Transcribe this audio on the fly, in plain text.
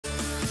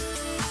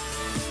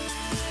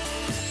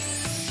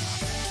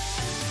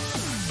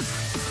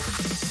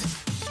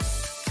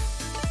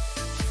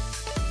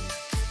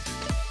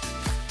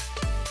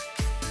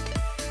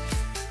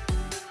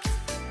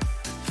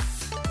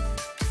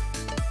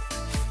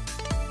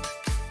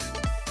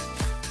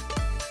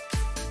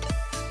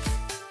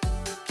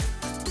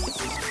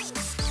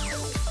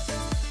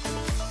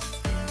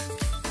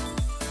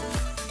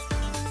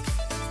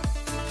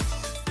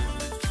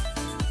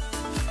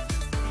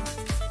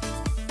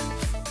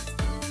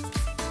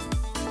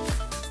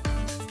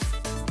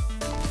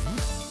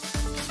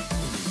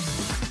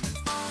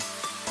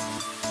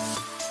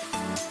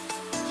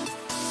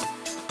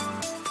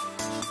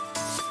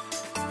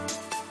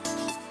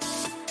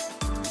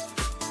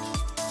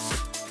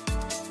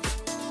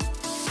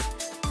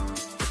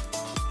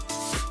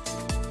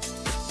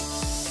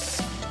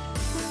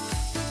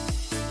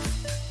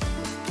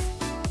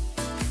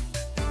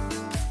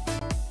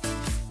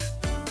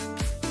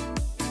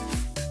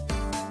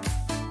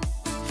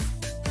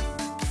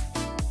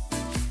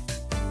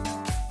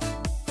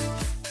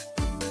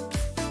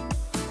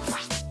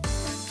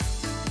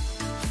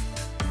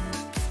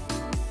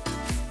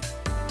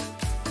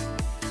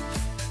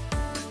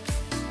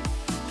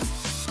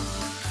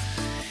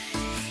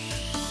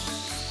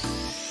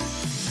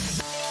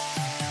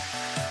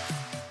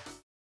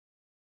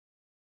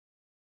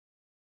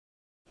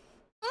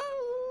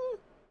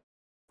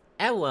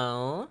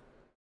Hello.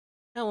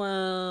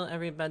 Hello,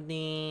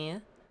 everybody.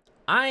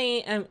 I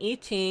am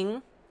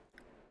eating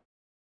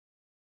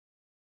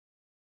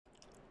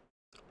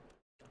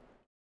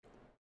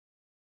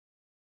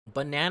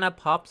banana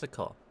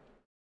popsicle.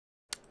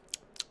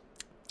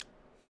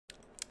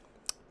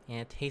 And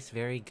it tastes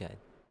very good.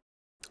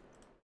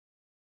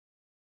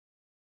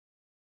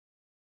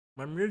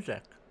 My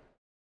music.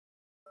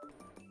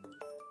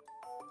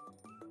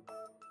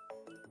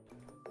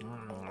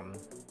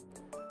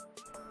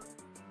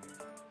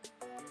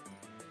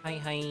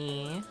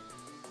 Hi.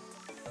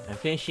 I'm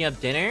finishing up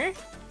dinner.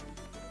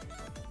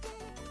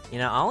 You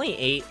know, I only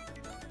ate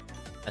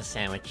a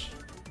sandwich.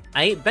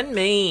 I ate banh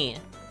mi.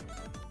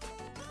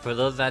 For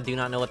those that do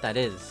not know what that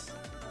is,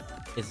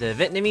 it's a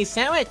Vietnamese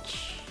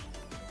sandwich.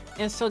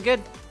 And it's so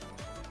good.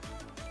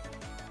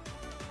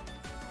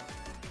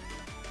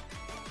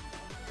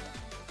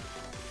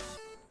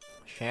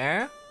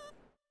 Share?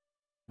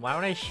 Why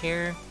would I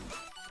share?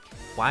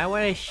 Why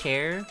would I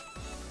share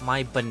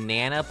my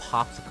banana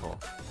popsicle?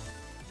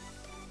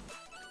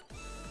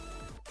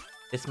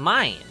 It's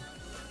mine.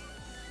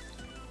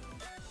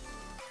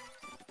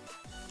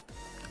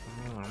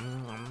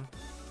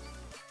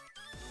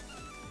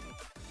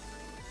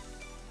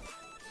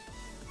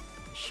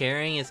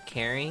 Sharing is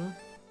caring.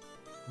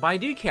 But I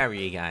do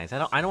carry you guys. I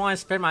don't want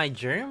to spread my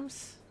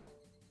germs.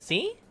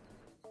 See?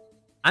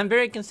 I'm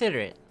very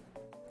considerate.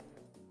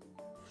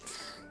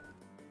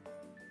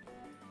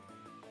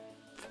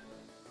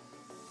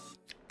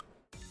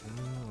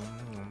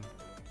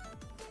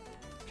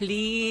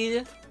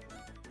 Please.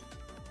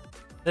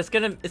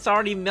 It's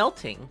already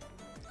melting.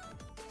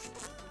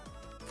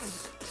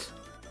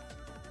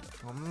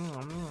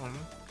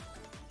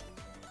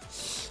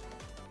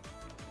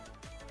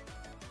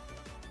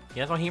 You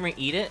guys want to hear me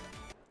eat it?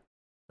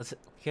 Let's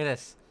hear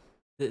this.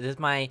 This is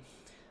my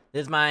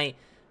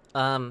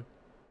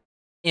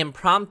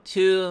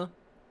impromptu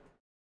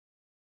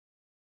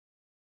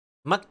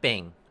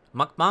mukbang.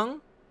 Mukbang?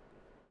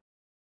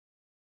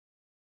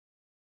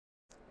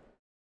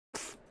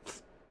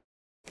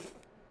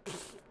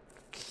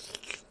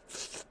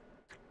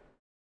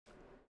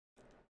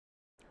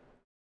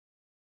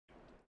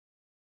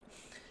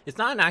 It's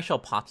not an actual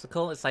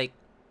popsicle, it's like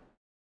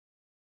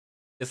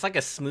a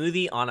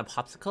smoothie on a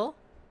popsicle.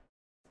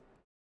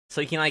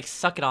 So you can like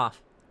suck it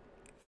off.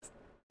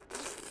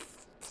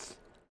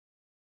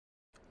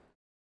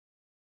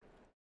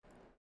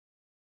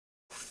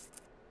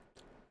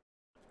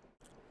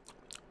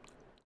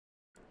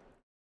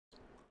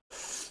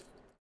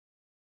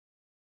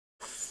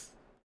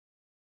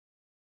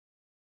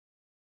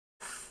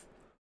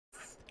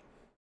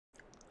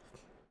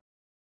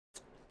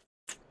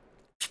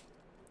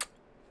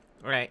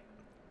 Alright.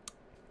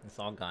 It's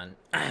all gone.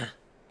 I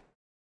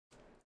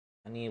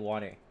need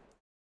water.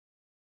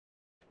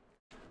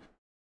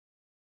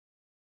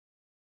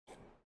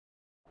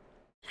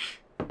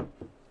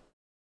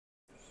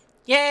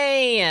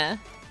 Yay!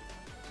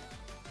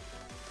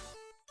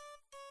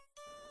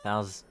 That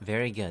was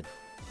very good.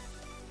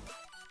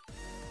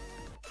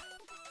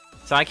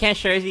 So I can't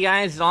share with you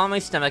guys, it's all in my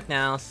stomach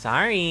now.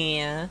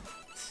 Sorry.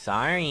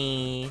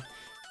 Sorry.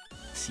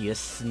 So you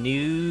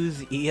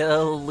snooze, you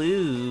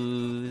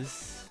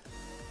lose.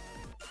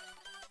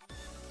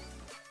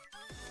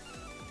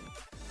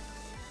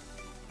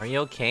 Are you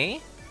okay?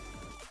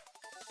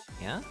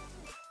 Yeah?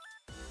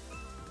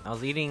 I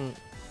was eating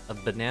a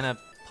banana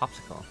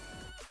popsicle.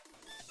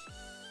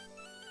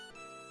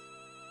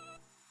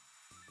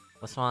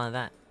 What's wrong with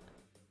that?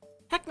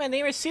 Heck, my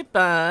name is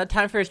Supa.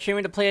 Time for a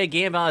streamer to play a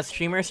game about a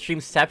streamer,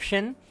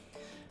 Streamception.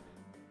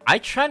 I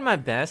tried my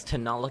best to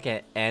not look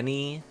at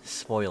any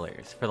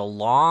spoilers for the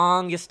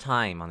longest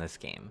time on this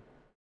game.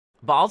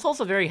 But I was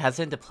also very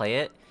hesitant to play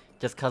it,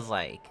 just cause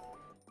like,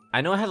 I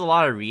know it has a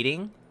lot of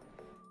reading.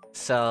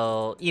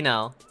 So, you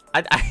know,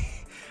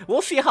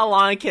 we'll see how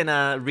long I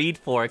can read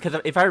for, cause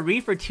if I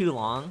read for too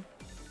long,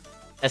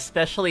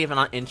 especially if I'm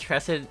not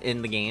interested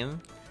in the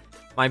game,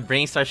 my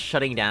brain starts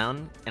shutting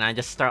down, and I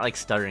just start like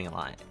stuttering a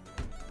lot.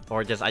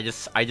 Or I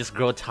just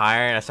grow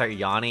tired, I start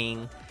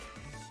yawning.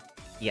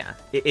 Yeah,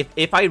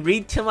 if I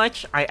read too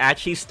much, I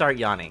actually start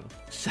yawning.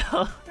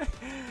 So,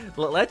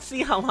 let's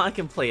see how long I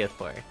can play it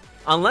for.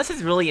 Unless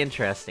it's really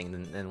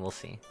interesting, then we'll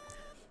see.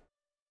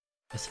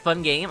 It's a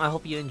fun game, I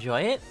hope you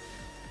enjoy it.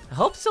 I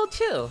hope so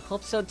too.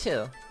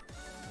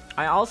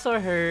 I also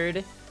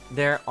heard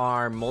there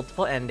are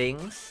multiple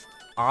endings.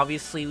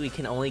 Obviously, we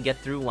can only get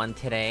through one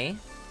today,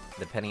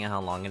 depending on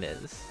how long it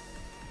is.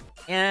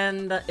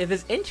 And if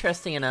it's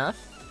interesting enough,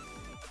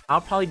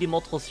 I'll probably do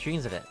multiple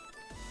streams of it.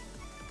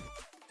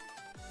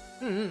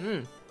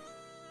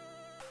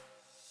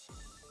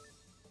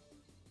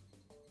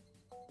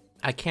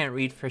 I can't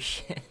read for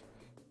shit.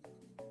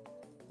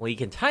 Well, you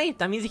can type,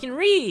 that means you can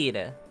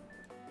read!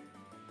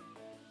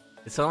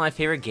 It's one of my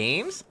favorite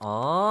games?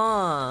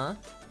 Aww.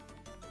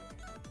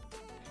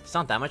 It's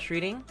not that much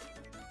reading?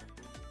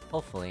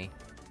 Hopefully.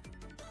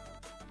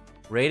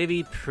 Ready to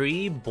be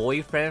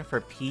pre-boyfriend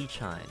for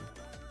P-chan.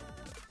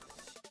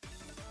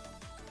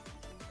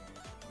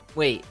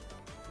 Wait.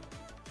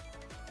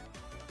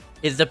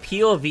 Is the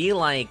POV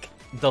like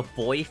the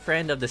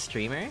boyfriend of the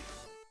streamer?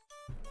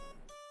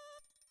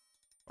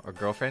 Or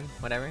girlfriend,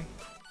 whatever?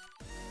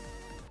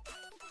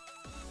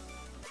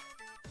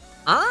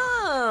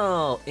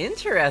 Oh,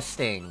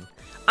 interesting.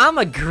 I'm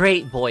a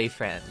great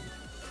boyfriend.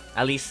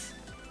 At least,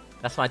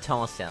 that's what I tell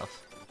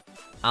myself.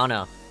 I don't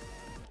know.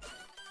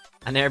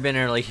 I've never been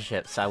in a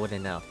relationship, so I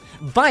wouldn't know.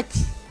 But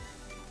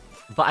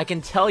I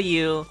can tell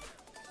you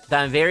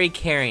that I'm very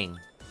caring.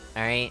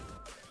 Alright?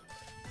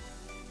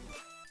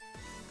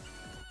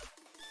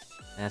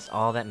 That's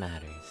all that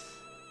matters.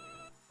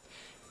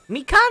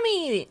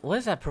 Mikami! What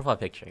is that profile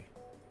picture?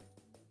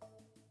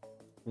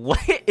 What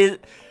is...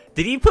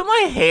 Did he put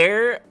my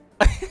hair...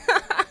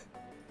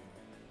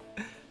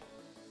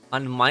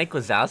 on Mike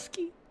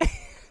Wazowski?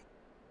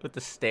 With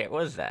the stare.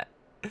 What is that?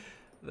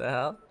 The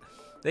hell?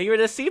 Thank you for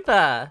the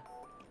Supa!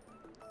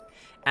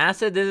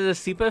 Aster, this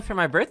is a Supa for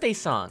my birthday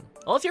song.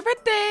 Oh, it's your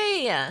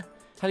birthday!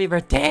 Happy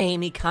birthday,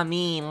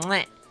 Mikami!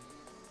 Mwah.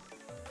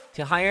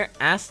 To hire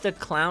Aster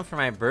Clown for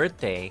my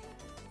birthday.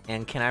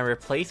 And can I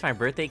replace my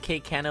birthday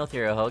cake candle with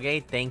your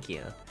ahoge? Thank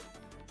you.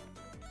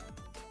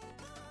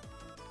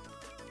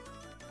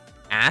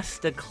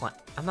 Aster Clown.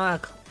 I'm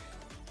not a...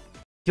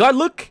 Do I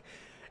look...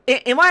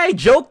 Am I a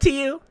joke to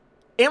you?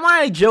 Am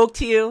I a joke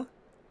to you?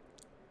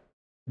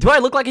 Do I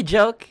look like a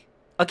joke?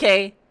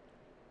 Okay.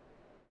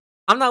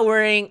 I'm not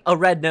wearing a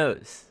red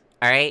nose.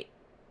 Alright?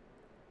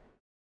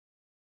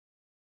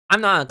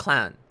 I'm not a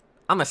clown.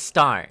 I'm a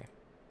star.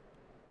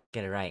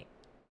 Get it right.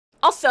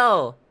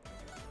 Also...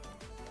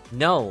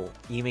 No,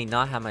 you may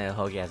not have my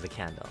ahoge as a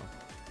candle.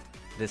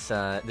 This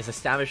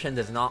establishment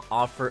does not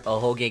offer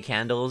ahoge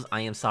candles.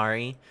 I am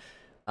sorry.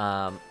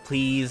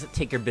 Please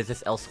take your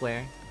business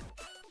elsewhere.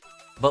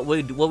 But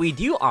what we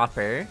do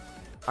offer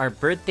are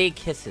birthday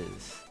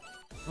kisses.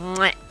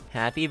 Mwah!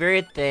 Happy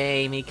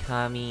birthday,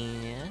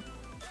 Mikami.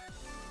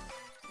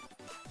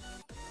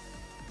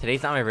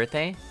 Today's not my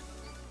birthday?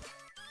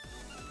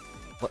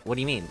 What do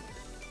you mean?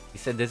 You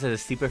said this is a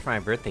super for my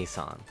birthday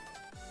song.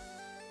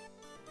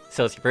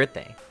 So it's your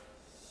birthday.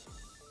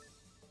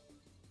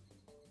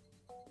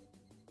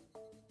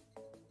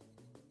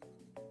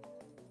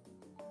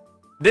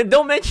 Then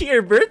don't mention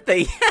your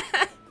birthday.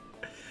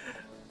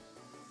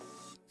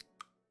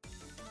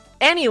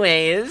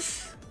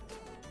 Anyways.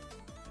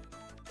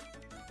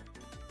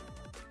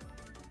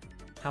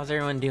 How's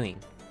everyone doing?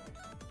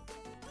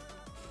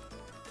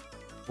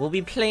 We'll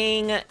be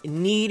playing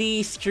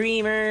Needy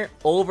Streamer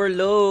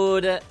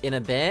Overload in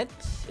a bit.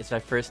 It's my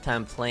first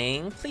time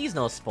playing. Please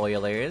no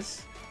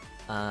spoilers.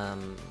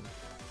 I'm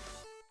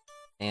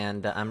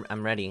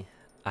ready.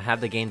 I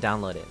have the game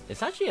downloaded.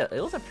 It's actually it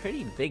was a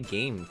pretty big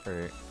game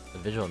for a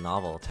visual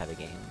novel type of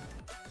game.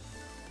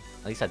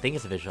 At least I think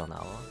it's a visual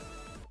novel.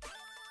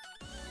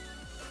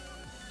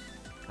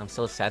 I'm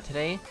so sad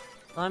today.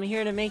 Well, I'm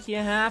here to make you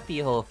happy,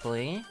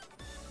 hopefully.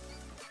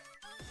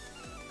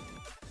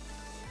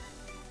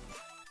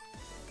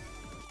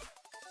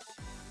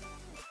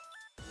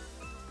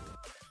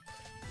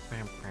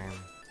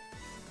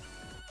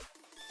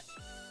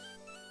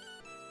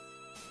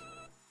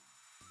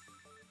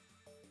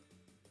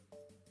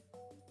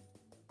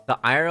 The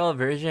IRL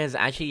version is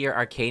actually your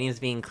Arcadians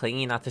being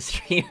clingy, not the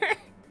streamer.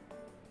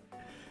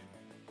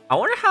 I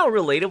wonder how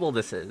relatable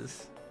this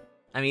is.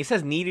 I mean, it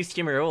says needy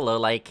streamer Rolo,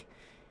 like...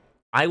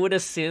 I would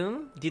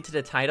assume, due to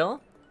the title,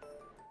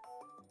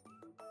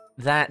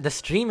 that the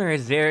streamer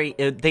is very...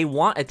 they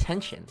want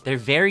attention. They're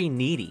very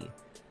needy.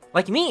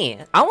 Like me!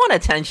 I want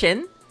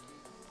attention!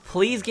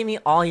 Please give me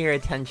all your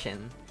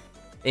attention.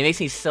 It makes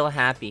me so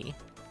happy.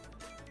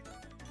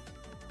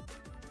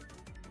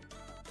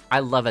 I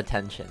love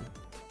attention.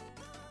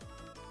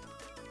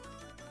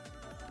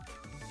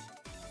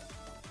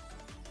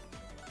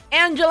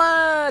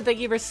 Angela! Thank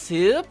you for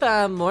soup!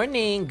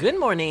 Morning! Good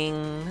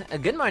morning!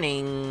 Good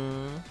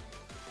morning!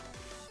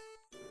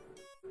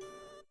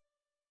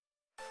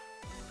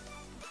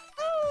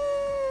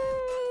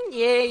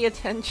 Yay,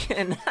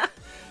 attention!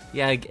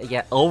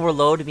 yeah,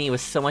 overload me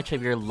with so much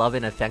of your love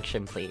and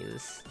affection,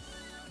 please.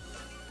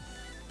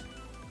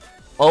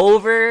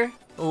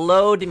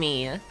 Overload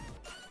me!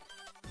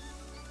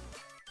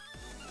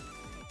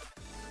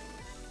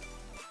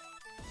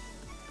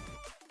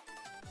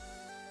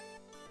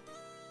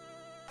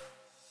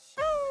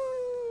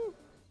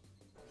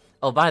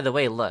 Oh, by the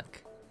way,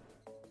 look.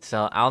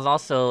 So, I was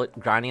also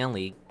grinding on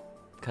League.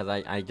 Because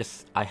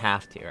I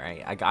have to,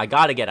 right? I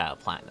gotta get out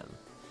of Platinum.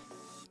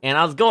 And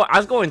I was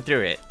going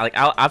through it. Like,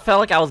 I felt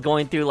like I was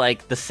going through,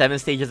 like, the 7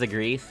 stages of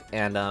grief.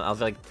 And, I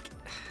was like...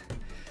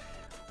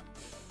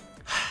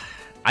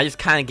 I just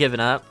kind of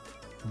given up.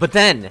 But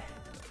then...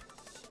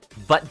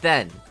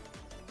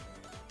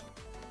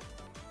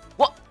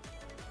 What?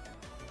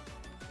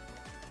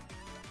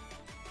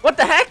 What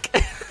the heck?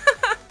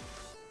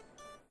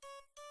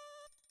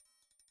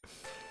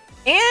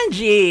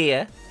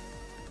 Angie!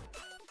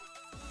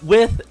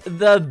 With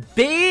the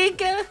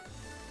big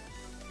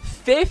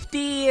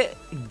 50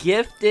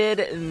 gifted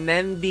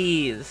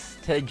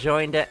membies to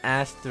join the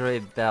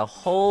asteroid belt.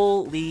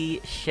 Holy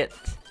shit.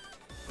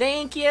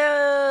 Thank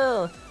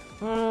you!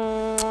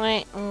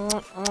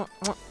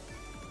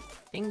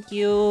 Thank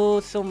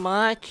you so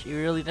much. You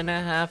really didn't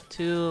have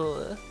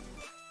to.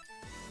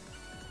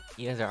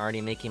 You guys are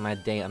already making my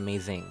day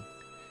amazing.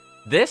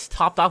 This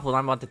topped off what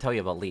I'm about to tell you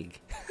about League.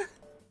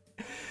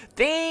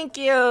 Thank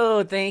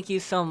you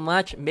so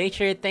much. Make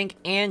sure to thank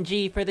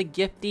Angie for the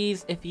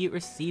gifties if you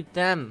received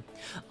them.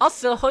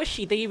 Also,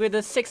 Hoshi, thank you for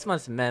the 6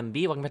 months,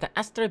 Membi. Welcome back to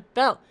Aster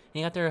Belt. And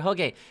you got their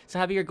Hoge. So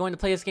happy you're going to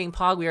play this game,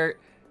 Pog.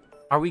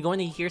 Are we going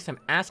to hear some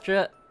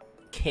Astra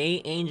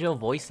K Angel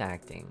voice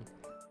acting?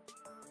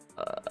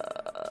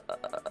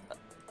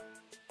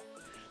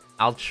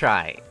 I'll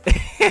try.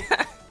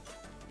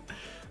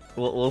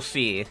 we'll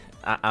see.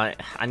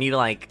 I need to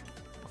like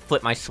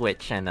flip my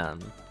switch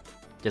and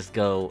just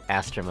go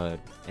Astra mode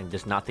and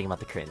just not think about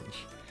the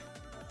cringe.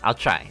 I'll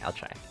try.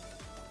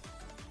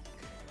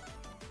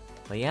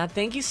 But yeah,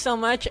 thank you so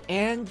much,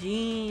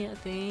 Angie.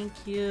 Thank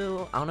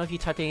you. I don't know if you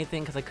typed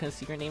anything because I couldn't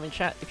see your name in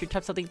chat if you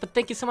typed something, but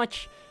thank you so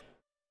much.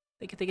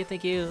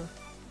 Thank you.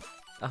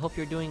 I hope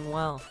you're doing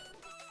well.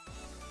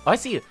 Oh, I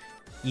see you.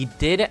 You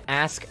did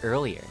ask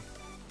earlier.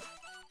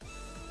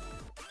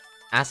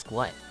 Ask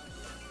what?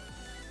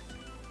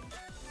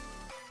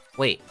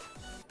 Wait.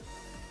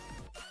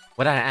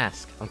 What did I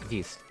ask? I'm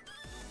confused.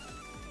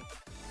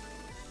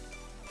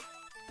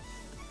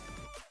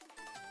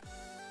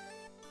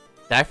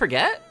 Did I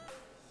forget?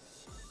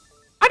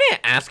 I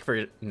didn't ask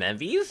for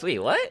Membies. Wait,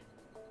 what?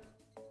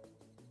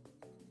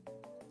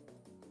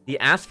 You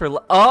asked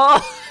for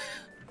oh!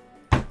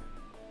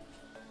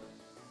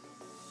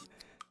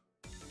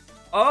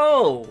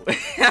 Oh!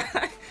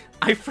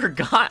 I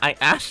forgot I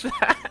asked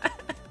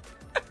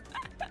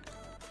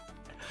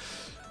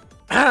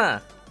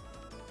that.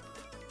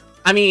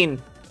 I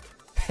mean,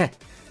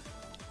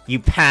 you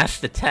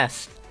passed the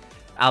test.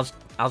 I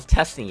was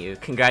testing you.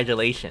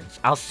 Congratulations.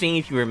 I was seeing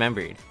if you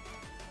remembered.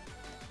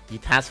 You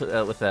passed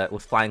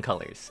with flying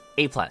colors.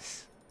 A+.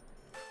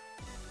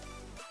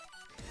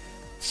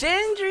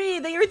 Sindri,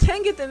 they were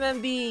 10 get them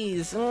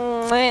MBs.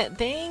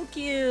 Thank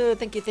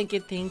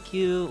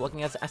you. Welcome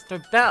guys to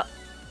Aster Belt.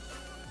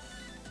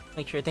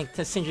 Make sure to thank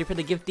to Sindri for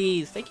the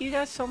gifties. Thank you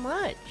guys so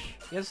much.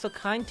 You guys are so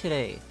kind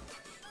today.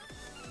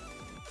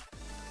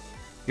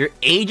 Your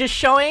age is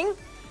showing?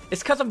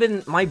 It's because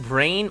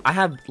I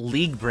have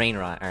League brain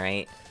rot,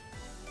 alright?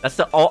 That's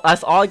all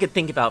I could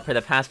think about for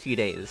the past few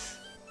days.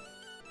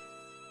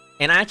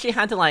 And I actually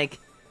had to like,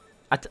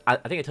 I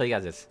think I told you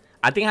guys this.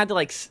 I think I had to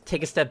like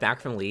take a step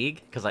back from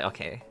League, because like,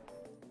 okay.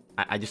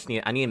 I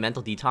need a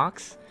mental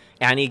detox,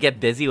 and I need to get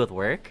busy with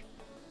work.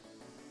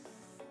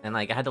 And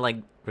like, I had to like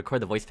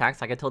record the voice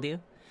packs like I told you.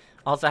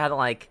 Also, I had to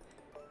like,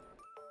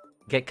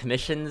 get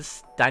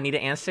commissions that I need to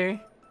answer.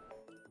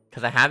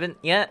 Because I haven't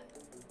yet.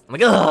 I'm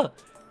like, ugh!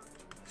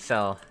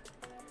 So,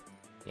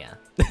 yeah.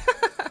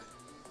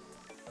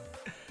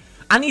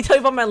 I need to tell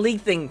you about my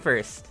League thing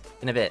first,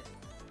 in a bit.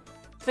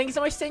 Thank you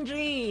so much,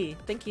 Sindri!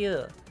 Thank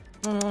you.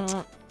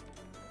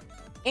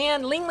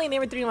 And Lingley, they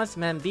were 3 months,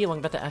 man. B,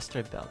 welcome back to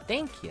Aster Belt.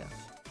 Thank you.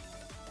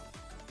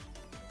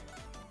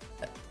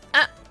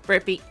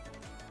 Burpee.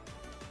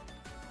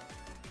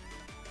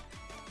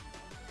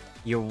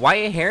 Your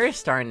white hair is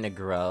starting to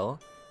grow.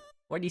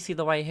 Where do you see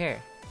the white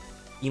hair?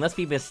 You must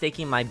be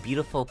mistaking my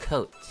beautiful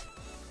coat.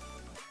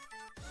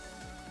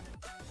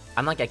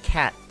 I'm like a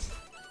cat.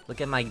 Look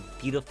at my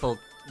beautiful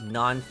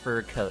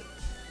non-fur coat.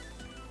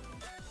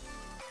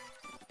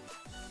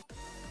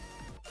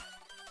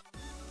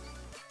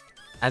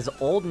 As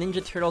old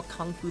Ninja Turtle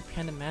Kung Fu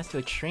Panda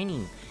Master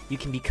training, you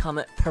can become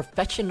a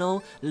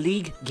professional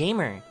League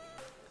gamer.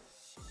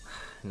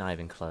 Not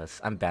even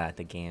close. I'm bad at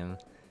the game.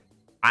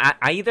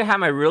 I either have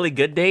my really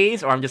good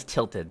days or I'm just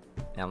tilted.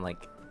 And I'm like...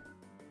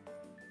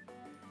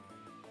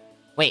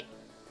 Wait,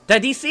 did I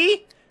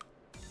DC?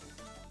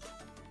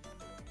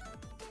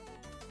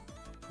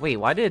 Wait,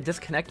 why did it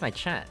disconnect my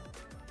chat?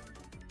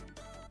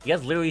 You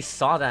guys literally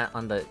saw that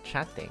on the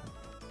chat thing.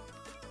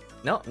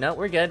 No,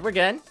 we're good.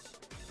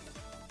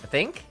 I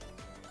think?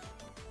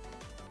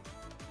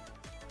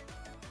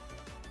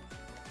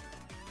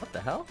 What the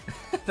hell?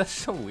 That's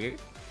so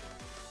weird.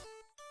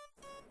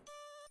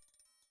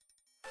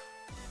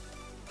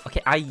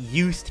 Okay, I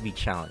used to be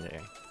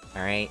Challenger,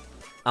 alright?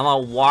 I'm a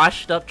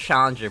washed up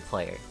Challenger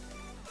player.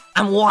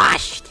 I'm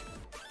washed!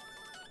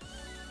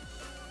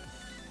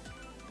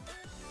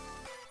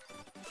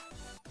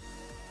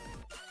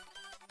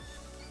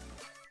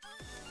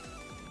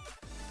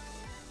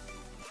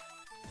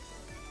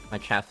 My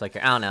chat flicker.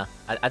 I don't know.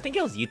 I think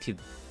it was YouTube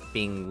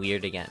being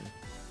weird again.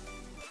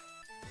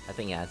 I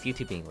think, yeah, it's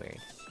YouTube being weird.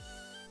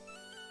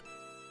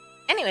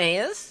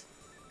 Anyways.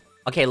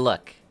 Okay,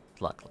 look.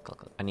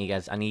 I need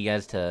you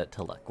guys to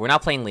look. We're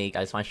not playing League.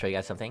 I just want to show you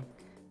guys something.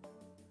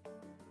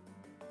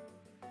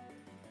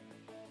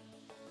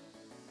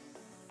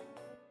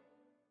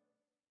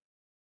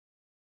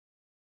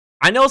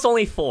 I know it's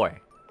only 4.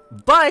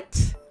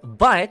 But...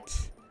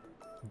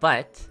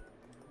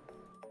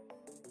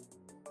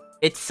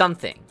 It's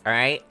something,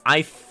 alright?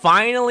 I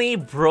finally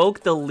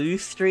broke the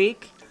lose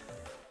streak,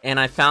 and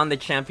I found the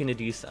champion to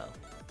do so.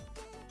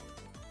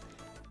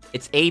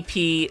 It's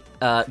AP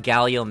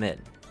Galio mid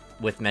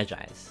with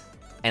Medjais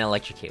and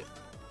Electrocute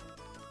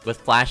with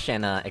Flash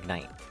and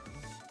Ignite.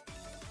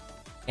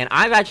 And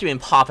I've actually been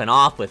popping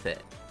off with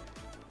it.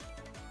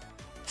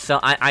 So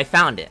I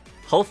found it.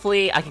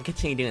 Hopefully I can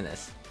continue doing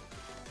this.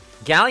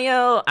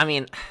 Galio, I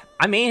mean,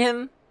 I made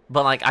him,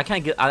 but like I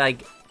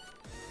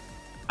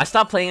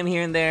stopped playing him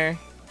here and there.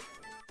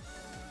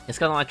 It's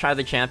cause I want to try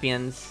the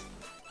champions.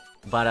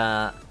 But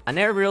I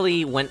never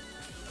really went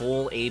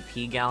full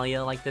AP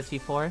Galio like this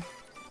before.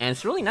 And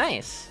it's really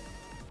nice.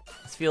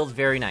 This feels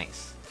very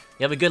nice.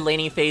 You have a good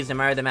laning phase no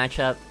matter the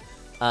matchup.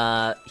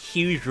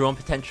 Huge roam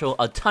potential,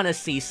 a ton of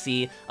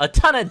CC, a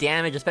ton of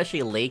damage,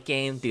 especially late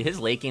game. Dude, his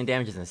late game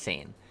damage is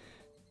insane.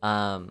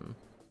 And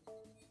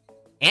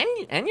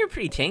you're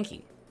pretty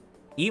tanky.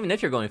 Even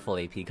if you're going full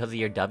AP because of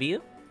your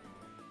W.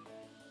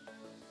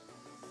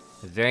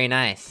 It's very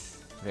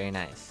nice. Very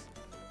nice.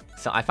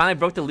 So I finally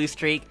broke the lose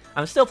streak.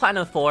 I'm still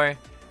Platinum 4,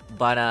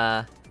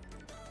 but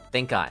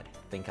thank God.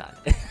 Thank God.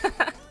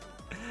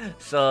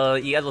 So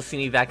you guys will see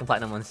me back in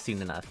Platinum 1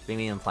 soon enough.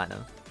 Maybe in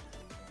Platinum.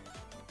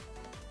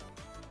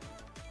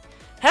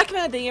 Heck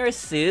man, thank you for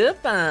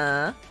soup.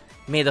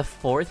 May the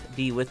 4th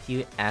be with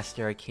you,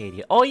 Aster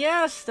Arcadia. Oh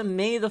yes, the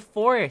May the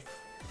 4th.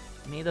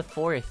 May the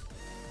 4th.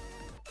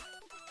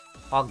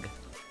 Hog.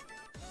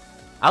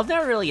 I was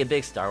never really a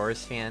big Star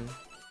Wars fan,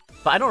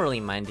 but I don't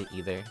really mind it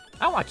either.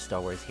 I watch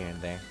Star Wars here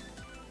and there.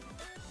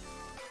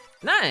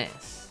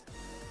 Nice.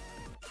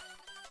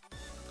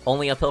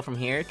 Only uphill from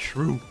here?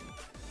 True.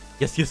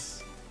 Yes,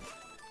 yes.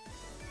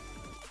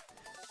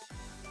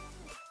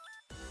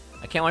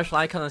 I can't watch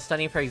live because I'm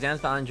studying for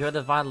exams, but I'll enjoy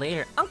the VOD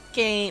later.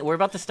 Okay, we're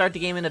about to start the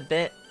game in a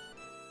bit.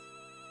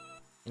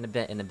 In a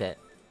bit. Let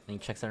me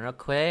check something real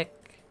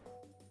quick.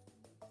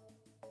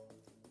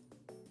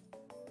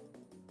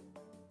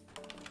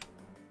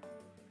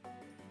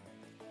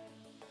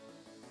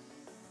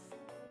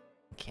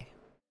 Okay.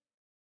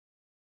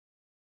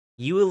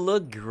 You will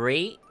look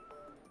great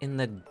in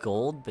the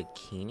gold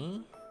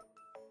bikini?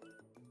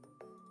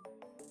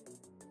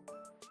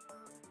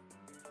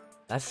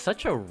 That's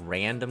such a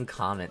random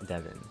comment,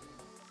 Devin.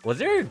 Was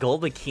there a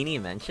gold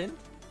bikini mentioned?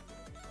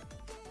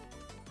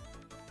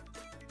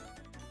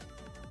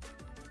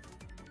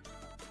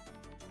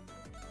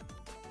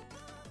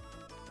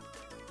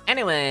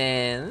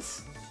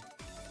 Anyways,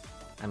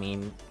 I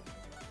mean,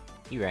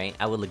 you're right.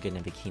 I would look good in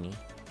a bikini.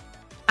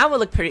 I would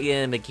look pretty good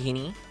in a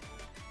bikini.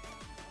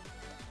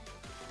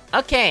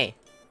 Okay,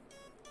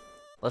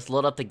 let's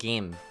load up the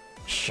game.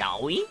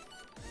 Shall we?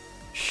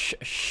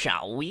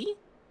 Shall we?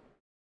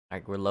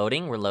 Alright, we're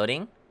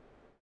loading.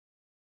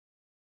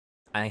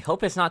 I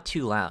hope it's not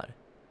too loud.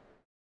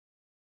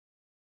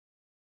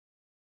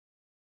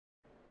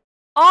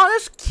 Oh,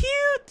 that's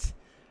cute!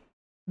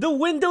 The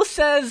window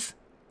says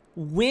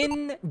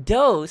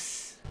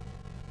Windows.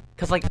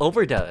 Cause like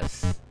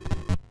overdose.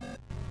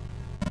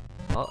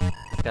 Oh,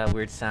 it's got a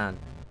weird sound.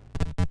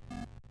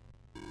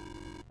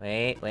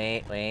 Wait.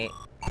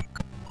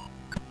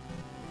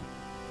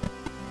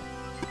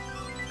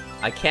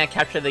 I can't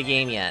capture the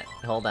game yet.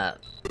 Hold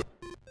up.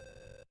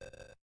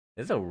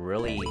 This is a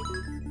really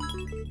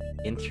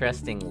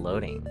interesting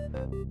loading.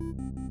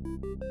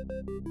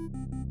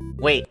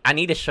 Wait, I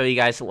need to show you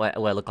guys what it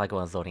looked like when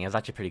I was loading. It was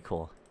actually pretty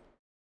cool.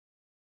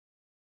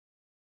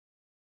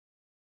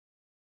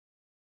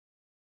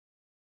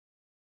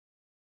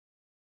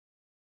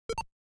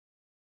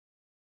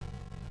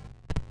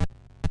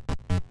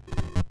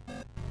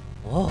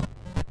 Whoa.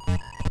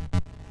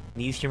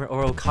 Need streamer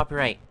oral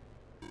copyright.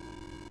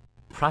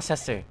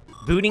 Processor.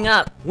 Booting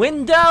up.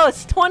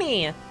 Windows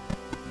 20!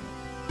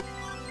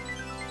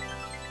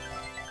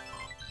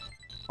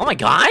 Oh my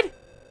god!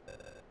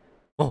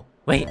 Oh,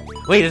 wait,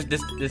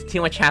 there's too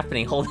much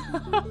happening, hold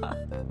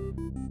on.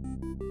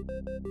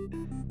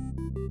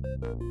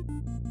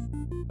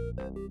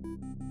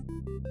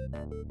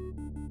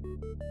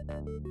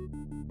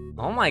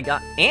 Oh my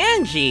god,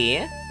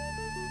 Angie!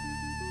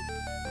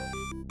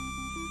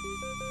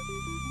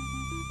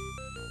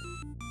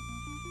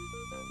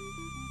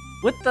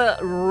 With the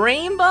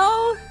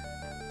rainbow?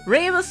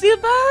 Rainbow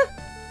Super?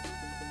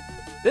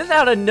 This is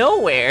out of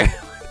nowhere.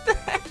 What the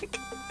heck?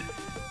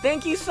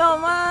 Thank you so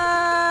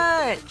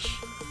much!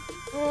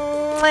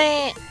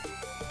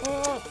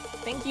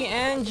 Thank you,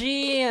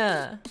 Angie!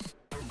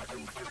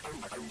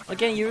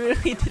 Again, you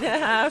really didn't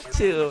have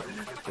to.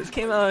 This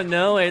came out of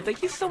nowhere.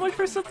 Thank you so much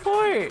for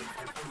support!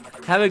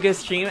 Have a good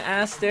stream,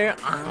 Aster.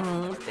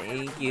 Oh,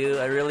 thank you.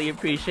 I really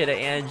appreciate it,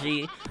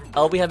 Angie. I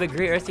hope you have a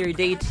great rest of your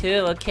day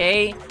too,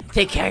 okay?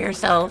 Take care of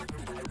yourself!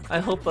 I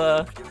hope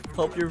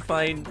you're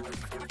fine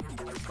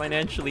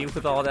financially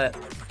with all that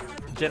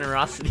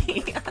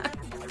generosity.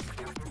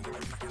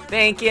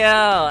 Thank you!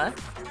 And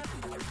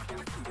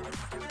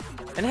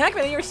heck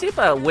man, you're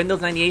super!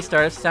 Windows 98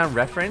 Stars sound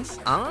reference?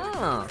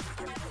 Ah!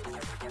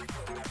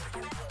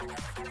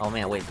 Oh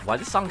man, wait, why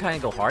does this song kinda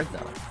go hard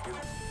though?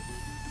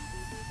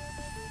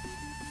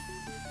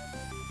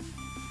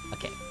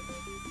 Okay.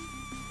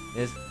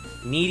 This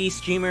needy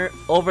streamer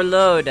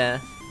overload.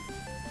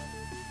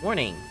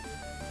 Warning.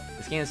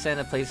 This game is set in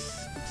a place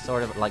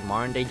sort of like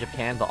modern day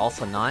Japan, but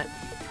also not.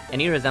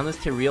 Any resemblance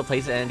to real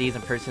places, entities,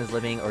 and persons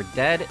living or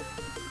dead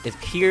is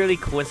purely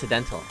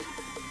coincidental.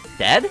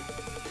 Dead?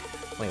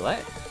 Wait,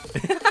 what?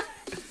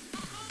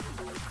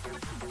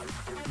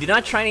 Do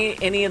not try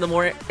any of the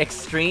more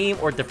extreme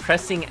or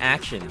depressing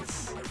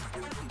actions.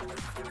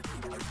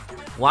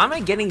 Why am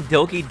I getting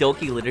Doki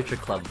Doki Literature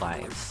Club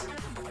vibes?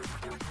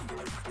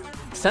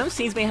 Some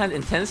scenes may have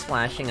intense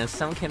flashing, and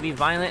some can be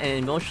violent and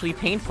emotionally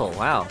painful.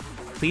 Wow.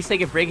 Please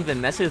take a break if it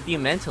messes with you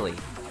mentally.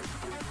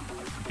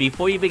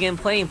 Before you begin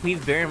playing,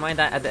 please bear in mind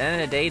that at the end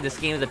of the day, this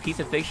game is a piece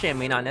of fiction and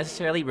may not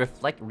necessarily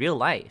reflect real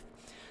life.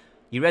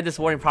 You read this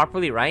warning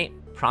properly, right?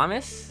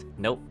 Promise?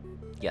 Nope.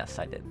 Yes,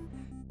 I did.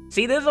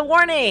 See, there's a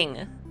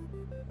warning!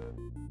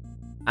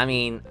 I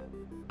mean,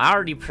 I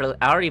already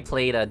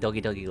played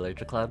Doki Doki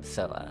Literature Club,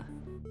 so,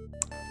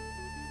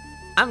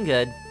 I'm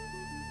good.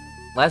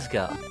 Let's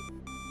go.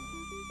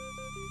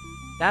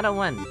 Data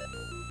 1.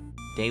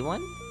 Day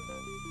 1?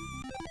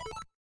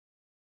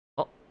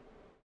 Oh.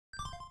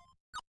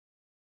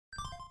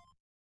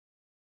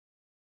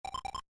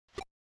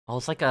 Oh,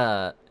 it's like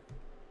a...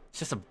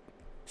 It's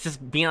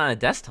just being on a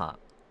desktop.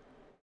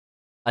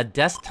 A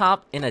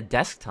desktop in a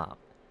desktop.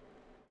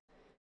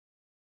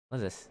 What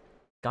is this?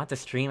 Got the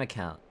stream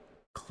account.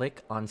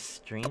 Click on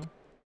stream.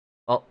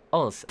 Oh,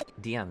 it's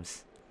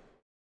DMs.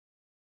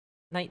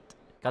 Night.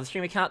 Got the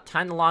stream account.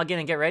 Time to log in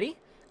and get ready.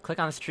 Click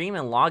on stream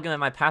and log in with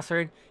my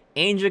password.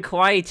 Angel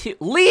Kawaii 2.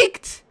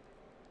 Leaked!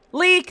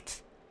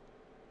 Leaked!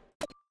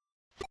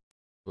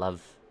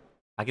 Love.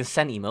 I can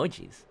send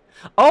emojis.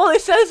 Oh,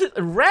 it says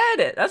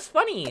red! That's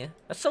funny.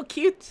 That's so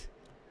cute.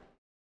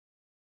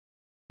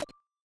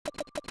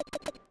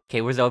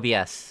 Okay, where's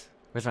OBS?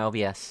 Where's my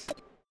OBS?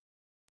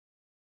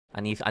 I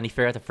need to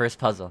figure out the first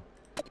puzzle.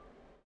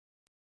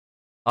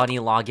 Oh, I need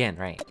to log in,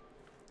 right.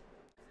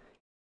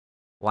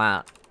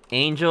 Wow.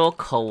 Angel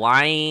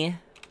Kawaii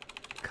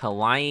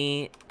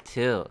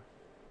 2.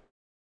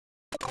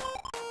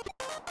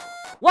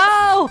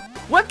 Whoa!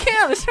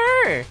 Webcam! It's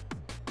her!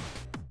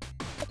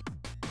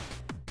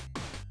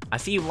 I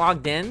see you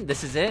logged in.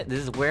 This is it. This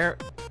is where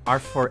our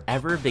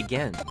forever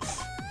begins.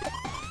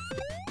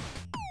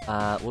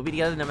 We'll be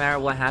together no matter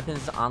what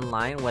happens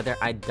online, whether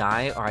I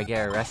die or I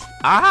get arrested.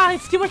 Ah,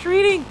 it's too much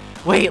reading!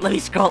 Wait, let me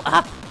scroll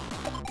up!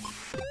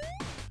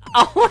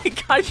 Oh my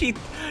god, she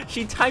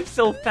types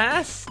so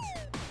fast!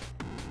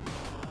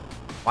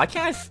 Why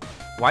can't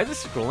why is the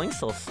scrolling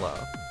so slow?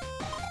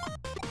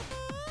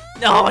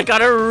 No, I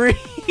gotta read!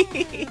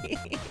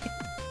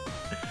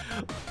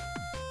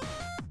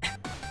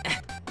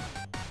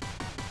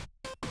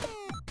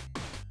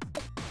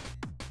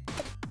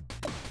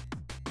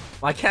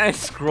 Why can't I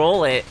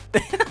scroll it?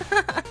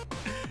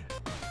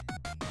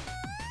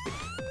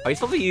 Are you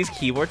supposed to use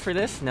keyboard for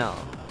this? No.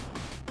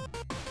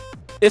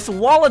 This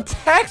wall of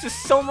text is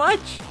so much!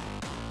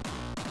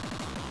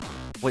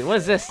 Wait, what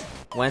is this?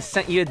 When I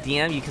sent you a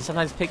DM, you can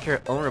sometimes pick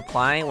your own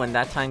reply. When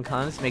that time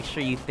comes, make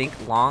sure you think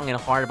long and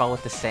hard about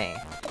what to say.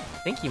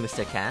 Thank you,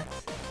 Mr. Cat.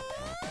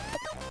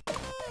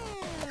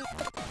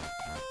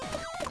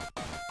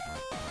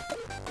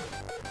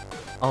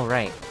 Oh,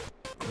 right.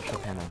 Control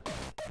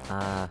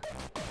panel.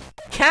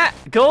 Cat,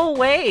 go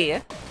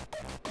away!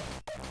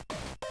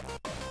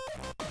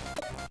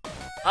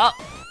 Oh!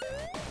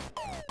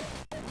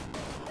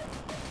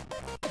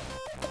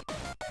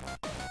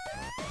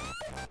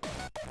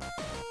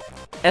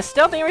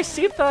 Estelle, thank you,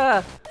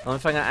 Super! I'm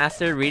if I'm gonna ask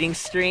her reading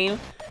stream.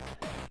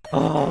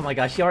 Oh my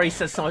gosh, she already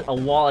said so much. A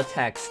wall of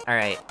text.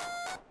 Alright.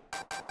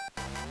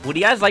 Would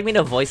you guys like me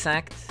to voice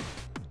act?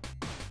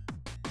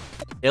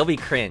 It'll be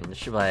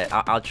cringe, but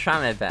I'll try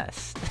my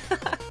best.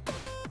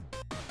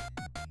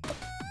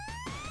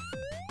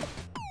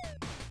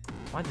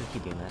 Why does it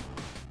keep doing that?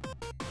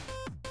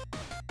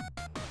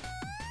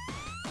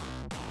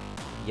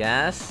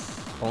 Yes,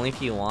 only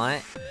if you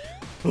want.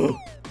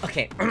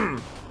 Okay.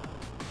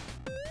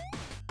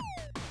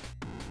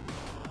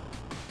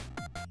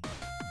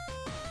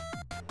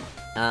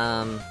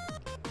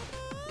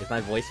 Is my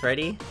voice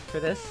ready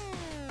for this?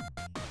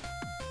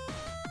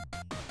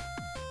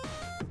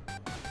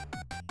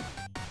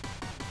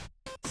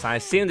 So I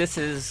assume this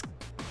is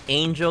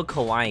Angel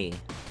Kawaii.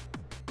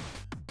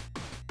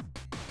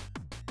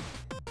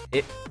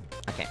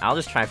 Okay, I'll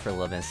just try for a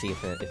little bit and see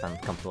if I'm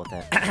comfortable with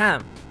it.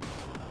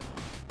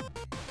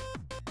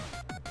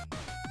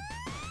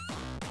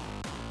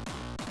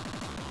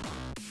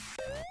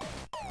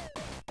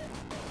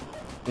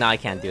 No, I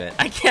can't do it.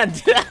 I can't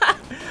do it.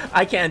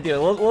 I can't do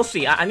it. We'll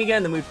see. I need to get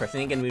in the mood first.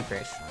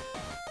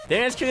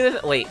 There is true.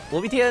 Wait,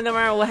 we'll be together no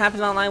matter what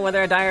happens online,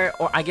 whether I die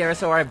or I get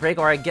arrested or I break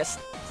or I get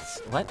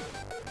what?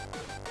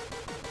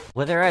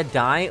 Whether I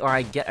die or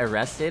I get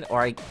arrested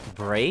or I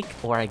break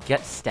or I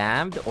get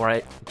stabbed or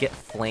I get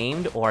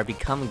flamed or I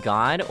become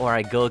God or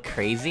I go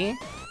crazy.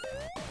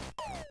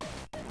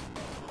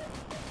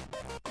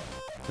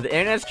 The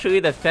internet's truly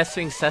the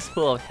festering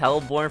cesspool of hell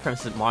born from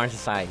modern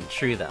society.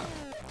 True though.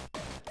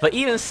 But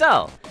even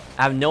so,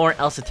 I have nowhere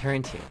else to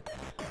turn to.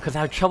 Because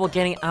I have trouble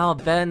getting out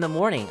of bed in the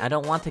morning. I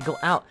don't want to go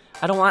out.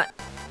 I don't want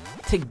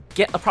to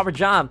get a proper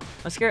job.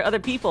 I'm scared of other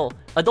people.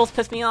 Adults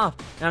piss me off,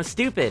 and I'm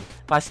stupid,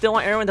 but I still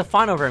want everyone to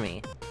fawn over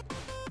me.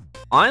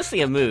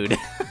 Honestly, a mood.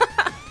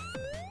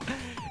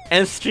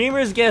 And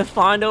streamers get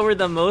fawned over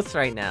the most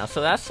right now,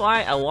 so that's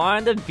why I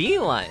wanted to be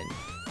one.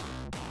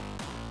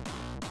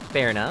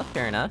 Fair enough,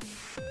 fair enough.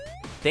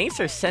 Thanks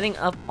for setting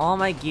up all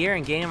my gear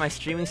and getting my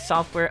streaming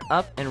software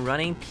up and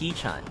running,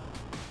 P-chan.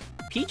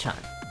 P-chan?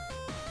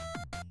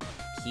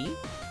 P?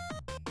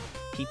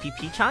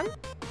 P-P-P-chan?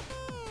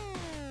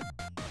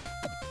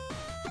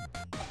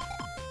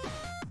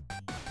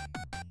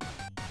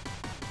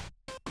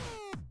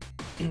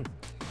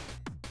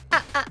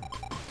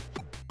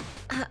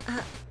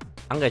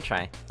 I'm gonna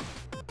try.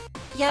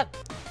 Yep.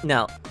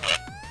 No.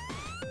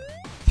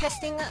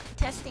 Testing,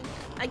 testing.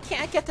 I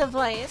can't get the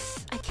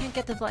voice. I can't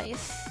get the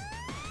voice.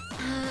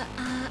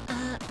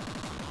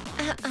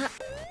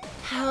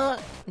 How?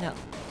 No.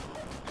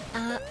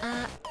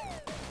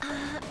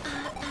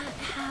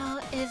 How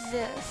is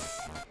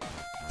this?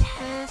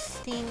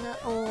 Testing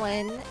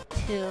 1,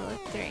 2,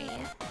 3.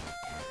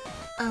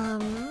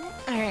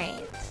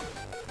 Alright.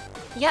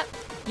 Yep,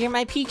 you're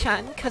my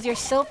P-chan, cause you're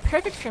so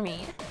perfect for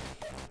me.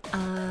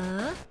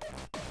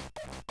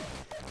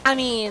 I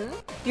mean,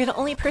 you're the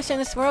only person in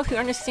this world who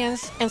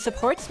understands and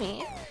supports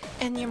me.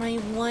 And you're my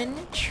one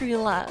true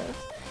love.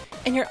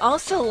 And you're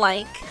also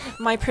like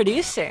my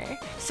producer,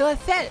 so it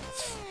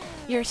fits.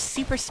 You're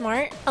super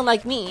smart,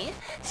 unlike me,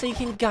 so you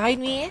can guide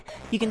me,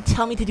 you can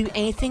tell me to do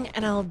anything,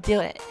 and I'll do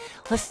it.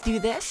 Let's do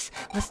this,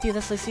 let's do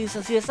this, let's do this,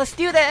 let's do this, let's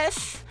do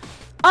this!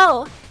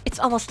 Oh, it's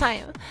almost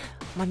time.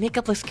 My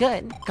makeup looks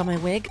good. Got my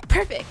wig,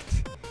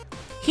 perfect.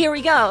 Here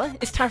we go,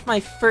 it's time for my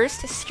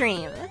first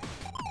stream.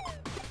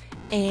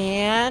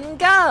 And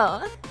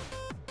go!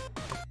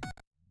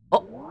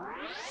 Oh!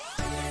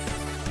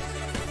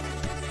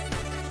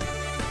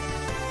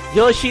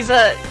 Yo, she's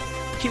a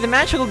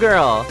magical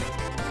girl!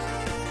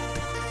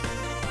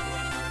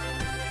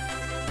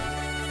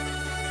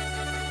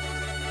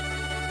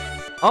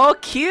 Oh,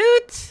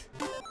 cute!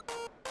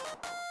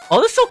 Oh,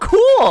 this is so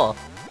cool!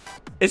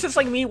 It's just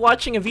like me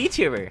watching a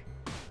VTuber.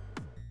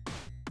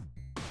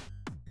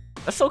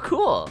 That's so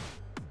cool!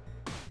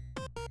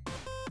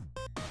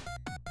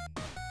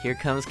 Here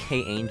comes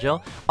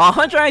K-Angel.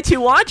 102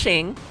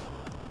 watching!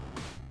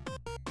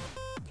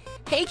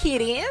 Hey,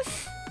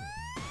 kitties!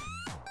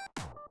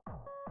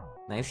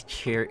 Nice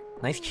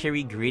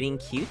cheery greeting,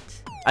 cute.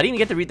 I didn't even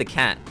get to read the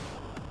cat.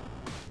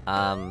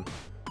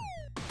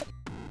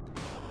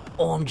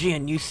 OMG, a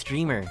new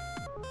streamer.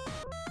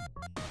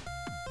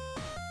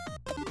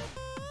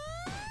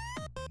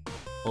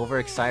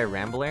 Overexcited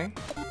Rambler.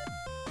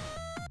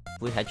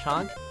 Blue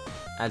Hedgehog.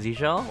 As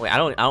usual. Wait, I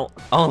don't know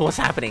what's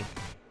happening.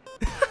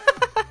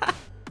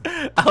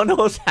 I don't know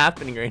what's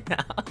happening right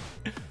now.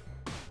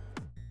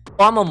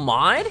 Oh, I'm a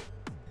mod?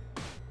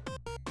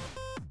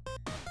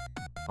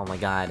 Oh my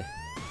god.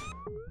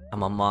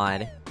 I'm a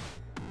mod.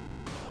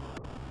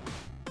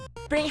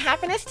 Bring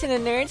happiness to the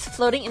nerds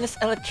floating in this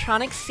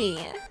electronic sea.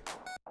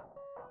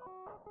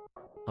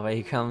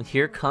 Alright,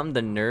 here come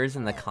the nerds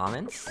in the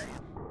comments.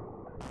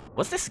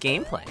 What's this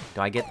gameplay?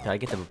 Do I get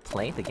to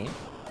play the game?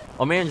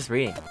 Oh man, I'm just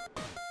reading.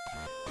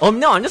 Oh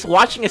no, I'm just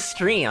watching a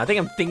stream. I think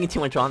I'm thinking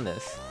too much on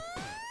this.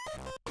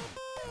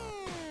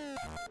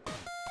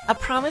 A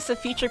promise of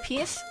future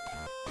peace?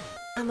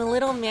 I'm a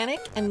little manic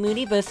and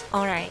moody, but it's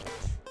alright.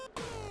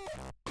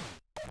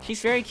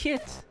 She's very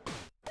cute.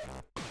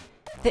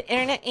 The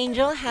internet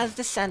angel has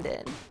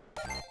descended.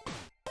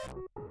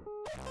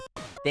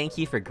 Thank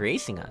you for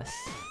gracing us.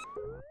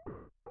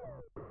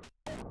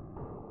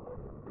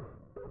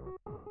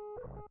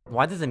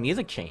 Why does the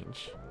music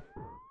change?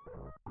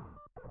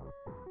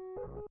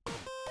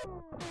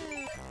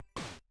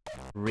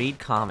 Read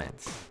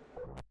comments.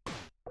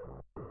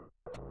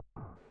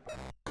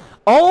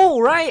 Oh,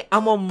 right!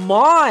 I'm a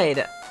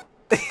mod!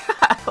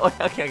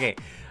 Okay.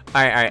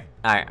 Alright.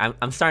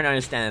 I'm starting to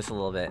understand this a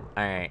little bit.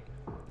 Alright.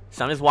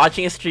 So I'm just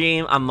watching a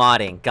stream, I'm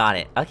modding. Got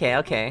it.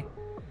 Okay.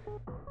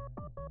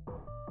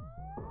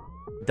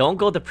 Don't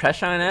go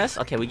depression on us.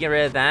 Okay, we get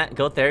rid of that.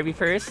 Go therapy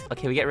first.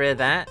 Okay, we get rid of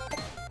that.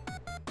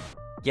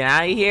 Get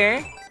out of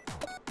here.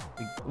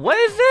 What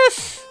is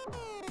this?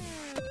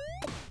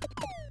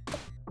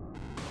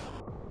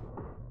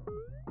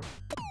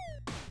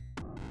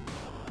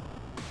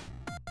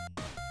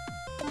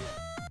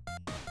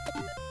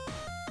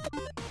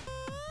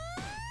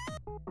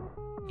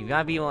 You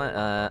gotta be one.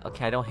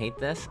 Okay, I don't hate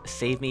this.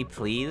 Save me,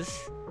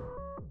 please.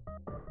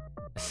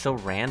 It's so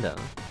random.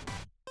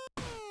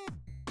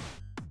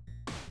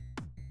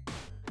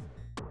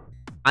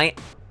 I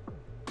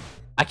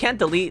can't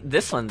delete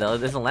this one though. It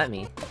doesn't let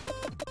me.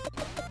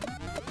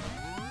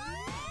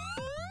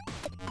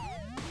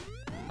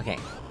 Okay.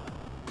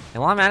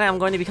 And while I'm at it, I'm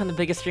going to become the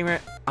biggest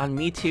streamer on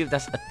MeTube.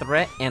 That's a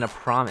threat and a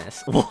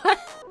promise. What?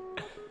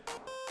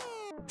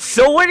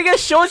 So what are you gonna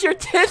show us your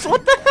tits?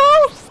 What the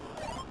hell?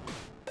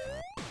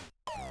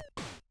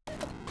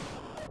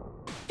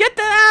 Get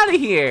that out of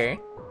here!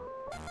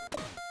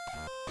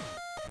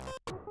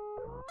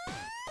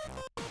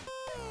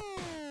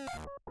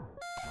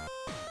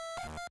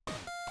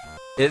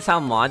 Is this how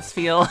mods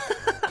feel?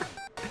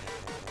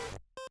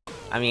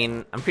 I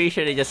mean, I'm pretty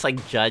sure they just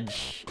like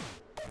judge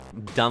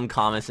dumb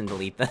comments and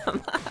delete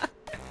them.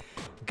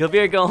 Go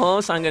big or go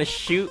home, so I'm gonna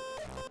shoot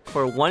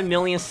for 1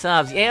 million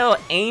subs. Yo,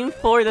 aim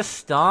for the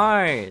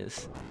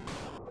stars!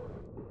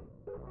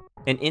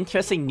 An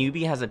interesting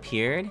newbie has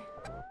appeared?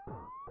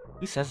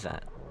 Who says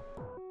that?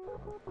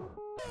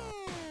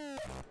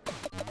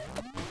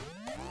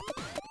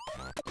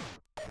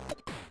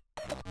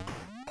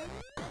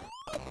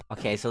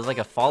 Okay, so it's like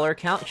a follower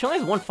count. She only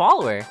has 1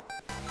 follower!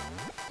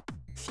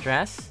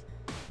 Stress?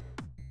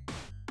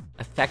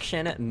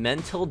 Affection,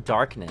 mental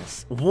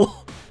darkness. Whoa!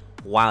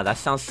 Wow, that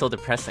sounds so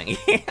depressing.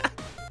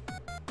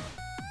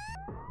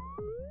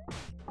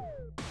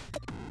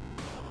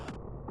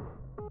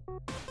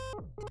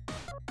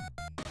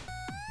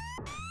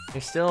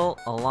 There's still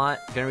a lot.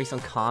 Gonna read some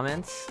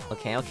comments.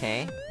 Okay,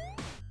 okay.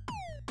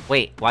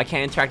 Wait, why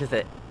can't I interact with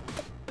it?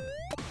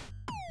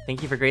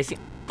 Thank you for gracing.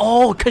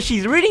 Oh, cause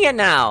she's reading it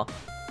now!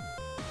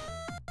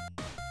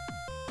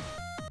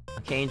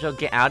 Okay, Angel,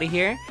 get out of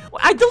here.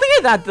 Well, I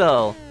deleted that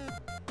though!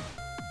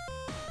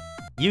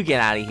 You get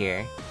out of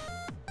here.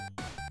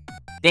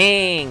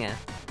 Dang!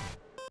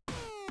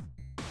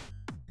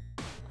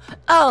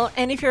 Oh,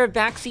 and if you're a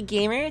backseat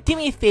gamer, do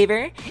me a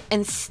favor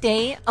and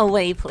stay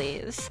away,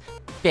 please.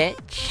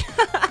 Bitch.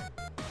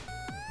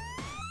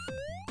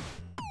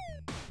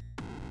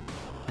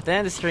 At the end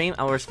of the stream,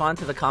 I will respond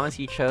to the comments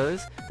you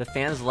chose. The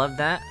fans love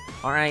that.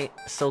 Alright,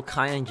 so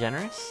kind and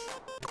generous?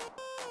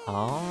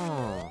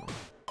 Oh.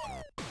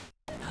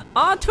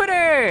 On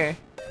Twitter!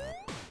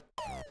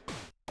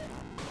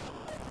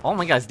 Oh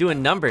my god, it's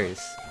doing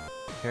numbers.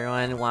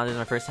 Everyone, wow, this is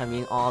my first time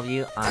meeting all of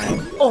you.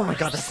 Oh my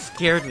god, that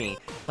scared me.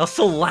 That was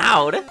so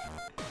loud!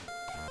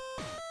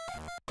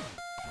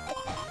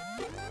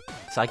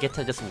 So I get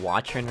to just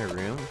watch her in her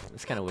room?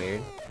 It's kinda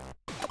weird.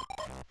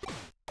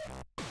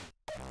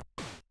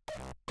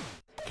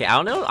 Okay, I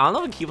don't know if I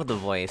can keep up the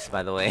voice,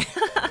 by the way.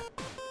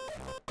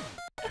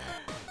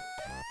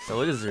 So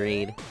we'll just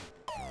read.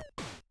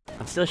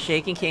 I'm still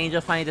shaking, K-Angel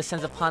finally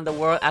descends upon the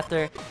world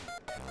after...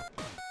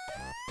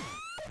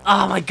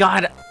 Oh my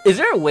god! Is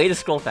there a way to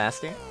scroll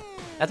faster?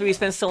 After we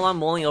spent so long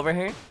mulling over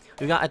her,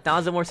 we got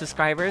 1,000 more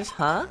subscribers,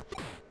 huh?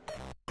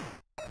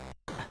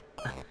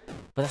 But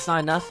that's not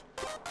enough.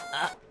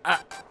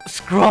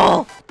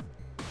 Scroll!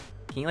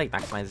 Can you like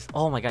maximize this?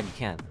 Oh my god, you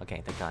can.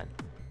 Okay, thank god.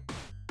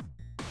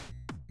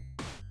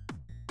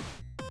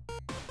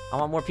 I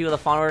want more people to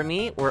follow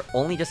me. We're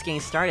only just getting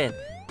started.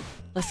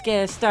 Let's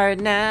get started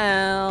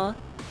now!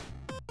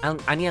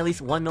 I need at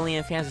least 1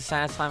 million fans to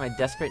satisfy my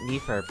desperate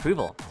need for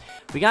approval.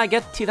 We gotta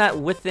get to that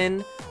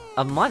within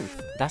a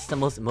month. That's the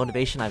most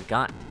motivation I've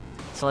got.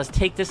 So let's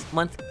take this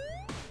month...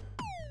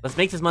 Let's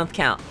make this month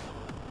count.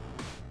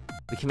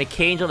 We can make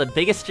K-Angel the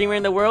biggest streamer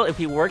in the world if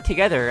we work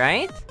together,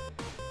 right?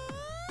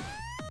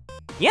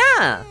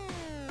 Yeah!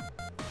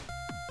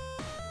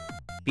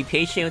 Be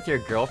patient with your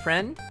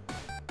girlfriend?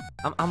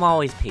 I'm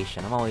always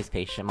patient, I'm always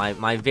patient.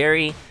 My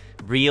very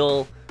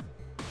real,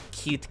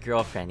 cute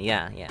girlfriend.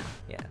 Yeah.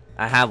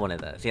 I have one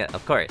of those. Yeah,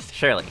 of course,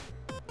 surely.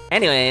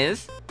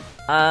 Anyways...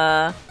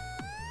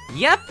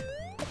 Yep!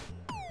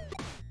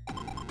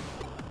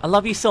 I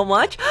love you so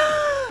much!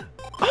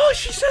 Oh,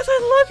 she says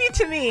I love you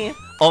to me!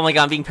 Oh my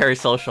god, I'm being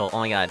parasocial. Oh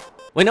my god.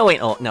 Wait,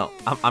 oh, no.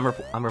 I'm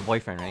her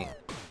boyfriend, right?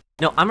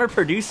 No, I'm her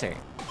producer.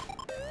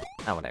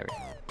 Oh, whatever.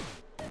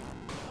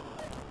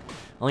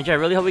 Only I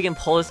really hope we can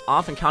pull this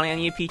off and counting on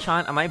you,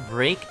 Peachon. I might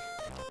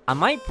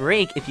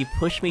break if you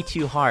push me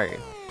too hard.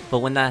 But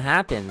when that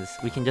happens,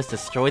 we can just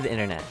destroy the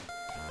internet.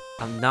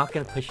 I'm not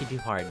gonna push you too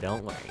hard.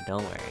 Don't worry.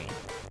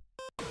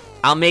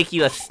 I'll make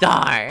you a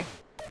star!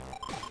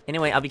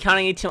 Anyway, I'll be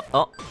counting you to-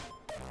 Oh.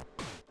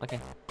 Okay.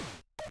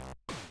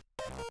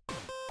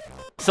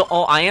 So,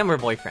 oh, I am her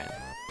boyfriend.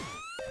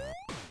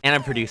 And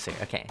I'm producer,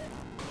 okay.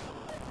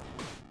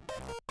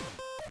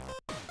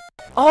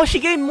 Oh, she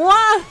gave moi!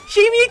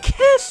 She gave me a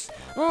kiss!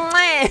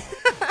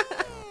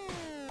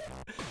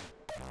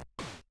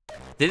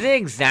 This is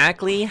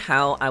exactly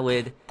how I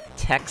would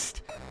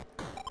text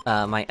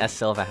my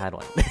SL if I had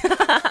one.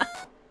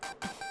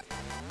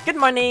 Good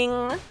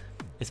morning!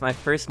 It's my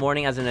first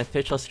morning as an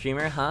official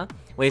streamer, huh?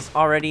 Wait, it's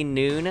already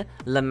noon?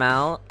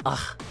 Lamau?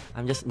 Ugh,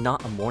 I'm just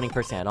not a morning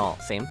person at all.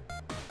 Same.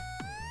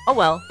 Oh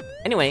well.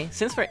 Anyway,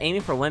 since we're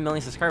aiming for 1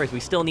 million subscribers, we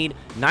still need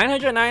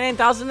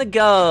 999,000 to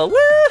go!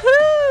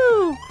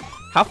 Woohoo!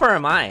 How far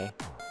am I?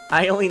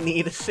 I only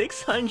need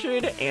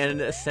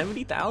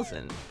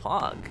 670,000.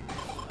 Pog.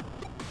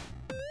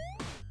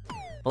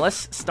 Well,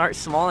 let's start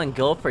small and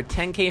go for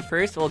 10k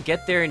first. We'll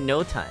get there in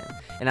no time.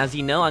 And as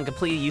you know, I'm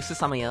completely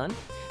useless on my own.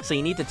 So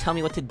you need to tell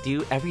me what to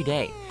do every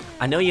day.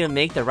 I know you'll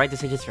make the right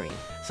decisions for me.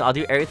 So I'll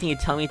do everything you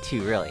tell me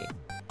to, really.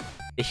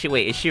 Is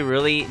she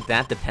really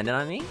that dependent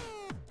on me?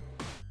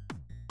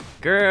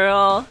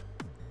 Girl.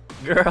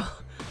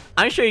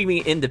 I'm sure you can be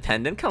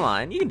independent. Come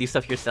on, you can do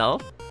stuff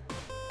yourself.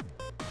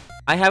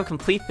 I have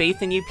complete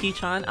faith in you,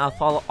 Peachon. I'll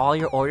follow all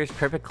your orders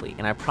perfectly.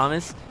 And I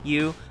promise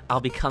you, I'll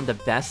become the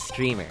best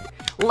streamer.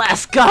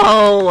 Let's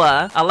go!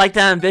 I like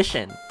that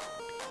ambition.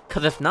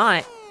 Cause if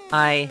not,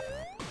 I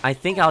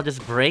think I'll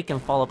just break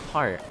and fall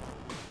apart.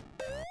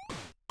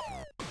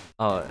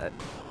 Oh,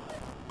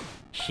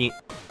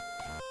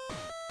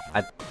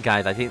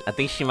 guys, I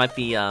think she might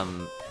be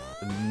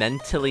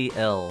mentally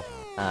ill.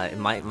 It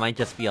might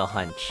just be a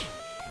hunch.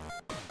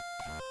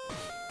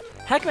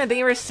 Heck man, thank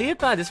you for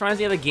Super! This reminds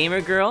me of a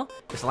gamer girl.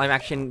 It's a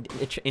live-action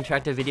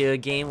interactive video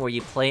game where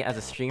you play as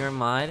a streamer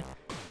mod.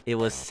 It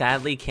was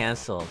sadly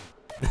cancelled.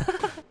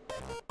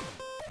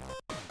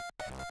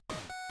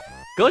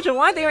 Gojo,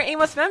 why they were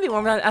Amos Memby?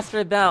 One without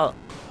Aster about.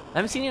 I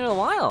haven't seen you in a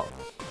while.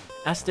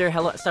 Aster,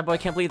 hello, Starboy.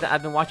 Can't believe that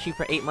I've been watching you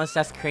for 8 months.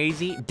 That's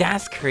crazy.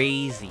 That's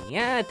crazy.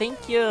 Yeah,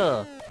 thank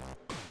you.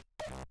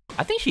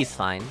 I think she's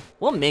fine.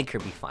 We'll make her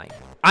be fine.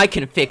 I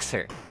can fix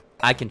her.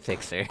 I can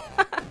fix her.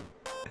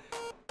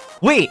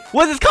 Wait,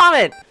 what's this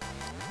comment?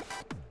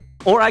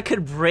 Or I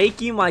could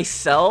break you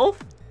myself?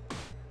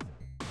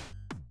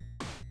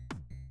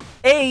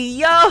 Hey,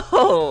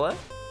 yo!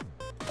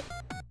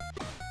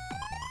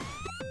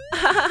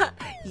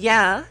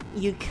 Yeah,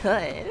 you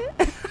could.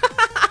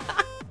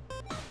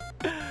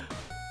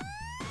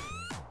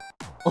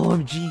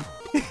 OMG.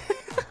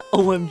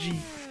 OMG.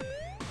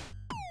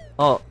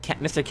 Oh,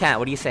 Mr. Cat,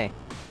 what do you say?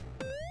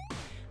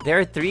 There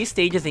are 3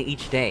 stages in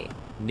each day.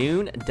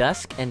 Noon,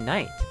 dusk, and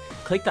night.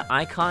 Click the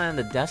icon on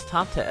the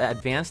desktop to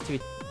advance through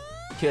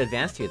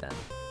them.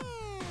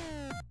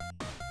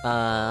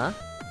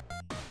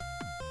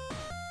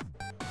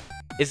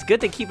 It's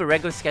good to keep a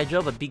regular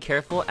schedule, but be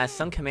careful as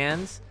some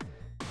commands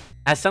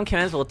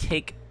will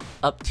take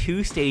up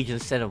 2 stages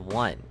instead of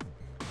 1.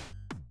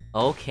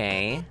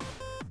 Okay.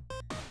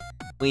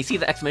 When you see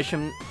the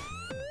exclamation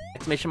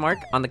mark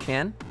on the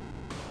command,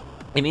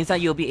 it means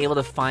that you'll be able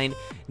to find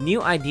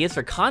new ideas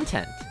for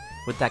content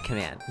with that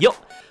command. Yo!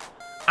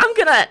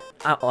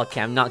 Okay,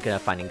 I'm not good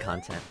at finding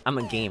content. I'm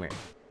a gamer.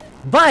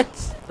 But,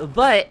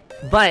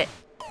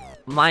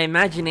 my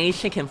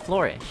imagination can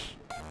flourish.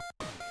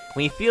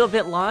 When you feel a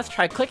bit lost,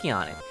 try clicking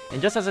on it.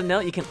 And just as a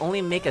note, you can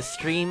only make me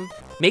stream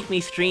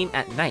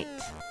at night.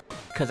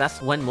 Cause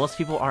that's when most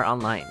people are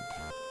online.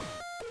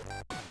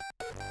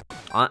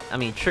 I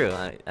mean, true,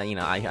 you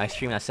know, I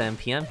stream at 7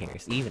 PM here,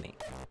 it's evening.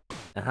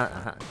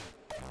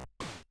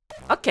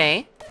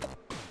 Okay.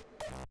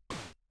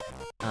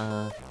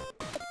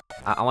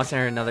 I want to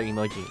send her another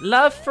emoji.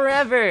 Love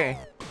forever!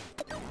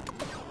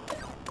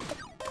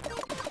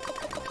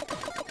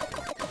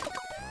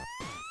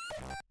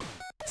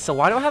 So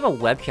why do I have a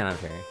webcam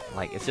of her?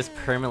 Like, it's just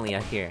permanently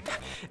out here.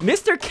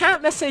 Mr.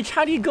 Cat Message,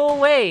 how do you go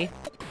away?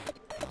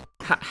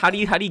 How do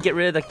you get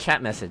rid of the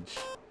chat message?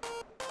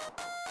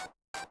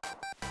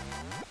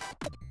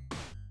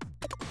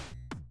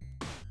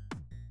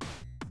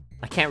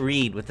 I can't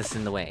read with this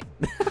in the way.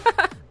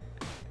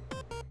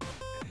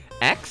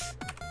 X?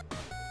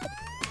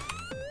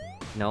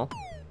 No?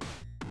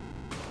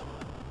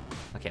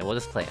 Okay, we'll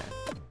just play it.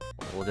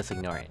 We'll just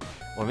ignore it.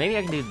 Or maybe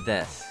I can do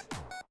this.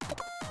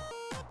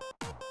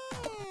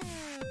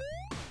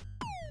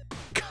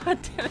 God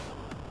damn it.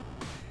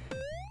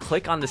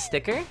 Click on the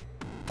sticker?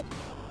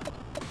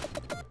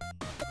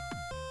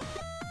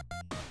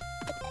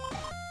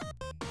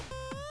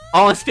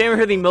 Oh, I'm spamming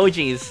her the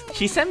emojis.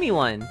 She sent me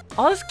one.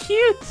 Oh, that's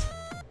cute.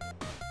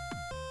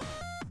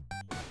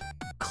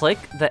 Click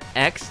the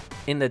X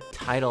in the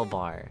title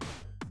bar.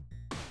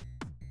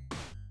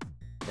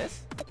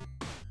 This?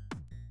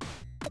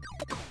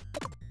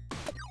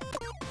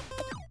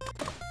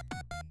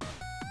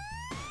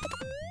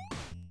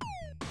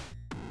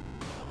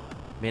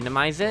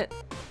 Minimize it?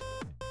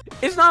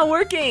 It's not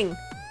working!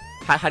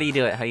 How do you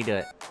do it? How do you do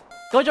it?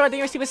 Gojo, I think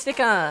you're super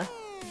sticker!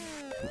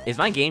 Is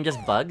my game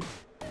just bugged?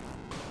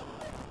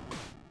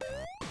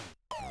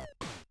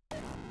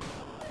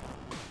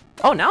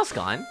 Oh, now it's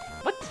gone?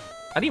 What?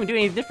 I didn't even do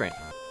anything different.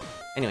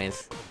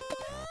 Anyways.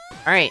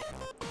 Alright.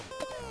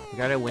 We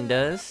got our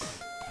windows.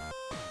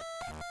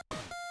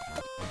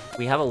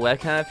 We have a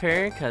webcam up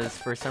here, because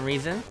for some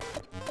reason...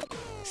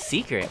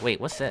 Secret?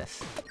 Wait, what's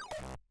this?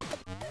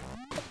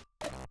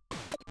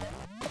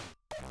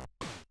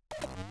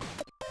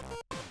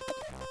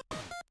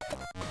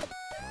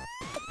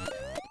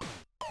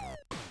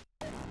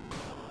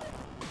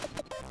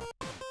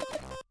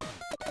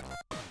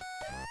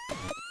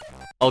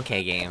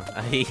 Okay, game.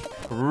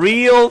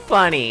 Real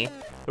funny.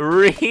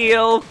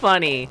 Real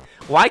funny.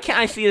 Why can't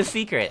I see the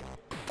secret?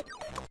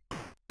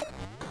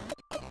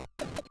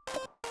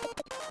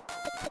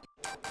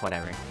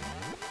 Whatever.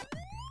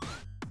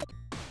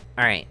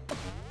 Alright.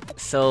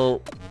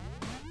 So...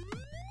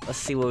 let's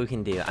see what we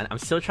can do. I'm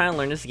still trying to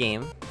learn this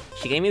game.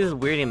 She gave me this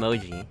weird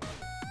emoji.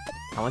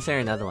 I want to send her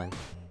another one.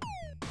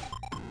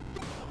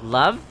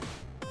 Love?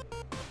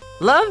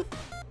 Love?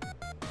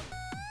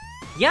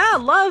 Yeah,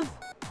 love!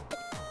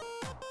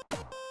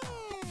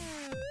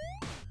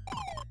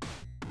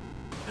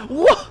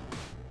 What?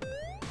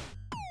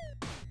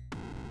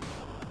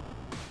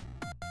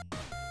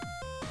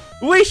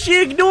 Wait,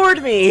 she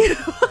ignored me!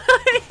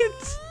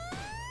 What?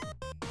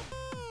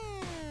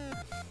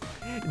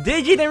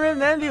 Did you then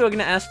remember we're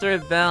gonna ask her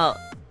about...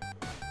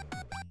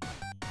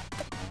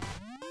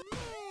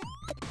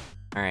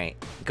 Alright.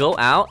 Go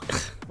out.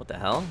 What the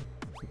hell?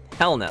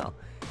 Hell no.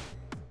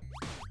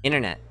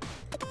 Internet.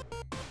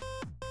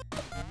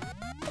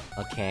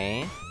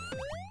 Okay.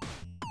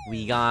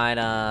 We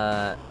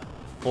got,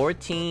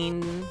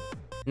 14...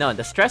 No,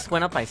 the stress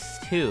went up by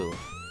 2.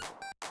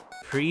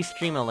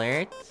 Pre-stream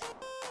alert.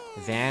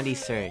 Vanity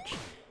search.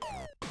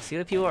 See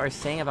what people are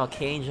saying about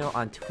K-Angel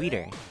on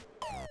Twitter.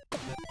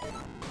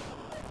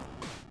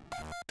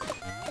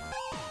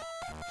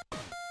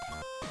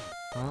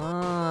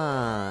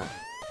 Ah.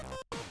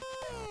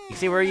 You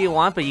say where you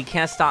want, but you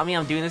can't stop me.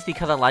 I'm doing this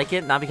because I like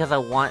it, not because I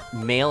want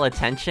male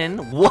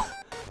attention. What?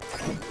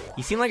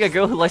 You seem like a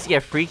girl who likes to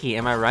get freaky.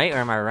 Am I right or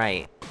am I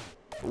right?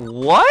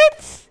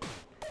 What?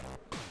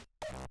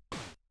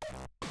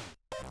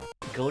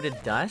 Go to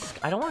dusk?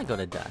 I don't want to go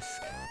to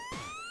dusk.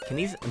 Can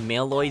these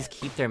maleloids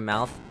keep their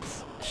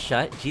mouths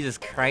shut? Jesus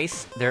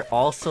Christ, they're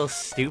all so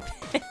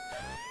stupid.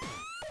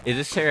 Is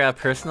this your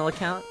personal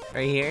account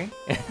right here?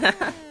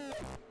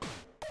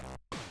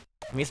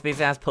 Me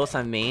Space Ass posts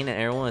on main and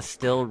everyone was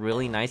still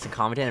really nice and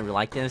competent and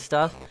liked it and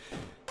stuff.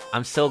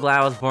 I'm so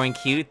glad I was born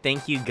cute.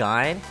 Thank you,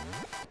 God.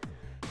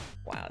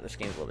 Wow, this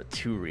game's a little bit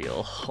too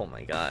real. Oh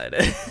my god.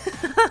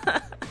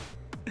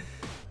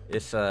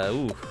 It's,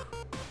 ooh.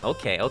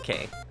 Okay,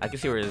 okay. I can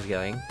see where this is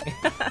going.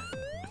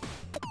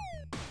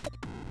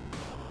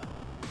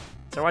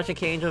 Started watching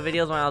K-Angel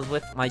videos when I was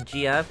with my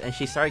GF, and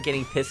she started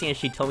getting pissy and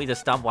she told me to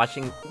stop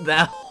watching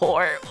that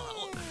whore.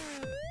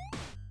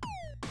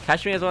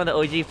 Catch me as one of the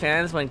OG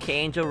fans. When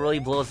K-Angel really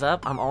blows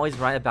up, I'm always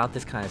right about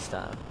this kind of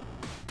stuff.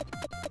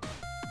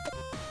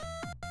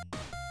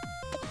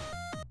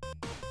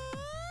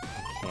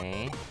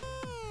 Okay.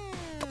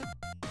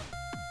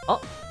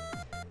 Oh!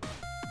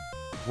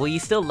 Will you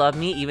still love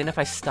me even if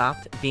I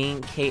stopped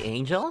being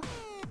K-Angel?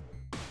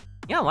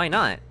 Yeah, why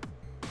not?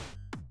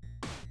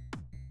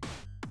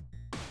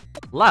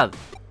 Love.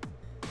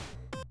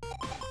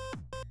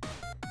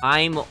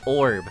 I'm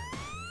Orb.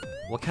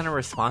 What kind of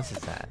response is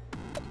that?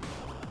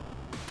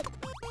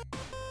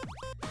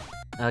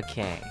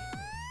 Okay.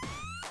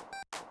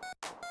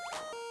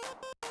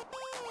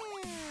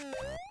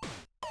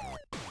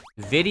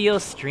 Video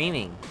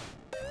streaming.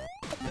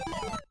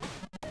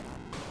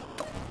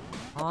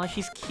 Aw,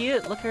 she's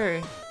cute, look at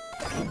her.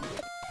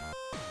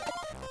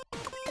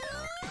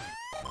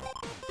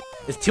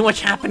 There's too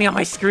much happening on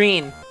my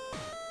screen!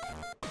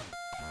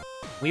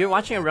 We were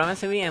watching a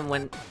romance movie and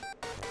when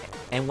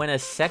a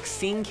sex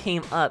scene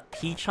came up,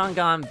 P-chan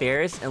got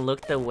embarrassed and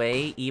looked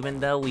away even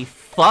though we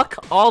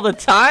fuck all the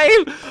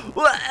time?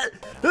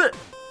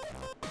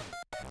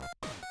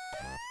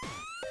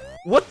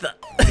 What the?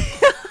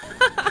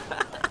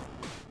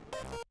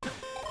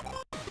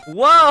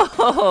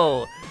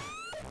 Whoa!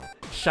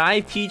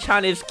 Shy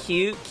P-chan is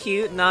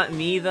cute, not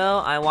me though.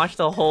 I watched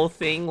the whole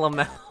thing,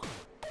 Lamau.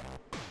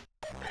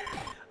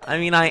 I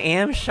mean, I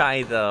am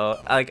shy though.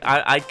 Like,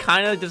 I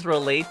kind of just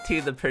relate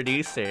to the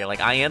producer.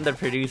 Like, I am the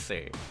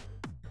producer.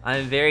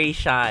 I'm very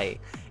shy.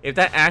 If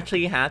that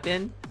actually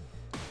happened,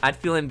 I'd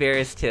feel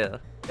embarrassed too.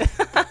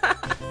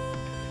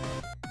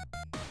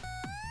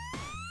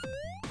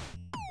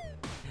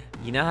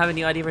 You now have a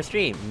new idea for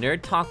stream.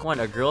 Nerd Talk 1,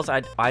 a girl's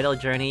idol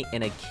journey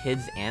in a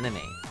kid's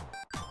anime.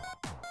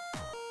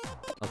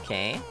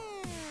 Okay.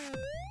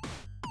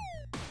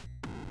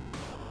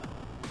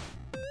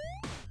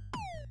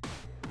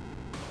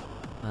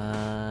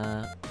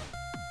 The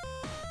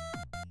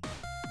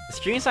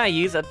streams I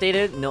use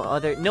updated. No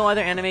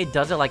other anime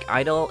does it like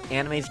idol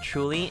animes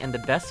truly, and the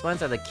best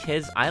ones are the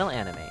kids idol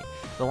anime.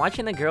 But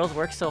watching the girls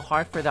work so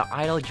hard for their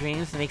idol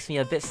dreams makes me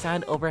a bit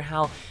sad over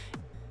how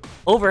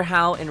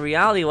in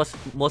reality what's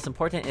most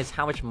important is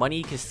how much money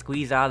you can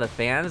squeeze out of the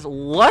fans.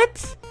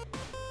 What?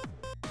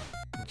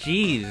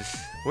 Jeez,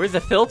 where's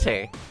the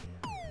filter?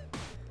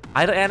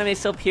 Idol anime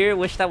so pure,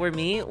 wish that were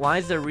me. Why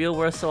is the real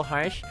world so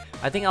harsh?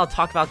 I think I'll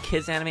talk about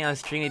kids anime on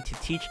stream to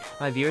teach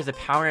my viewers the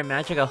power and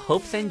magic of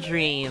hopes and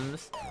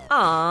dreams.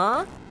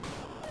 Aww.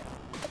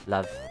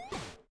 Love.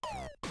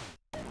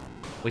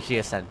 What you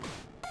just said?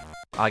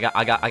 Oh, I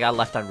got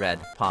left on red.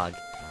 Pog.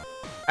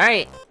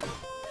 Alright.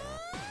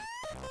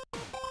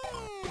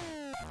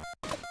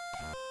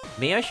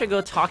 Maybe I should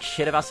go talk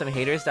shit about some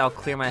haters that'll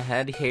clear my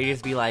head.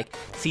 Haters be like,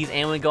 sees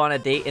anyone go on a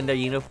date in their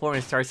uniform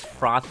and starts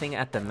frothing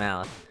at the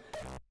mouth.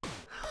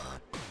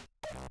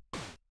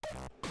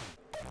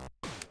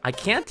 I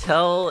can't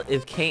tell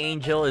if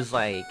K-Angel is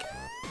like...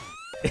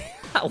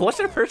 What's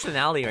her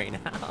personality right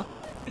now?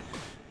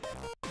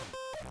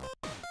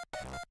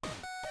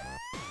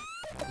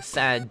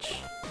 Sag.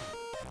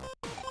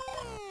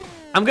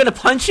 I'm gonna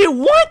punch you?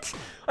 What?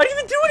 I didn't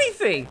even do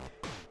anything!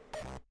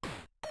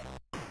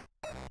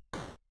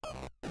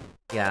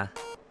 Yeah,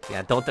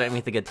 don't threaten me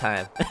with a good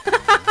time.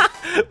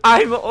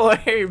 I'm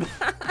Orb!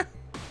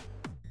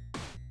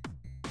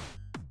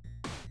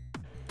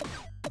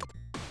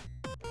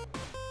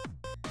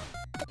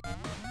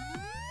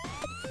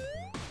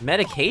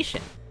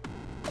 Medication?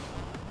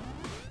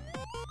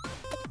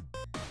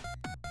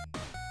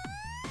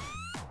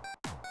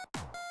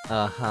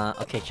 Uh-huh,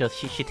 okay, so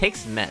she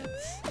takes meds.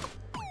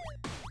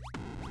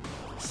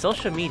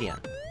 Social media.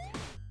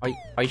 Are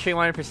you sure you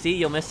want to proceed?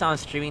 You'll miss out on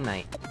streaming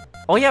night.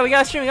 Oh yeah, we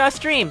gotta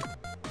stream!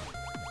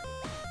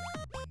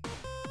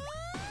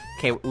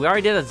 Okay, we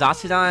already did a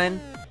Zatsudan.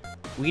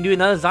 We can do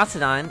another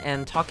Zatsudan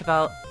and talk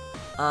about,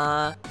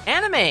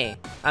 anime!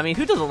 I mean,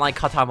 who doesn't like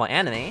talking about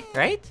anime,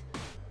 right?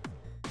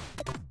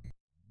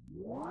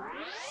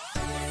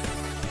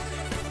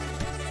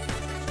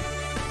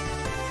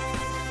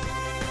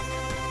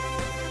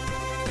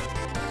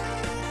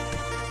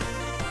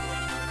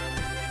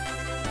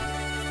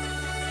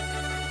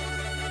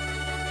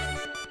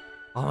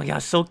 Oh my god,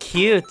 so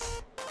cute!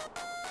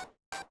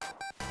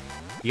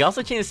 You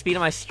also change the speed of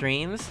my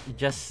streams,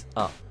 just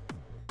up.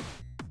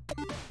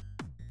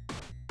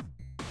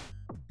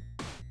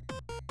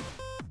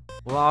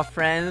 We're all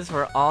friends,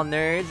 we're all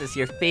nerds, it's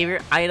your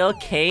favorite idol,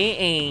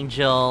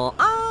 K-Angel.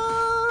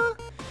 Ah!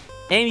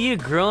 Any of you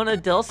grown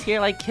adults here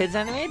like kids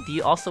anime? Do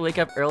you also wake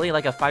up early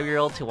like a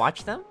 5-year-old to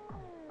watch them?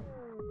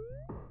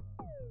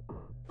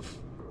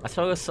 I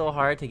struggle so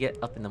hard to get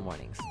up in the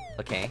mornings.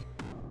 Okay.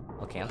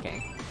 Okay.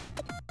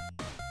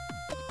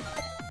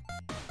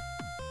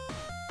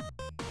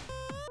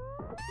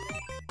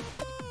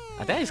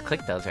 I think I just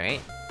clicked those, right?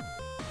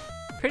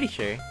 Pretty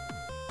sure.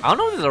 I don't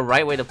know if there's a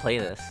right way to play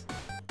this.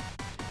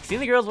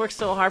 Seeing the girls work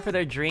so hard for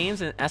their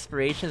dreams and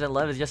aspirations and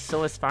love is just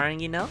so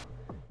inspiring, you know?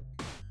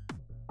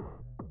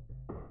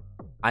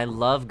 I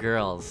love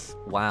girls.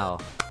 Wow.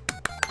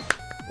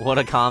 What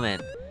a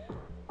comment.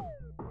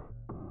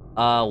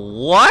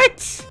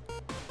 What?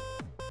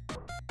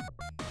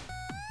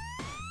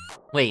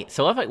 Wait,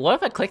 so what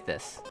if I click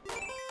this?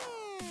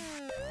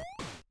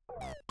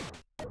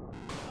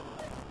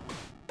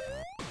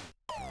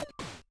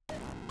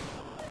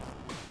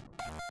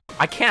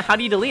 I can't, how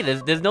do you delete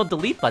it? There's no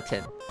delete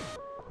button.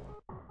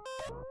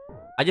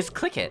 I just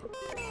click it.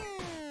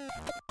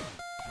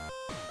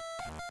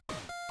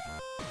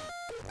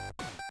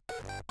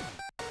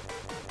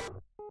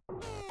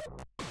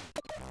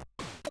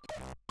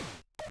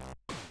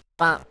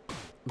 Ba.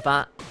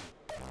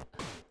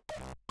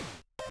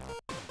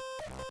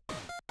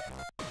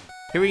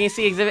 Here we can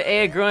see Exhibit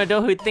A, a grown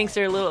adult who thinks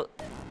they're a little...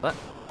 What?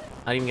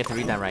 I didn't even get to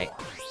read that right.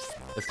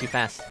 That's too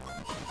fast.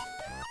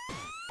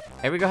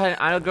 Every girl had an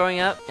idol growing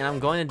up, and I'm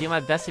going to do my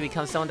best to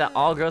become someone that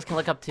all girls can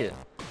look up to.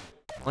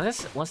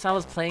 Once I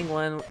was playing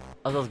one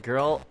of those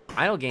girl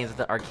idol games at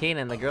the arcade,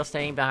 and the girl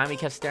standing behind me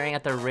kept staring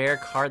at the rare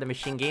card the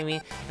machine gave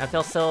me, and I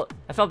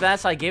felt bad,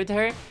 so I gave it to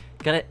her.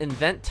 Gonna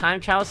invent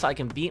time travel so I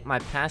can beat my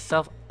past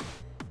self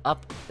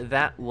up.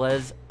 That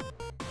was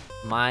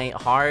my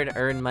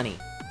hard-earned money.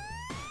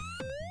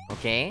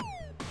 Okay.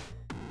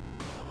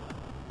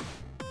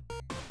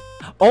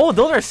 Oh,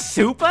 those are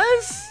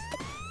Supas?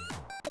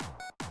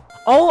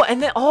 Oh,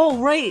 and then, oh,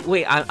 right!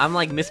 Wait, I'm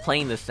like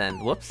misplaying this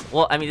then. Whoops.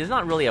 Well, I mean, there's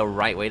not really a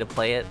right way to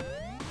play it.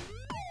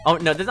 Oh,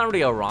 no, there's not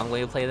really a wrong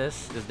way to play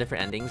this. There's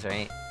different endings,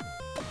 right?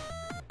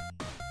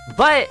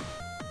 But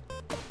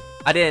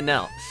I didn't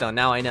know, so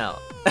now I know.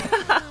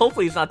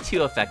 Hopefully it's not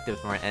too effective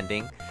for an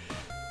ending.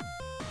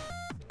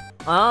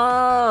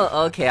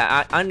 Oh, okay,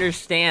 I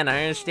understand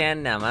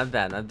now. My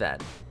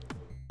bad.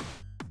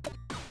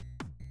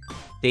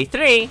 Day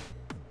 3!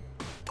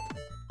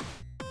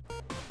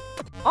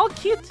 Oh,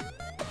 cute!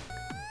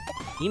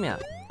 Email.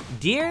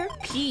 Dear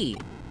P,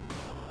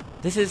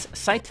 this is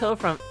Saito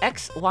from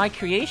XY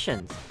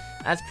Creations.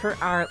 As per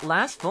our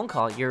last phone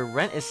call, your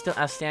rent is still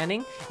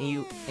outstanding,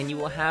 and you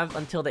will have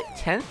until the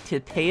 10th to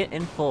pay it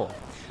in full.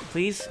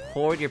 Please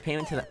forward your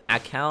payment to the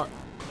account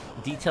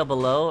detail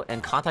below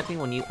and contact me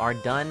when you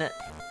have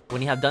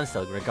done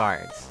so.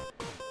 Regards.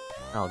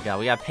 Oh god,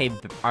 we gotta pay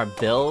our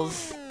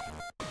bills.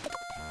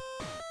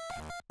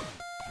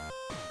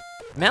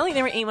 Melly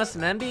never ate much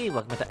Memby.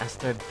 Welcome to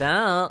Aster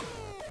Bell.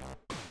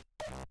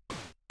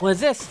 What is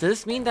this? Does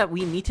this mean that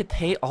we need to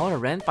pay all our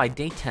rent by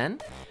day 10?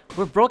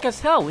 We're broke as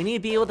hell. We need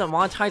to be able to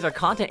monetize our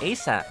content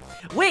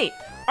ASAP. Wait!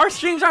 Our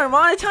streams aren't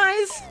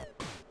monetized?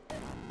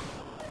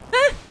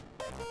 Eh?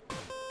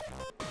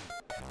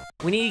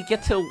 We need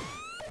to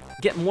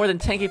get more than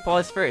 10k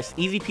followers first.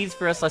 Easy peasy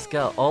for us, let's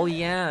go. Oh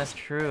yeah, that's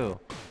true.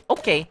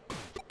 Okay.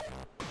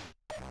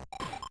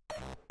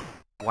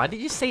 Why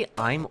did you say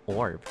I'm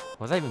orb?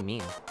 What does that even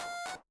mean?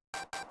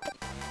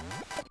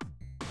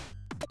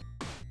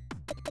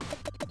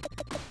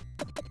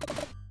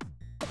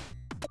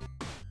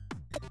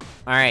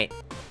 Alright.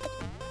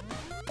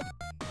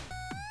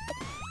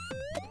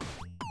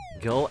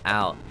 Go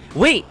out.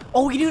 Wait!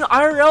 Oh, we can do an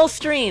IRL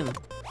stream!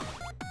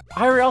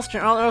 IRL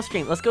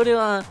stream. Let's go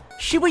to,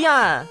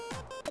 Shibuya!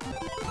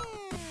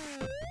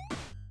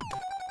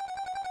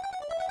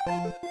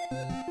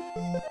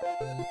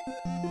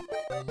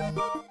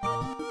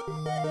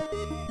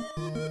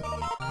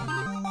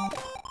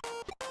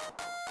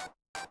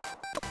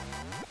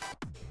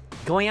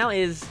 Going out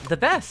is the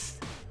best!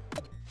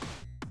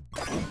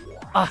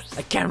 Ah,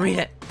 I can't read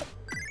it!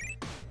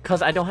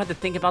 Cause I don't have to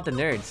think about the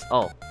nerds.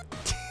 Oh.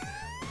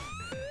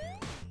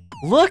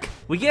 Look!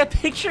 We get a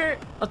picture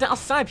of the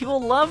outside! People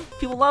love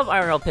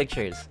IRL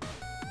pictures!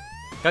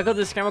 Gotta go to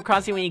the Scramble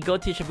Crossing when you go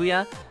to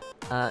Shibuya.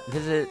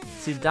 visit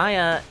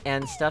Sudaya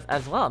and stuff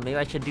as well. Maybe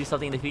I should do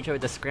something in the future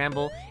with the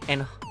Scramble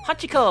and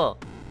Hachiko!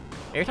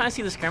 Every time I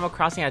see the Scramble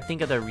crossing, I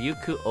think of the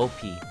Ryuku OP.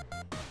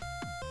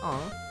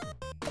 Aww.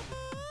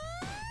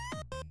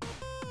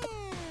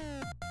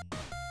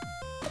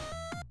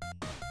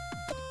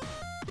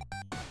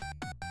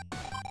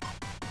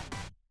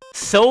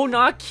 So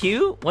not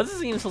cute? What is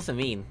this even supposed to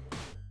mean?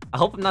 I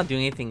hope I'm not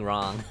doing anything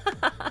wrong.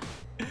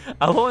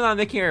 I hope I'm not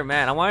making her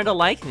mad. I want her to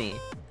like me.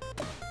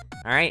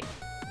 Alright.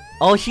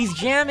 Oh, she's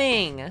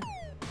jamming!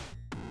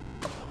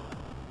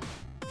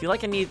 Feel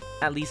like I need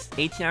at least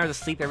 18 hours of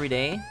sleep every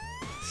day?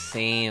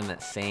 Same,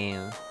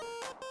 same.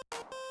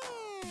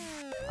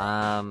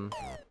 Love.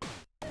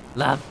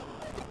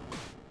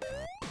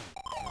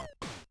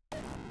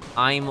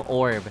 I'm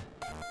Orb.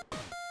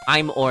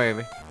 I'm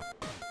Orb.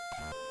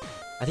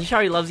 I think she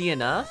already loves you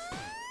enough?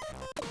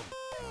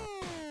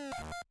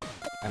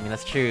 I mean,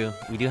 that's true.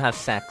 We do have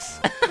sex.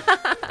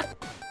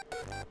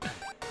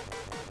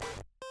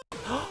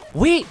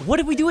 Wait! What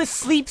if we do a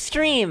sleep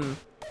stream?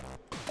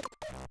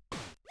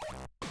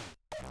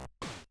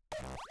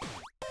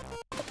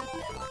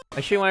 Are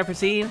you sure you want to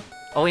proceed?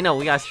 Oh wait, no,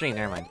 we got a stream.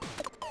 Never mind.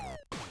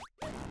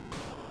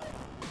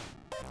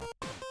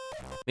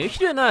 Maybe we should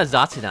do another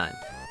Zatsudan.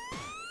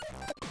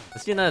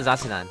 Let's do another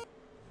Zatsudan.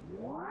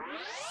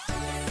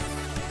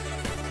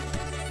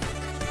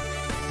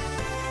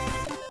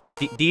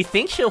 Do you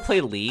think she'll play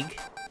League?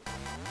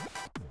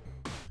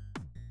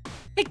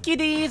 Hey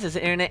kitties! It's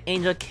Internet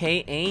Angel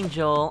K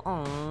Angel.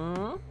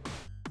 Aww.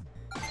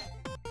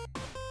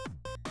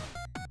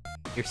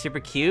 You're super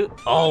cute.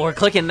 Oh, we're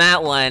clicking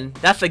that one.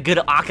 That's a good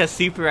Aka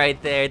Super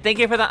right there. Thank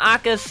you for the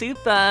Aka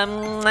Super.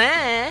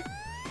 Mwah.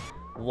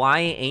 Why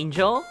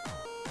Angel?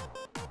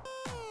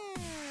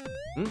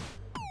 Hmm?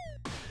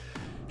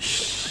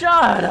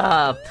 Shut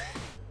up!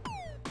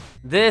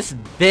 This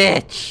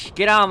bitch!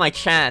 Get out of my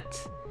chat.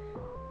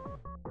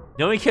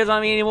 Nobody cares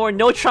about me anymore.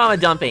 No trauma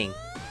dumping.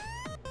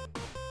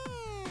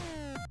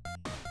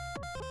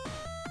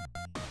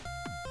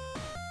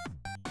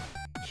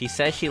 She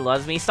says she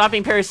loves me. Stop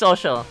being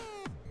parasocial.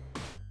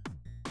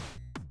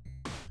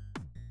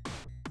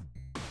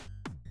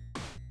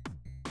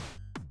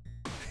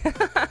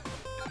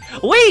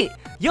 Wait!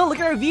 Yo, look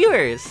at our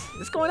viewers!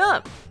 It's going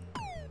up!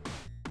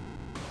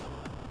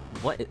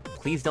 What?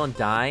 Please don't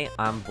die.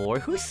 I'm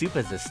bored. Who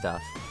supas this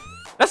stuff?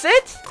 That's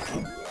it?!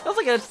 That was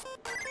like a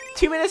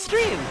 2-minute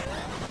stream!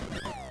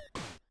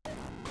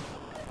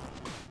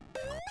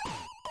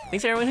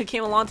 Thanks everyone who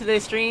came along to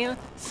today's stream.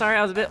 Sorry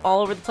I was a bit all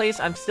over the place.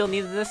 I'm still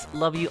new to this.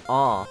 Love you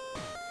all.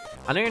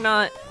 I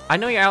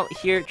know you're out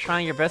here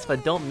trying your best,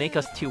 but don't make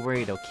us too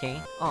worried,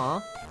 okay?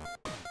 Aw.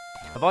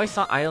 I've always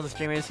thought idols and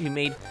streamers who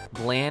made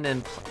bland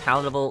and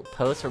palatable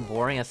posts were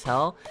boring as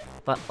hell,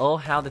 but oh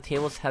how the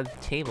tables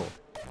have tabled.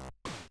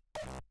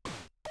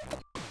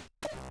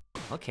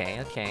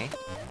 Okay, okay.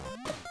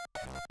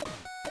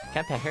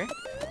 Can't pet her?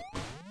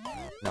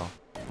 No.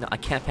 No, I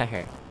can't pet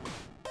her.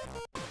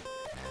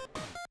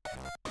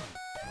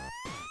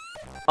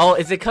 Oh,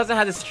 is it because I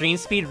had the stream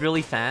speed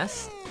really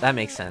fast? That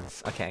makes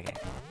sense. Okay, okay.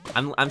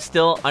 I'm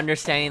still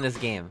understanding this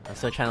game. I'm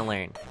still trying to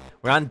learn.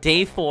 We're on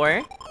day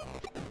 4.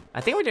 I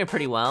think we're doing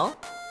pretty well.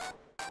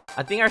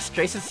 I think our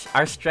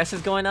stress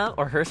is going up,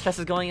 or her stress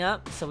is going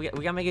up, so we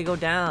gotta make it go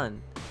down.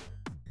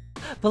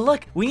 But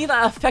look, we need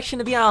that affection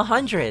to be at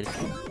 100.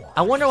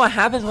 I wonder what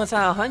happens once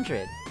at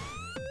 100.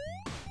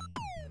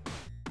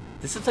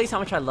 This displays how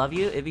much I love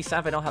you. It'd be sad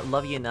if I don't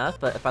love you enough,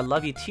 but if I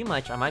love you too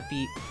much, I might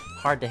be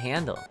hard to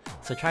handle.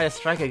 So try to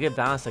strike a good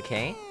balance,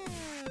 okay?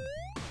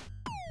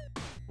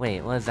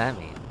 Wait, what does that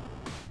mean?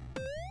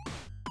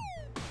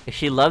 If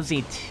she loves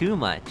me too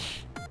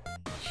much,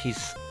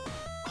 she's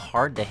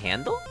hard to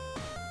handle?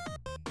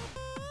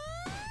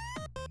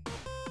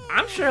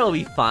 I'm sure it'll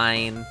be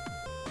fine.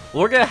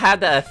 We're gonna have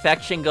the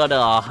affection go to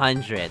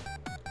 100.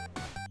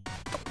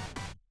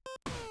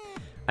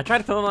 I tried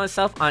to promote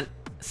myself on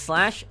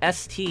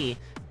 /ST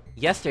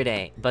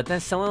yesterday, but then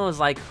someone was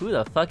like, who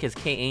the fuck is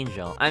K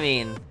Angel? I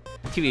mean,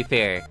 to be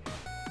fair,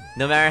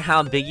 no matter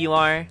how big you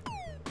are,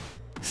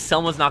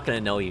 someone's not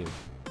gonna know you.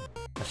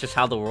 That's just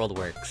how the world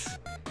works.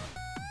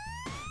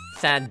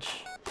 Sag.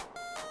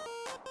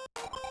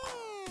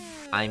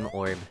 I'm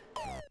Orb.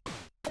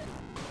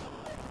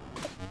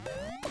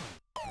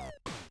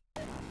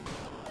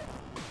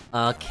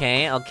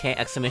 Okay, okay,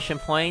 exclamation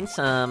points,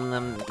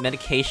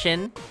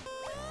 medication.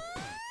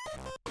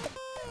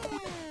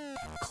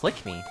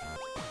 Click me.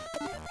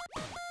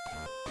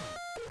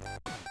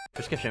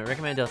 Prescription,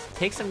 recommended dose.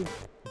 Take some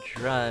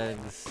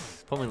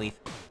drugs, Pullman leaf,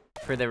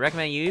 for the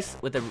recommended use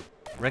with the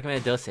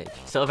recommended dosage.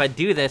 So if I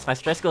do this, my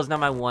stress goes down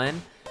by 1,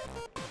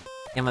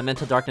 and my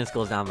mental darkness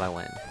goes down by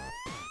 1.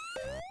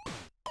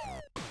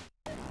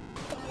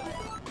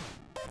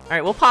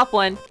 Alright, we'll pop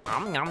one.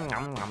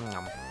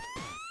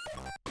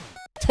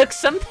 Took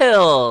some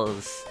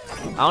pills!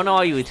 I don't know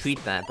why you would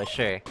tweet that, but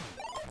sure.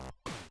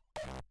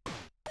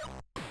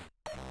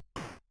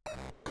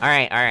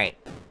 Alright, alright.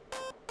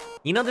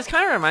 You know, this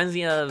kind of reminds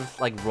me of,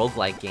 like,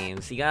 roguelike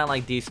games. You gotta,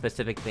 like, do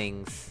specific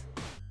things.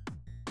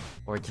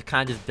 Or it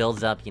kind of just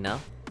builds up, you know?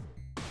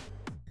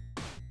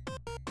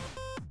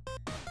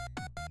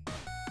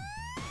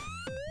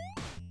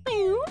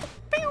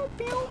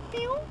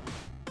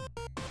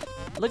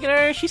 Look at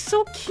her, she's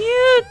so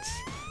cute!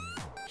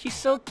 She's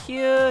so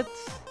cute!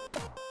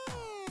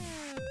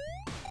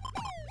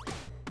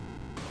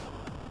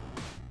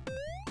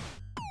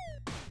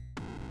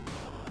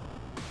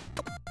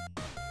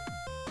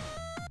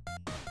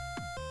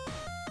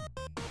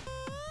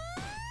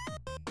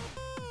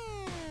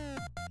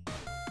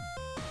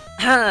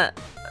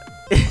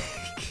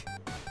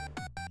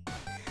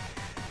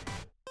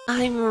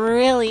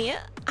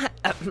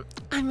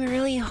 I'm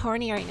really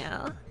horny right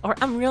now. Or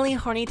I'm really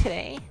horny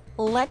today.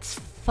 Let's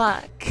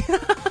fuck.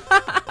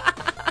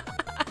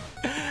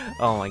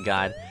 Oh my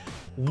god.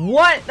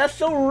 What? That's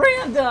so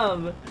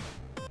random!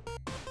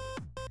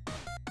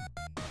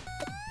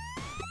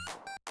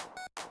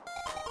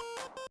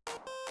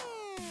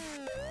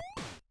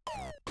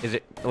 Is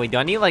it- wait, do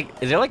I need like-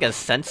 is there like a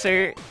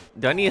censor?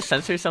 Do I need to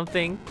censor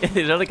something? Is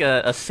there like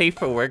a safe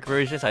for work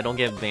version so I don't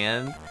get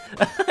banned?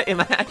 Am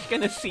I actually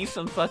gonna see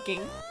some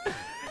fucking?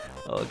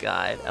 Oh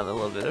god, I'm a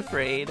little bit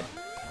afraid.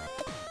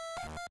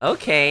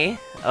 Okay,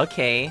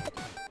 okay.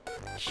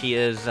 She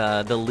is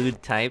the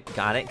lewd type.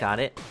 Got it, got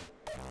it.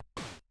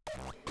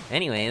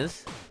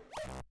 Anyways.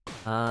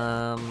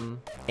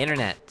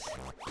 Internet.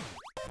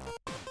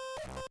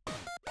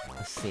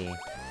 Let's see.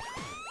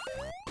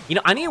 You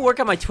know, I need to work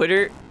on my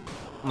Twitter,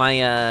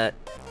 my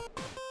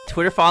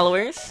Twitter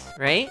followers,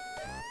 right?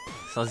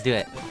 So let's do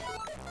it.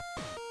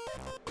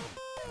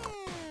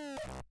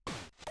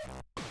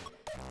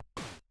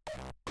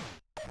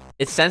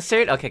 It's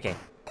censored? Okay, okay.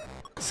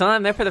 Someone I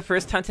met for the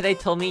first time today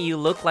told me you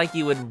look like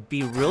you would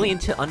be really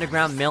into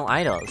underground male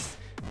idols.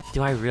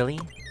 Do I really?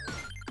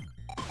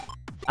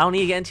 I don't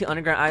need to get into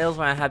underground idols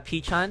when I have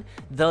Peach on,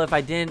 though if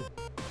I didn't,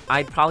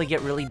 I'd probably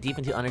get really deep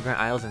into underground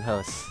idols and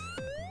hosts.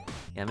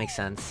 Yeah, makes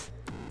sense.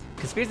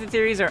 Conspiracy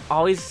theories are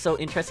always so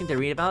interesting to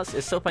read about.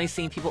 It's so funny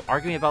seeing people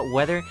arguing about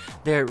whether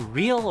they're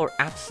real or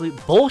absolute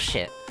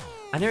bullshit.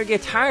 I never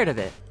get tired of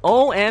it.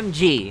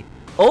 OMG.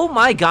 Oh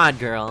my god,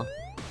 girl.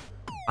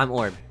 I'm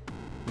Orb.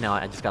 No,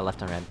 I just got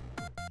left on red.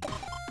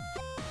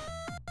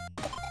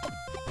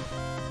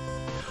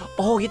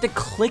 Oh, you have to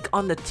click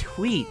on the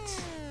tweet.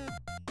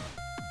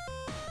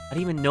 I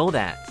didn't even know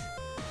that.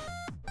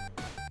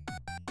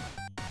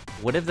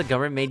 What if the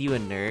government made you a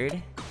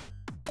nerd?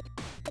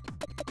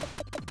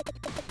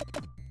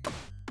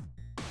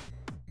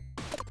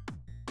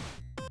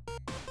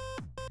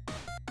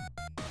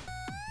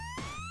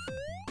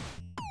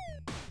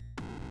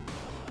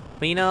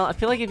 But you know, I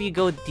feel like if you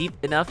go deep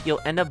enough,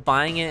 you'll end up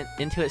buying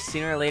into it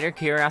sooner or later.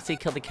 Curiosity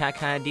killed the cat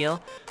kind of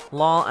deal.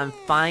 Lol, I'm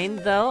fine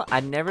though.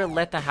 I'd never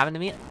let that happen to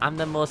me. I'm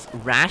the most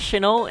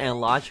rational and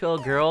logical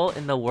girl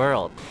in the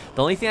world.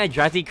 The only thing that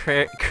drives me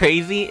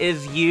crazy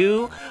is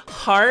you,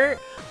 heart.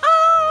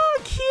 Oh,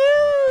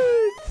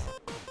 cute!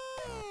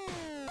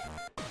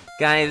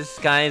 Guys,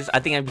 I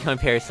think I'm becoming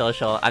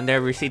parasocial. I've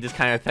never received this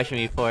kind of affection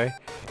before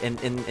in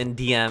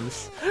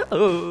DMs.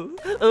 Oh.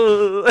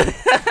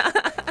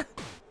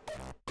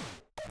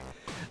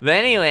 But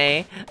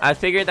anyway, I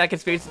figured that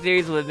conspiracy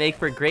theories would make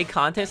for great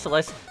content, so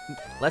let's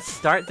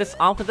start this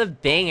off with a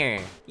banger.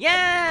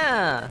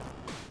 Yeah!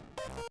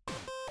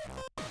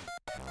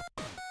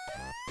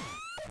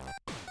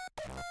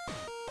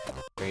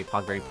 Very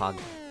pog, very pog.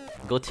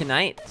 Go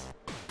tonight.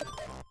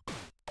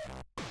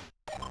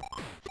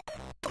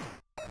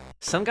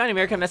 Some guy in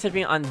America messaged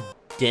me on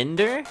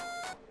Dinder.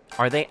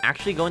 Are they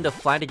actually going to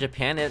fly to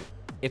Japan?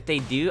 If they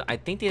do, I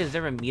think they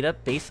deserve a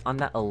meetup based on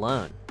that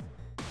alone.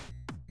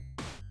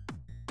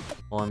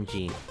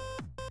 OMG.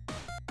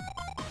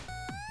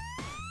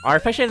 Our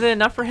affection isn't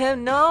enough for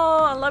him? No!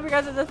 I love your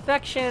guys'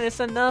 affection! It's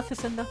enough,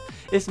 it's enough.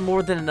 It's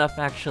more than enough,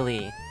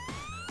 actually.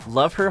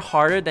 Love her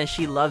harder than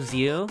she loves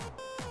you?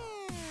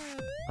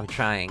 I'm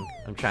trying.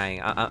 I'm a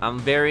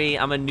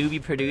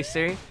newbie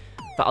producer,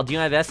 but I'll do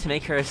my best to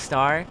make her a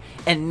star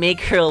and make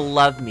her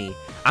love me.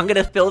 I'm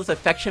gonna fill this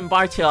affection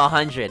bar to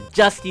 100.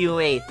 Just you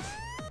wait.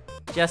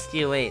 Just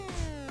you wait.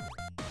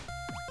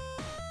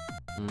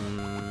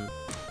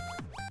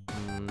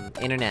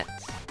 Internet.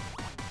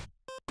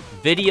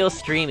 Video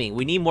streaming.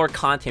 We need more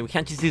content. We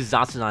can't just do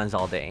Zatsudans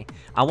all day.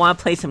 I want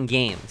to play some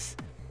games.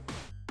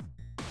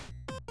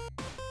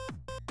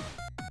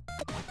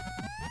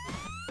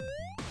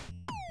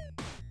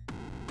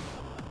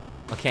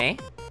 Okay.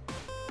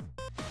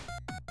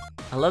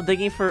 I love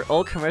digging for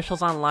old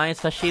commercials online,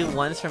 especially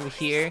ones from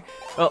here.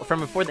 Oh,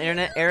 from before the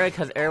internet era,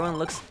 because everyone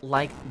looks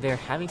like they're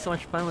having so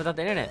much fun without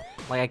the internet.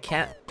 Like, I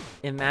can't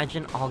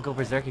imagine I'll go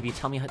berserk if you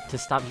tell me to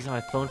stop using my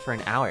phone for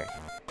an hour.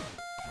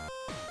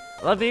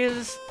 I love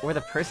videos where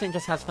the person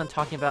just has fun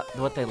talking about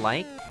what they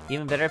like.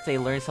 Even better if they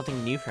learn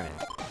something new from it.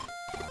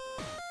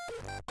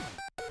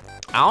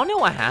 I don't know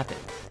what happened.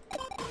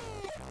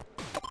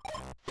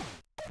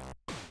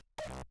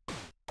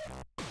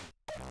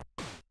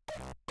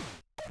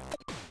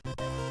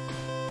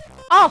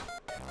 Oh!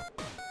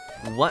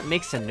 What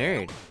makes a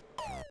nerd?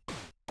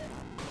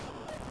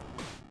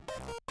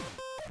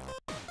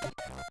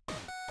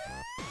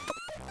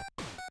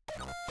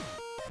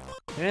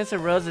 There's a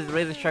rose with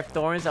razor sharp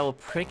thorns that will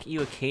prick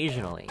you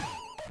occasionally.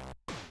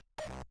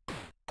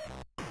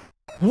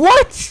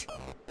 What?!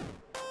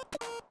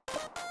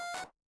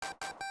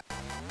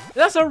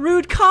 That's a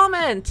rude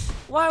comment!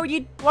 Why would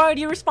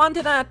you respond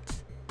to that?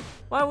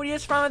 Why would you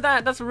respond to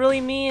that? That's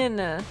really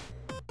mean!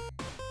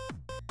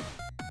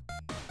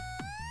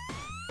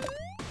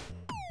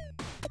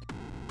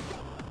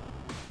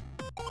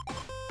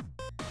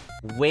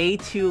 Way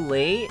too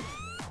late?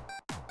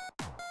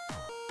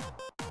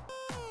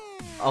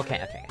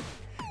 Okay.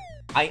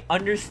 I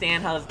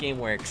understand how this game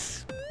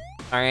works.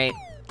 Alright.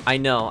 I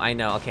know.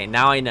 Okay,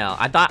 now I know.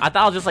 I thought it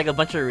was just like a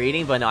bunch of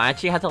reading, but no, I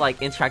actually had to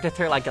like interact with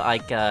her like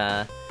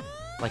I'm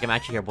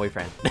actually her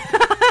boyfriend.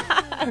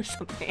 Or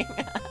something.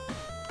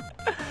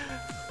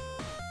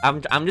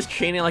 I'm just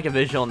treating it like a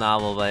visual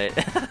novel, but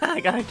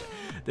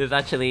there's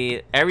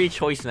actually every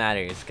choice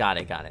matters. Got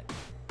it.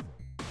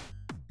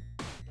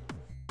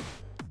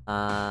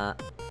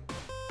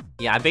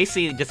 Yeah, I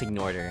basically just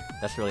ignored her.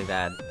 That's really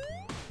bad.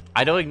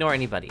 I don't ignore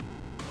anybody.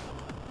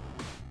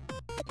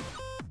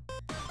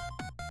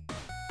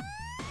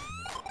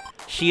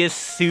 She is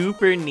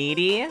super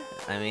needy.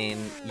 I mean,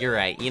 you're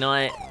right. You know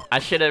what? I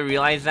should have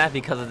realized that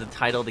because of the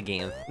title of the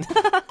game.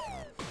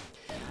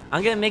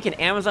 I'm gonna make an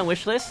Amazon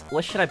wishlist.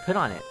 What should I put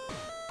on it?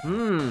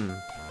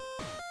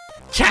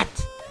 Chat!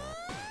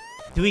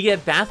 Do we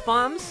get bath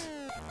bombs?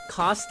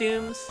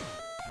 Costumes?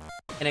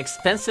 An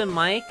expensive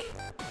mic?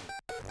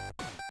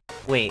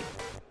 Wait.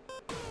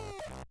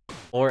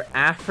 Or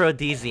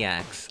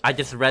aphrodisiacs. I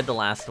just read the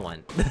last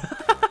one.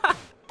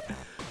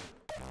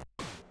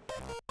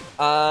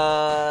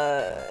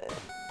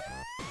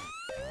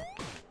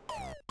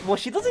 Well,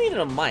 she doesn't need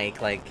a mic,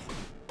 like...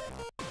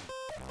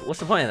 What's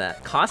the point of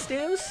that?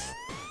 Costumes?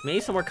 Maybe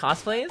some more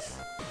cosplays?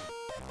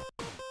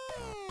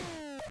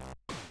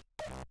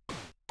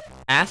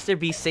 Aster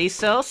B say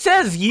so?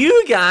 Says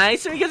you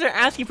guys! So you guys are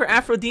asking for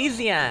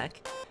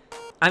aphrodisiac!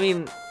 I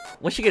mean,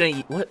 what's she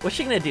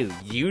gonna do?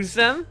 Use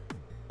them?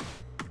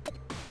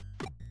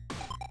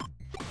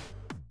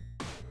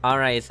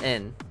 Alright, it's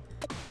in.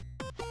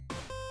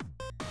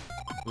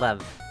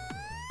 Love.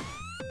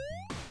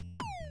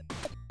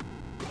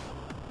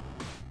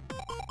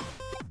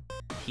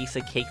 Piece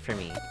of cake for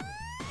me.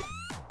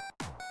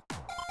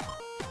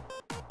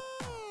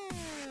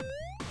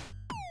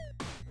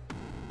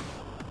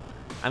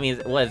 I mean,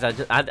 what is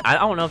that? I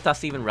don't know if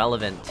that's even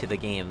relevant to the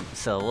game,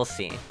 so we'll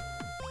see.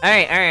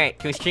 Alright.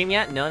 Can we stream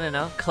yet?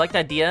 No. Collect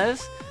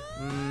ideas?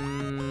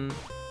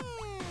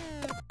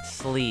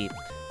 Sleep.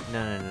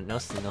 No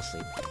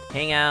sleep.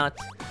 Hang out.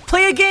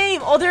 Play a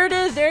game! Oh, there it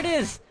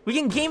is! We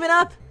can game it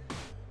up!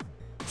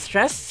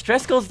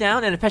 Stress goes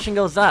down and depression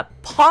goes up.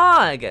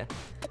 Pog!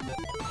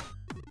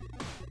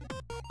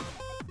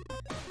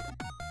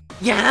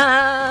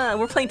 Yeah!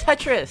 We're playing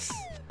Tetris!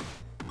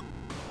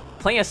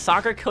 Playing a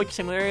soccer coach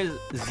simulator,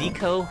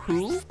 Zico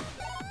who?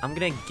 I'm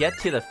gonna get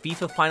to the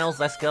FIFA finals,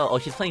 let's go. Oh,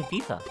 she's playing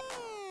FIFA.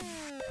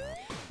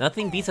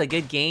 Nothing beats a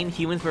good game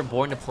humans were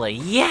born to play.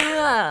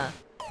 Yeah!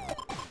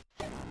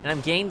 And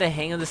I'm getting the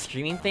hang of the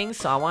streaming thing,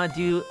 so I wanna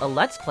do a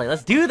let's play.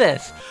 Let's do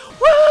this!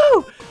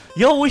 Woo!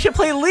 Yo, we should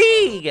play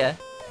League!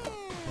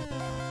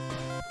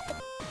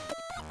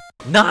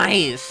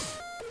 Nice!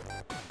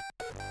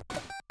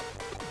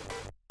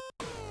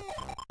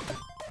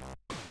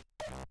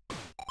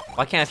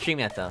 Why can't I stream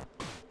yet, though?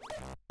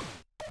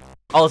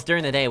 Oh, it's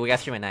during the day. We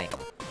gotta stream at night.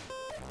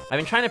 I've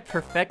been trying to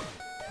perfect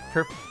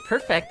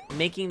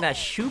making that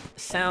shoop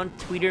sound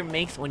Twitter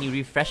makes when you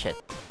refresh it.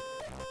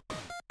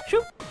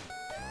 Shoop!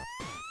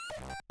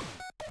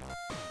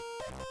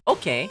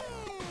 Okay.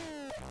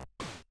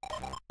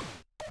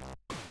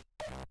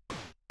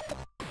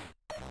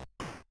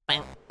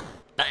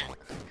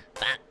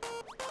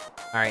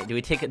 Alright, do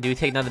we take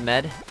another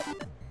med?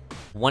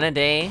 One a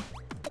day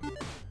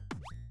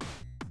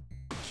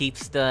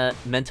keeps the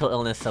mental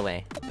illness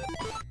away.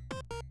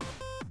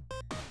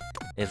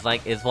 Is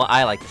what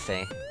I like to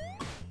say.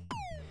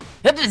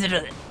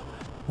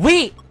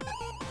 Wait!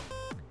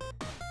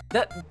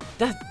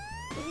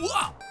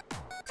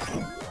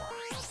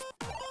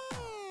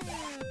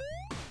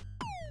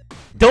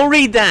 Don't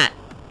read that!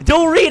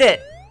 Don't read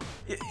it!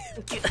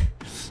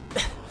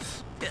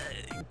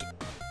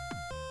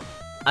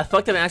 I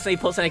fucked up and accidentally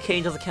posted on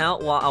Angel's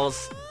account while I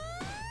was...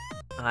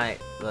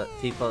 but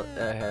people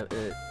have...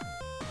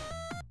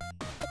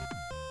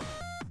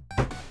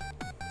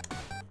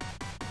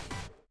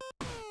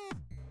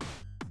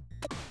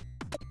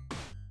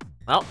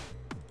 Well,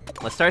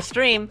 let's start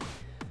stream.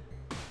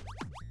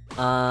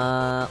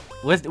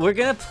 We're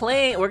gonna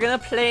play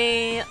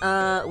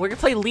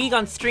League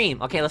on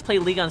stream. Okay, let's play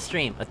League on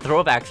stream. A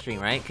throwback stream,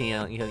 right?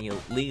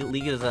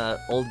 League is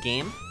a old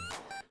game.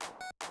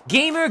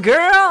 Gamer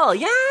girl,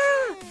 yeah.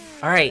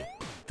 All right,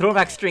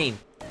 throwback stream.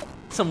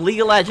 Some League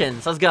of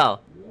Legends. Let's go.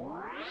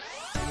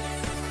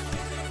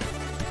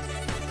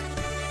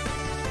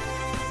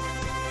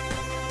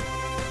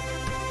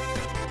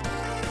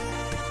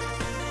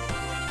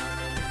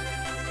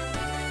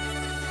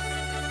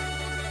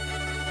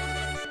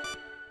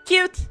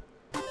 Cute!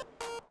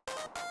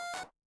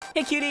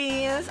 Hey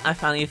cuties!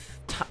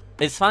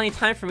 It's finally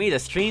time for me to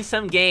stream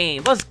some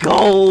games. Let's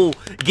go!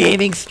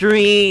 Gaming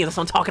stream! That's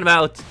what I'm talking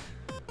about!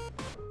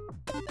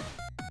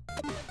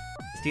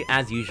 Let's do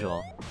as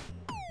usual.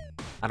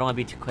 I don't want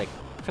to be too quick.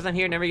 First time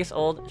here, never gets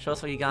old. Show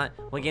us what you got.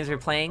 What games we're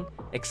playing?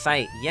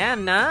 Excite. Yeah,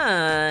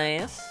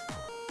 nice!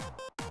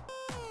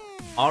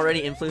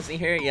 Already influencing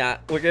here? Yeah,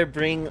 we're gonna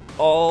bring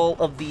all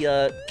of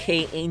the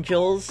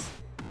K-Angels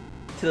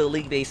to the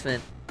league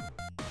basement.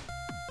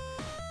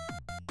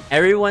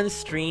 Everyone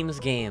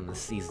streams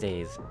games these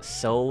days.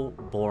 So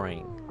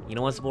boring. You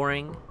know what's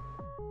boring?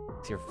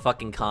 It's your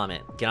fucking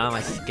comment. Get out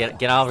of my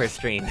get out of her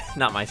stream.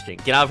 Not my stream.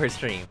 Get out of her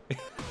stream.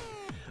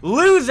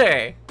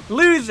 Loser!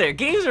 Loser!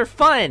 Games are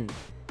fun!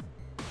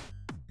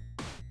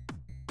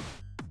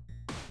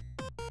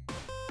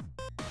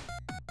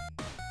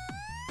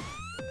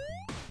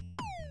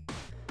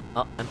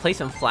 Oh, and play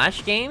some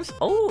Flash games?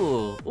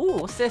 Oh!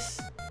 Ooh, what's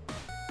this?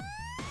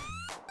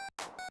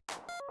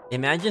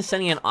 Imagine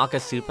sending an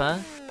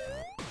Akasupa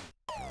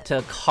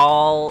to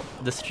call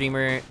the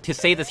streamer, to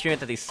say to the streamer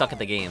that they suck at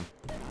the game.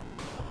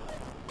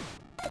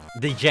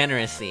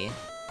 Degeneracy.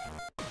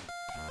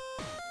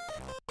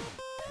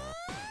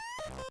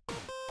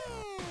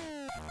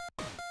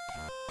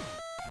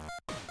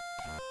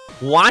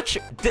 Watch-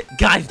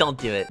 guys, don't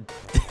do it.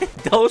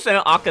 Don't send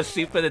an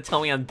Akasupa to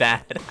tell me I'm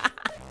bad.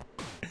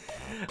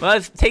 Well,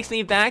 it takes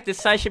me back. This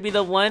side should be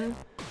the one.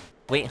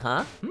 Wait,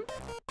 huh?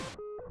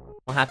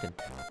 What happened?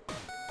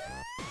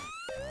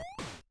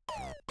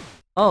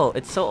 Oh,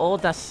 it's so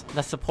old that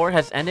support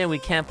has ended and we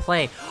can't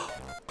play.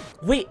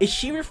 Wait, is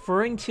she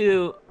referring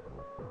to...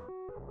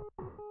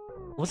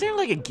 Was there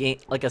like a game,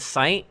 like a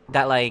site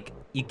that like,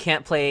 you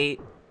can't play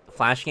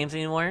Flash games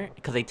anymore?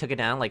 Because they took it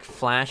down, like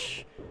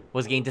Flash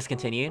was getting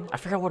discontinued? I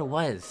forgot what it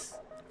was.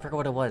 I forgot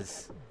what it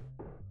was.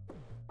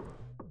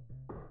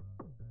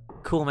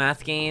 Cool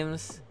math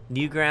games,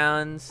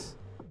 Newgrounds.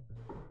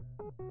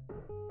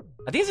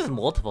 I think this is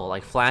multiple,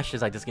 like Flash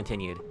is like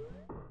discontinued.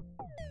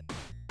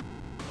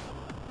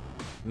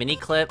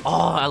 Miniclip.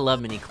 Oh, I love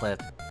Miniclip.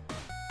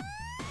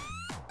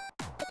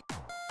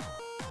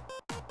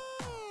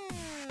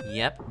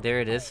 Yep, there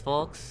it is,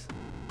 folks.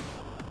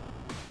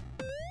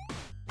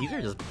 These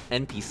are just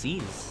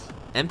NPCs.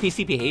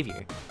 NPC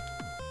behavior.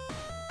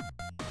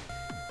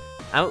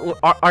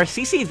 Our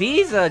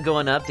CCV's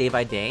going up day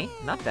by day.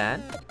 Not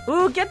bad.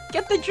 Ooh, get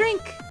the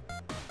drink!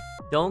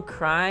 Don't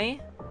cry.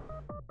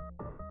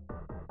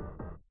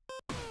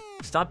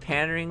 Stop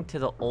pandering to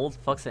the old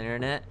fucks on the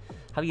internet.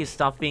 How about you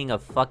stop being a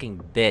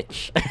fucking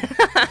bitch?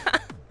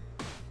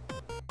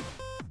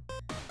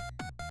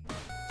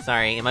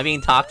 Sorry, am I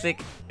being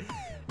toxic?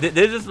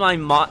 This is my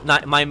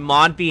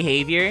mod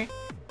behavior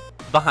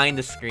behind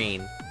the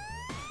screen.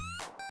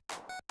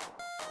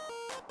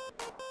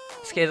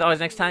 Okay, as always,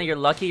 next time you're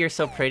lucky you're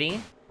so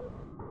pretty.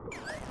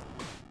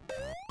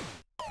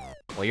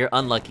 Well, you're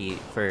unlucky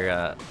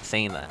for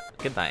saying that.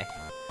 Goodbye.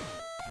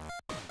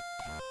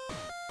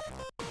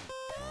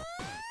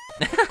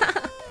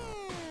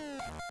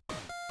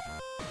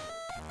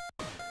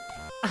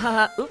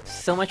 Oops,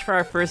 so much for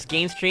our first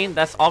game stream.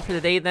 That's all for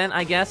today then,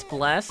 I guess.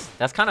 Bless.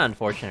 That's kind of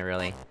unfortunate,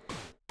 really.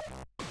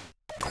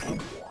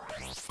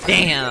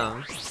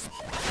 Damn!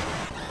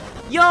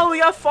 Yo, we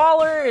got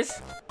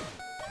followers!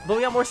 But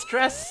we got more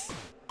stress.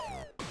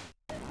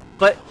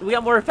 But we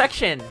got more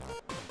affection.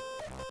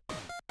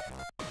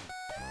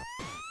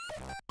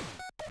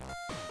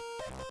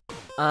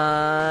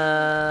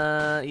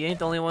 You ain't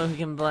the only one who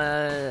can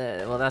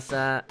well, that's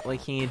that.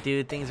 What can you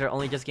do? Things are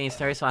only just getting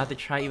started, so I have to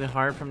try even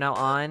harder from now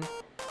on.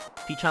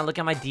 If you trying to look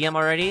at my DM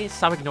already,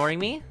 stop ignoring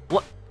me.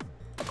 What?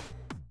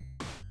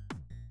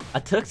 I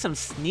took some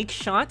sneak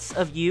shots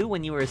of you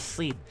when you were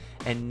asleep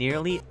and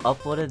nearly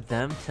uploaded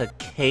them to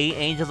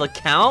K-Angel's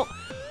account?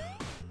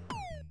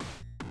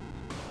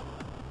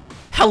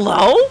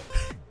 Hello?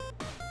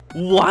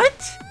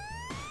 What?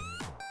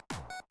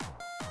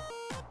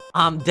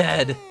 I'm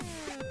dead.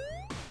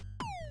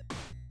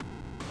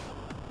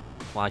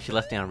 Wow, she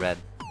left me on red.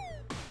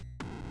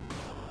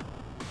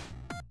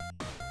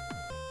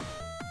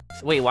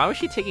 So, wait, why was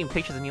she taking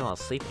pictures of me while I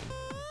was sleeping?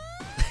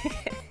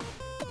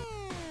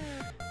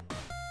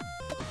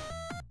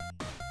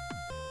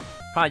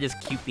 Probably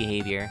just cute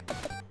behavior.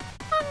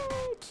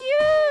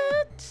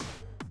 Cute!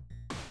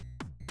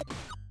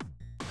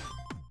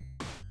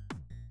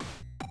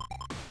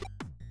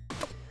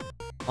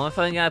 Only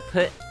thing I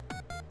put...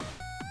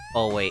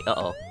 Oh wait,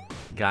 uh-oh.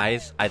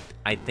 Guys, I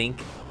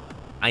think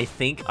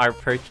our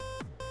perch...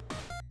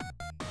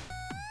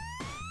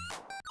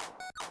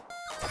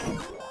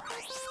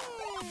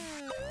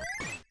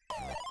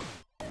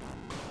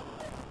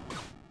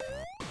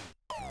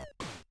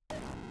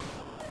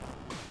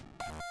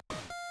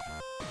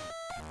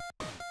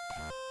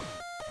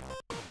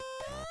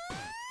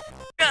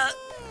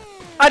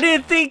 I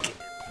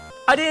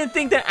didn't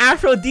think that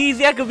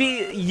aphrodisiac could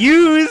be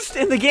used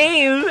in the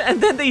game,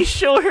 and then they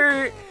show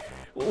her.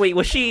 Wait,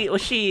 was she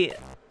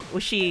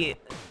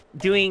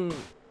doing?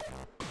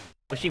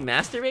 Was she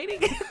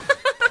masturbating?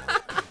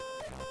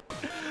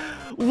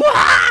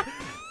 What?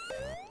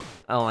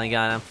 Oh my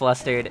god, I'm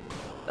flustered.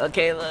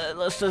 Okay,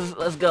 let's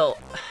go.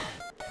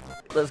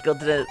 Let's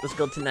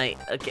go tonight.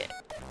 Okay.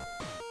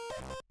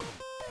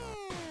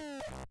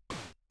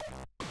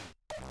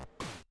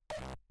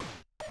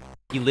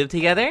 You live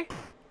together?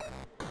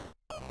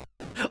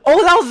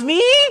 Oh, that was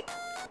me?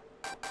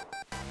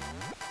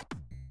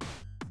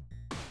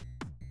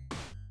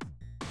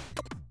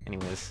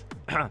 Anyways.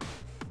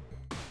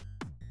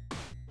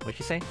 What'd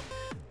she say?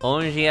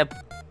 OMG,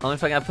 only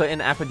if I got put in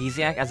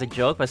aphrodisiac as a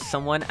joke, but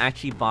someone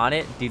actually bought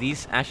it. Do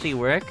these actually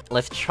work?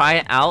 Let's try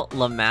it out.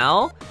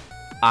 Lamau?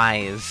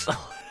 Eyes.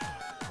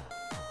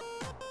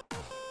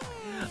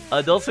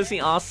 Adults pussy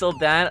all so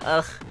bad.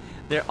 Ugh.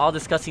 They're all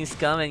disgusting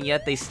scum, and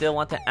yet they still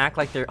want to act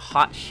like they're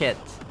hot shit.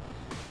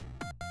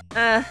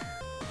 That's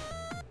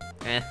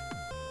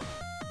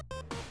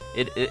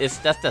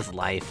just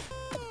life.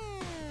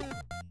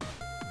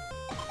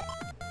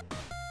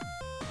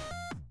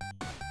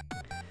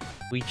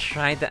 We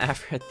tried the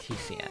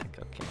aphrodisiac.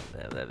 Okay.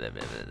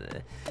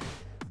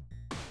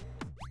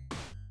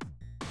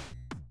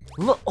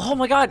 Look! Oh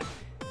my god!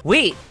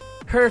 Wait!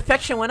 Her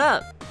affection went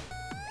up!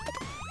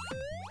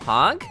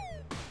 Hog?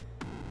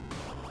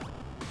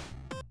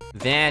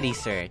 Vanity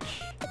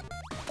search.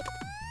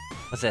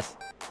 What's this?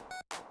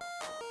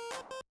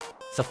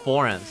 It's a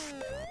forums.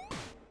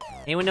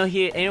 Anyone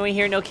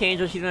here know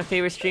K-Angel? She's my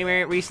favorite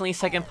streamer. Recently,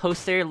 second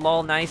poster.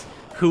 Lol, nice.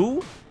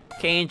 Who?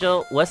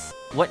 K-Angel?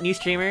 What new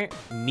streamer?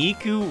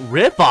 Miku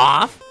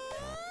ripoff?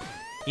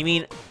 You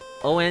mean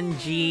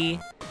OMG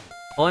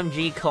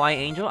Kawaii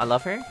Angel? I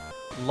love her.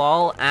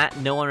 Lol at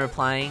no one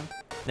replying.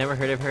 Never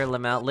heard of her.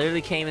 Lamau.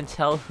 Literally can't even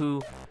tell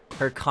who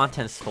her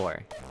content's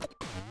for.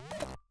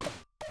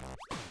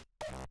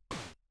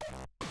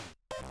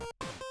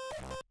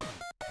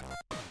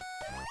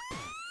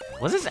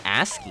 What's this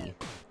ASCII?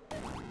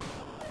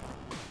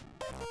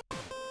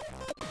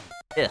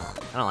 Ugh,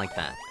 I don't like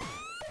that.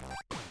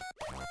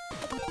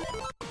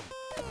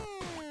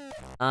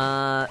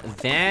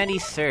 Vanity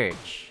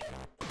search.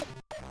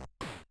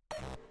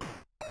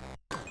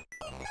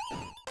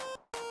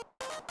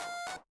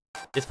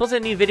 Just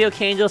posted a new video,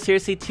 K-Angel,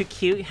 seriously too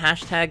cute.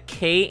 Hashtag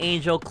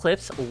K-Angel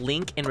clips,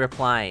 link in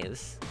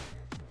replies.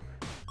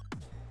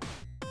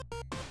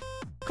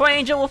 Kawaii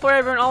Angel will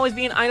forever and always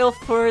be an idol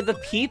for the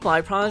people.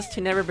 I promise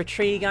to never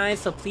betray you guys,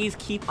 so please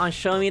keep on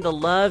showing me the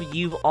love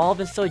you've all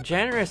been so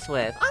generous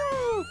with.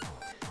 Oh!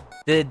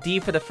 Did D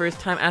for the first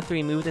time after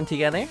we moved in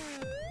together?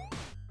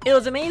 It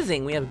was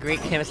amazing. We have great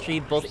chemistry,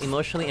 both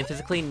emotionally and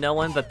physically. No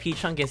one but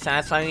P-Chun can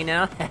satisfy me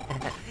now.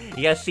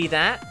 You guys see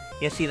that?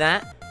 You guys see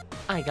that?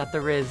 I got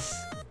the Riz.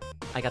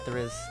 I got the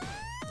Riz.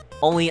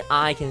 Only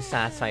I can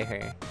satisfy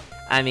her.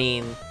 I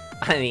mean,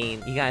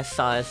 you guys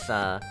saw us,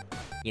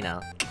 you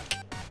know,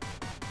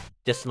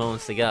 just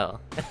moments ago.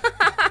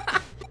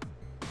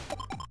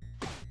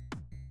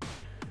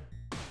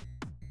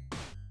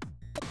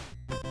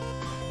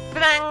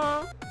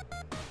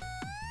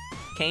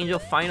 K-Angel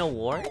Final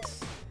Wars?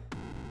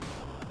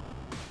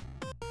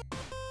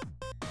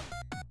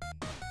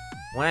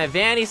 When I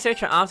vanity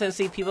search, I often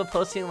see people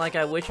posting like,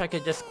 I wish I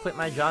could just quit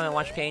my job and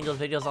watch K-Angel's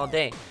videos all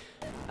day.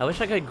 I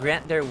wish I could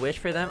grant their wish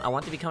for them. I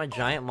want to become a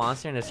giant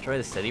monster and destroy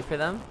the city for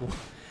them.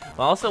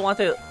 I also want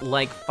to,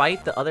 like,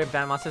 fight the other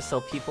bad monsters so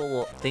people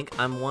will think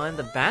I'm one of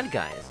the bad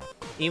guys.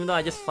 Even though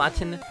I just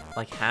flattened,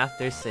 like, half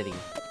their city.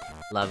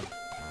 Love.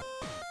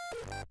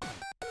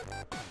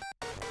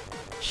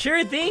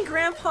 Sure thing,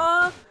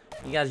 Grandpa!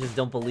 You guys just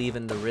don't believe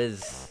in the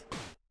Riz.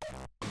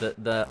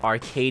 The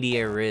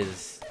Arcadia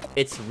Riz.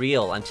 It's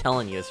real, I'm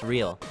telling you, it's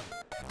real.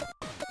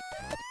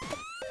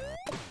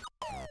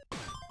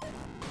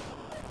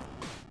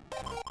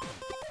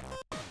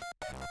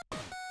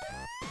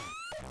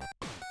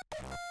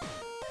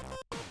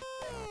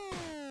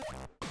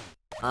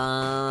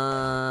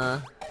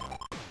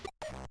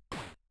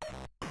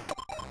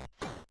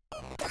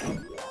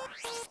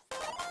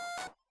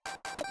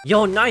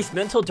 Yo, nice!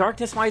 Mental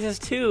Darkness Rises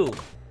 2!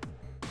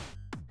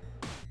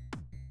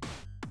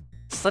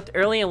 Slept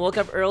early and woke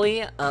up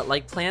early,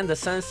 like planned. The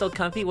sun is so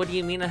comfy. What do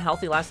you mean a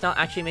healthy lifestyle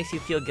actually makes you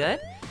feel good?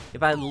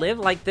 If I live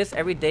like this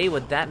every day,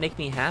 would that make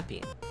me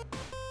happy?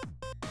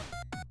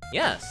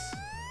 Yes.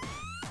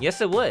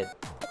 Yes, it would.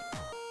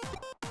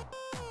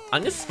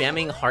 I'm just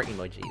spamming heart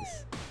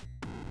emojis.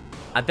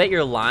 I bet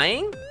you're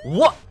lying?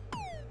 What?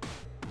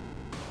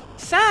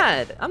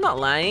 Sad! I'm not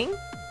lying.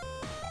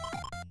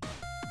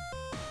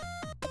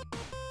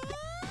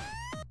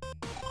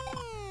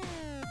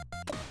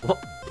 What?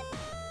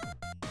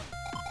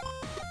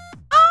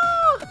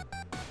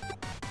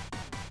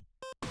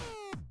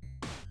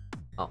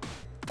 Oh.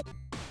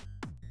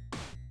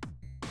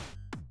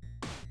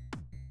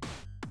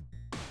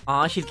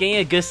 Aw, she's getting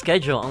a good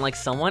schedule, unlike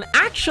someone.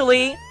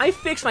 Actually, I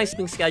fixed my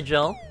sleeping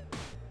schedule.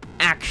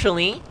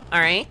 Actually,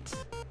 alright.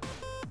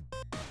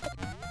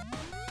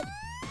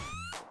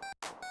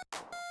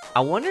 I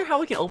wonder how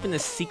we can open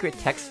this secret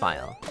text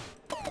file.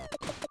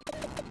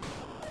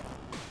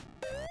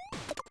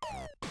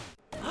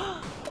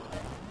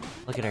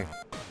 Look at her.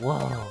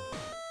 Whoa.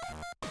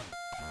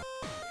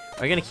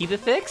 Are you gonna keep it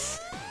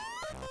fixed?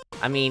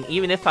 I mean,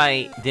 even if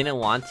I didn't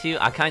want to,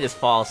 I kinda just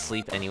fall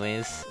asleep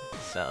anyways,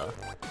 so...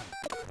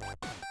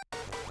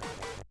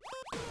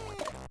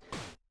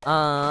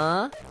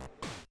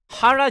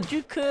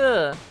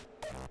 Harajuku!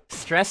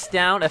 Stress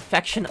down,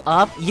 affection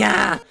up.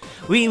 Yeah!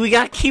 We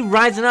gotta keep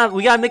rising up.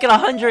 We gotta make it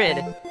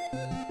 100.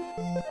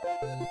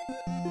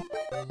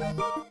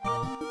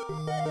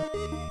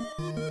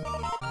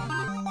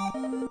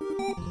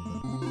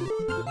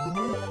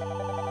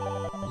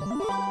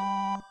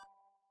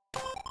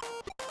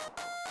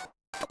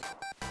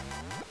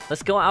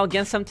 Let's go out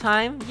again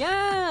sometime.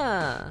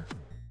 Yeah!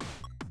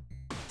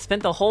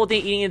 Spent the whole day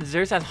eating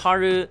desserts at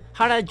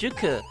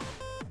Harajuku.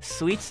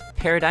 Sweets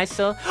Paradise,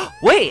 so...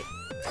 Wait!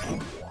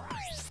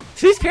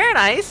 Sweets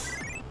Paradise?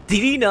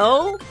 Did you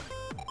know?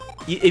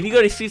 If you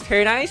go to Sweets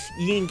Paradise,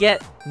 you can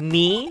get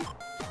me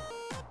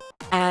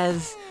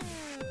as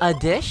a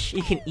dish.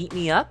 You can eat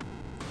me up.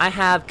 I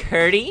have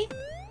curdy.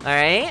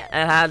 Alright?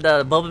 I have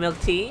the boba milk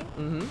tea.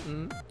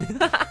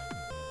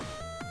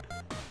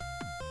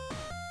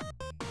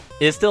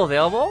 Is it still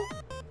available?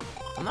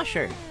 I'm not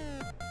sure.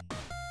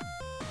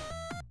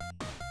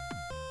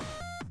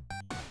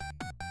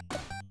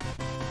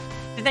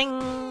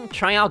 Ding!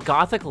 Try out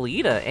Gothic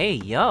Lita. Hey,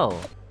 yo.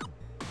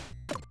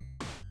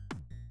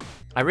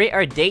 I rate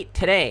our date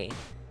today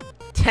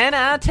 10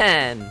 out of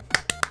 10. That's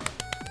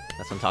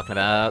what I'm talking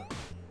about.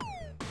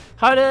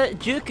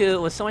 Harajuku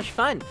was so much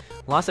fun.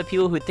 Lots of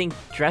people who think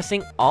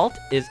dressing alt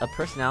is a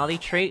personality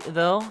trait,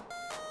 though.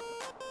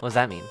 What does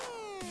that mean?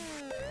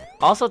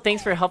 Also,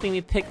 thanks for helping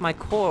me pick my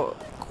cord?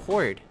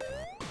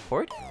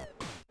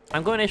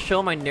 I'm going to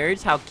show my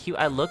nerds how cute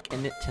I look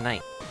in it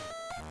tonight.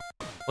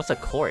 What's a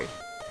cord?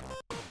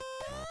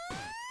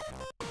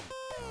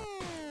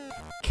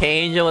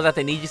 K-Angel was at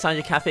the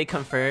NIJISANJI cafe,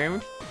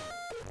 confirmed.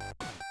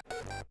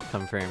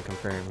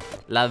 Confirmed.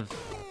 Love.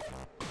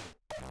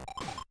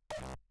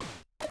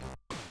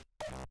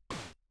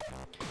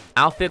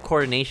 Outfit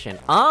coordination.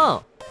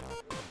 Oh!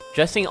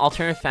 Dressing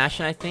alternative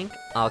fashion, I think?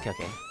 Oh, okay.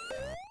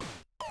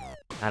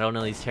 I don't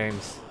know these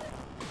terms.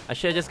 I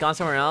should've just gone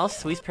somewhere else.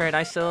 Sweets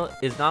Paradiso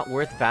is not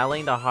worth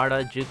battling the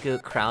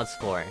Harajuku crowds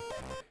for.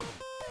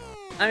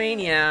 I mean,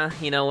 yeah,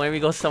 you know, when we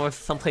go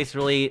someplace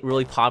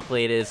really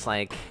populated, it's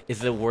like,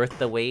 is it worth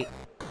the wait?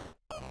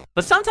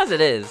 But sometimes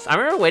it is. I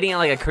remember waiting at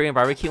like a Korean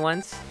barbecue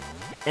once,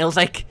 and it was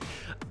like,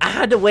 I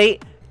had to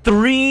wait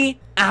 3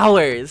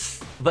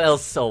 hours, but it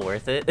was so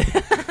worth it.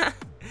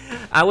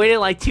 I waited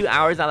like 2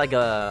 hours at like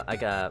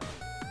a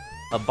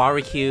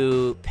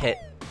barbecue pit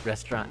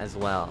restaurant as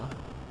well.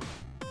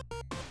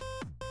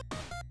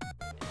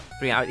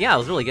 3 hours, yeah, it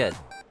was really good.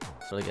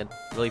 It's really good,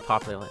 really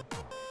popular one.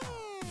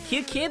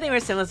 Cute kid, they were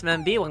Sinless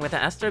Man B. Welcome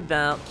to Aster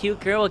Bell. Cute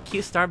girl,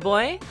 cute star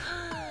boy.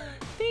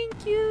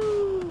 Thank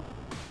you.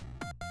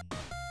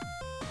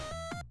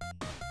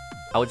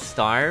 I would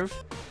starve.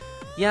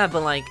 Yeah,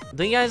 but like,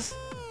 don't you guys?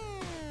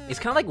 It's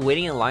kind of like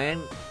waiting in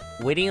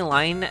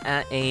line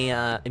at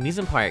a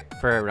amusement park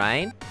for a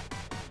ride.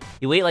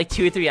 You wait like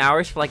 2 or 3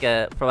 hours for like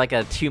a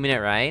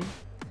 2-minute ride.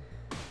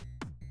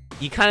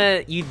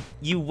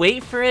 You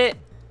wait for it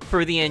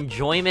for the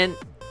enjoyment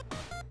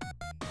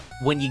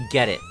when you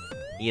get it.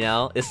 You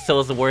know, it's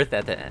so worth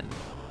at the end.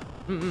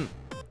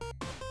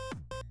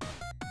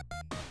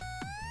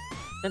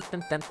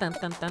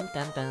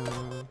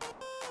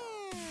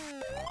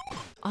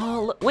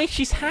 Oh, look, wait,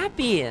 she's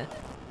happy.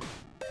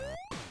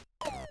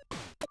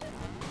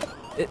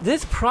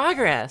 This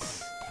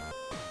progress.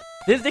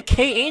 This is the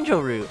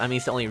K-Angel route. I mean,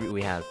 it's the only route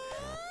we have,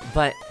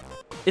 but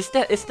it's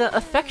the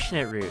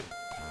affectionate route.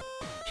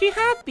 She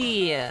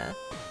happy.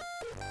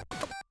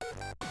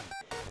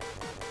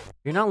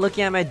 You're not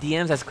looking at my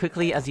DMs as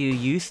quickly as you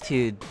used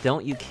to.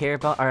 Don't you care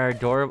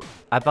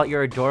about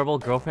your adorable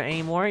girlfriend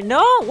anymore?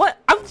 No! What?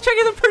 I'm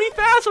checking them pretty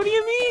fast. What do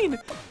you mean?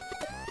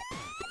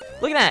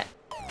 Look at that.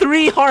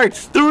 3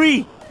 hearts.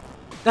 3.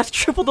 That's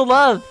triple the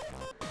love.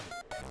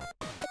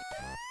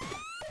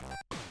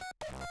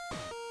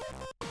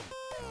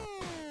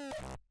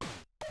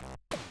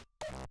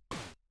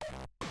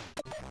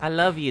 I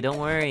love you. Don't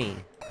worry.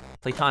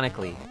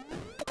 Platonically.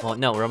 Well,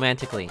 no,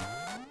 romantically.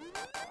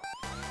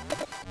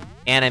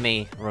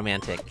 Anime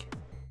romantic.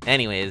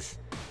 Anyways,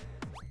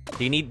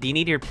 do you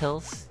need your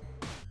pills?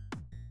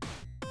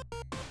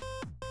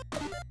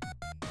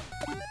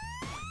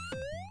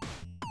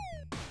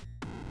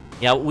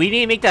 Yeah, we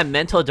need to make that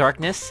mental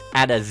darkness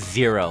at a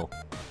 0.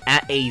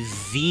 At a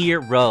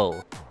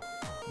 0.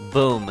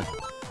 Boom.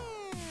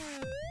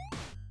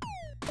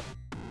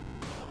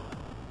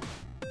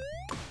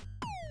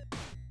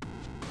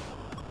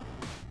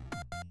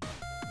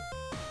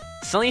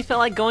 Suddenly felt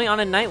like going on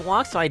a night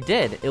walk, so I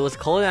did. It was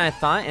colder than I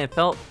thought, and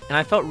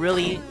I felt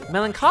really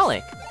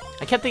melancholic.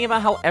 I kept thinking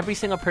about how every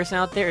single person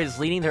out there is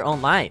leading their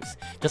own lives,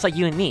 just like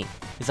you and me.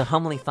 It's a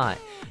humbling thought.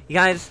 You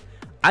guys,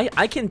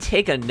 I can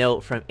take a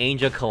note from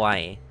Angel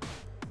Kawaii.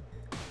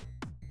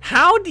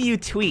 How do you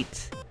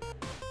tweet?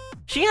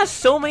 She has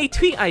so many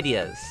tweet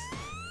ideas.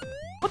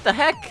 What the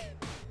heck?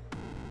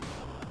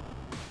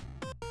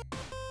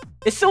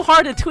 It's so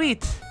hard to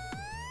tweet.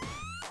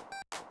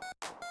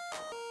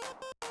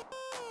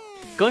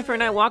 Going for a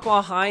night walk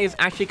while high is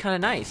actually kind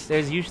of nice.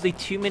 There's usually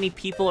too many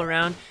people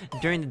around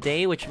during the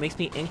day, which makes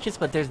me anxious,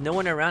 but there's no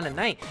one around at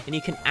night, and you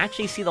can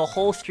actually see the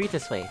whole street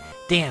this way.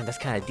 Damn, that's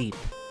kind of deep.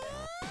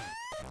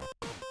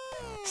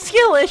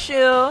 Skill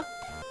issue!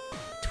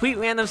 Tweet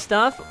random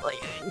stuff?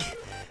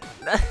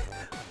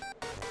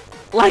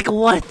 Like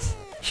what?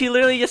 She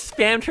literally just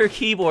spammed her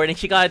keyboard and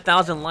she got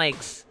 1,000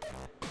 likes.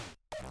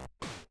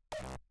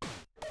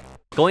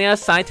 Going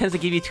outside tends to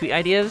give you tweet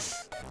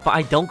ideas, but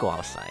I don't go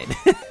outside.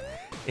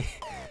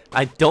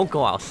 I don't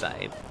go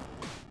outside.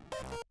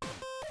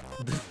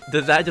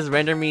 Does that just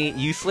render me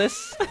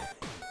useless?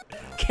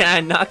 Can I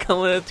not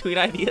come with tweet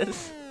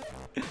ideas?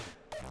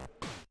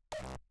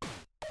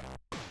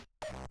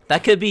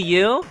 That could be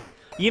you?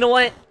 You know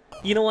what?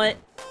 You know what?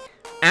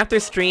 After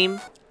stream,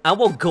 I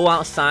will go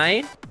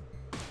outside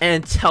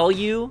and tell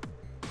you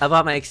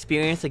about my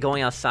experience of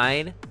going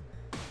outside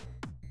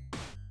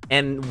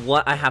and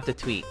what I have to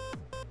tweet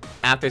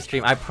after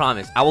stream. I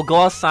promise. I will go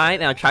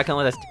outside and I'll try to come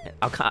with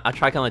I'll try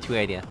to come with a tweet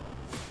idea.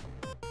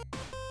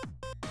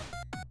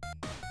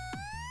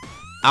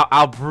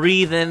 I'll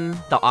breathe in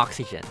the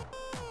oxygen.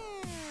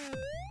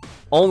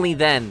 Only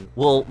then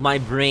will my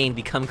brain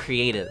become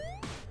creative.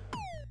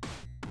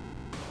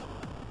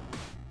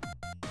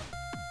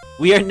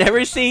 We are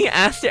never seeing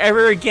Aster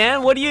ever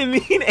again? What do you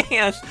mean,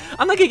 Ants?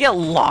 I'm not gonna get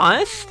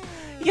lost?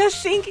 You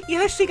guys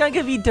think I'm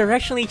gonna be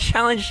directionally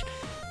challenged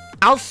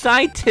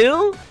outside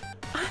too?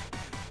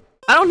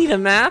 I don't need a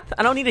map.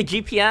 I don't need a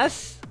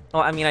GPS.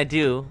 Well, I mean, I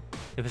do,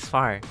 if it's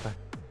far, but...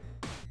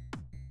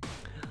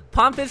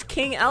 Pompous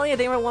King Elliot,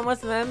 they were 1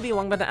 month of MB,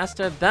 won by the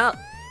Aster belt.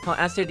 How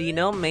Aster, do you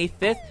know May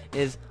 5th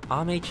is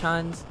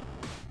Ame-chan's,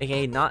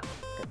 aka not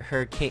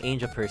her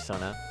K-Angel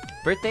persona.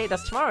 Birthday?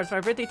 That's tomorrow. It's my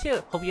birthday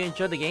too. Hope you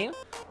enjoyed the game.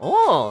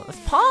 Oh, that's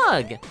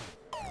Pog!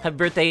 Happy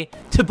birthday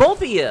to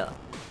both of you!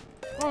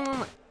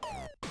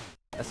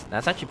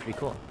 That's actually pretty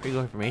cool. Pretty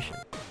cool information.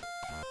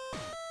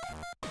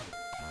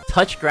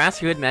 Touch grass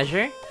for good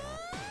measure?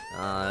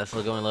 This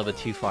is going a little bit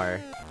too far.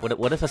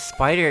 What if a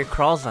spider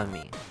crawls on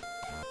me?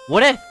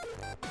 What if?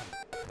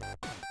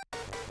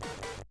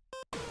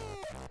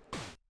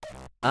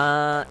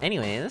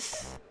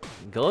 Anyways,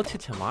 go to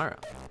tomorrow.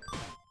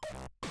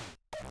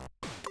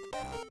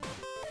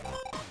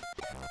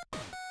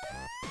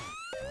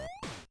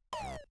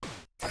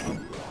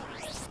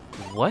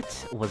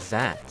 What was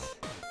that?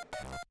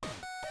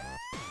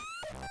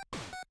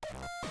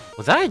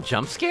 Was that a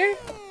jump scare?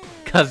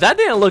 Cause that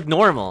didn't look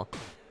normal.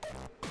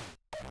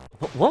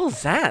 What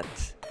was that?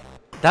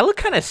 That looked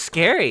kind of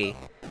scary.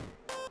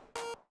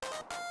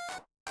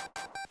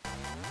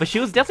 But she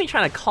was definitely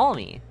trying to call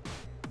me.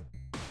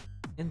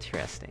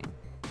 Interesting.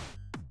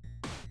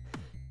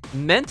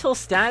 Mental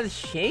status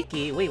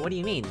shaky? Wait, what do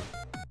you mean?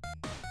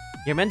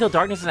 Your mental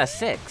darkness is at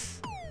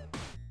 6.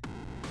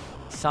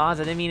 Saws,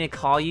 I didn't mean to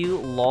call you.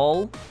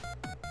 Lol.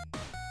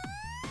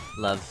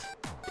 Love.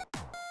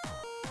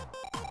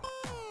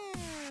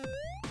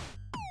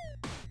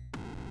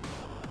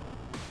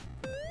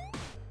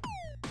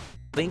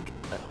 Blink.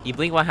 You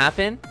blink, what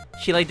happened?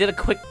 She like did a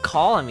quick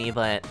call on me,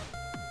 but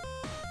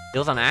it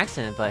was on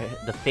accident,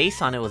 but the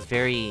face on it was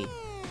very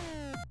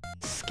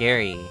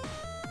scary.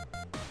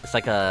 It's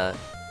like an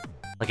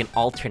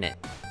alternate.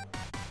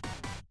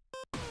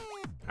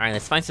 Alright,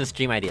 let's find some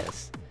stream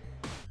ideas.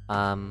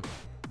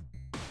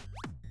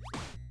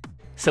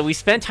 So we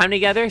spend time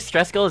together,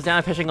 stress goes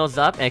down, pressure goes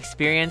up, and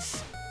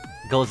experience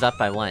goes up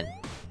by 1.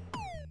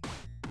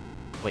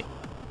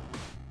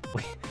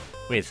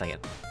 Wait a second.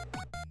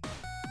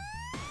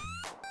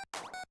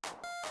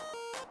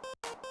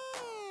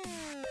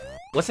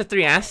 What's the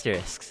 3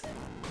 asterisks?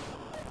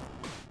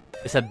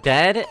 It's a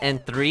bed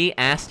and 3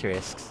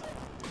 asterisks.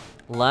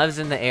 Love's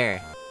in the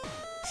air.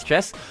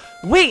 Stress...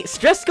 Wait!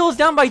 Stress goes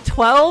down by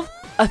 12?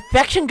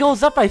 Affection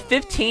goes up by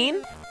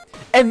 15?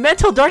 And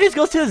mental darkness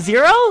goes to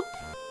 0?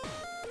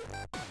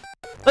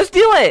 Let's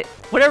do it!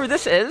 Whatever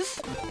this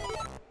is.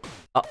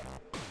 Oh.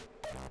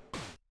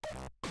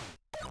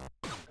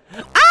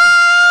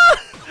 Ah!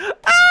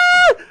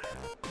 Ah!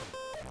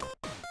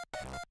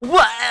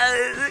 What?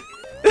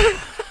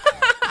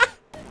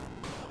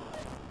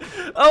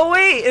 Oh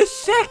wait, it's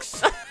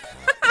 6!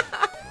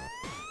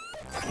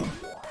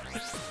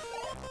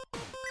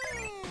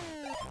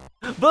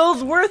 But it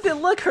was worth it,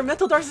 look! Her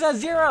mental darkness is at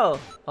 0!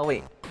 Oh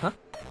wait, huh?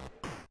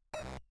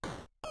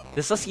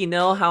 This lets you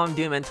know how I'm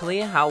doing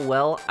mentally, how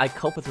well I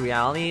cope with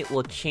reality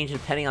will change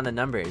depending on the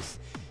numbers.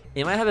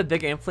 It might have a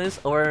bigger influence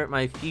over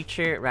my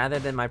future rather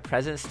than my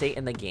present state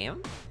in the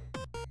game.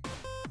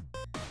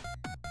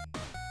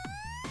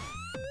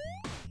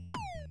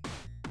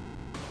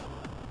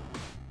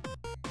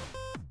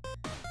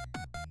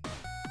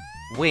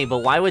 Wait, but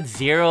why would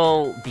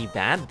 0 be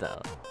bad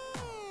though?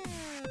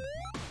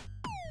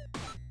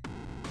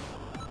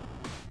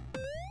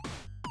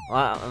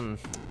 Well,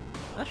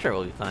 not sure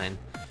we'll be fine.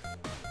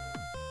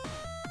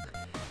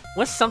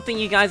 What's something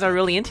you guys are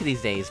really into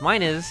these days?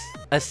 Mine is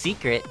a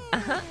secret.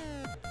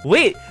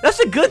 Wait, that's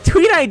a good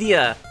tweet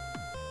idea!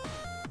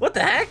 What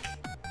the heck?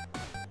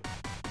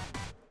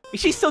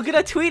 She's so good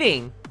at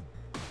tweeting!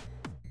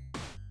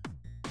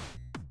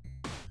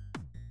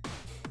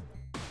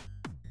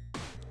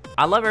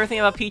 I love everything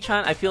about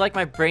Peach-chan. I feel like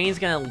my brain's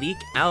gonna leak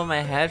out of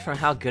my head from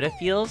how good it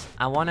feels.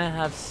 I wanna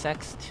have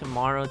sex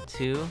tomorrow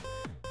too.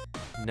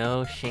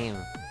 No shame.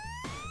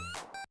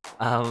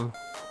 I'm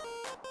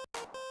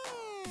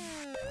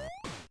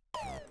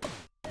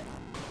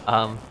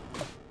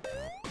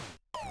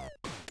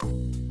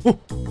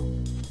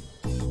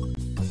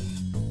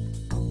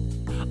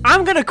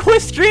gonna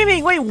quit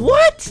streaming! Wait,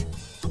 what?!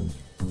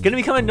 Gonna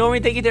become a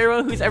normie, thank you to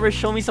everyone who's ever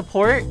shown me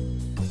support.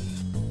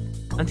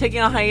 I'm taking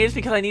a hiatus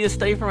because I need to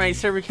study for my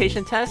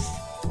certification test.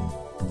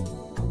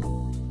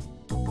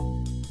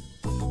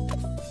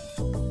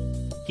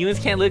 Humans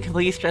can't live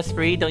completely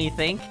stress-free, don't you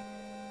think?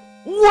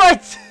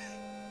 What?!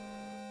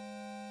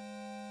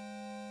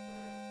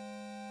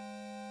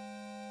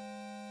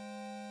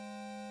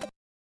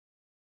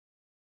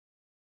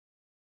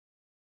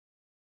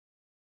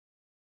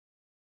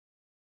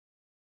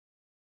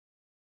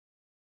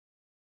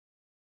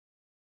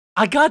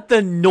 I got the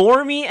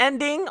normie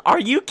ending? Are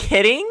you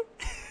kidding?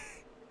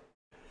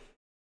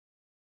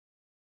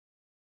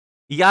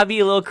 You gotta be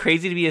a little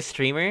crazy to be a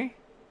streamer?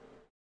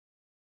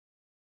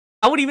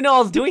 I wouldn't even know what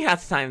I was doing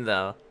half the time,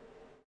 though.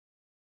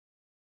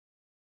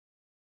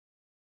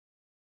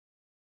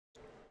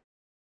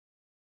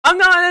 I'm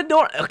not a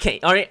normie. Okay,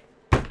 alright.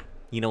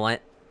 You know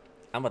what?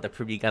 I'm about to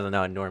prove you guys I'm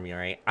not a normie,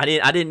 alright? I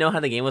didn't know how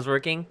the game was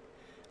working.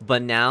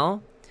 But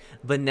now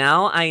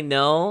I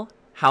know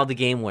how the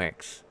game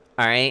works.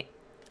 Alright?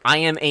 I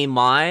am a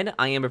mod,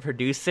 I am a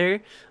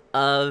producer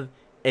of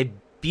a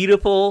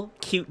beautiful,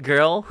 cute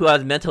girl who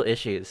has mental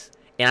issues.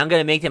 And I'm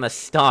gonna make them a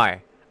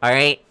star,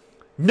 alright?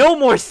 No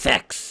more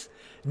sex!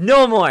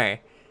 No more!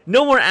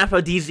 No more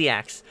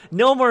aphrodisiacs!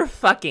 No more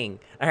fucking,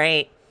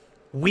 alright?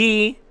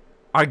 We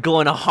are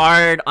going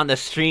hard on the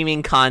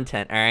streaming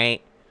content,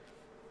 alright?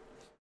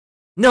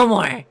 No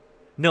more!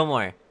 No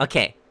more.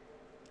 Okay.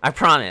 I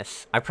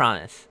promise. I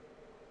promise.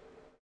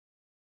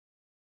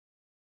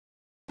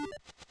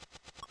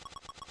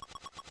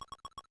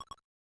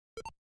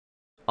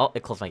 Oh,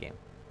 it closed my game.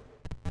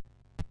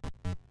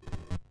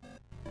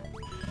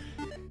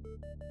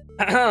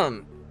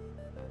 Ahem.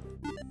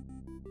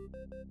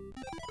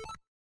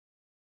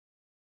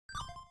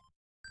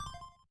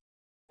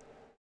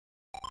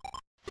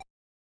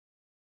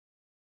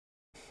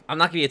 I'm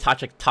not gonna be a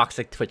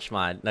toxic Twitch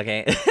mod,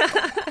 okay?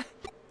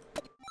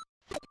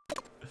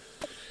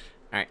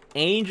 Alright,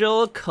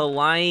 Angel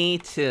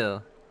Kawaii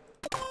 2.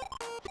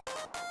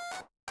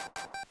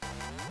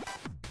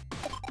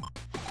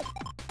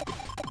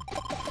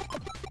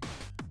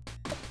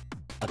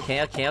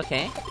 Okay, okay,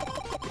 okay.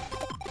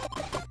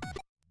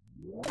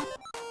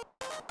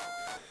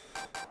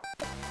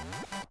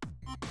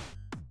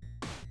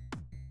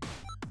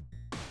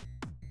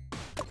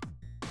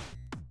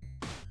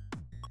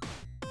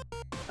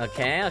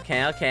 Okay,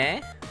 okay,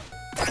 okay.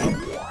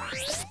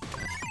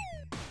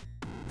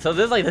 So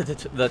this is like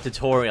the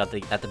tutorial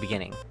at the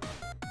beginning.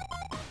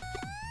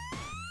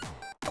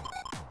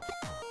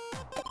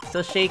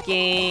 Still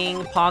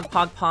shaking. Pog,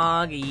 pog,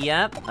 pog.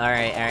 Yep.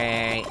 Alright,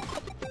 alright.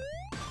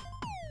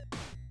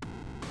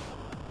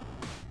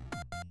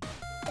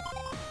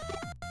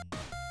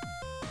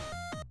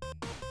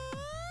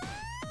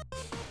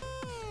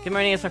 Good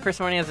morning, it's my first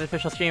morning as an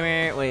official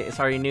streamer. Wait,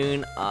 it's already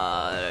noon.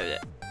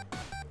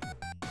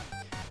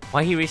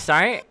 Why he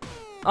restart?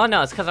 Oh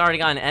no, it's because I already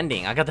got an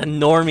ending. I got the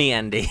normie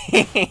ending.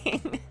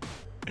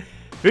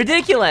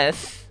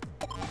 Ridiculous!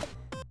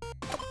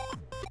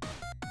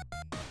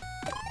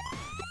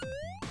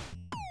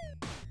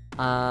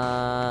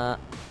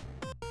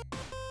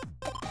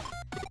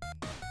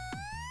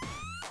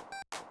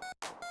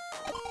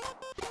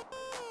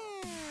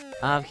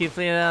 Keep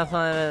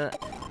playing.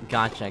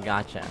 Gotcha,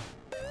 gotcha.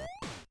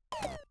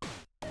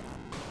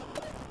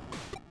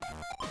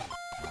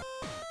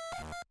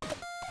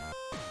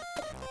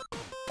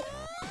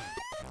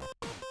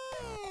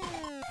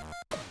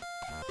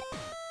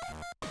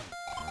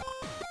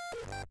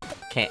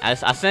 Okay, I was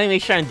trying to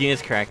make sure I'm doing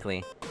this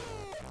correctly.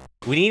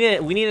 We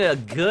need a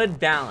good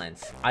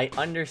balance. I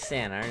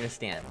understand, I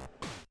understand.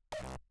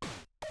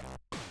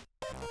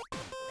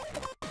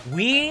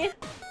 We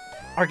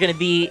are gonna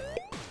be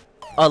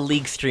a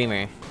League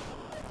streamer.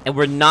 And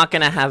we're not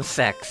gonna have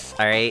sex,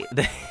 alright?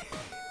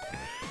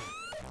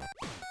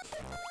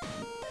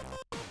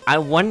 I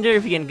wonder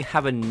if we can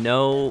have a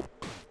no,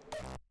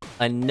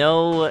 you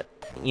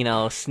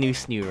know,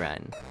 snoo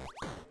run.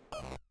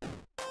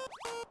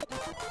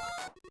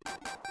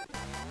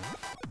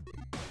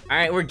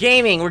 Alright, we're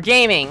gaming, we're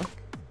gaming!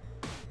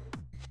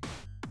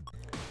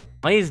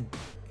 Why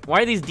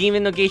are these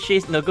demon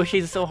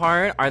negotiations so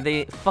hard? Are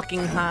they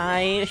fucking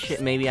high?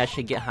 Shit, maybe I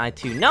should get high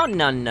too. No,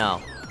 no,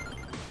 no!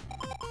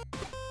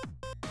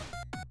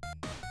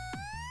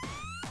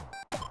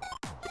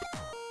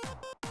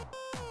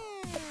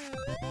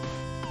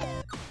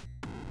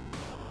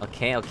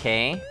 Okay,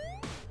 okay.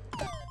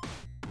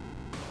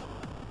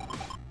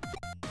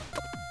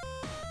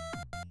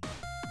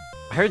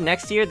 I heard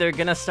next year they're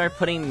gonna start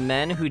putting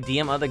men who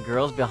DM other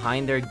girls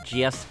behind their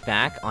GF's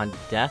back on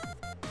death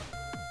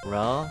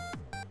row.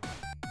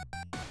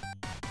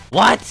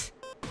 What?!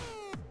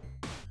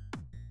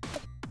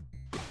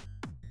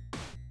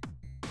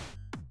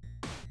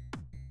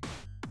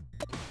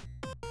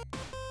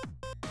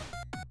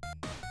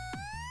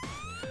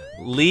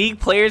 League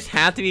players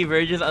have to be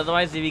virgins,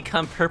 otherwise they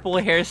become purple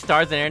hair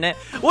stars on the internet.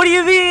 What do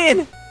you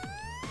mean?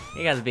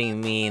 You guys are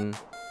being mean.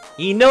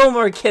 No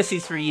more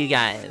kissies for you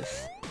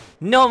guys.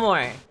 No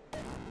more.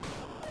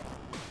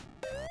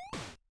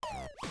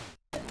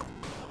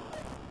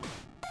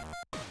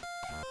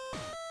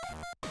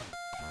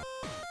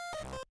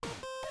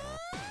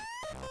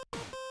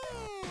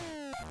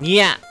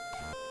 Yeah.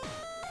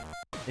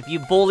 If you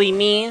bully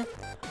me,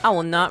 I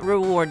will not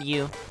reward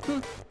you.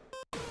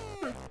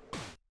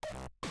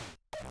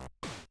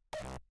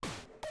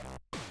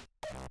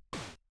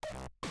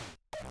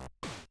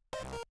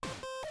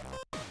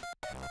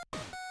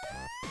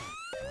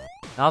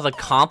 That was a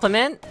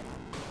compliment?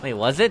 Wait,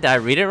 was it? Did I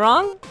read it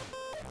wrong?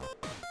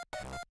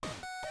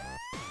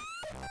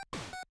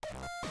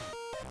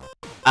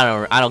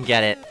 I don't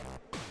get it.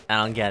 I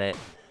don't get it.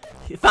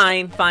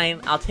 Fine,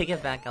 fine. I'll take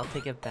it back. I'll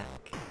take it back.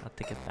 I'll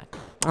take it back.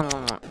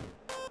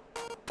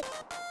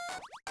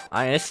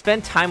 Alright, let's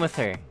spend time with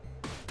her.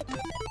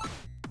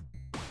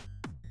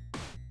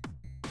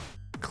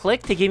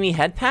 Click to give me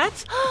head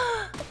pats?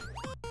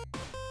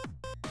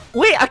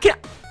 Wait, I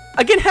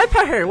can head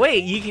pat her.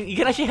 Wait, you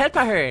can actually head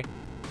pat her.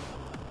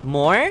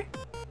 More?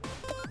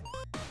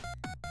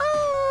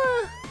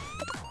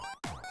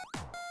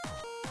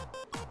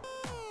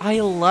 I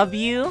love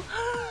you.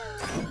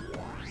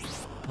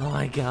 Oh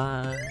my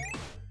god.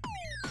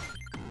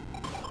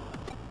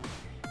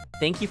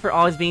 Thank you for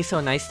always being so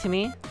nice to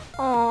me.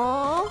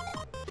 Aww.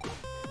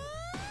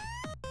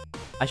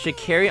 I should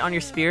carry on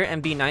your spirit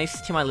and be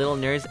nice to my little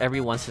nerds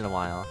every once in a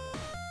while.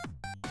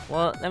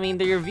 Well, I mean,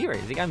 they're your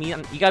viewers. You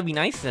gotta be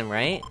nice to them,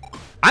 right?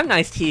 I'm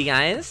nice to you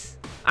guys.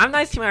 I'm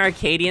nice to my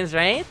Arcadians,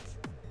 right?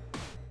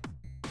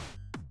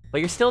 But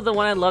you're still the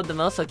one I love the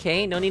most,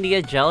 okay? No need to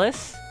get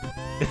jealous.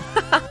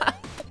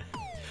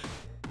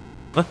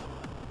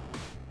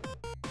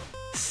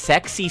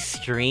 Sexy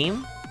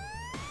stream?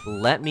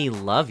 Let me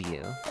love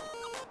you.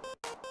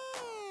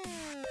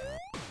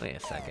 Wait a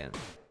second.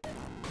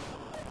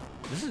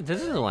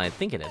 This is what I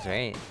think it is,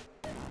 right?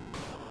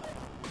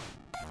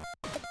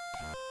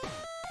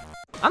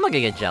 I'm not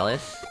gonna get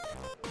jealous.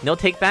 No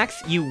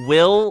takebacks? You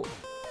will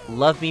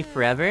love me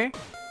forever?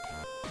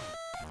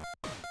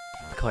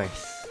 Of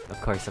course.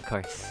 Of course, of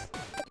course.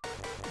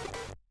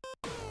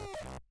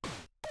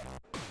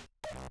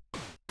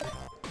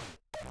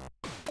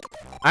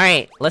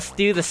 Alright, let's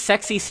do the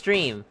sexy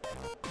stream.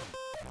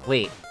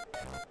 Wait.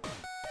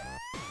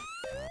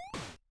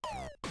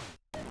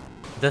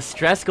 The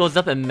stress goes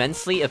up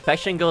immensely,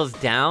 affection goes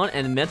down,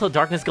 and mental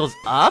darkness goes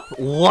up?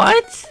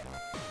 What?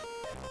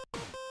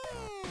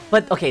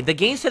 But, okay, the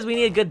game says we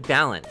need a good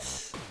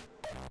balance.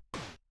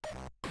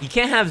 You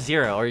can't have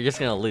 0 or you're just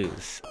gonna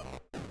lose.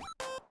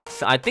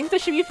 So I think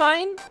this should be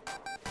fine?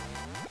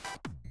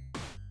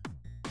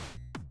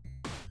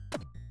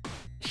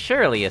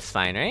 Surely it's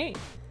fine, right?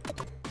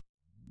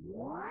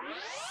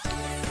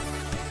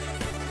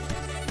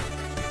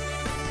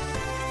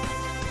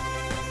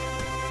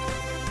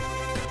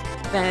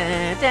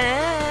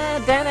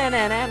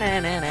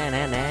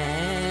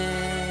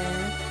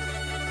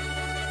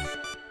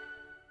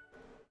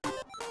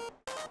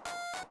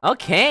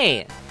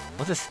 Okay,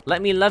 what's this?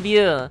 Let me love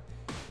you.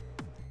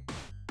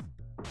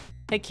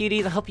 Hey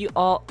cuties, I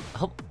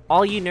hope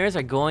all you nerds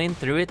are going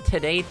through it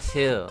today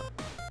too.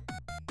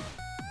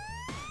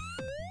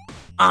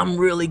 I'm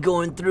really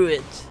going through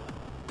it.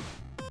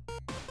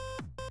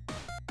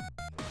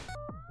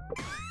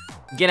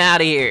 Get out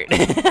of here.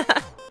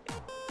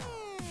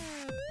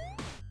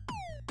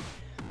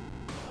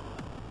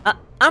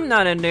 I'm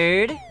not a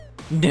nerd.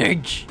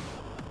 Nerd.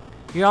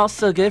 You're all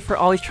so good for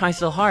always trying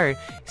so hard.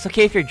 It's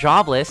okay if you're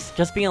jobless,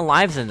 just being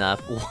alive's enough.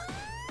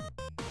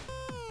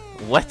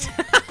 What?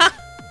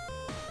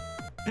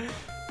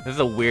 This is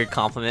a weird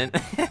compliment.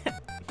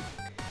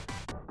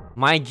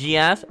 My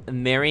GF,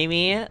 marry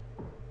me.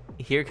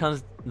 Here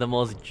comes the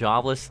most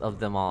jobless of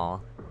them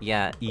all.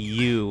 Yeah,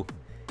 you.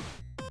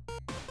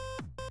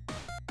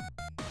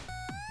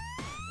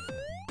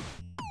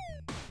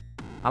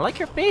 I like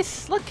your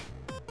face, look!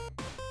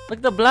 Look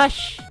at the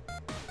blush!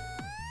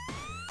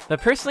 But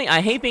personally,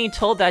 I hate being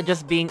told that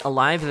just being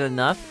alive is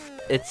enough.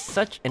 It's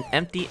such an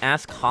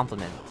empty-ass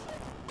compliment.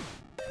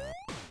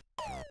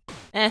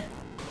 Eh.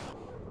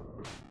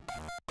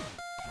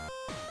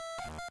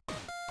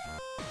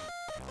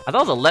 I thought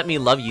it was a let me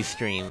love you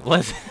stream.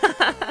 Was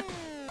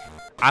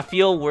I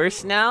feel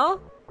worse now?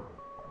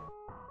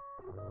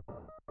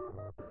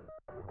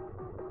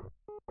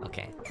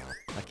 Okay.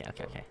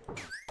 Okay.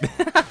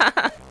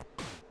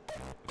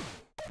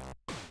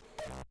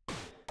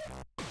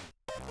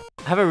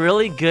 I have a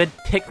really good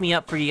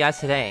pick-me-up for you guys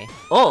today.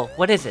 Oh,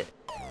 what is it?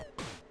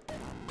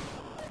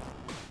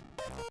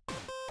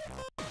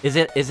 Is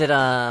it,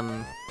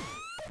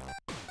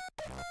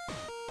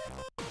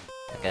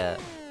 like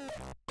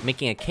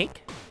making a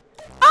cake?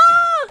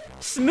 Ah!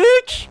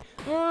 Smooch!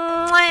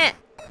 Mwah!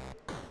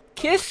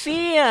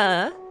 Kissy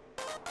ya!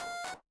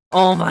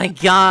 Oh my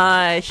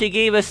god, she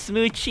gave a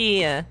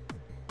smoochie!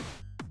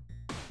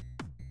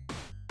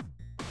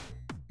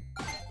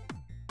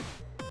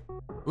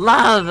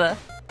 Love!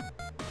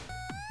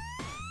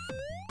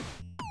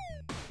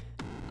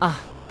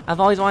 I've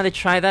always wanted to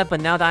try that, but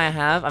now that I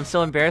have, I'm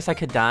so embarrassed I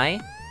could die.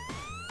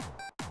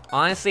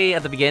 Honestly,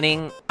 at the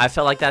beginning, I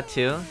felt like that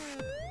too.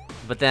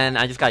 But then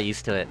I just got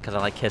used to it, because I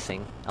like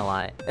kissing a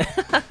lot.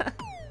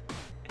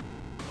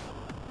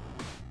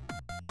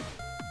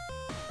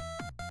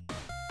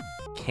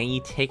 Can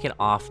you take it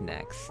off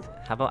next?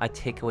 How about I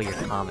take away your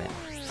comment?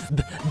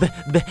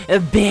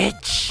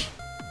 Bitch!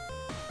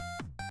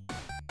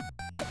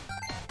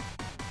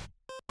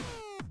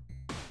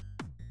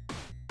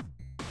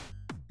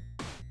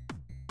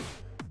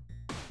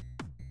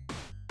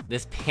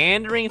 This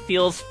pandering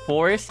feels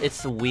forced,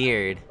 it's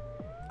weird.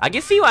 I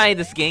can see why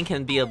this game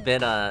can be a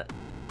bit,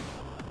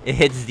 it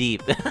hits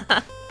deep.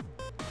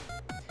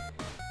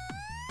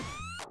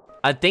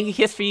 Thank you,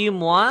 kiss for you,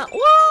 moi.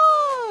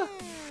 Woo!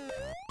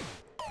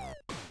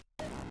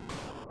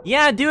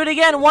 Yeah, do it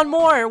again, one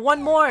more.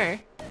 One more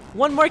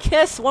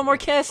kiss, one more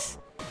kiss.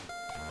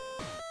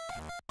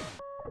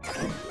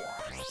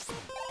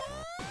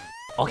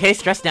 Okay,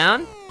 stress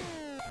down.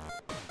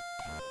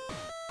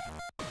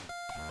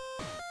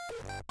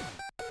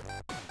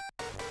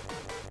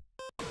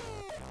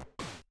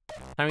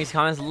 Tommy's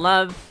comments,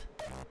 love,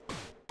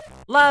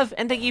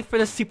 and thank you for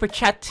the super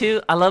chat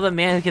too. I love a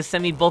man who can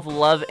send me both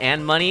love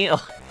and money.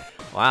 Oh,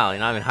 wow, you're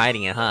not even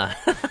hiding it, huh?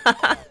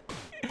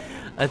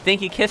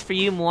 Thank you, kiss for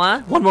you,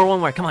 moi. One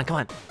more, come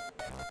on.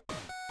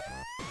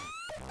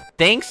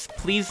 Thanks,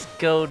 please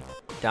go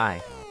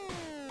die.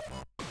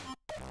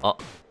 Oh.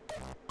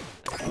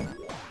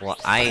 Well,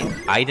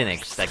 I didn't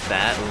expect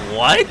that.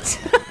 What?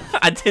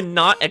 I did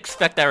not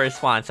expect that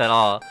response at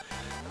all.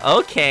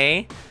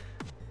 Okay.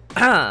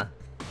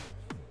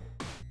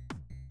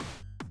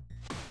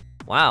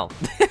 Wow.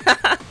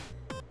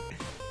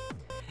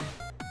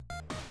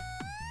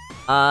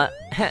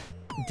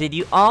 Did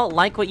you all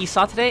like what you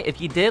saw today? If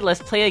you did,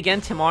 let's play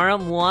again tomorrow.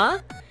 Moi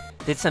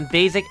did some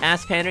basic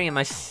ass pandering and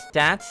my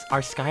stats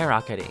are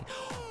skyrocketing.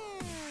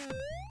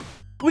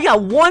 We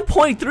got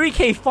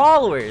 1.3k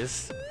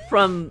followers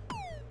from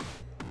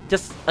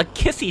just a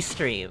kissy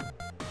stream.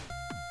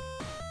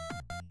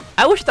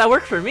 I wish that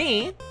worked for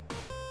me.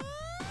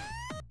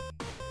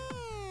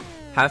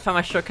 Have I found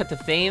my shortcut to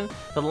fame?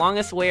 The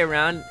longest way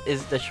around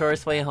is the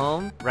shortest way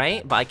home,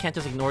 right? But I can't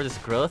just ignore this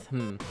growth.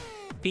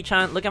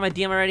 Pichon, look at my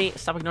DM already.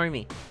 Stop ignoring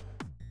me.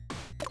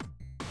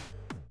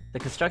 The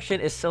construction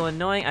is so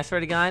annoying, I swear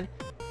to God.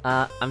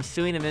 I'm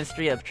suing the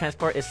Ministry of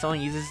Transport if someone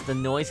uses the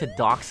noise to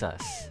dox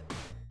us.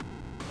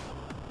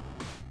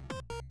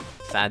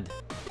 Sad.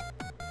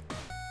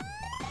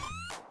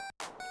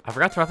 I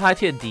forgot to reply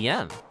to a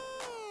DM.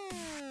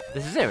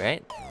 This is it,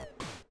 right?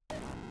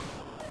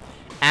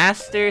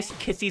 Aster's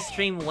kissy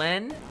stream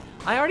when?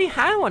 I already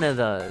had one of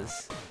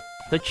those.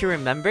 Don't you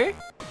remember?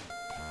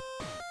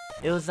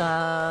 It was,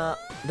 the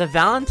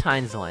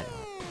Valentine's one.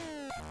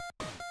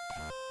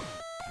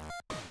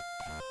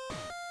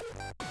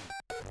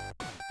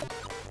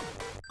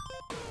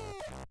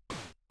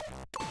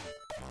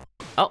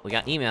 Oh, we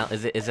got email.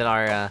 Is it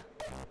our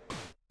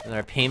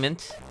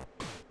payment?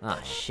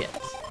 Ah, shit.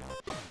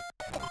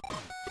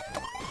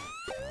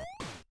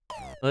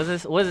 What is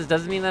this? What is this?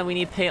 Does it mean that we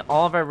need to pay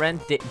all of our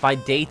rent by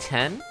day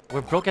 10?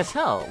 We're broke as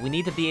hell. We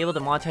need to be able to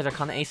monetize our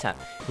content ASAP.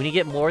 We need to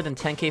get more than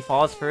 10k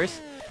followers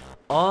first.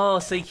 Oh,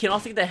 so you can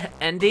also get the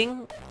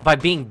ending by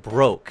being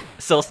broke.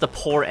 So it's the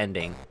poor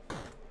ending.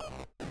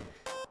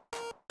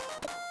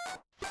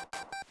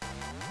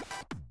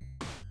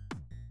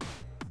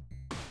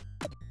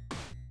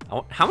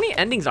 Oh, how many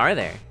endings are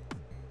there?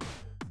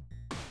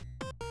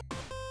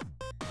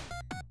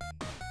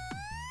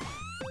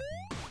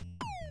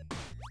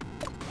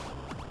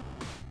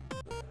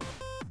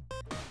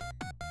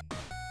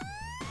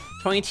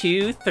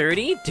 $22,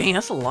 $30? Dang,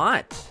 that's a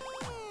lot.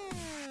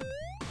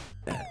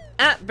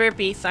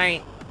 Burpee,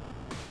 sorry.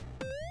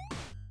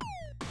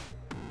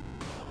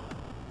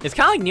 It's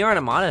kind of like Nier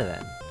Automata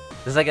then.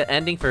 There's like an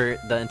ending for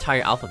the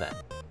entire alphabet.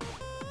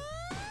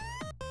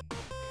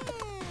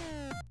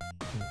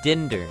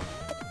 Dinder.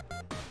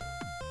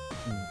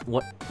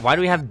 What? Why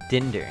do we have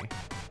Dinder?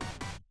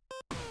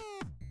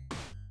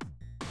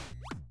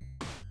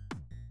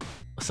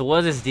 So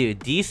what does this do?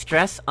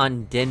 De-stress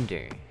on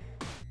Dinder.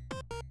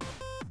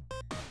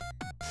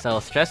 So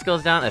stress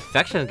goes down,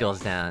 affection goes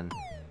down.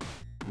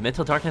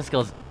 Mental darkness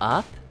goes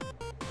up?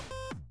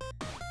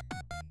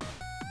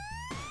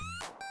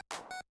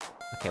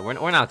 Okay, we're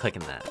not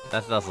clicking that.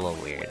 That's a little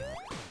weird.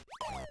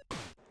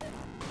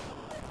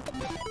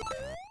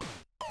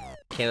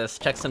 Okay, let's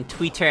check some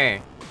Twitter.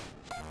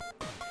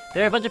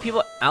 There are a bunch of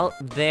people out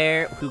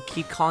there who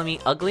keep calling me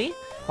ugly.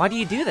 Why do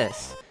you do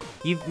this?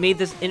 You've made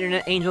this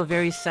internet angel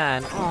very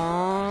sad.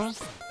 Aww.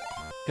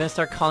 Gonna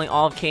start calling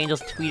all of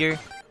K-Angel's Twitter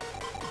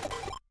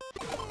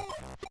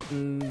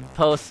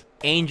posts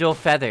angel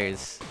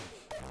feathers.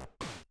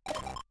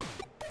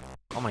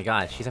 Oh my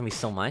god, she sent me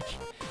so much.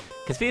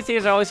 Conspiracy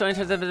theories are always so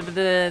interesting.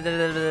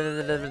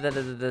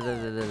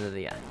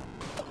 Yeah.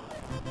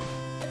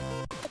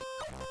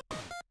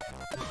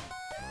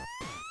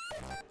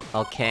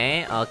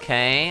 Okay.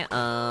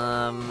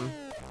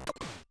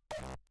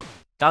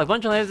 Got a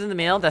bunch of letters in the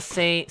mail that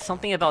say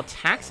something about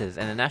taxes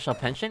and the national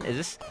pension. Is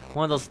this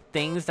one of those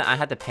things that I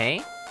had to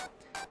pay?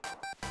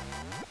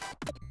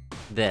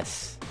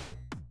 This.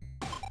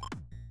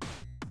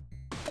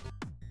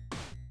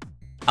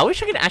 I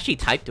wish I could actually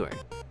type to her,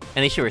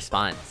 and then she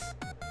responds.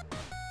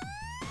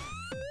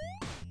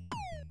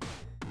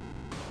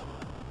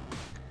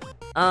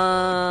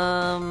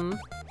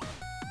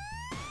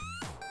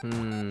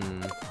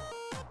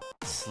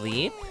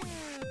 Sleep?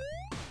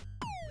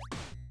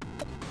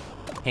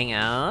 Hang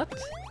out?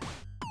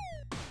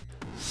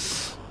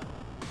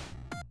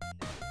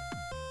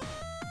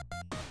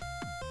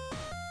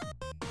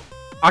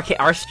 Okay,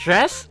 our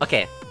stress?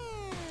 Okay.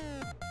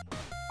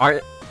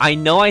 I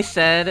know I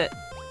said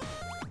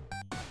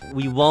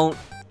we won't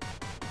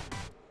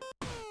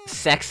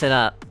sex it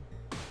up,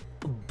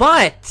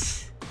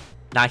 but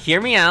now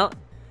hear me out.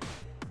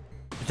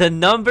 The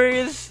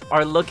numbers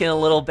are looking a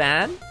little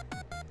bad.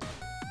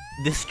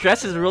 The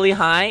stress is really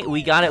high.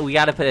 We gotta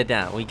put it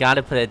down. We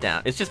gotta put it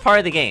down. It's just part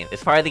of the game.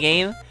 It's part of the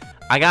game.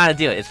 I gotta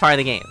do it. It's part of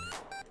the game.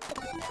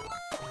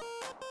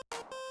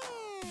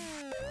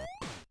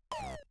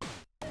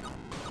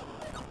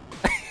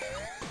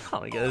 Oh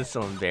my god, this is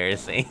so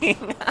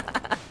embarrassing.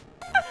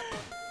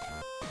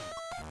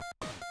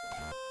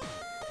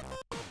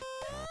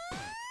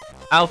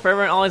 I'll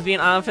forever and always be an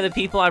honor for the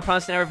people. I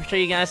promise to never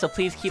betray you guys, so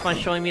please keep on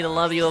showing me the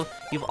love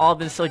you've all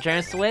been so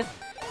generous with.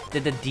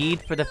 Did the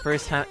deed for the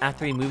first time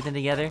after we moved in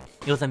together.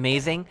 It was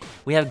amazing.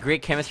 We have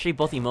great chemistry,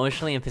 both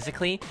emotionally and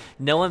physically.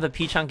 No one but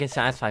Pichon can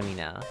satisfy me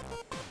now.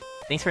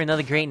 Thanks for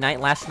another great night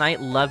last night.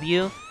 Love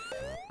you.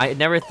 I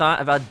never thought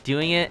about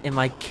doing it in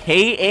my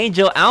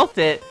K-Angel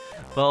outfit,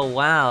 but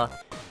wow.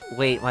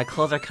 Wait, my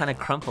clothes are kind of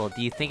crumpled.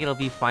 Do you think it'll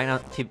be fine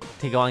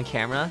to go on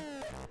camera?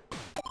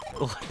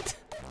 What?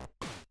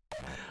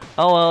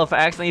 Oh well, if I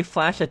accidentally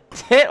flash a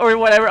tit or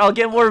whatever, I'll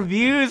get more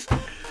views.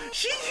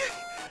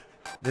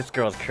 This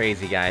girl's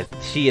crazy, guys.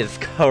 She is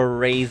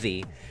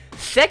crazy.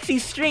 Sexy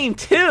stream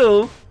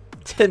too?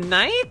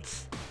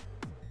 Tonight?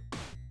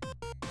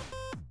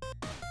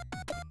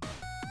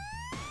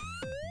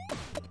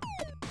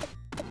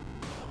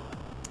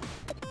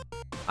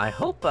 I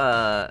hope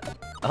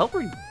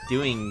we're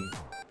doing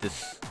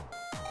this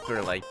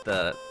for like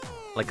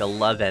a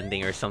love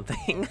ending or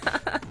something.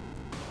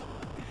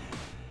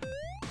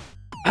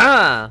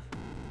 Ah!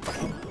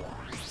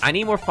 I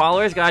need more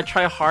followers, gotta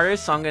try harder,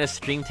 so I'm gonna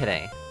stream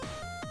today.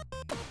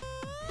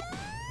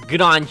 Good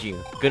on you.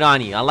 Good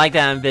on you. I like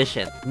that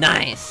ambition.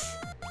 Nice!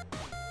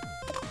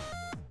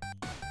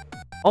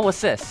 Oh, what's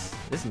this?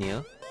 This is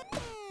new.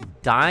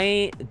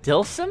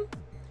 Dilsum?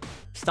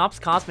 Stops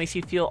cost, makes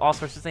you feel all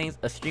sorts of things.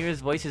 A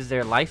streamer's voice is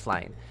their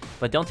lifeline.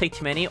 But don't take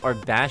too many or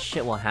bad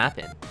shit will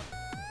happen.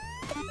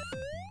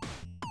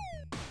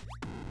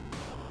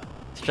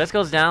 Stress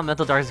goes down,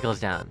 mental darkness goes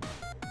down.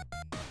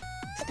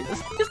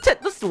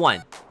 Let's do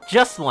one.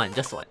 Just one.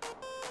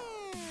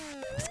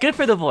 It's good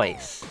for the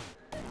voice.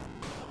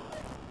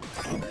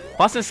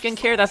 Boston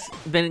skincare that's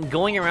been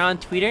going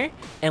around Twitter,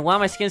 and while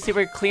my skin's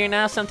super clear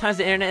now, sometimes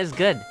the internet is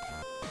good.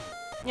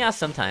 Yeah,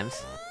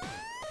 sometimes.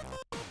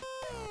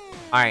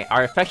 Alright,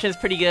 our affection is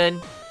pretty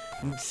good.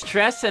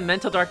 Stress and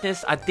mental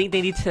darkness, I think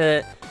we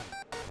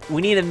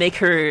need to make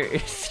her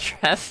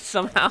stressed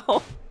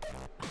somehow.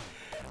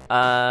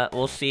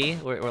 We'll see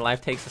where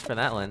life takes us for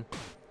that one.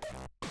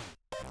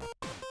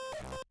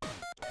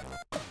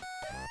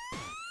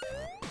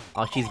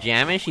 Oh, she's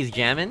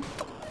jamming.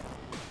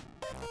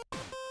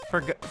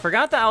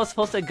 Forgot that I was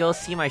supposed to go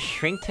see my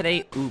shrink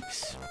today.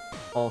 Oops.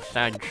 Oh,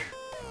 sad.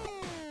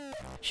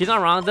 She's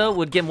not wrong though.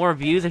 Would get more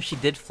views if she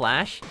did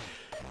flash.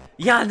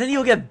 Yeah, and then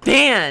you'll get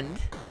banned.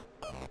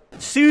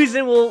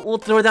 Susan will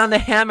throw down the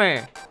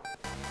hammer.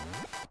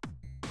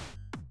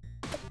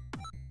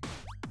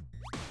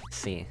 Let's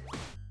see.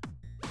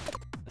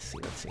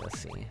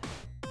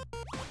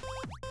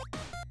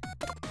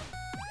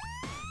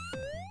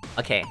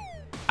 Okay.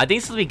 I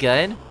think this will be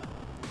good.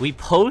 We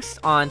post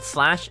on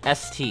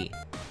 /ST.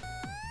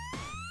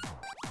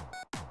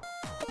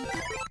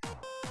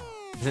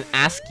 It's an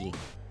ASCII.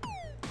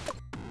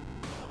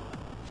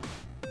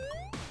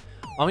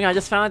 Oh my god, I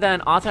just found out that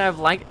an author I've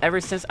liked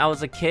ever since I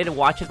was a kid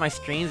watches my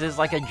streams. It's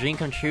like a dream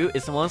come true.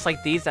 It's the moments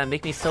like these that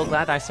make me so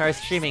glad that I started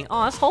streaming.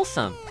 Oh, that's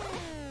wholesome.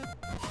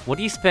 What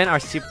do you spend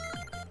our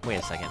Wait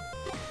a second.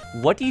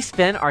 What do you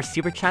spend our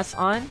super chats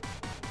on?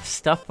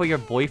 Stuff for your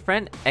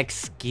boyfriend?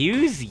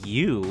 Excuse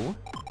you?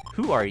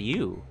 Who are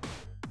you?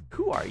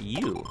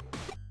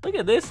 Look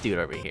at this dude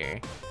over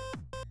here.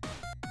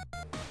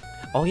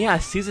 Oh yeah,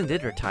 Susan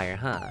did retire,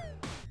 huh?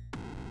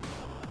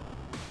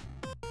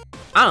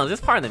 I don't know, this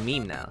is part of the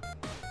meme now.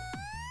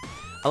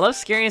 I love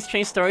scary and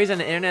strange stories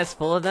and the internet is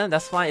full of them.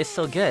 That's why it's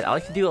so good. I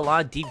like to do a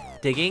lot of deep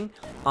digging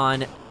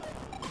on...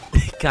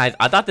 Guys,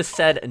 I thought this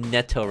said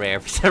Netto Rare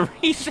for some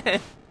reason.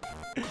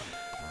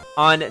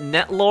 On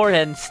net lore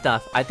and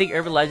stuff. I think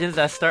urban legends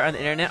that start on the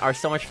internet are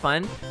so much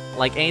fun.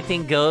 Like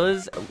anything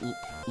goes.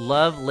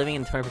 Love living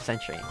in the 21st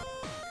century.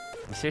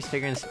 Mysterious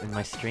figure in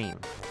my stream.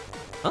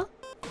 Huh?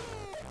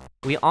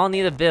 We all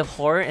need a bit of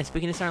horror and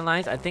spookiness in our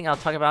lives. I think I'll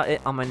talk about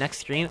it on my next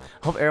stream.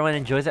 Hope everyone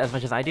enjoys it as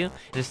much as I do.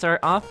 And to start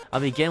off, I'll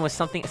begin with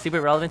something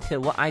super relevant to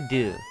what I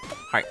do.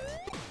 Heart.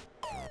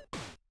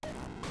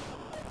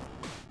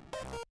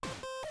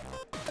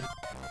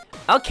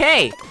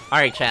 Okay!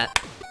 Alright,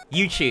 chat.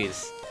 You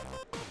choose.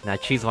 Now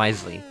choose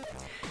wisely.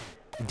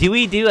 Do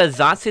we do a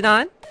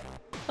Zatsudan?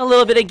 A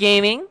little bit of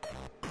gaming?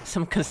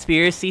 Some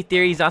conspiracy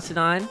theory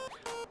Zatsudan?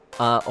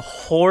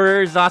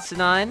 Horror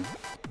Zatsudan?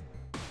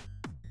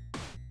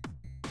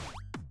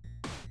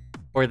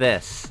 Or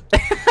this.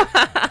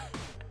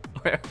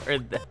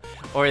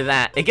 or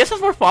that. It gets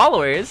us more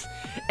followers.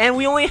 And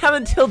we only have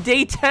until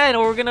day 10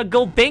 or we're gonna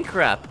go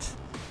bankrupt.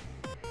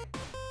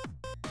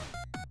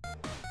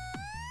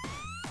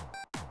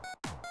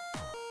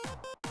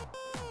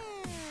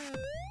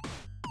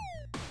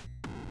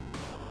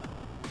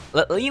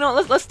 You know,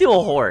 let's do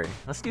a horror.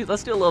 Let's do a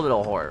little bit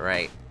of horror,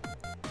 right?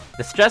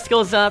 The stress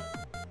goes up,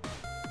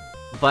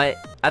 but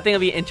I think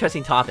it'll be an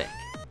interesting topic.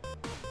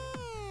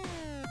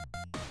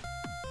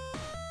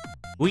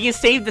 We can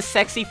save the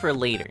sexy for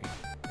later.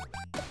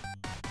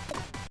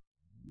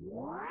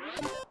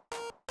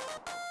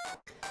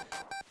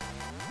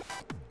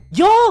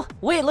 Yo!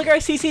 Wait, look at our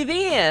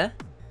CCV!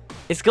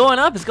 It's going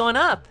up, it's going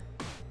up!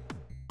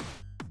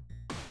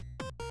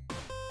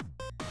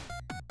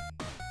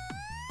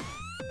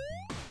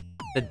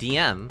 The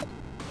DM?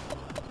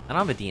 I don't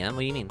have a DM, what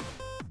do you mean?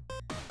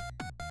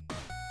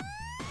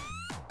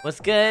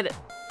 What's good?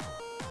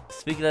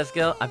 Spooky, let's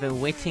go. I've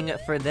been waiting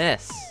for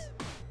this.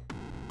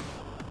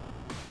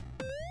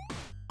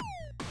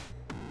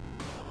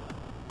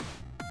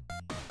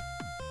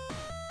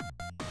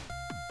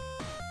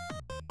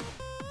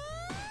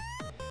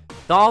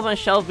 Dolls on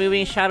shelves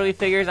moving, shadowy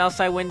figures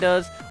outside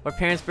windows, or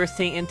parents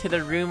bursting into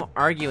the room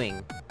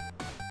arguing.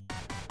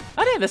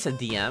 I didn't miss a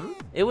DM.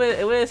 It would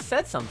have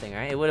said something,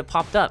 right? It would have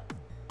popped up.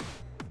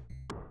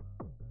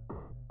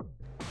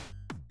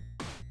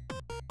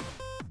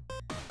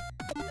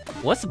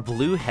 What's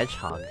Blue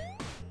Hedgehog?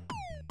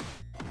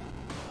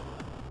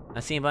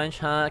 I see a bunch,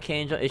 huh?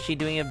 K-Angel, is she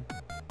doing a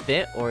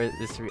bit or is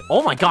this real?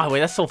 Oh my god,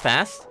 wait, that's so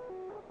fast?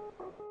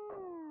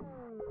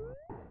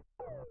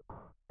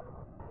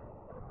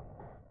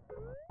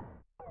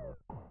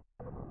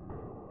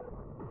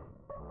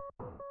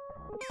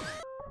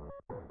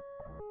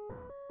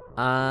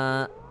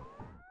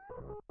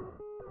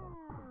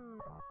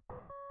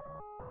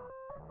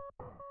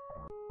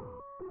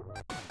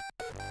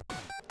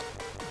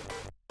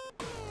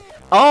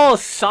 Oh,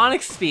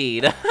 Sonic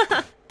Speed!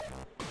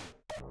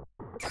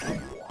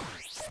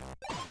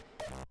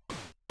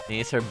 Maybe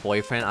it's her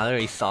boyfriend. I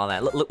already saw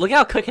that. Look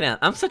how quick I am.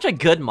 I'm such a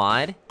good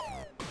mod.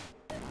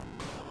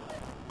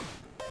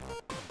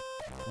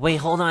 Wait,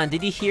 hold on.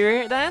 Did you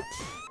hear that?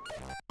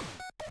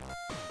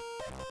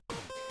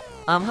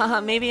 Haha,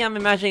 maybe I'm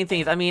imagining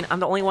things. I mean, I'm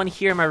the only one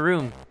here in my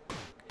room.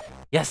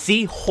 Yeah,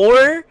 see?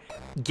 Horror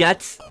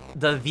gets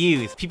the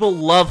views. People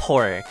love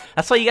horror.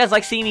 That's why you guys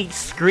like seeing me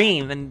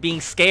scream and being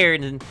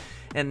scared and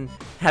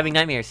having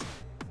nightmares.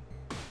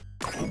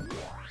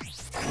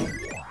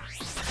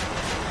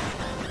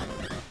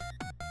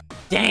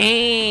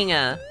 Dang!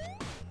 I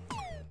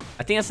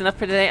think that's enough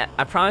for today.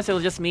 I promise it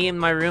was just me in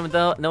my room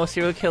though. No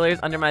serial killers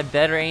under my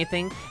bed or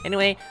anything.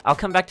 Anyway, I'll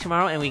come back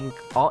tomorrow and we can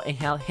all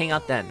hang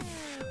out then.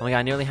 Oh my god,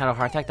 I nearly had a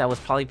heart attack. That was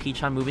probably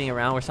Peach-chan moving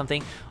around or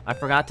something. I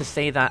forgot to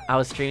say that I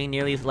was streaming,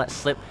 nearly let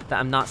slip that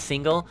I'm not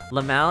single.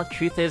 Lamal,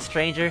 truth is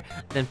stranger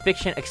than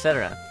fiction,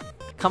 etc.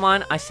 Come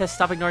on, I said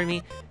stop ignoring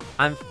me.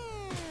 I'm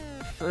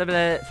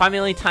 5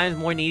 million times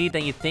more needy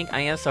than you think I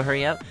am, so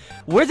hurry up.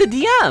 Where's the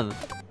DM?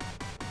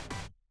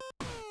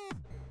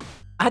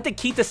 I have to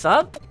keep this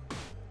up?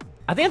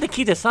 I think I have to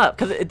keep this up,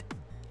 because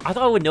I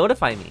thought it would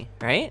notify me,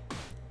 right?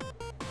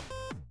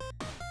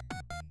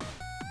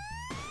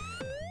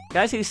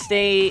 Guys who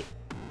stay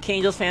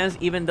K-Angels fans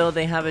even though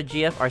they have a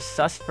GF are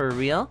sus for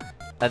real?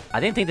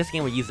 I didn't think this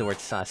game would use the word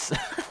sus.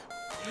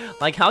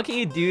 Like, how can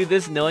you do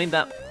this knowing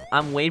that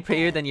I'm way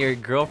prettier than your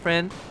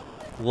girlfriend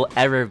will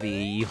ever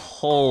be?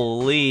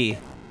 Holy...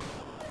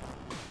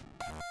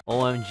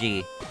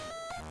 OMG.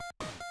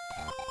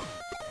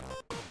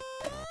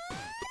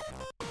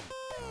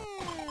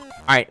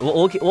 Alright,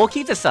 we'll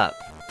keep this up.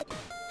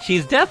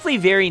 She's definitely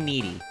very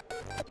needy.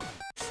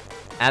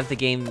 As the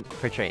game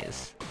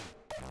portrays.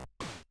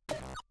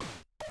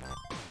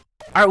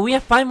 Alright, we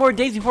have 5 more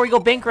days before we go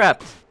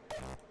bankrupt.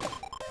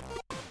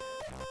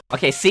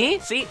 Okay, see?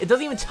 See? It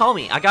doesn't even tell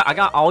me. I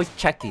got always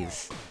check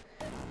these.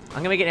 I'm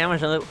gonna make it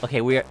Amazon.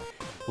 Okay, we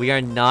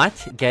are not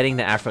getting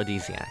the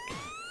aphrodisiac.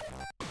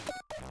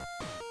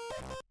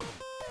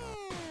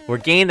 We're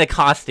getting the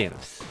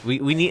costumes. We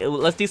need.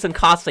 Let's do some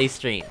cosplay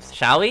streams,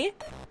 shall we?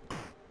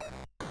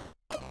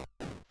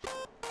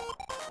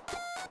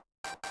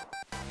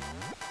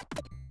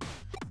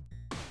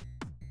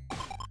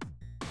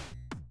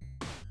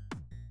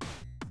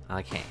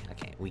 Okay,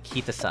 okay, we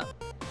keep this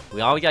up. We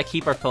always gotta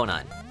keep our phone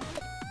on.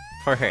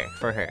 For her,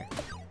 for her.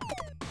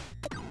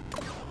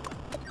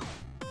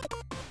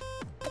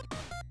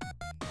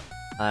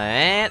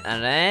 Alright,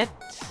 alright.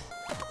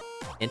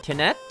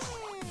 Internet.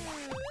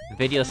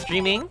 video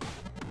streaming.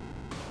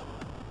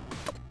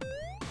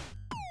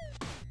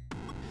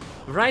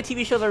 Variety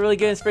TV shows are really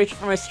good inspiration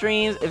for my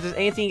streams. If there's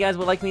anything you guys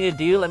would like me to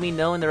do, let me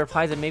know in the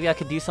replies and maybe I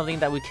could do something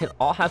that we could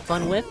all have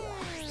fun with.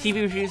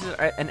 TV producers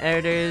and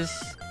editors...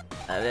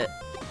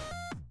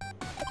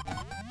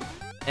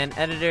 and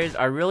editors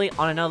are really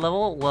on another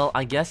level. Well,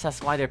 I guess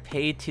that's why they're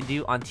paid to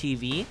do on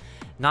TV.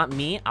 Not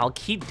me. I'll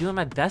keep doing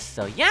my best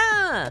though.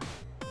 Yeah!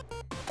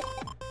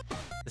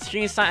 The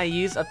streaming site I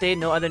use updated.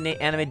 No other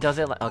anime does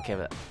it. Okay,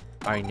 but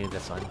I already knew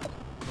this one.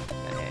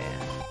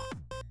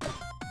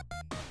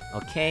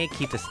 Okay,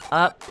 keep this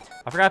up.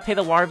 I forgot to pay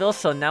the water bill,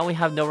 so now we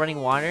have no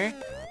running water.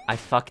 I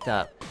fucked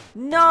up.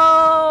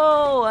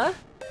 No!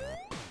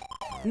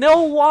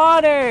 No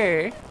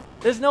water!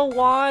 There's no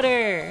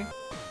water!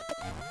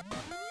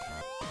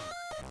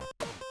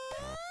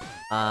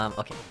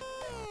 Okay.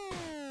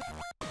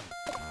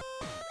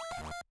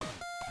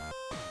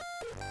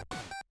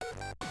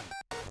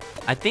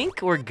 I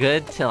think we're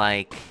good to,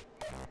 like...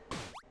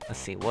 Let's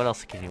see, what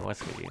else can we do? What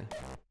else can we do?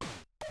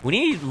 We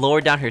need to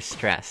lower down her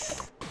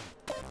stress.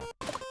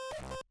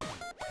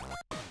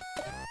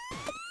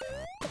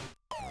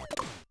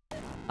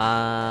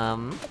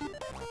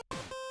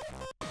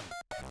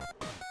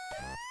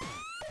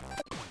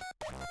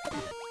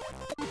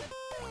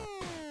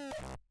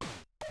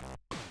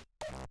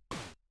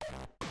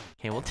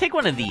 Okay, we'll take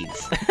one of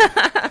these.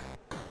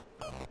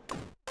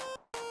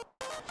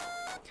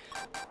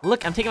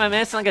 Look, I'm taking my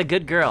medicine like a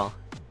good girl.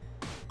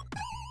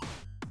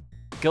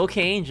 Go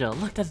K-Angel.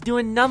 Look, that's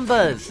doing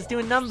numbers! It's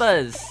doing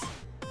numbers!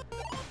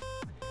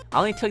 I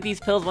only took these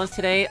pills once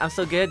today. I'm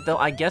so good, though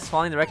I guess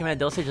following the recommended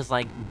dosage is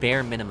like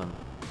bare minimum.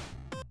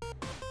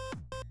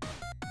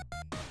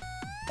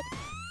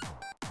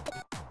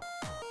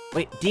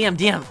 Wait,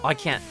 DM! Oh, I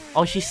can't.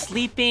 Oh, she's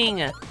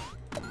sleeping!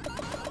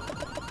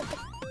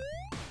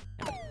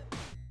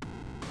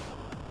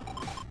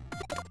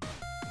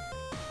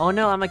 Oh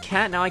no, I'm a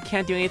cat, now I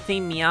can't do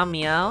anything, meow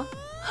meow.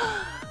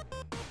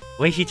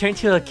 Wait, she turned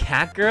to a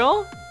cat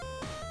girl?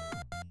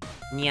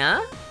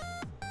 Nya?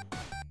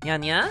 Nya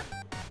nya?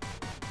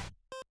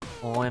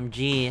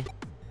 OMG.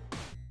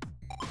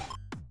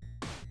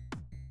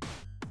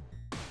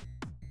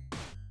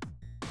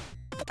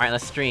 Alright,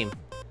 let's stream.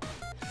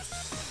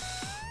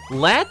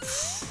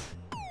 Let's...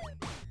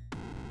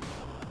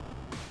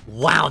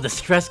 Wow, the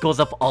stress goes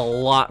up a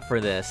lot for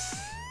this.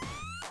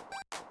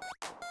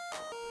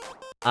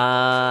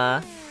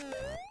 Man,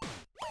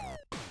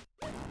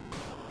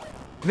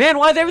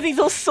 why is everything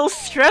so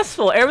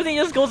stressful? Everything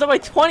just goes up by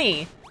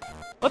 20!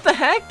 What the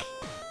heck?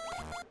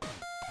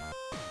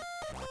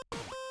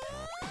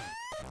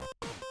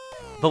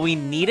 But we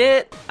need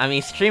it? I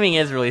mean, streaming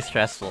is really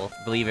stressful,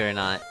 believe it or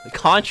not.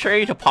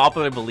 Contrary to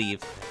popular belief,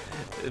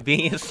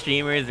 being a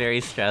streamer is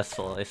very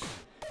stressful.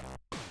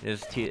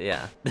 It's too,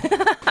 yeah.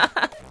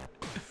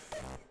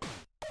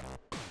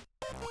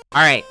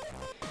 Alright.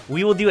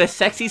 We will do a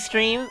sexy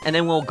stream, and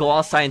then we'll go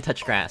outside and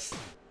touch grass.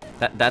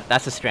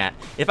 That's a strat.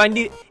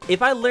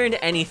 If I learned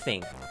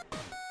anything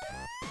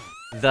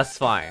thus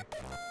far,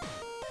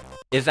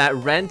 is that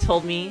Ren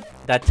told me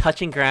that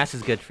touching grass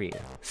is good for you.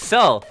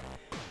 So,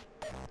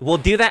 we'll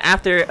do that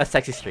after a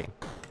sexy stream.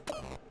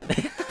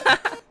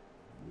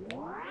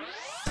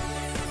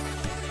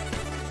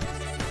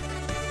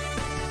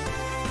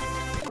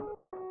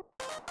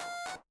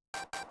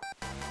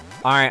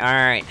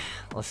 Alright.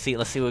 Let's see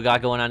what we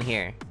got going on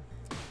here.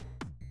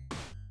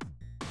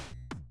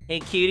 Hey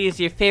cutie, is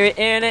your favorite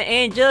internet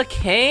angel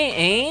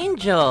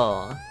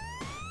K-Angel?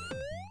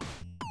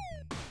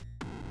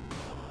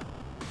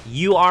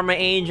 You are my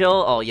angel?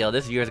 Oh, yo,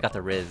 this viewer's got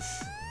the riz.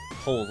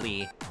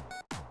 Holy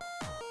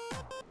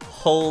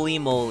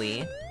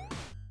moly.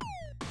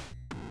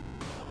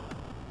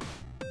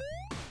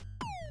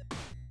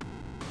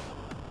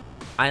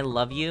 I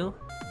love you.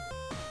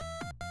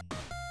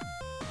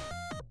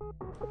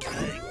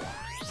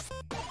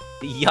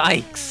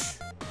 Yikes.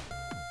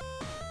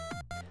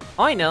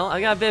 Oh, I know. I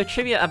got a bit of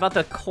trivia about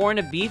the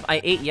corned beef I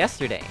ate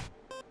yesterday.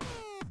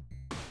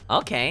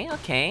 Okay.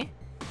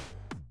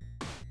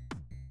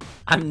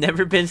 I've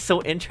never been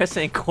so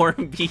interested in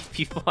corned beef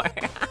before.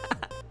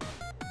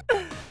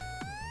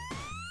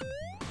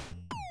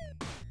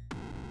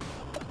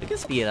 We can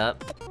speed it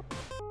up.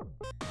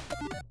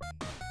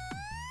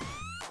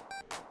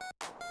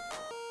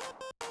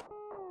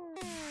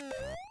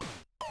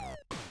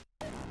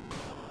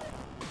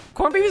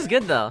 Corned beef is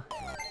good though.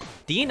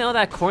 Do you know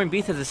that corned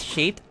beef is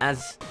shaped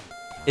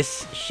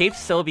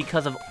so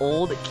because of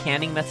old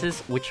canning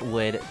methods which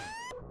would...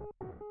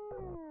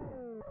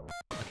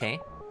 Okay.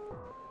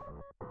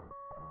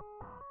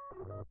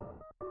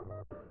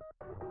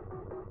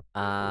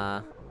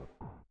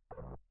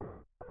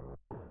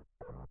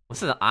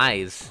 What's the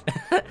eyes?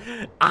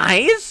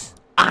 Eyes?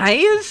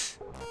 Eyes?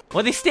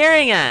 What are they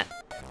staring at?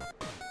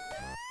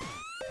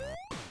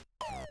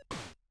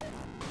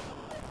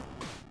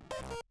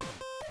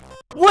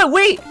 What?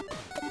 Wait!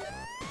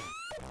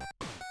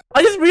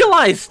 I just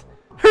realized!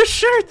 Her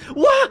shirt!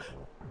 What?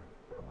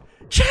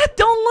 Chat,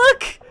 don't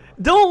look!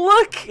 Don't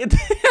look!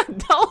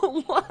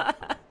 Don't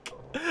look!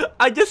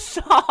 I just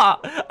saw.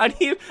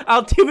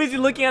 I'm too busy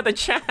looking at the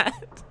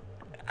chat.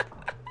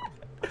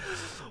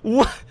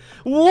 Whoa!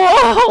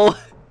 Whoa!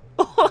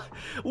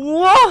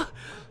 Whoa!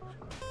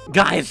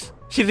 Guys,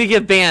 she's gonna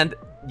get banned.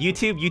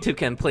 YouTube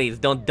can please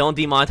don't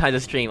demonetize the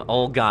stream.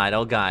 Oh god,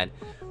 oh god.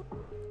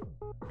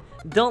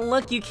 Don't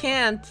look, you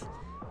can't.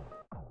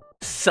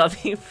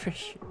 Subbing for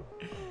sure.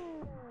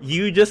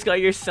 You just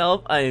got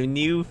yourself a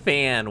new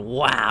fan.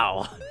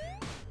 Wow.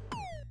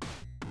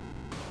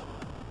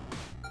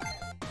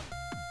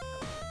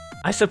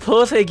 I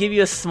suppose I give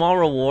you a small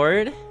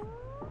reward.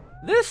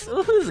 Who's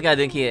the guy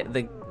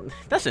thinking?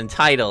 That's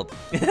entitled.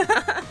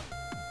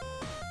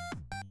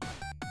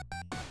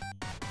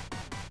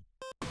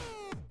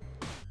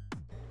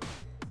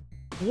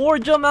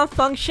 Wardrobe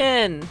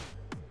malfunction.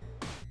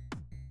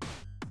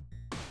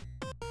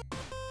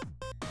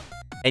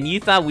 And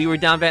you thought we were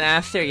down bad,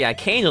 Aster? Yeah,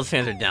 Angels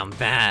fans are down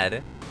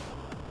bad.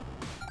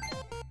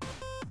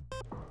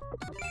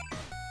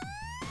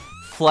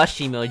 Flush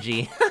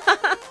emoji.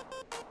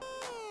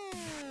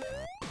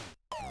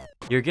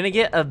 You're gonna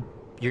get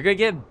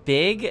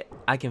big.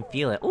 I can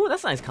feel it. Ooh,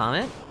 that's a nice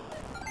comment.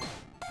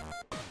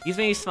 These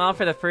made me smile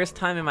for the first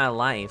time in my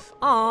life.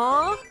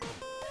 Aww.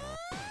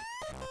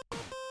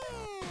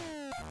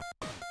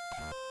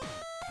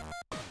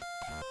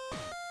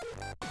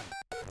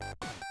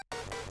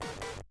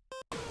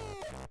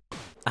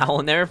 I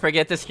will never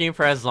forget this stream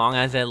for as long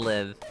as I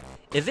live.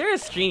 Is there a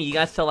stream you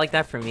guys felt like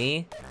that for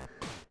me?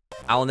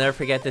 I will never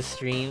forget this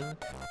stream.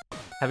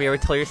 Have you ever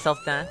told yourself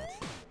that?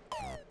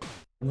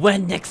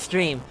 When next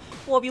stream?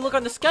 Well, if you look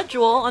on the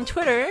schedule on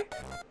Twitter.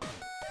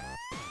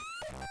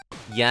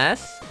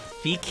 Yes?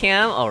 Feet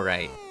cam?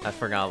 Alright. I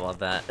forgot about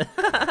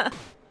that.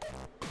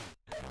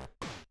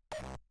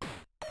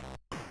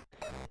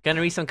 Gonna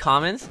read some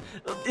comments?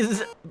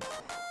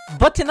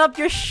 Button up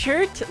your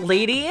shirt,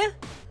 lady!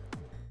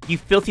 You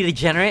filthy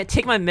degenerate.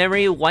 Take my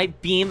memory,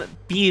 white beam,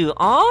 bew.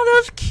 Aw,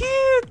 that was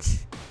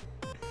cute!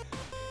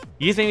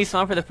 You just made me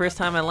smile for the first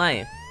time in my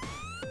life.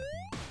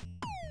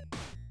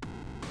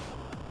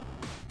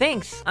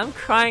 Thanks! I'm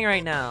crying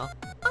right now.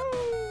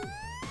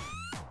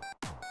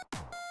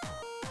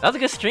 That was a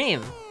good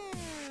stream.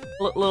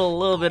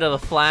 Little bit of a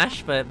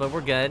flash, but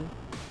we're good.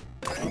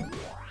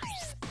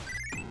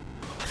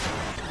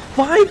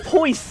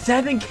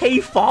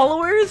 5.7k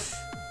followers?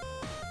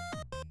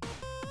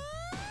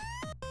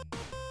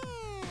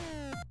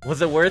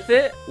 Was it worth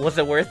it? Was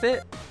it worth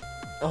it?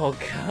 Oh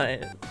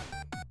god.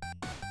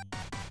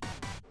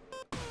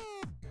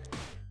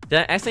 Did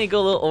I accidentally go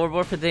a little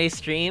overboard for today's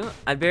stream?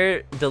 I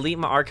better delete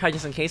my archive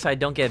just in case so I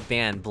don't get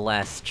banned.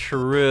 Bless.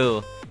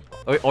 True.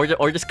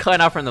 Or just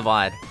cut out from the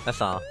VOD. That's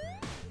all.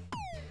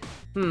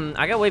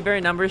 I got way better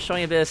numbers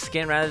showing a bit of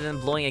skin rather than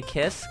blowing a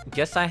kiss.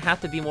 Guess I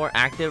have to be more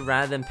active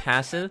rather than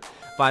passive,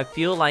 but I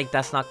feel like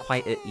that's not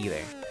quite it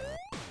either.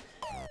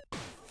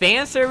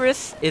 Fan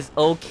service is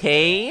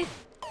okay,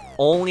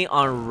 only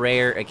on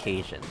rare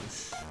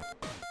occasions.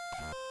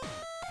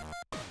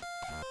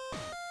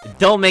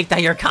 Don't make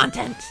that your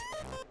content!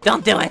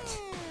 Don't do it!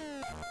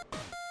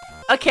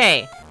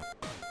 Okay!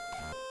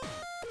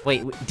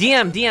 Wait,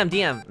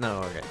 DM!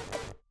 No, we're good.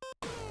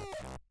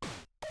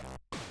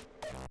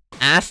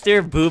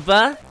 Aster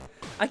Booba?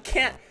 I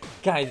can't...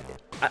 Guys,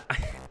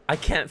 I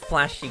can't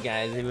flash you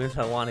guys even if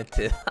I wanted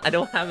to. I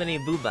don't have any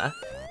booba.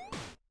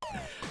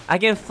 I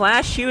can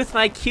flash you with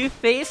my cute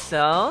face,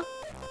 though.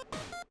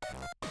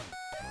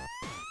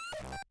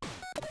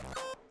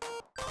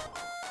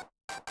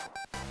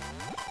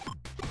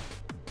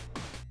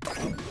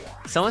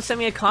 Someone sent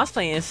me a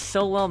cosplay and it's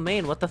so well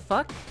made. What the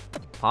fuck?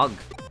 Hog.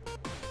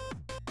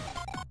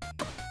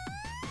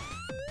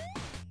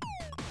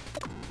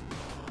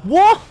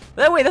 Whoa!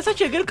 Wait, that's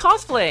actually a good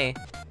cosplay!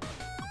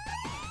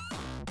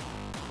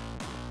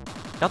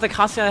 Got the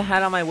costume I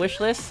had on my wish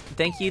list.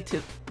 Thank you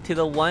to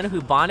the one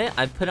who bought it.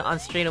 I put it on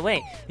straight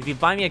away. If you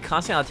buy me a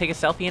costume, I'll take a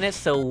selfie in it,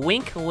 so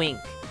wink wink.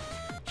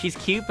 She's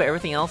cute, but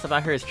everything else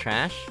about her is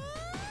trash.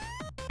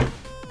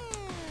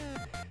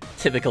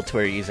 Typical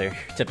Twitter user.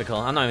 Typical.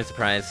 I'm not even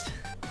surprised.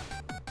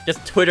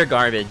 Just Twitter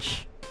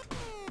garbage.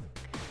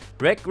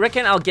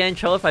 Reckon I'll get in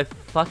trouble if I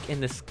fuck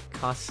in this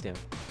costume.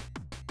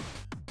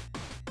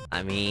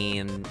 I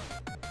mean...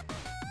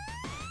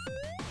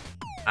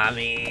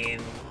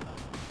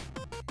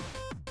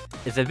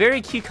 It's a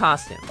very cute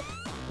costume.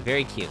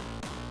 Very cute.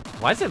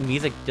 Why is the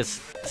music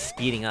just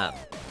speeding up?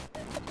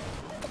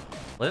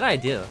 What did I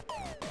do?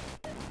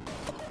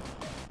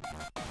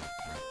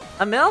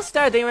 A mail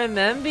star, they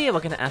remember?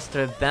 What can I ask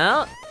her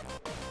about?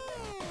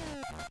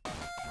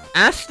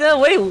 Asta,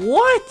 wait,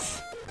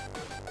 what?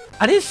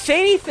 I didn't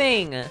say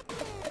anything!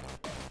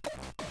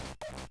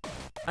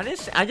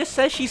 I just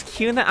said she's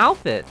cute in the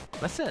outfit.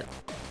 That's it.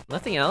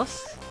 Nothing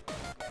else.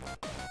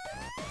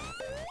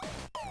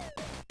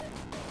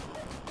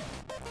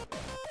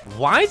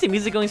 Why is the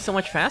music going so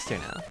much faster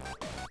now?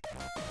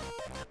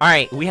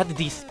 Alright, we have to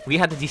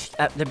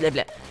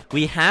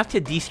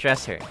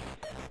de-stress her.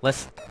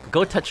 Let's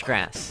go touch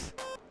grass.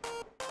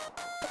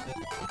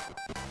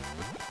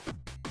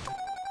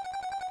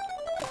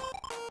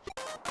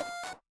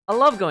 I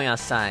love going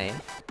outside.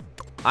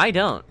 I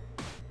don't.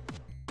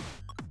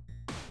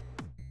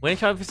 When I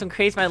try for some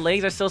craze, my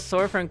legs are so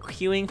sore from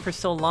queuing for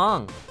so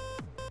long.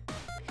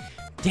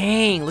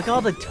 Dang, look at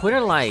all the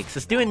Twitter likes.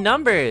 It's doing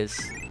numbers.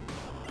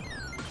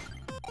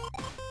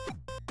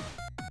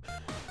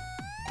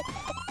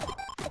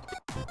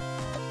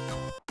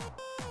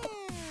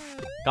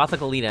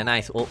 Gothic Alita,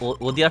 nice.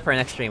 We'll do that for our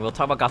next stream. We'll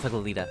talk about Gothic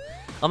Alita.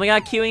 Oh my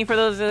god, queuing for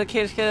those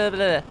kids.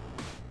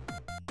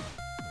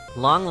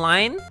 Long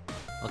line?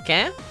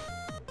 Okay.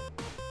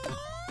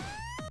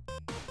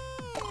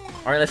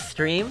 Alright, let's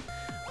stream.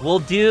 We'll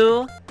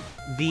do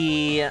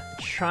the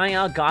trying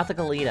out Gothic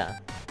Alita.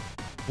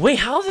 Wait,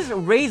 how does this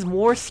raise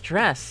more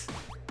stress?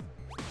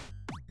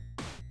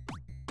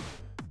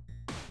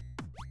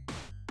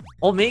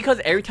 Oh, maybe because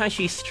every time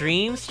she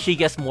streams, she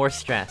gets more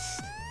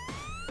stressed.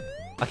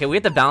 Okay, we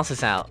have to balance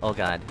this out. Oh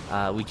god,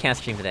 we can't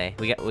stream today.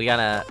 We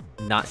gotta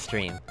not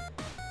stream.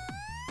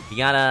 We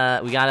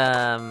gotta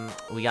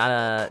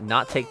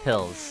not take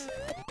pills.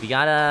 We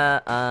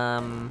gotta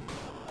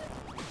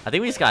I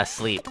think we just gotta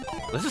sleep.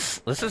 Let's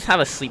just have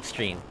a sleep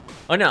stream.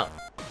 Oh no,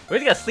 we're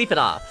just gonna sleep it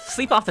off.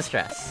 Sleep off the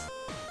stress.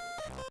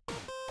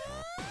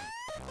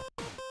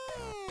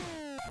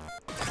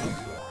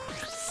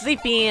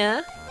 Sleepy.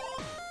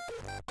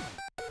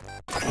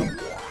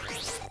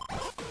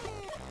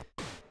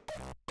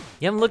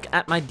 You haven't looked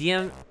at my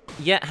DM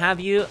yet, have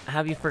you?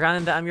 Have you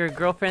forgotten that I'm your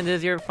girlfriend? This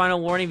is your final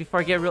warning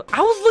before I get real-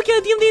 I was looking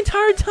at DM the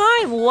entire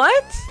time!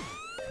 What?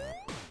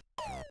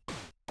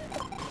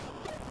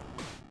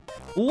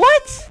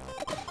 What?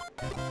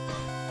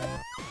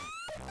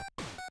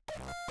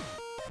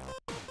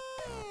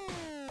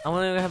 I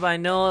wanna go, but I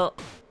know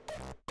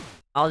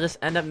I'll just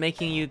end up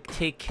making you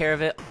take care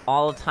of it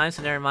all the time,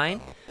 so never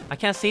mind. I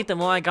can't sleep. The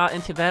moment I got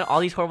into bed,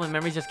 all these horrible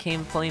memories just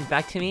came flooding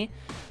back to me.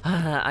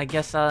 I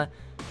guess I'll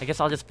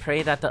just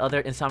pray that the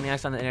other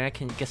insomniacs on the internet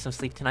can get some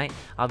sleep tonight.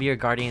 I'll be your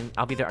guardian.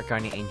 I'll be their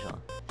guardian angel.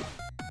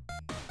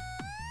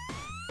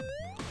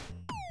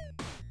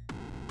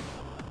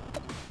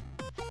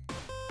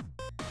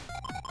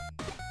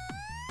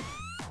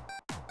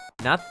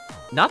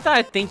 Not that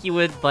I think you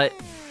would, but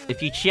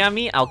if you cheat on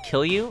me, I'll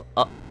kill you.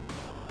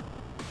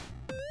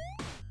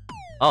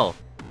 Oh.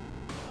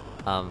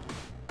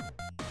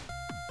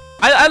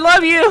 I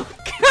love you!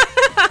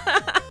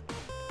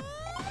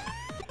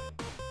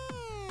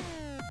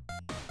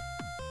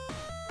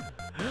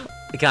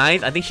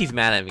 Guys, I think she's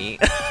mad at me.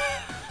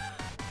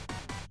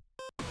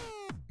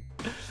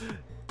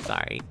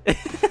 Sorry.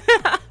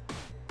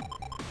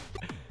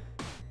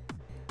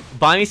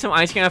 Buy me some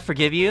ice cream, I'll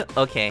forgive you?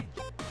 Okay.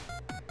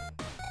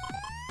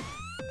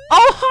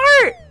 Oh,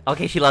 heart!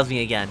 Okay, she loves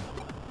me again.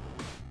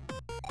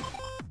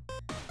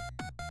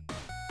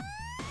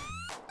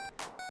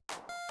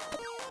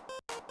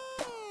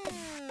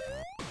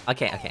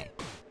 Okay.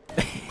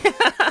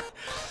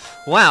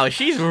 Wow,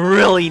 she's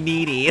really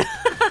needy.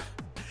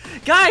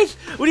 Guys,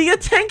 when you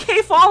get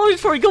 10k followers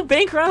before you go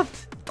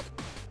bankrupt!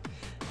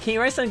 Can you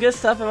write some good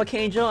stuff about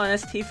K-Angel on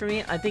ST for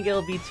me? I think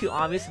it'll be too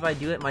obvious if I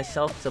do it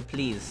myself, so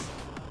please.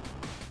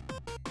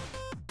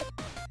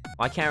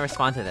 Why can't I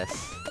respond to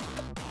this?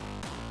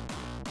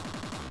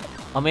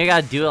 Oh, maybe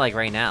I gotta do it like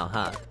right now,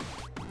 huh?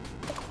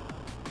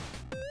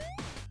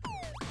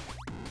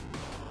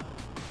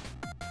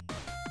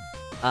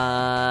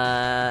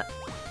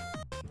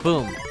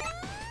 Boom.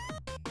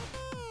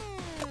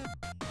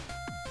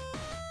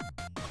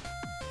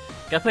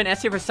 Gotta put an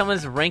S here for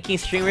someone's ranking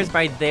streamers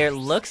by their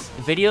looks.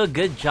 Video,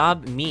 good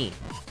job, me.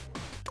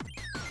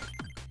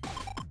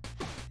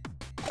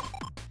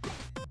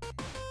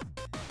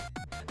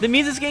 The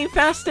music's getting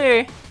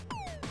faster!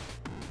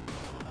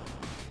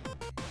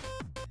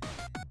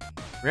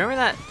 Remember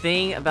that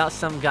thing about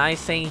some guy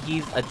saying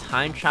he's a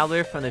time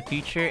traveler from the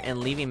future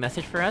and leaving a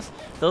message for us?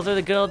 Those are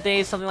the good old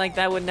days. Something like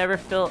that would never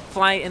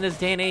fly in this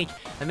day and age.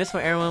 I miss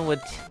when everyone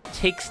would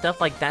take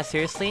stuff like that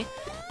seriously.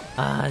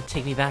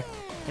 Take me back.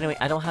 Anyway,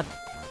 I don't have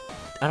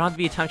to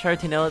be a time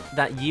traveler to know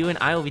that you and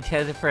I will be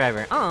together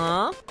forever.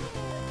 Aww.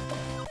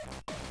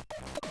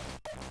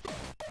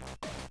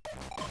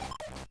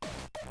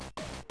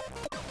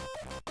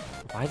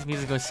 Why is the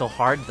music going so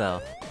hard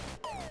though?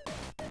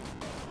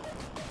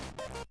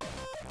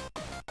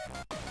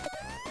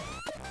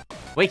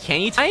 Wait,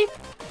 can you type?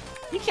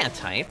 You can't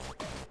type.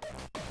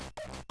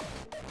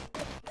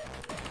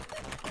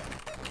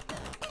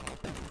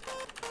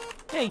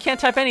 Yeah, you can't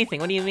type anything.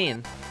 What do you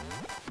mean?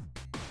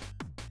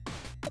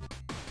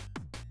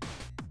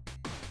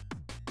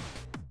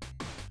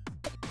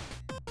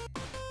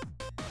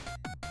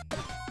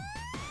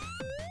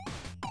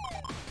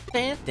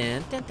 Dun,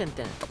 dun, dun, dun,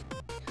 dun.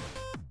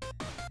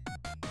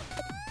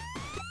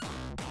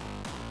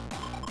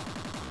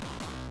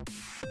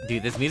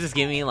 Dude, this music's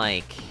giving me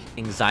like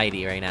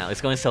anxiety right now. It's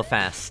going so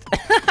fast.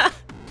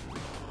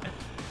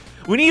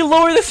 We need to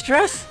lower the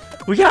stress!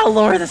 We gotta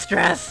lower the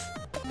stress!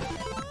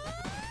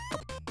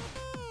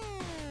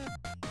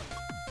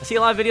 I see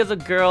a lot of videos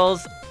of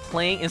girls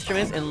playing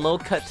instruments in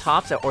low-cut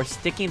tops or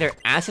sticking their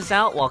asses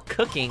out while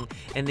cooking,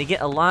 and they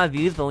get a lot of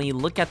views, but when you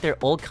look at their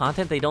old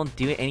content, they don't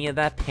do any of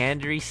that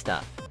pandery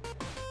stuff.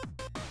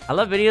 I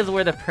love videos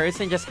where the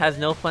person just has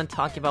no fun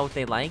talking about what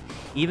they like.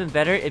 Even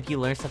better if you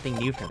learn something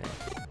new from it.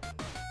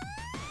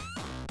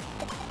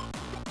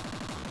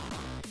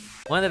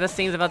 One of the best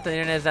things about the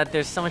internet is that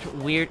there's so much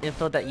weird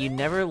info that you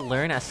never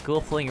learn at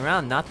school floating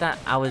around. Not that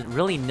I would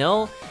really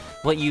know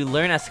what you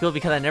learn at school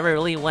because I never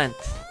really went.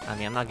 I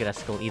mean, I'm not good at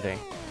school either.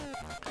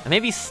 I may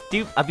be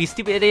I'll be a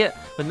stupid idiot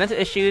with mental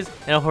issues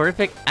and a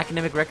horrific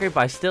academic record, but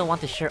I still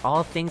want to share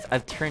all the things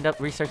I've turned up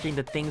researching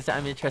the things that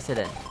I'm interested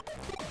in.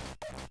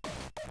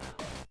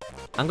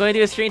 I'm going to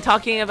do a stream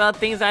talking about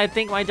things that I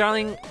think my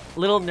darling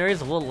little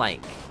nerds will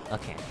like.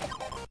 Okay.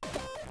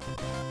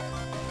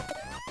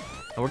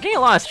 We're getting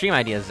a lot of stream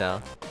ideas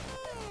though.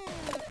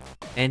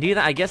 And to do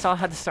that, I guess I'll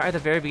have to start at the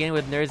very beginning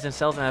with nerds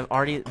themselves, and I've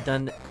already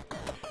done...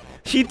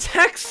 She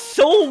texts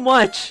so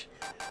much!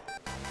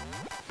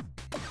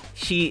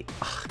 She...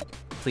 Ugh,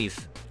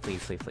 please.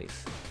 Please, please,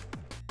 please.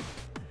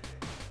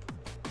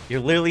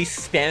 You're literally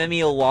spamming me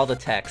a wall to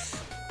text.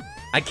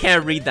 I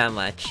can't read that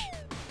much.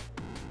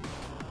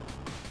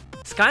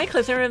 Sky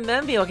Clips, I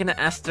remember what can I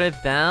ask her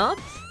about?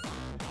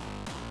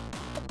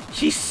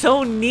 She's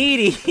so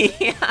needy!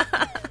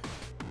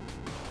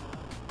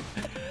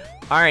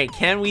 Alright,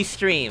 can we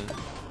stream?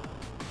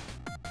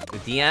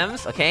 With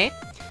DMs, okay?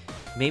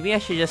 Maybe I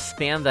should just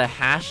spam the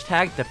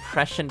hashtag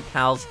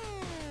DepressionPals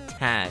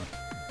tag.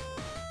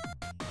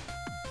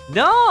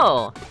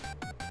 No!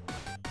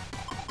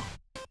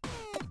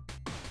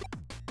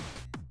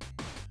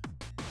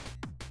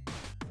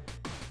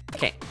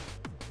 Okay.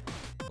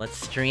 Let's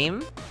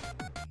stream.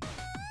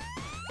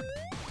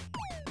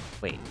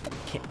 Wait,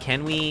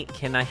 can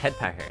I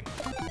headpack her?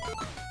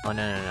 Oh,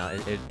 no,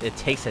 it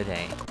takes a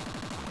day.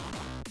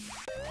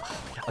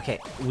 Okay,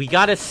 we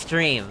gotta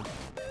stream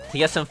to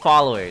get some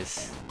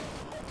followers.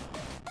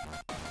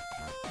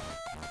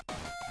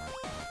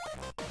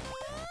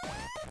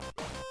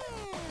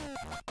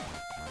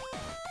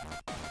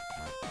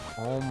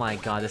 Oh my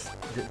god,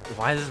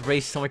 why does this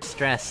raise so much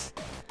stress?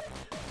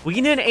 We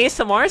can do an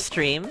ASMR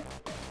stream.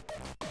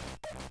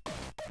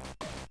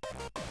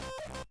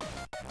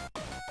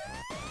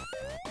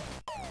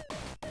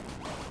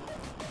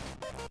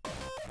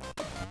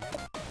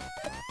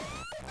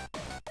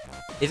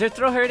 Is her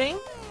throat hurting?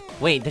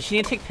 Wait, does she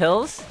need to take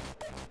pills?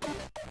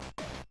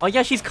 Oh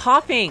yeah, she's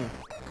coughing!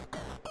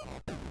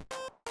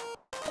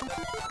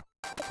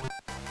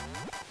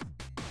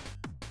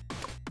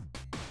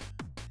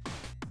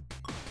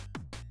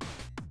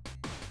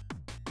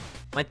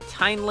 My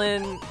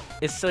timeline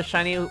is so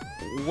shiny.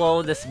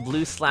 Whoa, this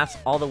blue slaps,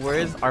 all the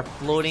words are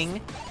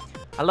floating.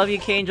 I love you,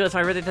 K Angel. It's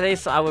my birthday today,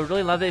 so I would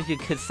really love it if you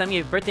could send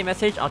me a birthday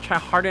message. I'll try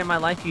harder in my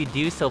life if you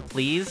do, so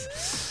please.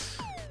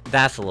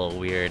 That's a little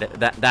weird.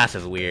 That's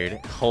just weird.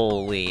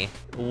 Holy.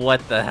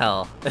 What the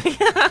hell?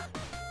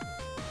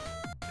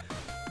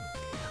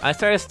 I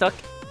started stuck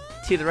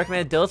to the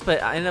recommended dose,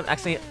 but I ended up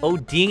accidentally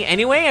ODing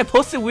anyway. I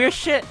posted weird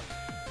shit.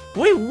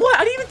 Wait, what?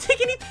 I didn't even take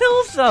any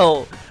pills,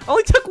 though. I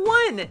only took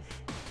one.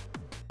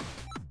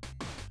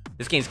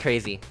 This game's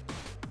crazy.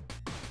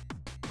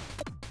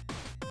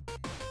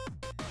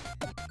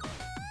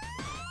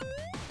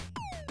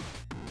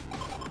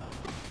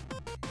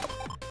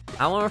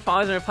 I want more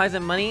followers and replies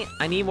and money.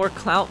 I need more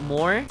clout,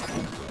 more.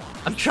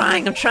 I'm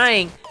trying to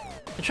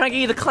get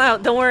you the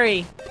clout, don't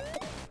worry.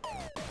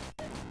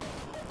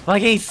 Oh, I'm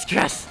getting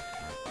stressed.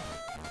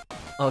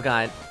 Oh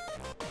god.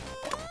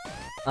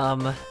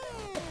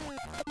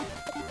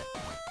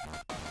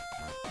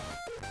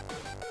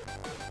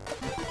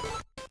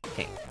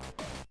 Okay.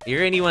 You're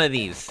gonna need one of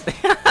these.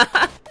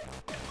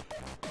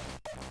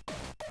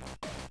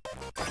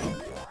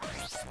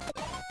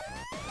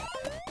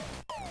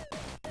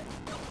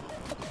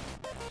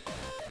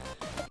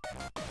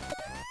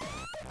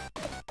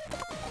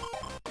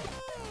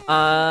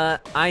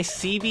 I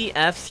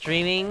CBF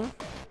streaming.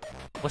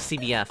 What's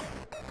CBF?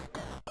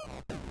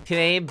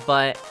 Today,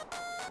 but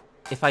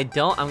if I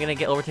don't, I'm gonna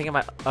get overtaken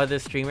by other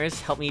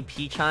streamers. Help me,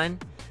 Peachan.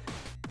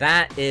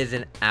 That is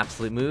an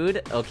absolute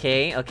mood.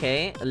 Okay,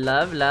 okay.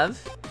 Love, love.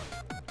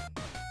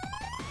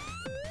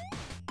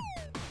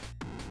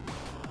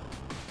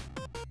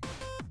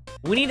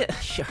 We need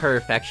her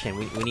affection.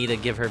 We need to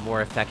give her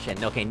more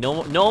affection. Okay,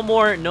 no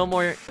more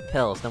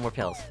pills. No more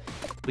pills.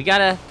 We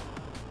gotta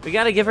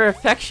give her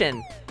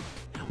affection.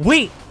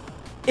 Wait!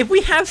 If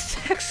we have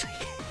sex,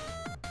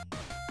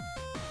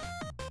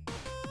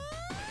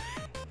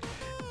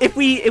 if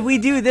we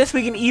do this,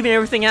 we can even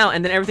everything out,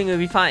 and then everything will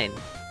be fine.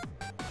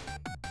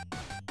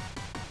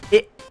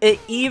 It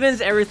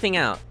evens everything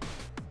out.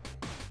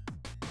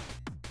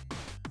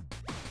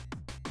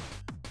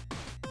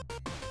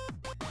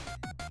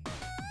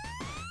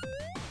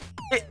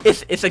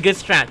 It's a good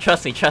strat.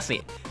 Trust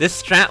me.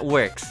 This strat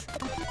works.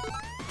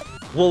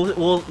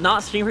 We'll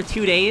not stream for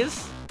 2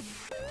 days.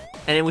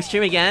 And then we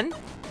stream again.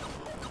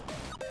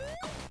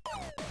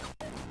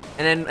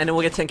 And then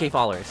we'll get 10k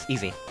followers.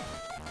 Easy.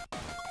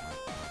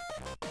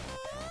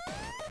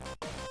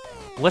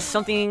 What's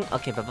something...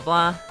 Okay, blah blah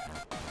blah.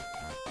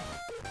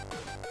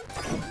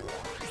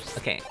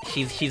 Okay,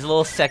 she's a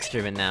little sex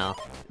driven now.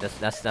 That's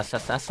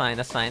fine,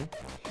 that's fine.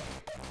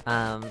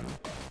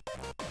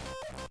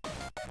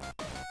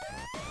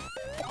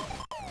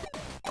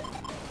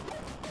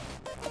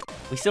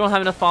 We still don't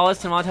have enough followers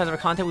to monetize our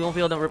content. We won't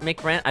be able to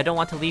make rent. I don't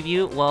want to leave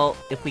you. Well,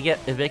 if we get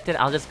evicted,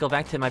 I'll just go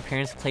back to my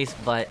parents' place,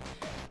 but...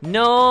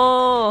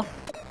 No!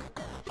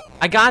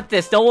 I got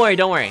this. Don't worry,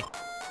 don't worry.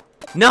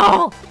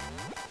 No!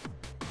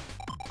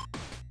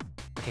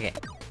 Okay.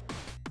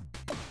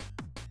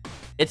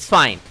 It's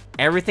fine.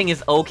 Everything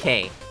is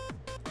okay.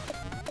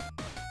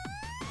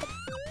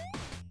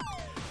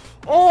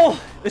 Oh!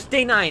 It's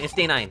day 9. It's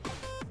day 9.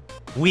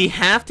 We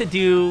have to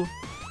do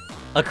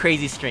a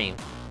crazy stream.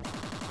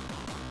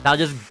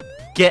 That'll just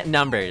get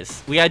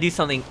numbers. We gotta do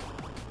something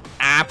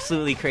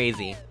absolutely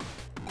crazy.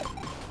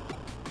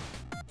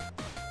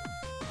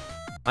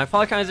 My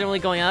follower count isn't really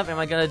going up. Am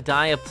I gonna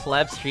die a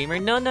pleb streamer?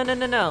 No, no, no,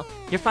 no, no.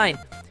 You're fine.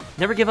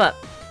 Never give up.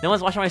 No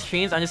one's watching my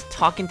streams. I'm just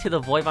talking to the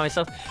void by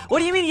myself. What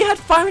do you mean? You had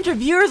 500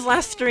 viewers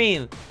last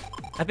stream.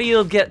 I bet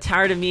you'll get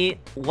tired of me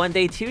one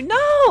day too.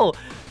 No!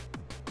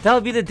 That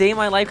would be the day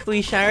my life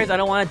completely shatters. I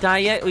don't want to die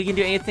yet. We can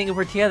do anything if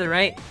we're together,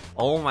 right?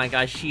 Oh my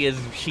gosh, she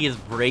is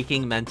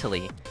breaking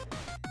mentally.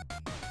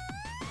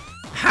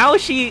 How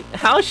is she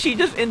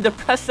just in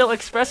depresso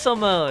espresso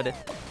mode?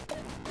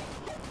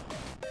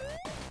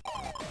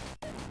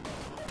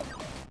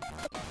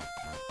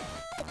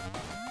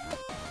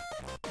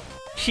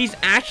 She's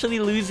actually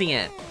losing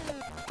it.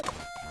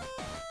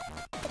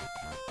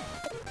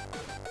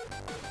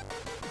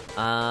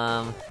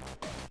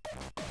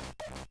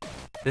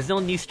 There's no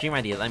new stream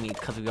ideas. I mean,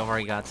 because we've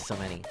already got so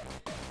many.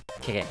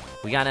 Okay,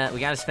 we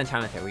gotta spend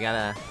time with her. We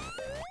gotta.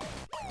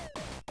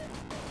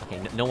 Okay,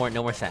 no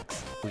more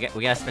sex. We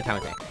gotta spend time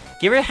with her.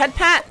 Give her a head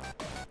pat.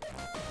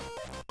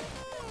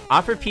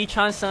 Offer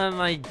Peachon some of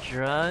my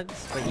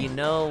drugs, but you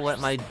know what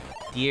my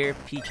dear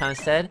Peachon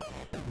said?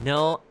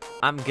 No,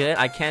 I'm good.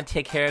 I can't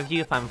take care of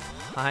you if I'm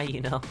high,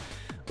 you know.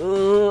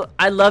 Ooh,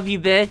 I love you,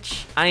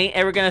 bitch. I ain't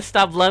ever gonna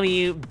stop loving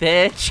you,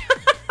 bitch.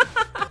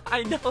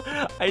 I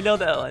know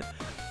that one.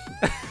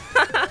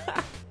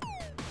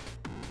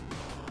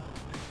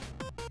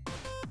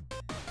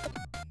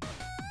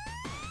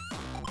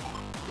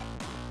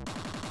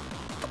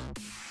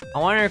 I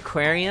want an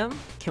aquarium.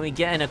 Can we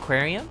get an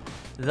aquarium?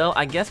 Though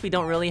I guess we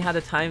don't really have the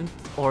time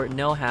or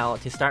know-how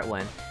to start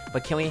one.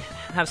 But can we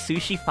have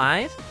sushi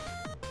 5?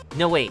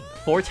 No, wait,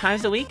 4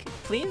 times a week,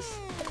 please?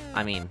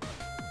 I mean,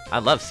 I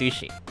love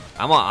sushi.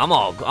 I'm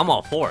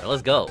all for it.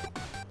 Let's go.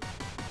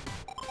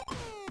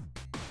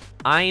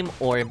 I'm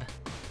Orb.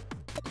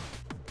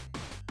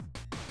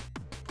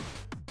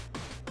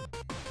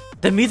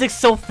 The music's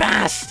so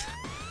fast!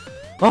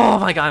 Oh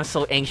my god, I'm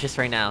so anxious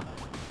right now.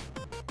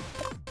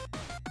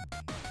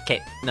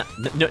 Okay,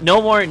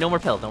 no more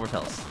pills, no more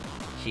pills.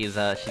 She's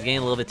getting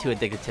a little bit too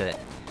addicted to it.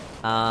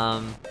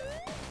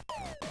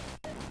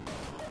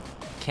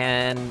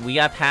 Can we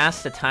got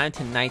past the time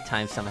to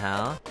nighttime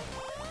somehow?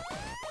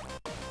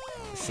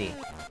 Let's see.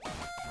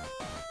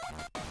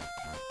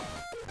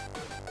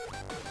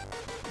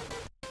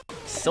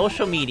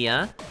 Social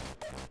media.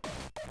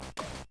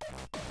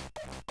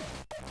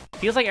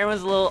 Feels like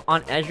everyone's a little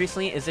on edge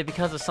recently. Is it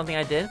because of something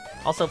I did?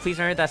 Also, please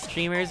remember that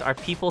streamers are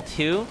people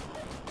too,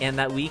 and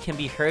that we can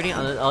be hurting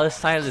on the other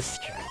side of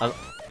the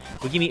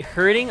we can be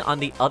hurting on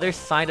the other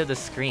side of the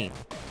screen.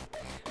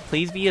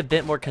 Please be a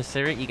bit more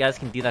considerate. You guys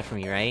can do that for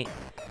me, right?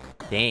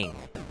 Dang.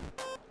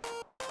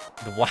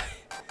 Why?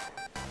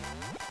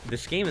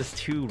 This game is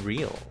too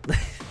real.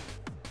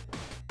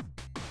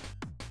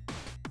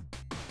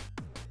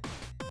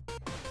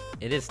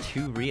 It is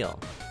too real.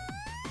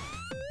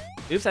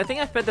 Oops, I think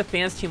I fed the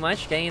fans too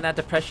much. Getting that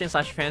depression /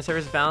 fan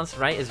service balance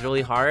right is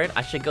really hard.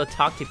 I should go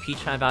talk to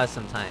Peachon about it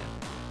sometime.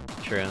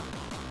 True.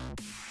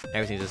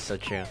 Everything's just so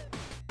true.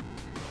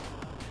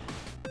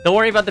 Don't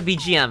worry about the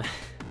BGM.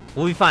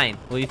 We'll be fine.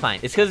 We'll be fine.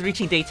 It's because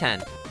reaching day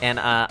 10, and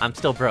I'm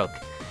still broke.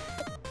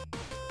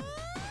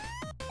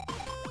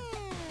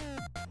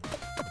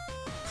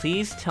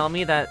 Please tell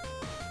me that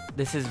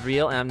this is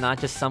real and I'm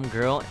not just some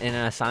girl in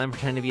an asylum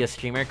pretending to be a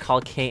streamer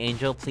called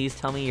K-Angel. Please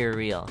tell me you're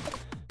real.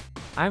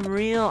 I'm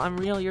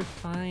real, you're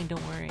fine,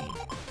 don't worry.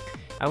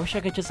 I wish I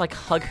could just like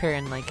hug her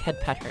and like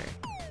head pet her.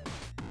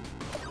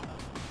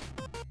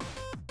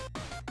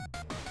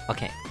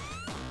 Okay.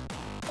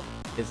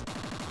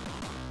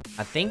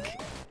 I think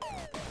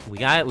we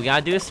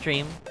gotta do a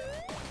stream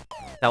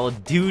that will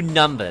do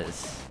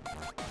numbers.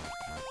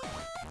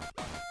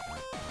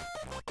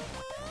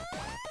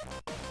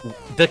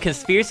 The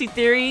conspiracy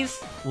theories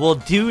will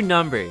do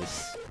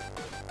numbers.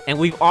 And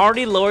we've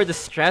already lowered the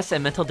stress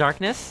and mental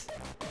darkness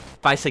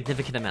by a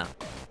significant amount.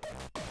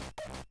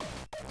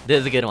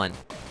 This is a good one.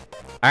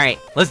 Alright,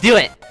 let's do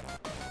it!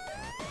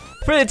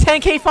 For the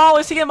 10k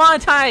followers to get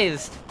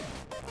monetized!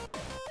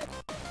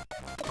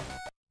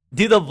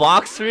 Do the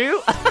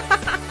walkthrough?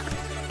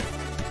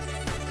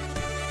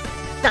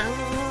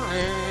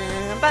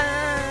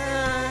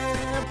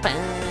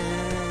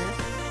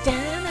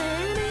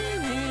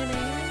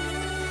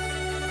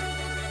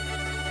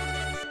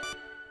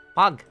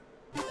 Hog.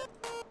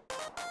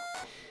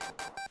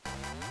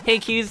 Hey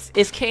Q's,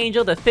 it's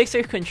K-Angel, the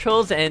fixer who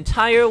controls the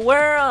entire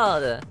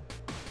world!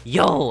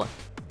 Yo!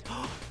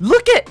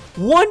 Look at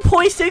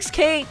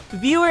 1.6k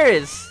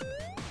viewers!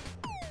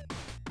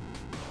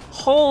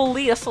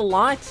 Holy, that's a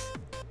lot!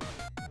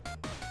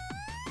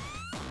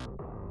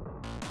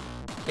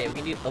 Okay, we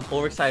can do an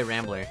oversized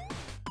rambler.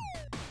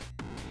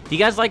 Do you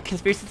guys like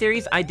conspiracy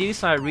theories? I do,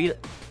 so I read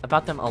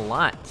about them a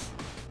lot.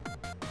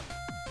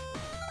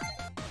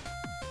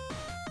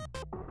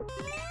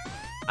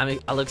 I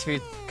look for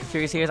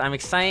conspiracy theories. I'm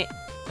excited.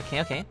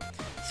 Okay.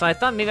 So I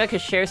thought maybe I could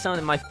share some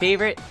of my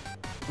favorite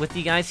with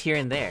you guys here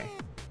and there.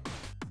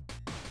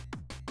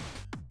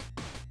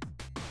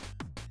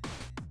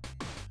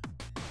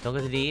 Don't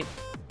go too deep.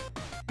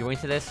 You're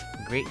into this?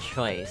 Great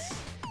choice.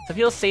 Some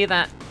people say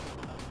that.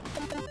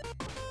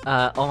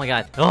 Oh my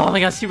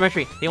god, Super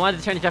Entry! They wanted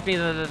to turn the Japanese.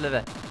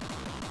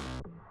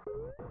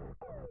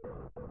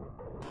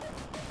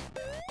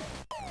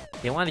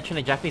 They wanted to turn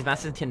the Japanese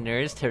masses into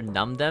nerds to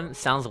numb them.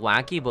 Sounds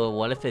wacky, but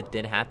what if it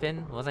did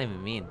happen? What does that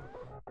even mean?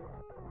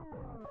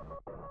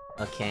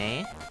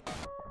 Okay.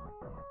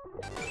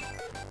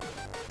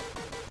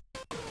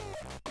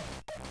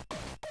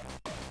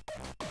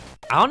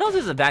 I don't know if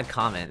this is a bad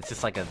comment. It's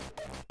just like a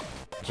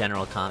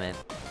general comment.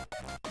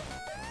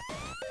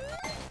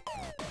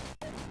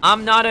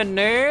 I'm not a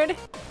nerd.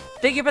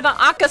 Thank you for the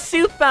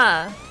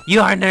Akasupa.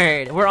 You are a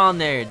nerd. We're all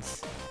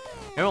nerds.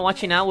 Everyone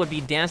watching now would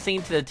be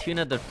dancing to the tune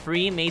of the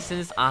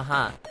Freemasons.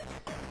 Aha.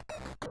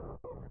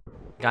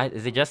 Guys,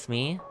 is it just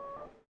me?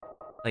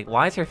 Like,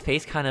 why is her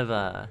face kind of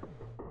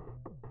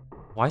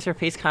why is her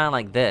face kind of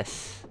like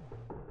this?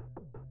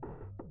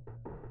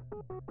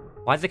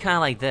 Why is it kind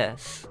of like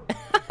this?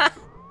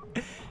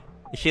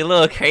 Is she a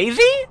little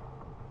crazy?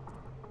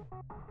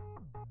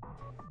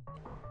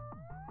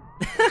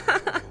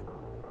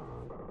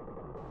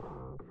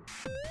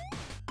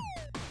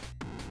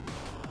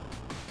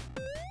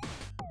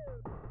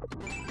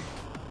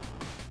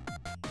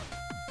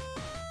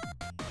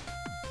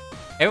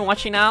 Everyone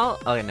watching now?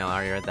 Oh no, I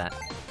already read that.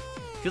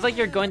 Feels like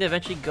you're going to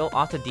eventually go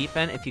off the deep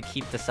end if you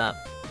keep this up.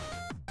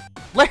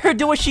 Let her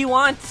do what she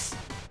wants!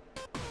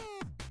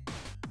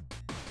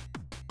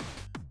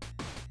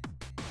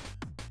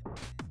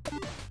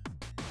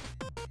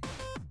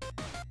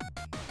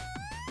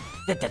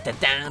 But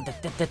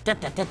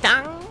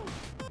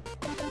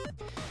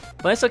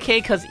it's okay,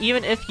 cause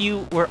even if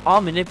you were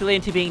all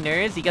manipulated into being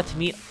nerds, you got to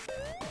meet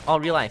all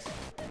real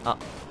life. Oh,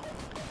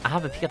 I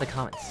have a peek at the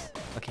comments.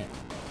 Okay.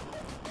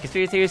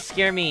 Conspiracy theories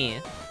scare me.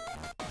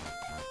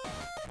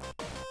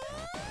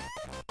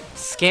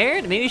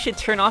 Scared? Maybe you should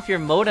turn off your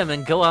modem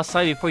and go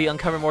outside before you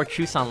uncover more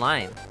truths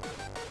online.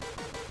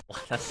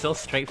 What? That's so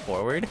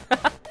straightforward.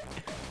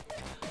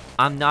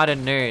 I'm not a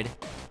nerd.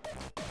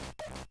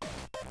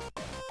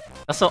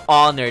 That's what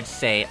all nerds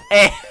say.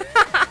 Hey!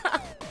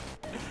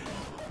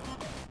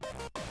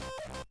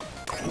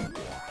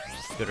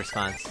 Good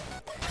response.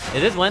 If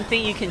there's one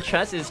thing you can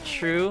trust is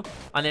true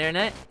on the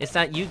internet, it's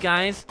that you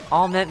guys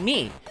all met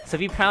me. So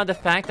be proud of the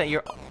fact that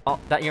you're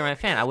my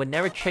fan. I would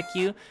never trick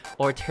you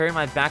or turn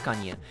my back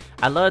on you.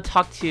 I'd love to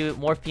talk to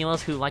more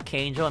females who like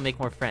K-Angel and make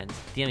more friends.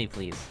 DM me,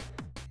 please.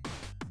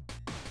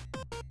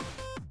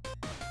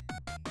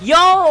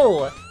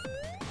 Yo!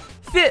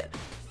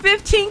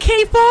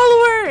 15k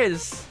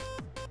followers!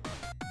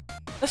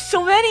 That's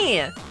so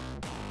many!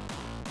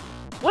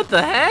 What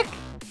the heck?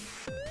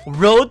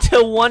 Road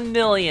to 1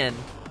 million.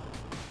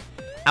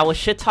 I will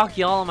shit talk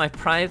y'all on my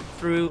private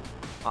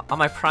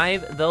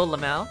though,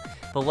 Lamau.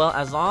 But well,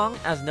 as long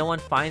as no one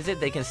finds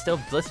it, they can still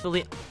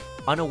blissfully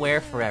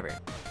unaware forever.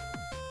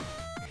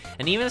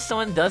 And even if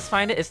someone does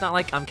find it, it's not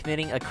like I'm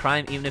committing a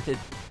crime, even if it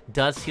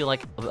does feel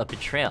like a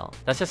betrayal.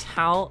 That's just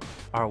how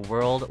our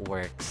world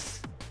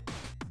works.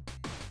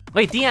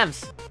 Wait,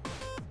 DMs!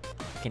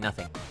 Okay,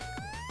 nothing.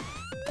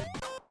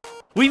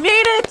 We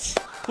made it!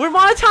 We're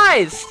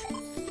monetized!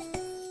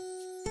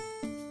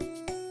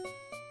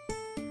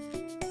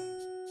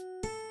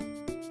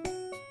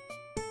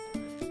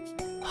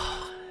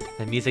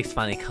 The music's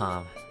finally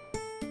calm.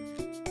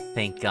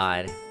 Thank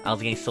God. I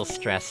was getting so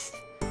stressed.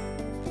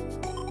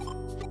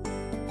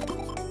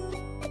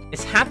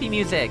 It's happy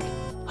music!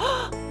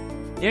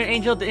 Dear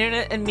Angel, the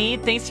internet, and me,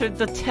 thanks for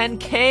the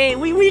 10k!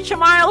 We reach a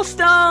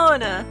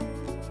milestone!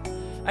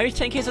 I reached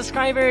 10k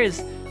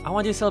subscribers! I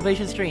want to do a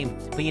celebration stream,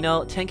 but you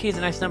know, 10k is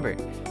a nice number.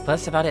 But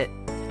that's about it.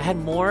 I had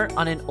more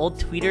on an old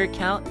Twitter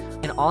account,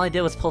 and all I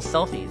did was post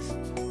selfies.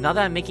 Now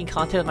that I'm making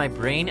content with my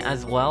brain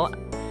as well,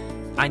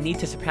 I need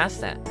to surpass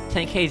that.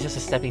 10k is just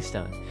a stepping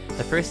stone.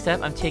 The first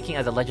step I'm taking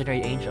as a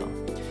legendary angel.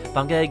 But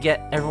I'm gonna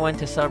get everyone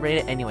to celebrate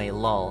it anyway,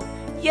 lol.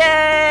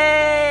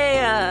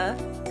 Yay!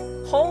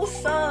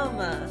 Wholesome!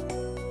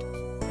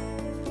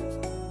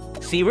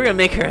 See, we're gonna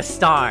make her a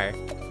star.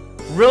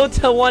 Road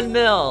to 1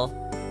 mil!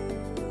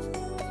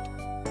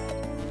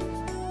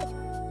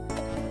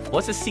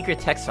 What's the secret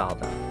text file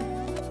though?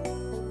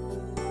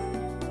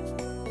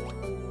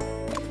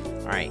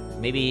 Alright,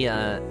 maybe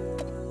no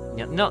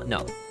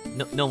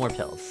more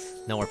pills.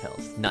 No more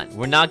pills. None.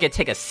 We're not gonna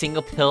take a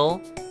single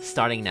pill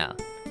starting now.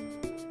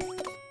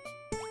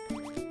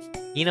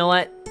 You know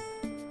what?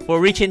 We're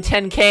reaching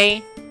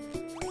 10k.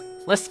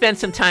 Let's spend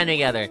some time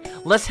together.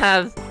 Let's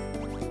have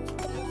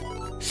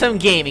some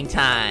gaming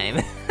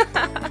time.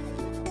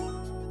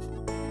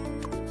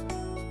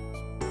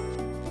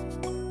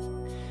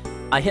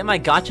 I hit my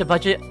gacha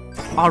budget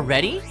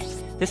already?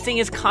 This thing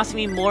is costing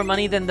me more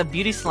money than the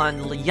beauty salon,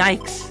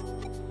 yikes.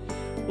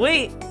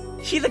 Wait,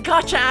 she's a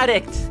gacha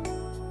addict!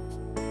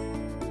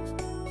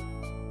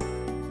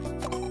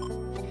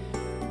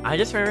 I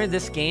just remember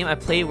this game I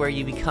played where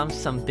you become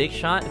some big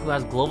shot who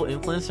has global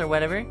influence or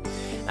whatever.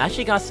 I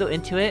actually got so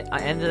into it, I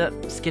ended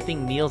up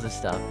skipping meals and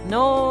stuff.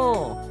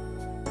 No!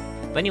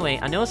 But anyway,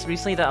 I noticed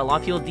recently that a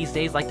lot of people these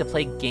days like to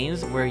play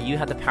games where you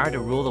have the power to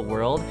rule the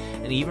world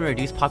and even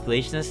reduce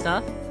population and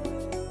stuff.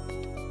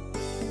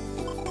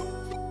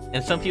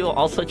 And some people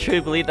also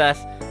truly believe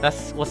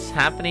that's what's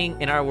happening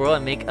in our world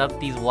and make up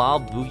these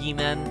wild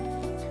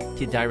boogeymen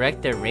to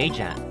direct their rage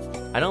at.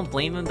 I don't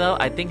blame them though.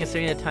 I think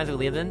considering the times we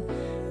live in,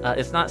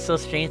 it's not so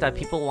strange that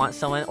people want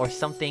someone or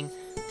something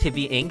to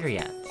be angry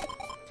at.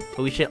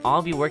 But we should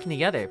all be working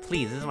together.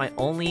 Please, this is my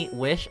only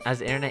wish as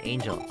an internet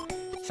angel.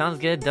 Sounds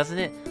good, doesn't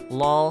it?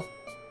 Lol.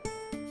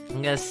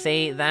 I'm gonna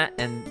say that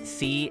and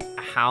see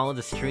how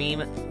the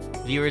stream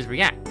viewers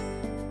react.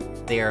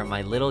 They are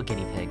my little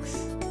guinea pigs.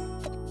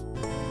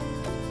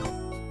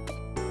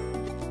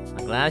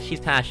 I'm glad she's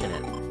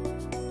passionate.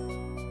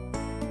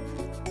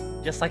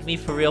 Just like me,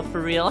 for real,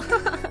 for real.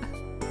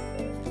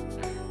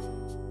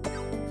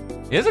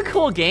 It's a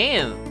cool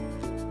game.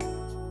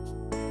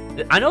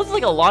 I know it's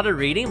like a lot of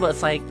reading, but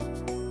it's like...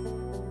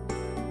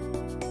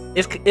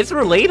 It's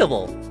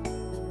relatable.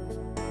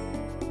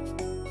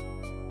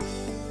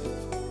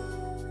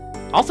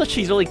 Also,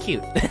 she's really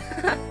cute.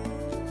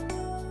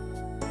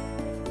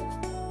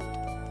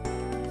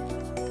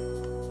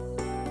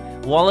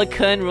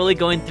 Walla-kun really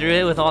going through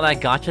it with all that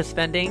gacha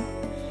spending.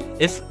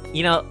 It's,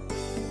 you know...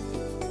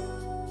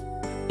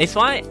 It's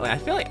why... I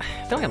feel like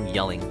I'm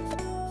yelling.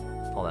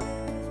 Hold on.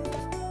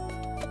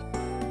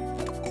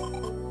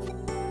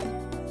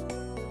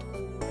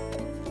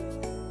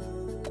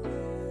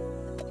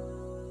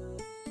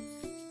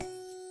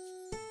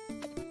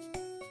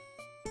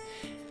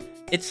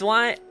 It's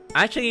why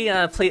I actually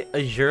played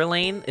Azure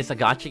Lane. It's a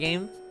gacha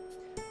game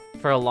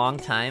for a long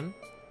time,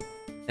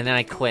 and then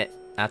I quit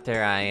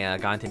after I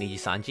got into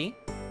NIJISANJI.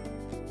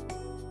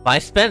 But I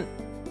spent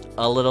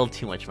a little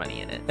too much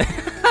money in it.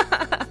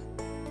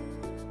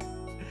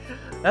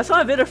 That's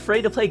why I'm a bit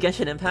afraid to play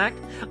Genshin Impact.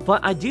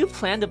 But I do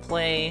plan to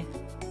play.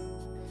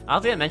 I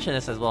was gonna mention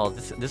this as well.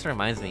 This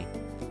reminds me.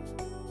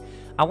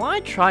 I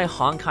want to try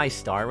Honkai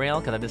Star Rail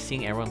because I've been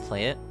seeing everyone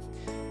play it.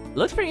 It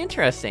looks pretty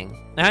interesting.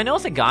 And I know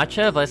it's a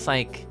gacha, but it's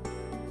like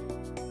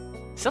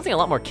something a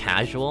lot more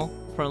casual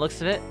from the looks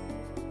of it.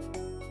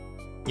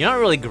 You're not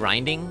really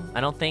grinding,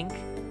 I don't think.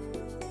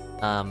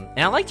 And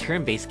I like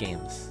turn-based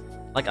games.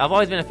 Like, I've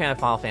always been a fan of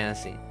Final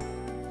Fantasy.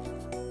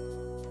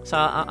 So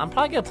I'm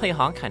probably gonna play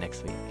Honkai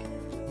next week.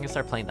 I'm gonna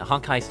start playing the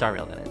Honkai Star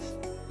Rail, that is.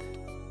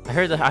 I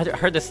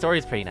heard the story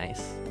is pretty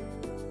nice.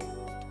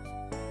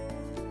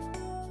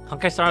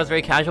 Honkai Star was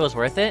very casual, it's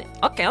worth it?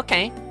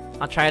 Okay.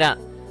 I'll try it out.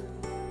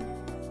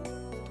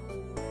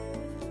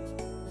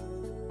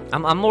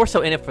 I'm more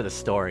so in it for the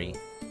story.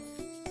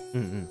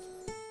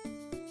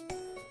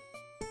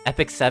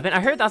 Epic 7? I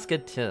heard that's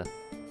good too.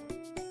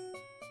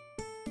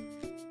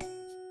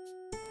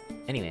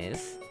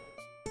 Anyways.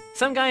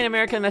 Some guy in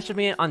America messaged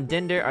me on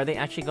Dinder. Are they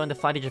actually going to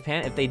fly to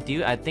Japan? If they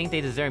do, I think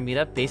they deserve a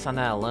meetup based on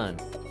that alone.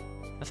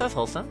 That sounds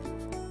wholesome.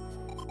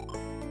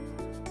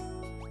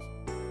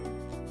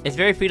 It's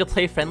very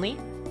free-to-play friendly?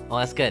 Well,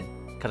 that's good.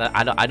 Because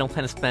I don't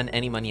plan to spend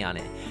any money on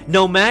it.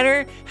 No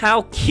matter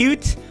how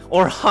cute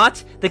or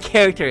hot the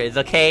character is,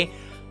 okay?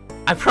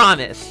 I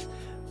promise.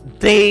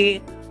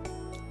 They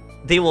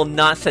will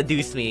not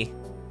seduce me.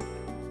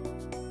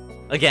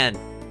 Again.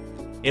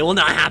 It will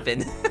not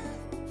happen.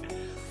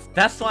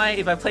 That's why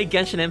if I play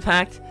Genshin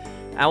Impact,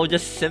 I will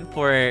just simp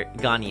for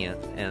Ganyu.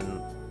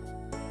 And...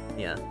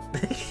 yeah.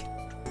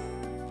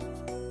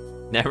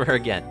 Never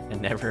again.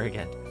 And never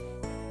again.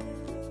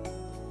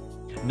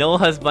 No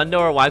husbando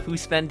or waifu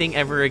spending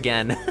ever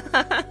again.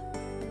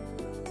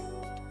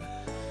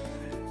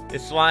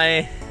 It's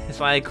why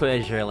I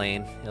quit Azure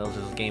Lane. It was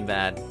just game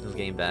bad. It was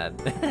game bad.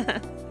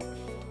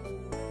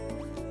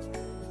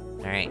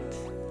 Alright.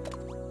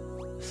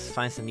 Let's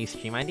find some new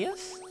stream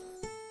ideas.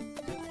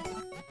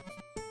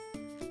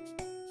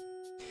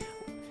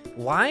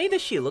 Why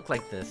does she look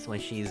like this when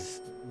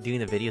she's doing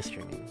the video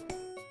streaming?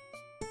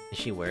 Is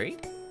she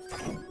worried?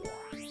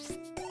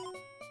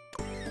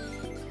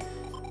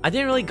 I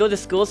didn't really go to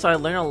school, so I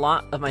learned a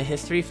lot of my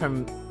history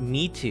from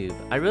MeTube.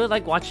 I really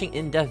like watching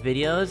in-depth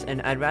videos,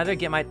 and I'd rather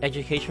get my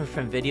education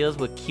from videos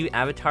with cute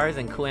avatars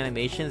and cool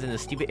animations than the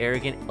stupid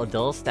arrogant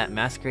adults that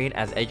masquerade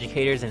as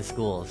educators in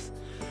schools.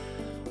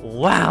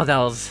 Wow, that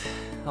was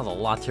a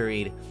lot to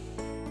read.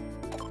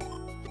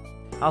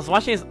 I was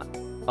watching his...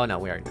 oh no,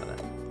 we already know that.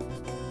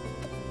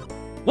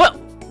 Whoa!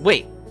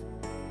 Wait!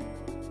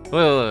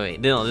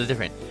 Wait. No, this is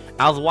different.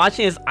 I was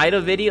watching his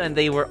idol video and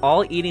they were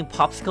all eating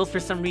popsicles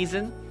for some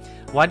reason.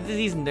 Why do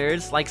these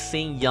nerds like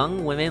seeing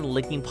young women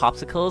licking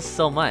popsicles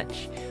so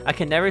much? I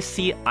can never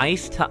see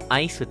ice to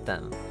ice with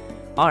them.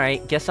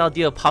 Alright, guess I'll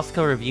do a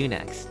popsicle review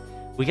next.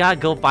 We gotta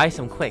go buy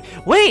some quick.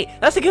 Wait!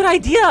 That's a good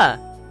idea!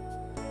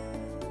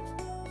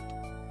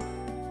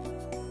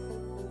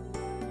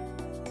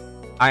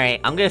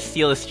 Alright, I'm gonna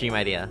steal the stream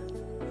idea.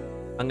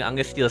 I'm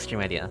gonna steal the stream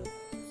idea.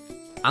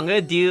 I'm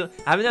gonna do...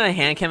 I haven't done a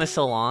hand cam in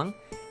so long,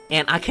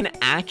 and I can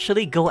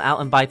actually go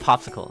out and buy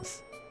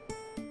popsicles.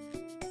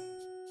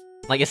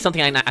 Like, it's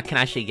something I can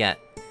actually get.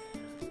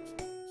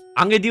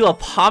 I'm gonna do a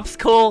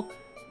popsicle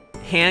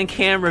hand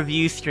cam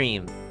review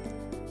stream.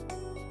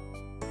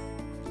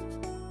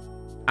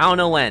 I don't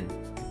know when.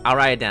 I'll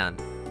write it down.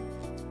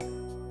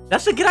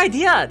 That's a good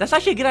idea! That's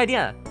actually a good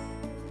idea!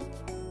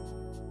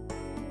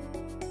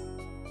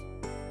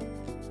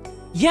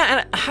 Yeah,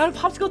 and I had a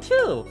popsicle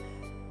too!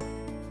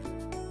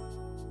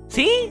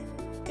 See? Yeah,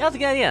 that's a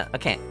good idea.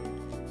 Okay.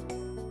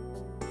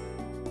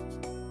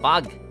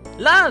 Bog.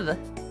 Love!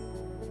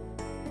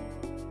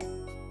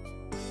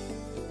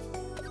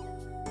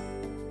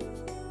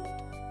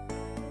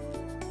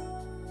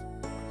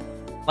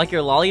 Like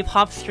your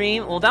lollipop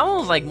stream? Well, that one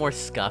was like more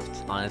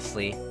scuffed,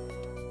 honestly.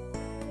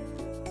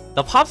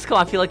 The popsicle,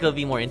 I feel like it'll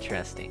be more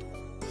interesting.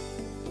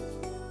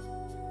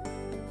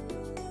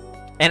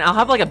 And I'll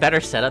have like a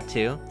better setup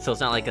too, so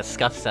it's not like a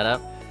scuffed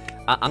setup.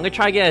 I'm gonna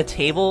try to get a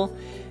table,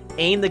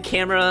 aim the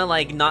camera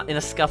like not in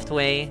a scuffed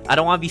way. I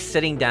don't want to be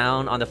sitting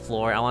down on the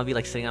floor. I want to be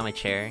like sitting on my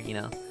chair, you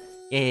know?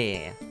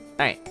 Yeah.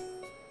 Alright.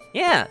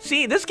 Yeah,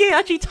 see, this game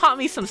actually taught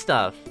me some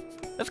stuff.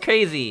 That's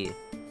crazy.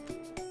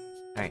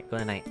 Alright, go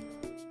to night.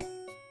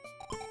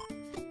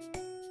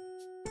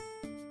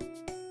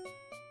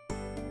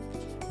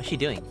 What's she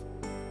doing?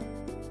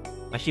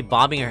 Why is she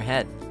bobbing her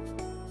head?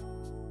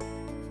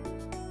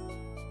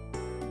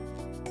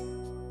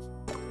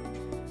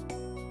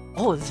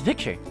 Oh, this is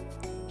Victor.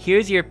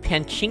 Here's your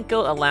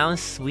Pachinko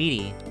allowance,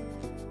 sweetie.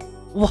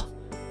 What?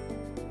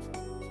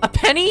 A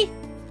penny?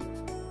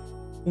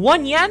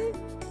 1 yen?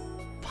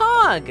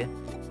 Pog!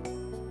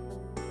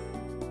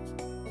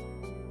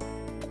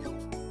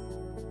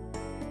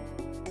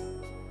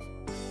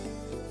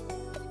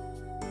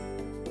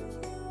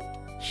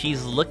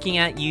 She's looking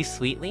at you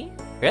sweetly?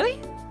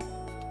 Really?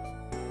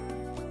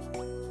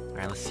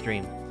 Alright, let's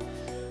stream.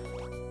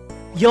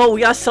 Yo,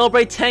 we gotta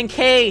celebrate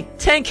 10k!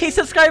 10k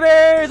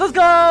subscribers! Let's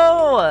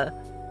go!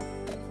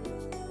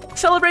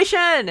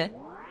 Celebration!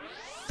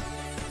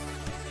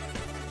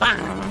 Bang.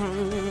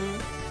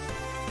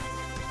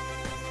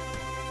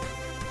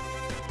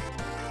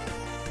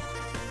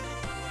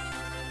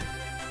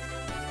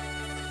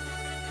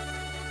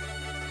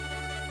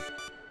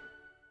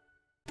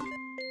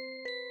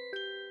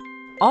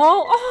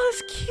 Oh,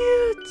 that's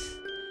cute!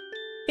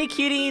 Hey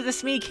cutie, this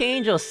is me,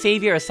 K-Angel,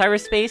 savior of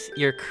cyberspace.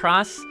 Your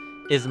cross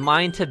is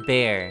mine to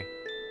bear.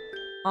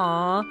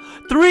 Aww.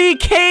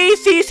 3k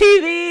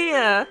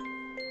CCV!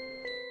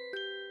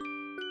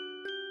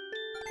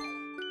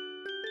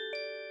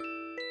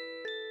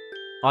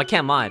 Oh, I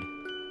can't mod.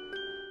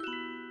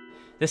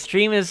 The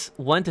stream is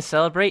one to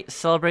celebrate.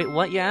 Celebrate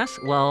what, you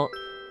ask? Well,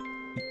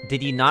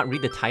 did you not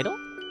read the title?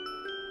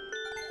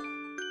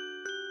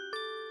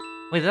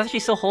 Wait, that's actually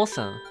so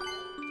wholesome.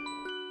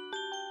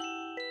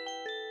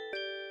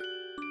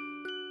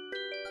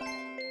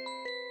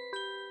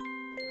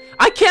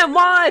 I can't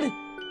mod!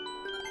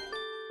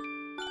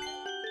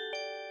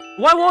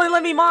 Why won't it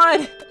let me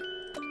mod?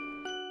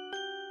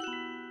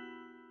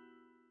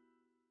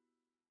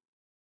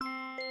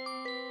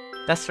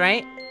 That's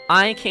right,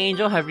 I,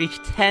 K-Angel, have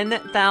reached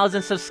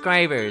 10,000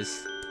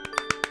 subscribers.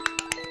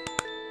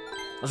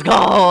 Let's go!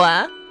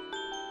 I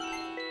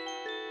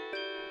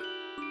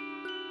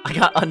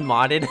got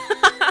unmodded.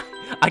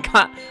 I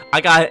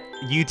got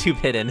YouTube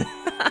hidden.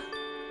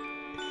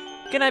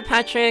 Good night,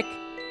 Patrick.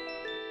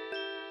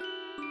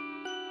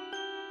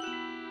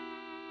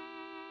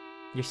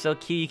 You're so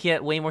cute, you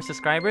get way more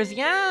subscribers?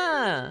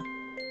 Yeah!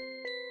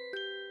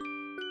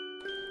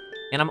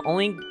 And I'm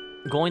only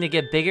going to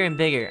get bigger and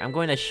bigger. I'm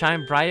going to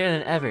shine brighter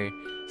than ever.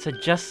 So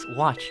just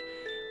watch.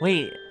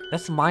 Wait,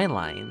 that's my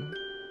line.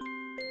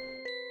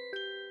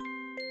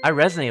 I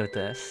resonate with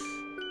this.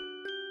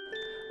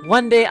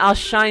 One day I'll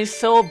shine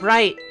so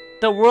bright,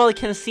 the world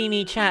can see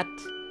me chat.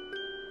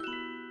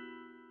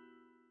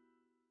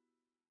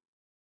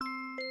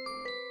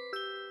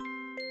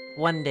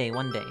 One day,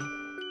 one day.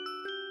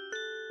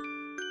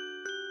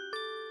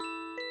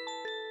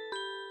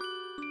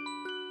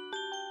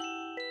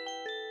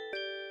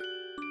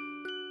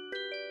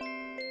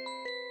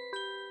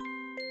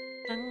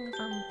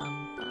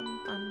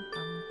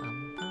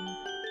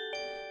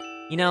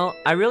 You know,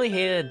 I really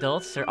hated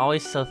adults, they're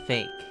always so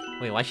fake.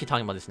 Wait, why is she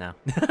talking about this now?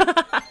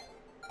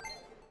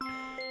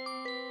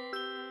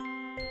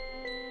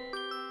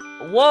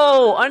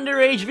 Whoa,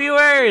 underage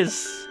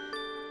viewers!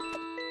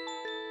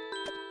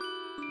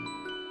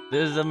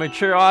 This is a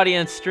mature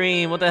audience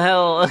stream, what the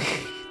hell?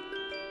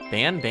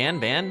 Ban?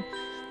 There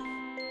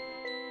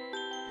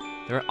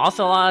were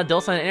also a lot of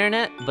adults on the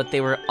internet, but they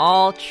were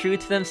all true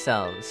to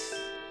themselves.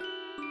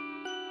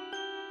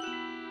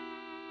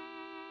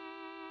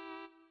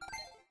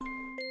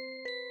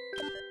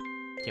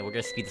 Okay, we're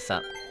gonna speed this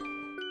up.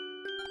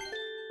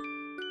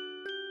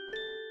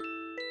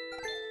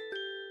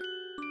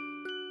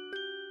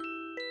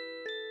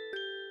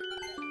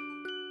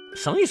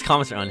 Some of these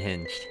comments are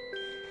unhinged.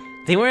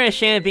 They weren't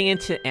ashamed of being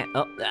into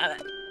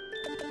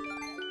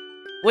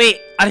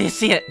Wait, I didn't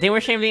see it. They were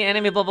ashamed of the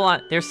anime, blah blah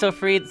blah. They're so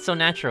free, so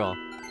natural.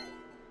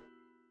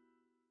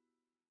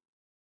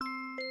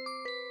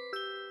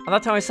 I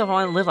thought to myself I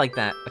want to live like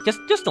that.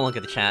 Just don't look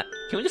at the chat.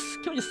 Can we just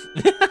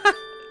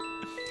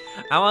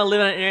I want to live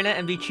on the internet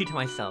and be true to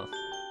myself.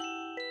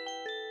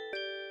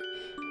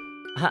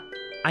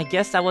 I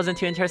guess that wasn't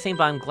too interesting,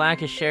 but I'm glad I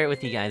could share it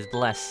with you guys.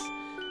 Bless.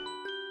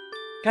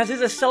 Guys, this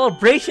is a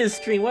celebration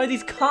stream. What are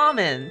these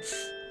comments?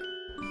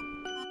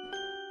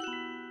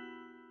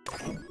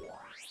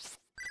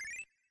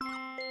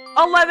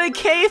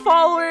 $11K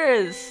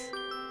followers!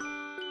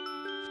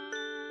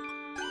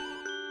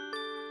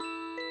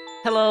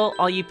 Hello,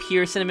 all you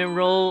pure cinnamon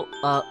roll,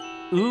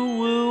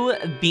 ooh-woo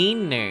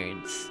bean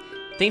nerds.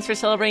 Thanks for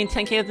celebrating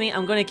 10K with me.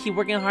 I'm going to keep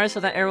working hard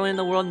so that everyone in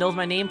the world knows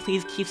my name.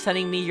 Please keep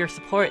sending me your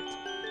support.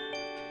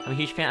 I'm a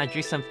huge fan. I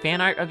drew some fan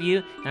art of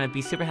you, and I'd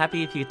be super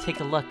happy if you could take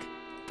a look.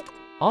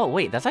 Oh,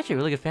 wait, that's actually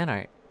really good fan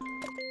art.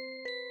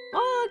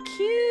 Oh,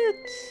 cute!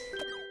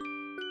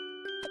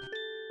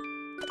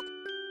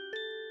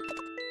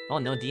 Oh,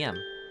 no DM.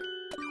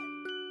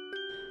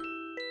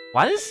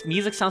 Why does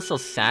music sound so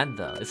sad,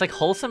 though? It's like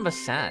wholesome, but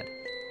sad.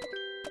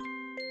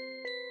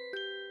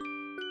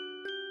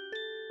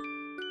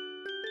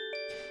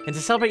 And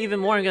to celebrate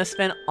even more, I'm gonna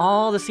spend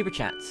all the super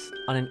chats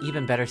on an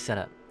even better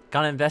setup.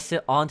 Gotta invest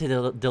it all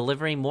into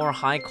delivering more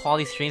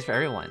high-quality streams for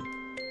everyone.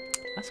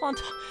 That's what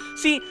I'm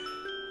See,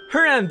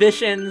 her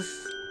ambitions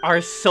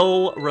are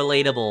so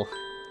relatable.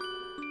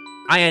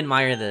 I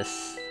admire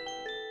this.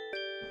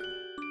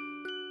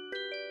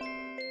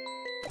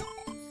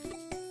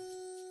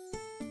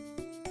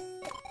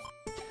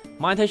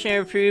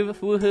 Monetization approved,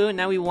 woohoo,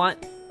 now we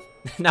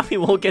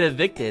won't get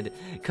evicted,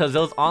 cause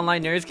those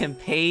online nerds can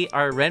pay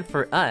our rent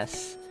for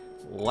us.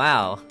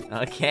 Wow,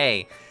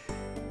 okay.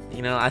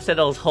 You know, I said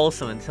it was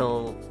wholesome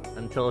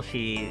until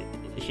she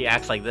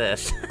acts like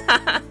this.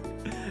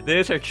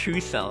 There's her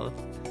true self.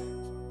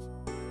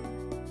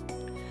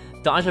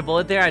 Dodge a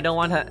bullet there, I don't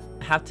want to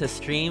have to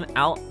stream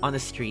out on the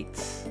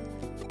streets.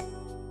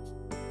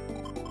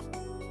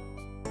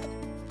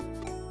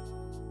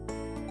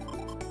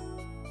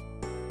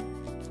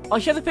 Oh,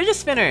 she has a fidget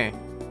spinner!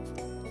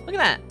 Look at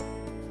that!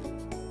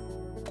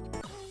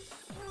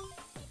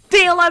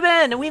 Day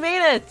 11! We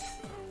made it!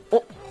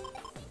 Oh.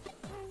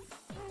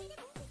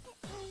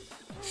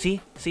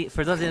 See,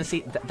 for those who didn't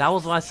see, that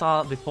was what I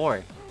saw before.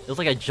 It was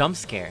like a jump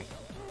scare.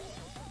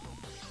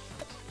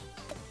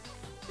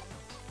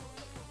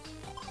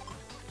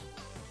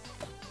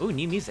 Ooh,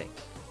 new music.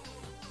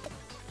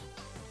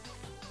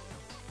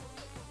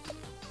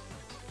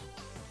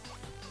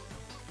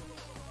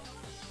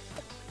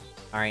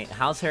 Alright,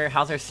 how's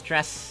her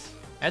stress?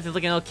 Everything's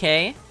looking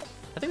okay?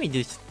 I think we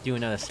just do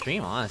another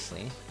stream,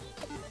 honestly.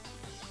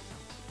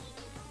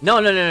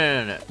 No.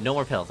 No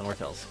more pills, no more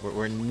pills.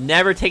 We're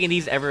never taking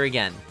these ever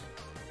again.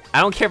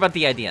 I don't care about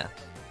the idea.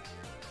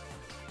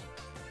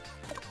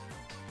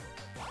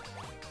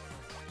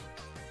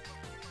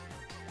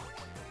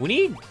 We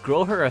need to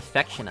grow her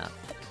affection up.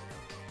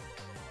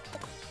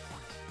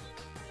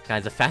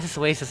 Guys, the fastest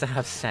way is just to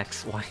have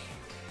sex.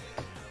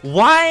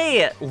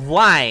 Why?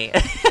 Why?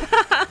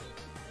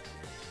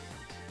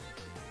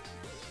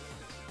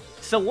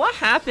 So what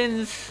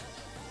happens...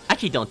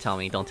 Actually, don't tell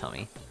me. Don't tell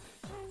me.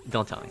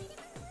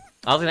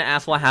 I was gonna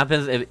ask what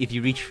happens if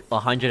you reach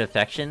 100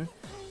 affection,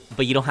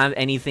 but you don't have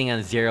anything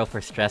on 0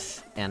 for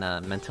stress and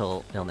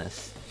mental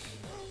illness.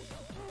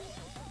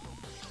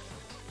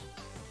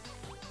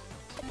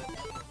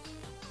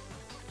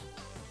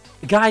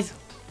 Guys,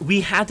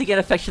 we have to get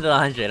affection at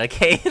 100,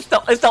 okay? It's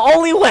the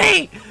only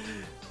way!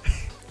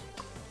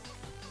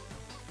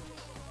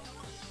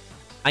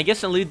 I get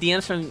some lewd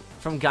DMs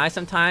from guys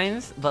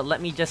sometimes, but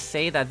let me just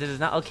say that this is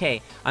not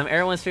okay. I'm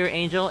everyone's favorite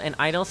angel and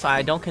idol, so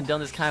I don't condone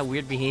this kind of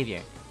weird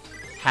behavior.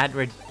 Had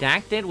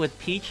redacted with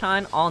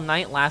Peach-chan all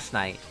night last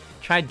night.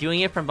 Tried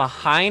doing it from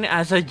behind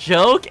as a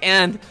joke,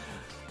 and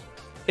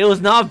it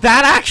was not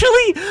bad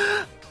actually?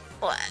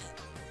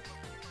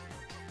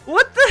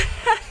 What the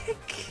heck?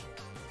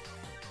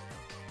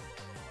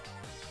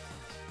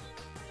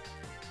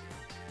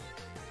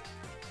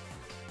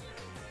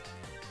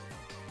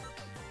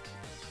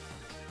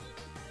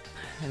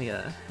 I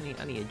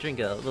need to drink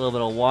a little bit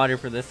of water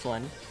for this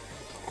one.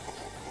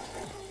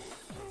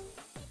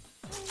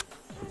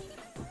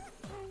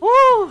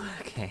 Woo!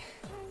 Okay.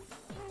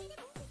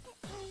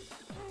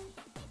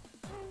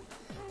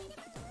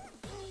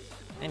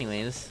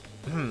 Anyways,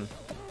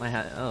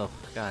 oh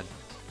god,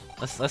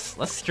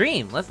 let's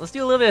stream. Let's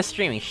do a little bit of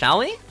streaming, shall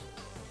we?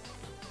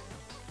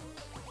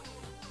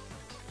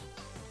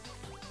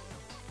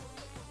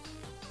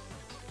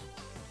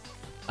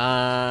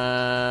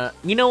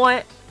 You know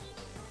what?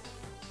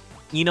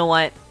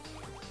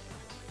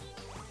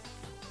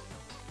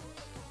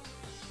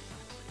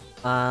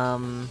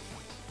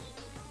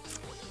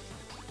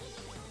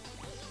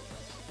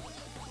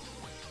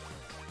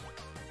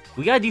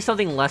 We gotta do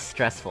something less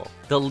stressful.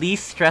 The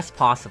least stress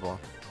possible.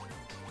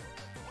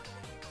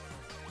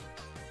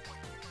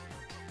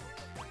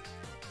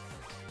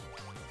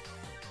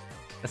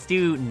 Let's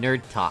do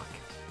nerd talk.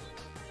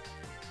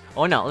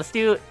 Oh no, let's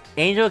do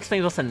Angel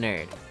explains what's a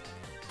nerd.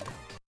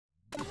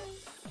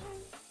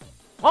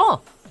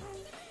 Oh!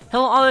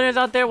 Hello all the nerds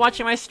out there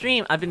watching my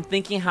stream. I've been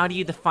thinking, how do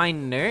you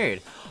define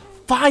nerd?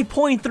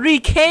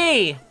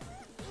 5.3k!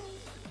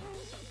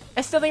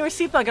 SW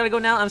Receipt, I gotta go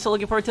now. I'm so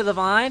looking forward to the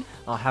VOD.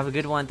 Oh, have a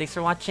good one. Thanks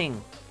for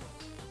watching.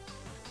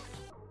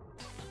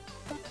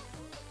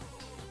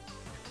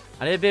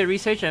 I did a bit of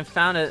research and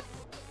found a...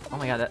 Oh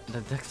my god,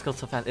 the text goes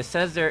so fast. It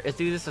says there is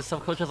due to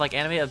subcultures like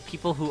anime of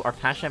people who are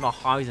passionate about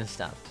hobbies and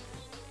stuff.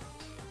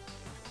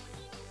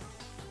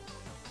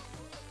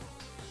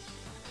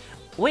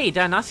 Wait,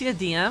 did I not see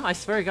the DM? I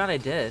swear to god I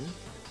did.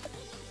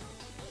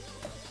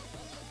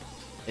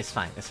 It's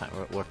fine, it's fine.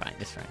 We're fine,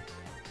 it's fine.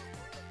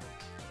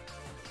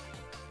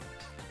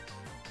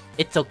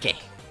 It's okay.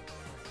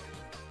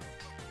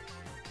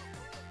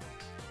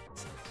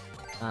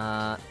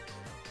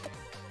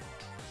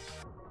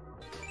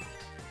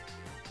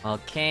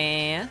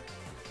 Okay.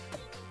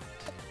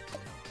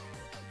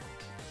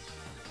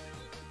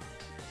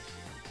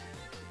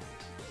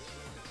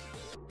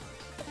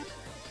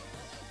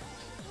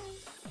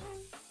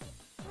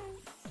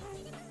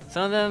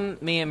 Some of them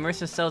may immerse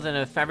themselves in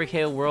a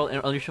fabricated world and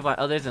understood by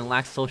others and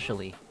lack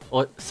sociality.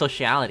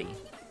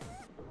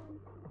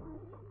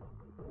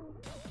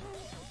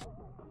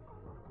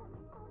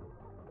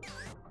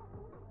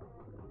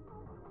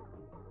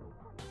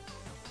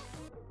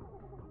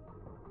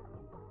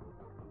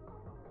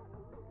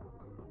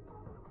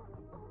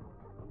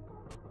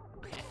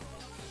 Okay.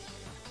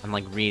 I'm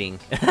like reading.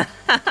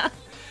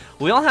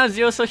 We all have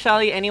zero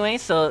sociality anyway,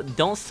 so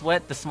don't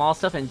sweat the small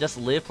stuff and just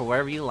live for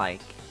wherever you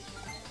like.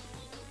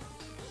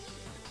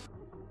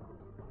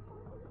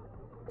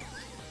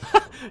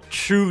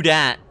 True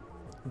that.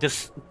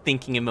 Just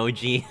thinking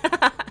emoji.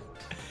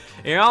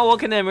 You're all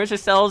welcome to immerse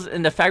yourselves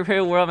in the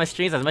fabricated world of my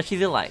streams as much as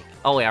you like.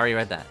 Oh wait, I already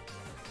read that.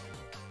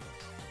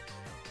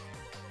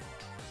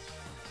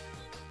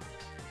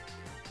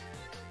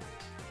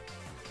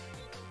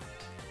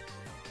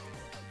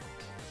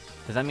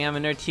 Does that mean I'm a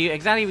nerd too?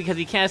 Exactly, because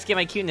you can't escape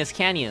my cuteness,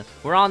 can you?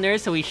 We're all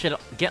nerds, so we should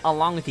get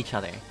along with each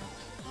other.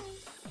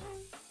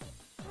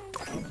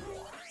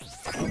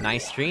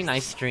 Nice stream,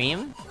 nice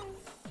stream.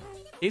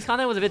 Today's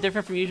content was a bit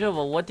different from usual,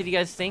 but what did you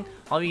guys think?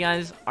 All of you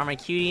guys are my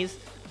cuties.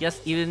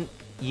 Yes, even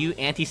you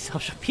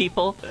anti-social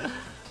people.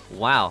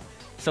 Wow.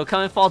 So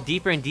come and fall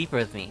deeper and deeper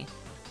with me.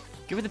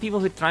 Give it the people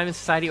who thrive in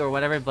society or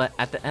whatever, but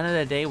at the end of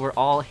the day, we're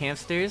all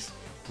hamsters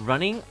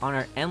running on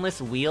our endless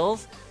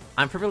wheels.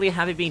 I'm perfectly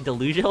happy being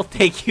delusional.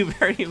 Thank you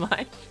very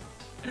much.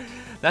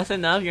 That's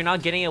enough. You're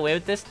not getting away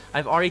with this.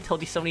 I've already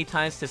told you so many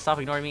times to stop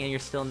ignoring me and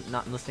you're still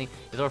not listening.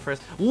 It's over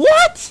first.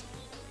 What?!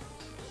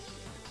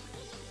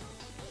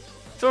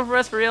 So for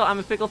us, for real, I'm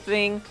a fickle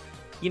thing,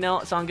 you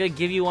know, so I'm gonna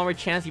give you one more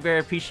chance, you better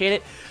appreciate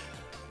it.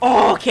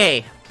 Oh,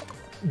 okay.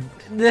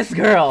 This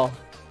girl,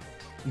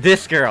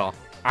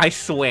 I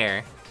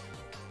swear.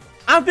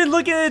 I've been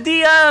looking at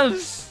the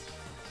DMs!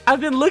 I've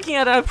been looking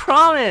at it, I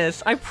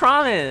promise!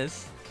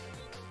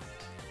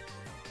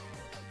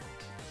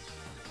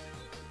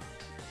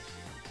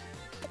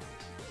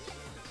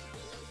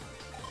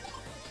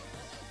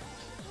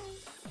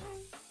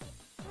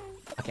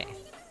 Okay.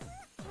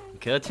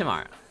 Good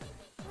tomorrow.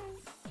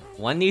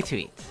 One new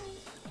tweet.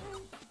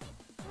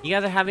 You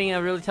guys are having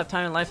a really tough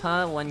time in life,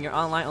 huh? When you're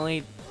online,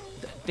 only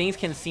things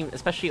can seem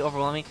especially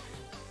overwhelming.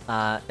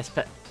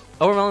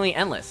 Overwhelmingly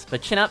endless.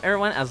 But chin up,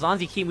 everyone. As long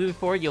as you keep moving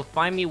forward, you'll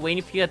find me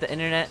waiting for you at the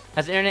internet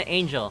as an internet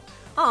angel.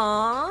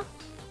 Aww.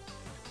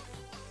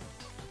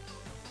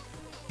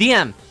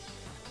 DM.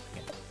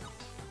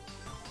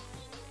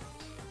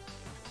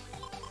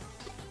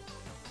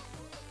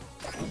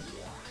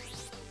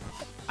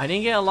 I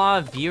didn't get a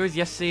lot of viewers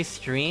yesterday's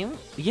stream.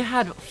 You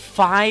had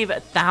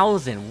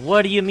 5,000.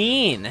 What do you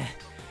mean?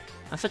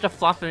 I'm such a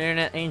flop of an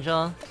internet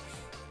angel.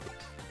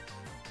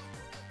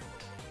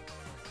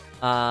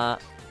 I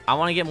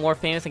want to get more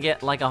famous and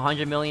get like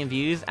 100 million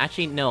views.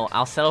 Actually, no.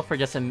 I'll settle for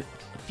just a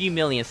few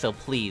million, so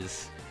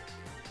please.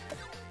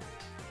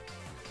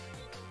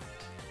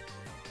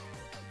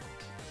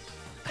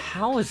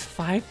 How is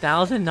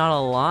 5,000 not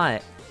a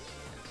lot?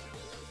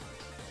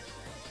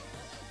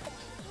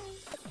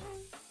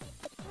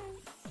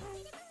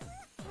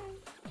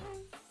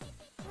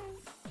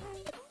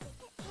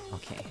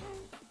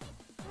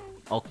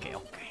 Okay.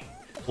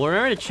 Well,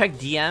 remember to check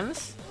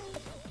DMs,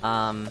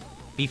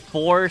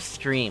 before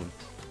stream.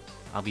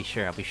 I'll be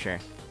sure.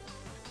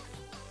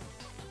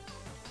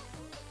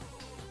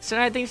 So,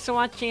 alright, thanks for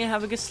watching and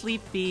have a good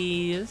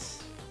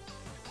sleepies.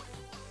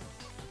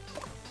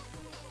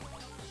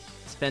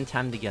 Spend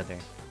time together.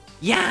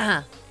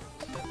 Yeah!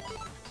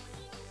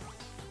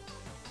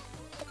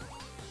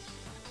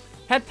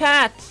 Head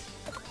pat!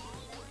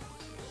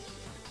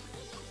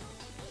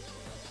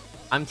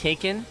 I'm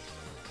taken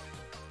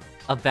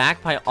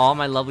aback by all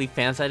my lovely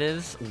fans, that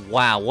is.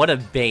 Wow, what a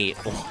bait.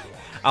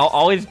 I'll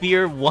always be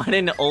your one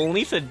and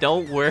only, so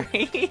don't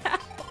worry.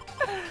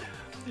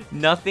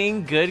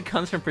 Nothing good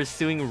comes from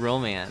pursuing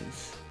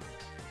romance.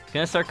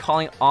 Gonna start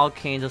calling all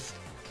angels.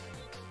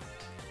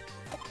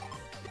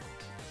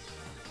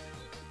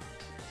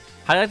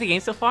 How do you like the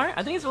game so far?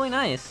 I think it's really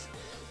nice.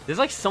 There's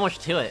like so much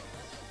to it.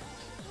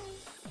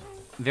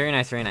 Very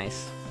nice, very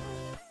nice.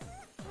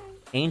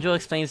 Angel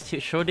explains to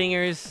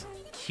Schrodinger's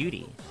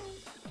cutie.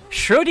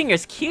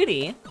 Schrodinger's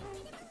cutie?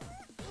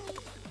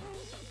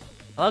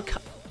 I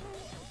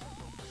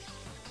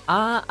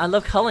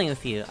love cuddling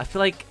with you. I feel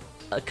like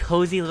a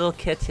cozy little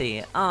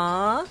kitty.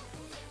 Aww.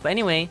 But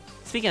anyway,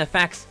 speaking of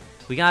facts,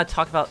 we gotta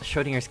talk about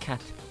Schrodinger's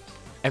cat.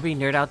 Every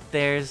nerd out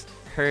there's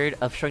heard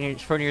of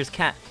Schrodinger's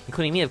cat,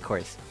 including me of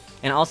course.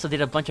 And also did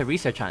a bunch of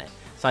research on it.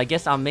 So I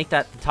guess I'll make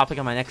that the topic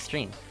of my next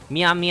stream.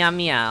 Meow meow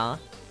meow.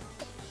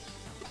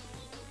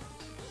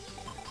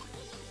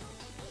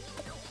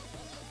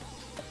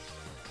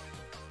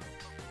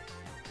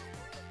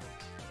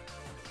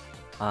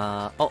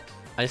 Oh,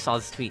 I just saw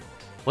this tweet.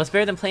 What's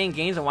better than playing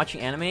games and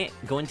watching anime,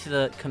 going to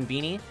the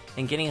konbini,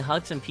 and getting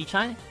hugs and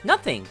Peachine?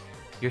 Nothing!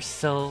 Your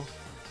SO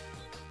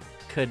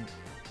could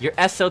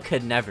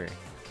never.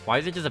 Why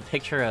is it just a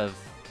picture of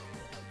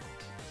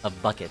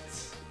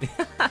buckets?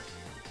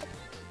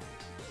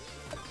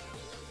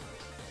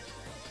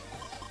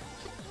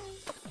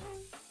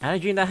 I had a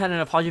dream that had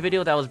an apology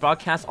video that was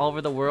broadcast all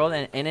over the world,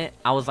 and in it,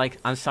 I was like,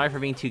 I'm sorry for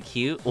being too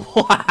cute.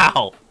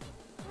 Wow!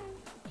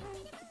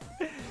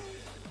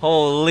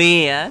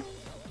 Holy!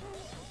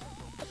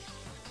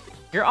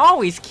 You're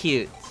always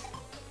cute!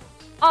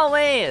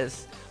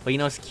 Always! But you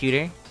know what's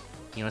cuter?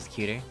 You know what's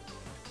cuter?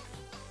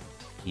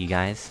 You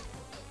guys.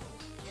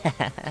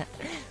 Did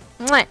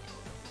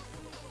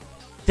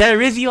I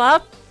riz you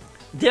up?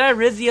 Did I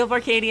riz you up,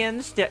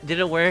 Arcadians? Did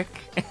it work?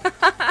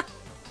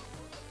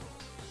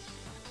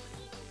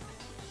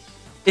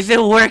 Is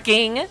it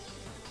working?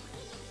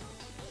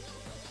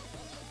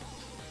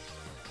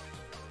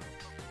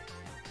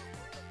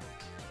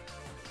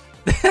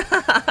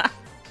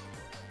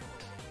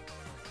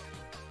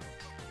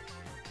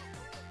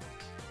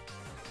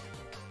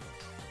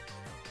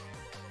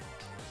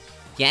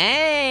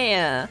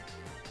 Yeah!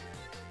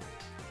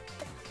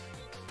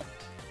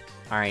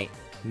 Alright,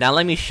 now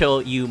let me show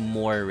you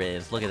more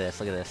Riz. Look at this,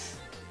 look at this.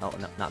 Oh,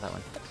 no, not that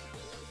one.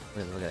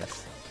 Look at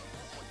this.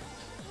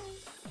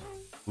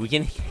 We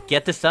can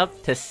get this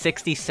up to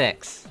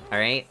 66,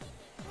 alright?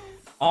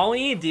 All we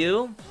need to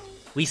do,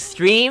 we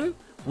stream,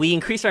 we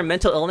increase our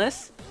mental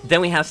illness,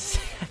 then we have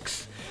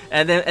sex.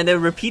 And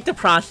then repeat the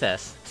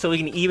process, so we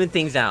can even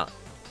things out.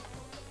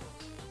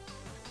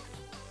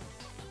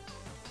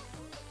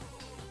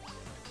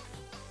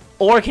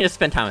 Or we can just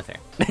spend time with her.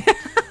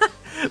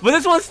 But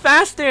this one's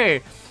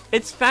faster!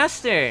 It's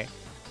faster!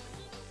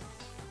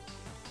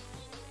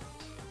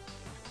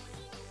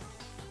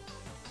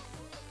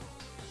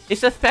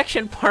 It's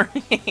affection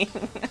farming!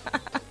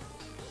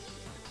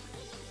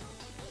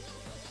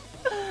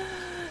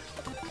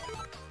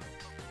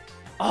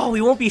 Oh,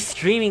 we won't be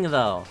streaming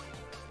though!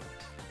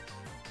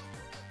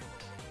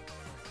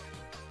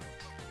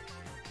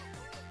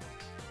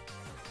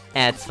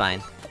 Eh, it's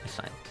fine. It's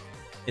fine.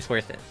 It's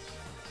worth it.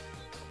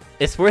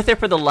 It's worth it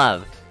for the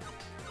love.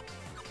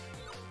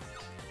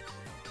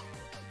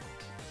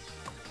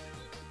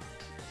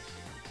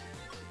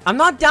 I'm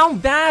not down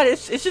bad,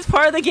 it's just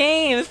part of the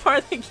game, it's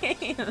part of the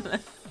game.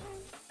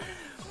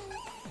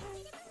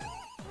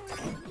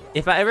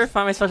 If I ever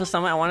find my special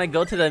someone, I want to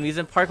go to the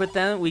amusement park with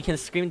them. We can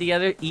scream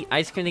together, eat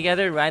ice cream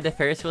together, ride the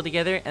Ferris wheel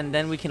together, and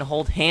then we can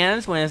hold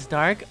hands when it's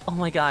dark. Oh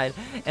my god.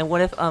 And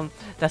what if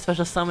that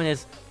special someone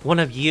is one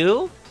of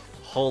you?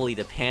 Holy,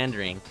 the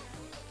pandering.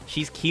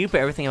 She's cute, but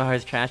everything about her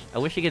is trash. I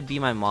wish she could be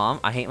my mom.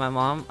 I hate my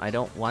mom. I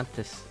don't want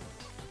this.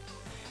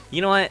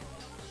 You know what?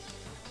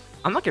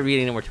 I'm not gonna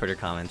read any more Twitter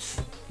comments.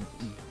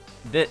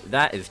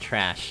 That is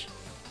trash.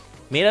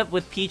 Made up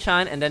with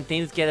Peachon, and then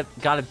things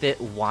got a bit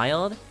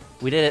wild.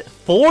 We did it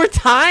 4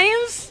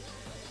 times?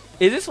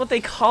 Is this what they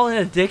call an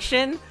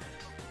addiction?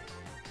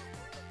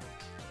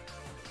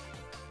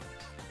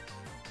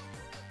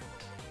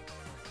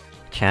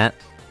 Chat.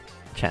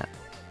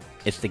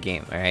 It's the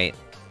game, alright?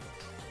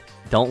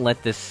 Don't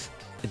let this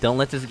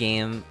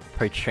game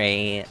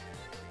portray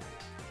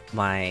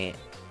my...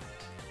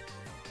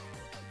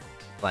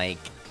 like...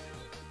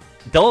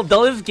 Don't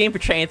let this game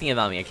portray anything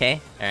about me,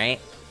 okay? Alright?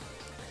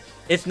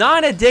 It's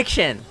not an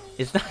addiction!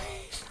 It's not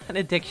an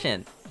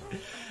addiction.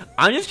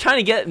 I'm just trying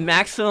to get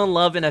maximum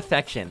love and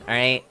affection,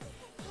 alright?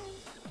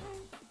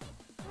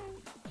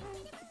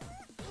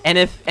 And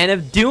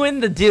if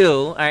doing the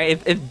do,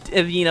 alright,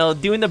 if you know,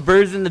 doing the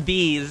birds and the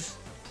bees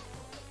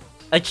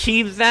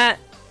achieves that,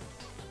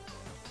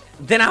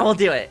 then I will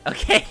do it,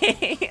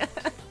 okay?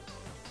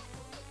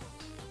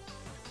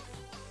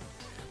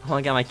 Oh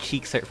my god, my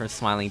cheeks hurt from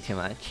smiling too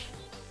much.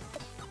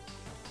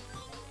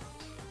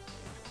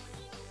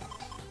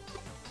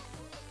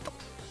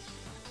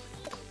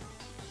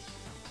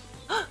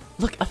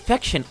 Look,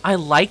 affection. I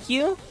like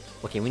you?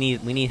 Okay, we need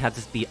to have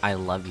this be I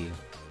love you.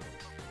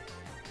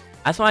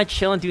 I just want to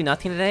chill and do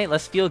nothing today.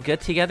 Let's feel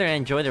good together and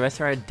enjoy the rest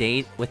of our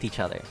day with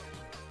each other.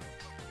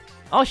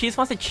 Oh, she just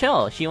wants to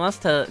chill. She wants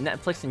to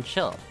Netflix and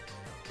chill.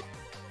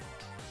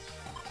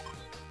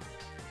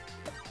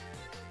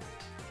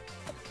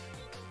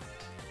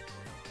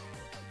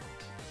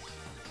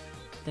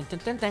 Dun,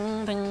 dun,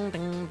 dun, dun, dun,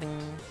 dun,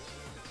 dun.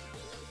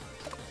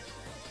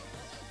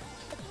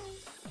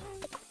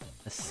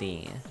 Let's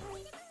see.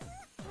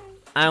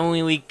 I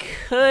mean, we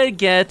could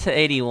get to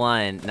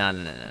 81.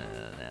 No.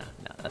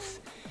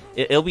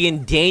 It'll be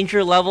in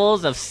danger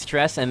levels of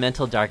stress and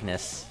mental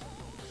darkness.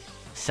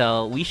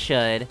 So we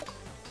should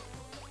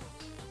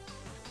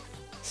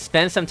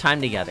spend some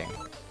time together.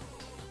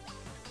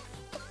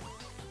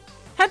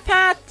 Head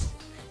pat!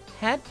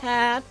 Head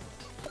pat!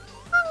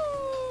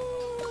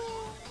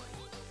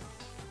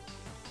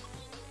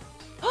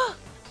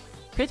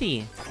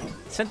 Pretty!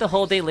 Spent the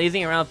whole day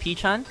lazing around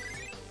Peachan.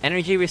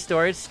 Energy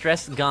restored,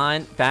 stress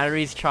gone,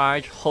 batteries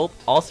charged, hope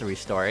also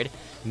restored.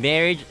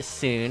 Marriage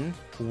soon.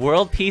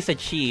 World peace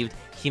achieved.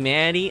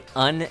 Humanity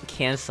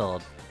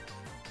uncancelled.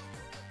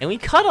 And we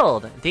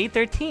cuddled! Day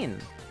 13.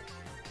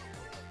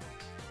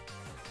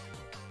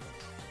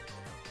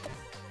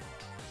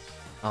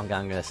 Oh god,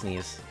 I'm gonna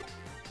sneeze.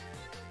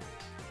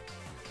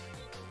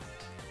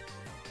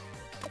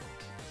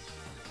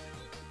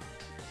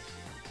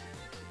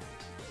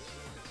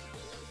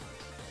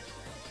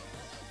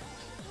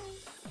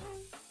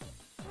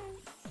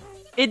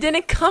 It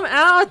didn't come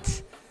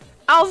out!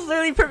 I was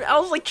literally I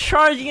was like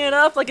charging it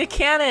up like a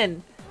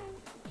cannon!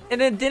 And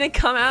it didn't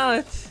come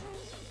out!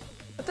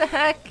 What the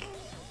heck?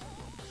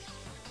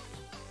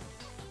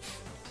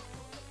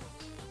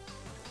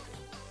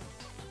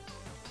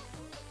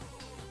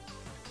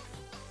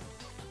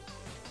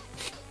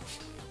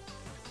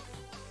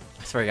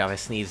 I swear to god, I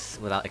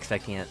sneezed without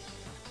expecting it.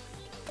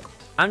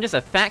 I'm just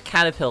a fat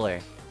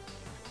caterpillar.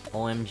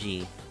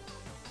 OMG.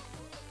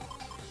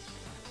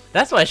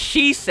 That's what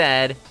she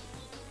said!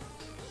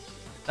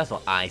 That's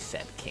what I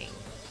said, King.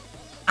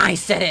 I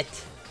said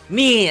it!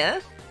 Me!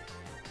 Can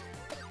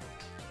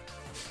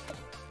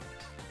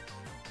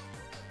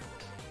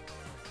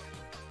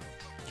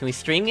we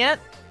stream yet?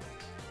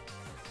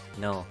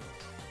 No.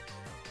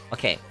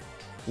 Okay.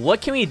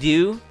 What can we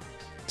do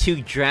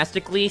to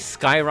drastically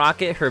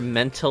skyrocket her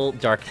mental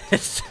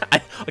darkness?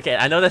 Okay,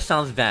 I know that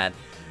sounds bad,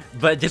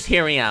 but just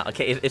hear me out.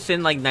 Okay, it's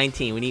in like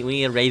 19. We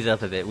need to raise it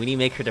up a bit. We need to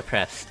make her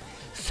depressed.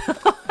 So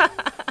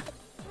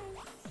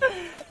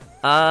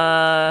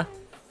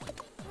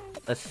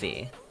let's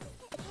see.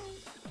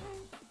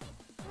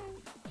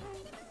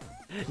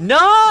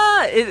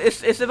 No,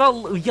 it's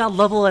about, we gotta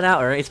level it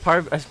out, right? It's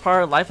part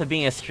of life of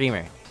being a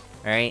streamer,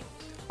 alright?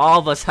 All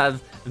of us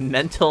have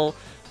mental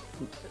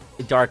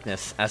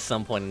darkness at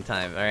some point in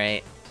time,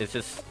 alright? It's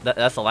just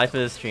that's the life of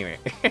a streamer.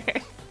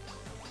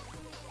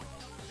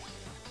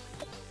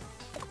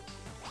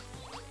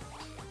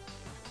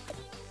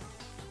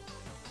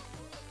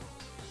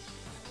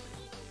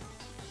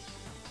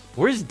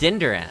 Where's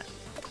Dinder at?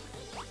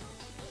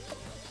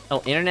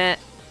 Oh, internet.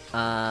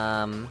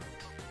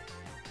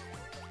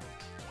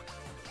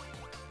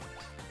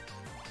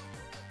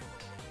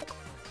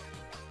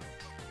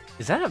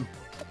 Is that a...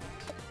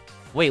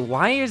 Wait,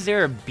 why is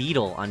there a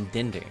beetle on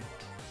Dinder?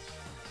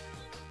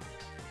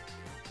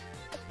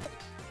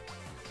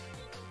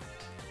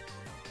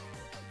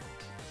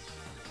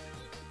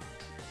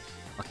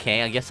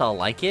 Okay, I guess I'll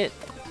like it.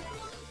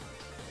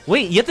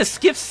 Wait, you have to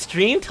skip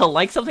stream to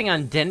like something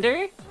on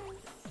Dinder?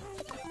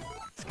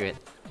 Screw it.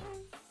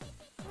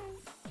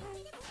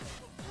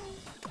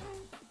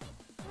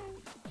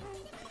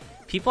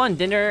 People on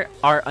Dinder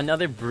are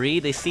another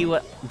breed. They see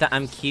that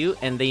I'm cute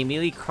and they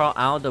immediately crawl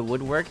out of the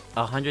woodwork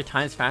 100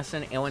 times faster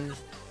than anyone's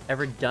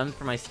ever done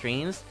for my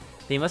streams.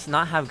 They must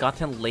not have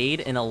gotten laid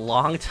in a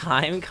long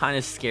time. Kind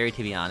of scary,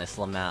 to be honest,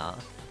 Lamau.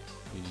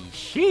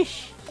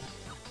 Sheesh.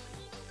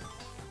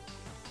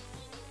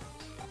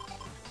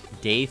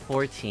 Day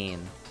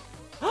 14.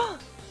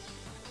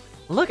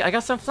 Look, I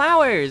got some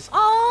flowers!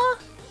 Aww!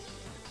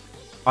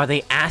 Are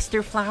they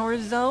Aster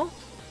flowers, though?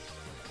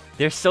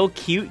 They're so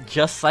cute,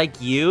 just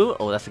like you.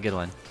 Oh, that's a good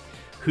one.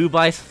 Who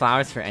buys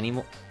flowers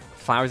anymore?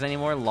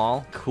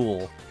 Lol.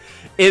 Cool.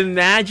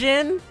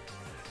 Imagine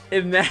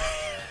you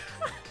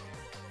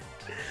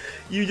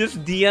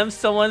just DM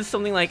someone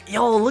something like,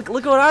 "Yo, look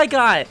what I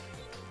got,"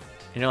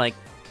 and you're like,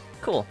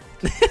 "Cool."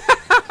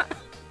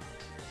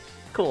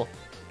 Cool.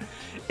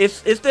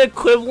 It's the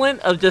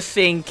equivalent of just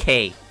saying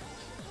K.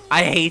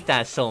 I hate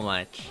that so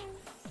much.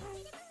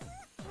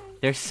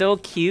 They're so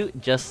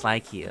cute, just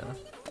like you.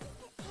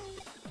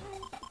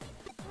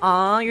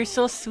 Aw, you're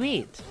so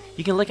sweet.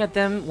 You can look at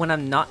them when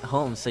I'm not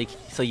home, so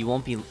you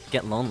won't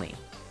get lonely.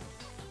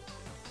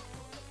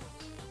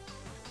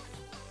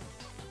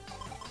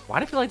 Why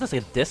do I feel like that's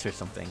like a diss or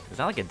something? Is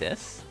that like a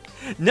diss?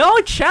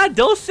 No, Chad,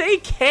 don't say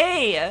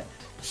K!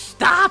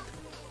 Stop!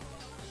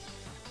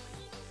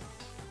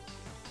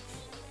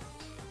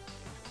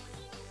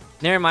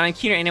 Never mind, I'm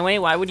cuter anyway.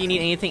 Why would you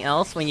need anything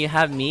else when you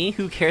have me?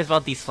 Who cares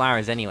about these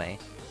flowers anyway?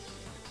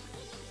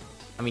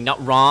 I mean,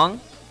 not wrong.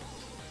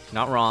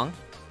 Not wrong.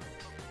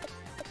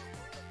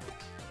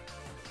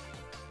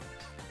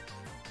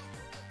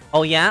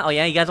 Oh yeah,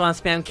 you guys want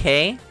to spam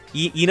K?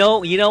 You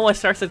know what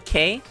starts with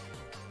K?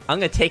 I'm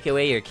gonna take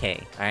away your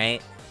K,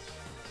 alright?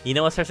 You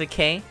know what starts with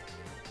K?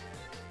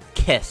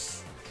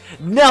 Kiss.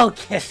 No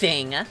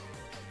kissing!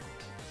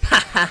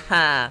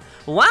 Wahaha!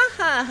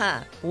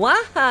 Wahaha!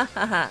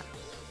 Wahaha!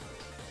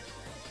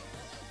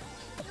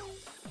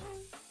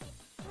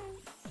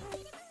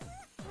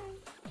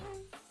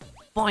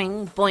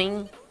 Boing,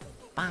 boing,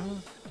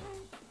 bang.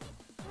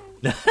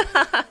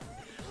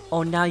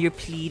 Oh, now you're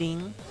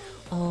pleading?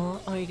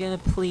 Oh, are you gonna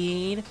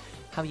plead?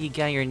 How you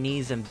get on your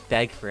knees and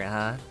beg for it,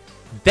 huh?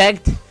 Beg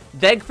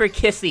for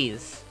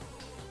kissies.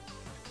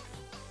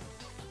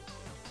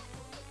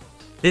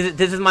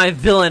 This is my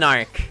villain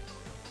arc.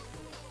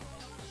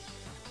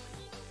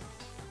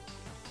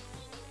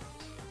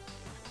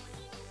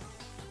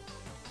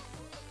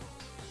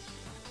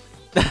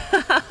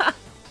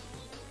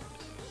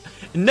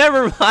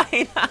 Never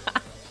mind.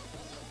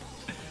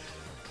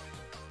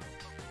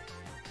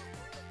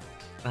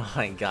 Oh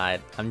my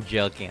god, I'm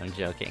joking, I'm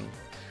joking.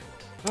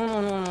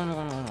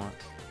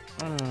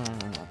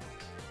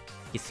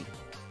 You see.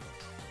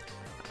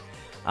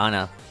 I don't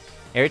know.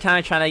 Every time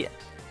I try to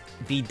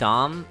be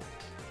Dom,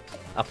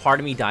 a part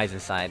of me dies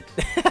inside.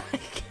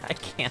 I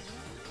can't.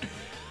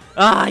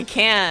 Oh, I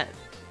can't!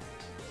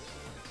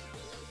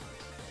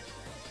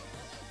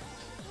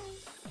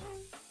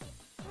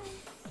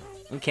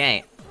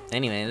 Okay,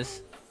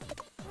 anyways.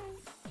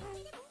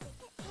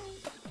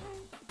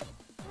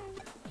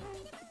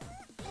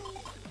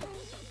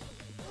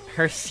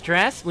 Her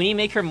stress? We need to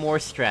make her more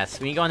stressed.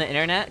 We need to go on the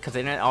internet, because the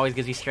internet always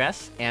gives you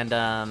stress, and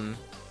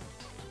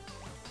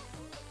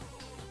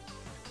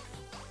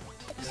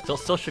still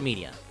social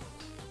media.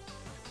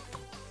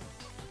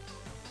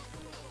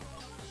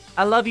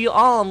 I love you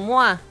all,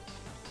 moi!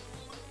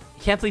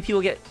 Can't believe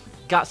people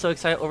got so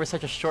excited over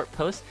such a short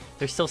post.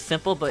 They're so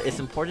simple, but it's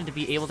important to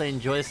be able to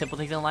enjoy the simple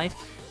things in life.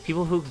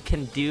 People who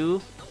can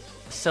do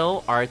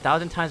so are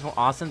 1,000 times more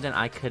awesome than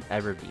I could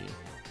ever be.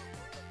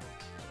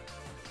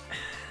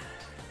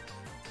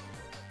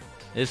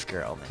 This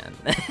girl, man.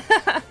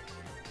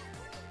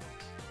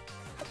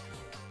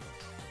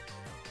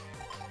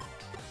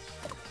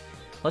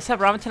 Let's have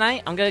ramen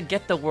tonight. I'm gonna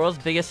get the world's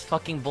biggest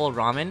fucking bowl of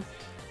ramen.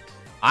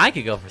 I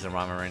could go for some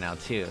ramen right now,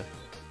 too.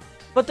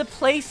 But the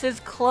place is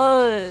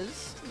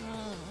closed.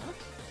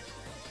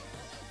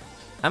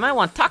 I might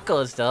want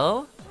tacos,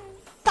 though.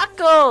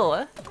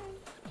 Taco!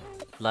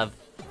 Love.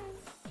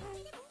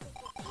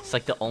 It's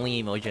like the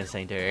only emoji I'm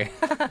saying to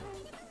her.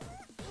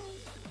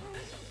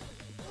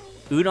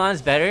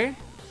 Udon's better?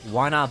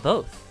 Why not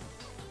both?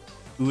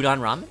 Udon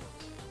ramen?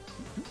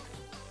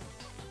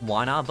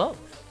 Why not both?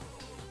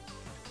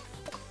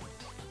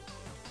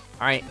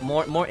 Alright,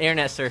 more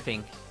internet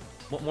surfing.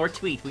 More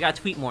tweet. We gotta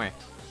tweet more.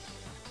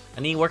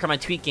 I need to work on my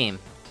tweet game.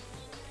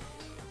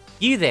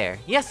 You there.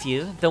 Yes,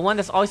 you. The one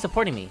that's always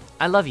supporting me.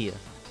 I love you.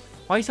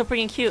 Why are you so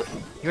freaking cute?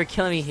 You're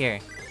killing me here.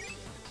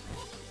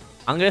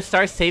 I'm gonna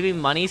start saving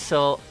money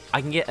so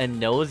I can get a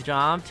nose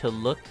job to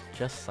look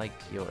just like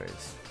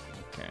yours.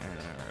 Okay,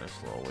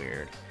 that's a little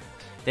weird.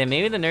 Then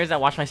maybe the nerds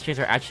that watch my streams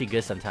are actually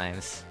good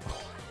sometimes.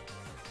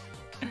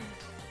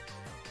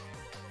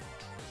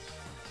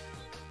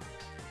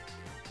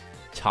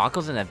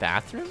 Tacos in the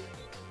bathroom?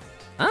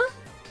 Huh?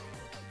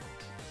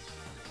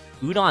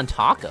 Udon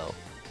taco?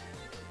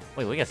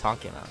 Wait, what are you guys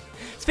talking about?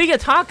 Speaking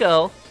of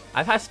taco,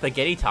 I've had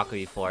spaghetti taco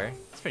before.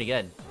 It's pretty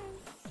good.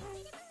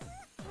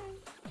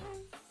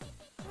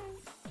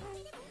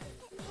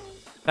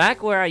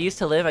 Back where I used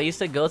to live, I used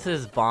to go to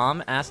this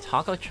bomb-ass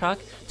taco truck.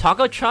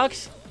 Taco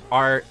trucks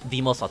are the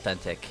most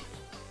authentic.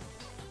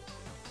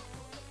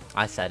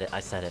 I said it, I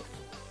said it.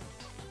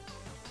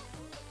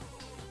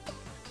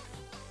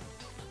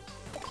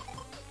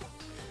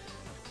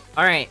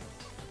 Alright.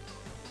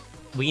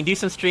 We can do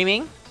some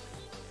streaming.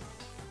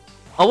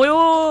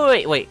 Oh,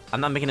 wait.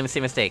 I'm not making the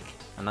same mistake.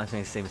 I'm not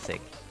making the same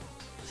mistake.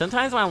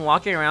 Sometimes when I'm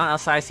walking around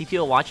outside, I see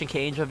people watching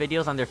K-Angel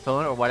videos on their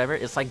phone or whatever.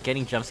 It's like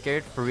getting jump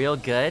scared. For real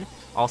good,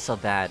 also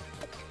bad.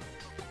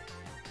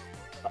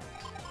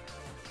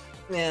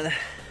 Man.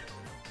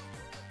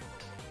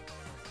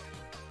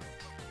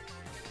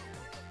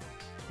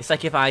 It's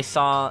like if I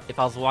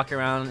was walking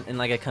around in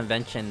like a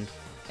convention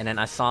and then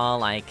I saw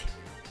like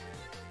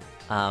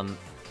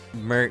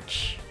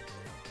merch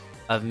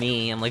of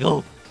me, I'm like,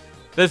 oh,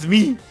 that's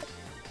me!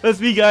 That's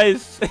me,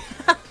 guys!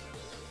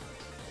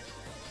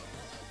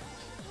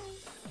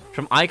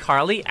 From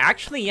iCarly?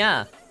 Actually,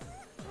 yeah.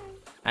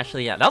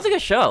 Actually, yeah. That was a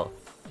good show.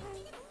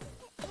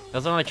 That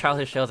was one of my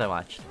childhood shows I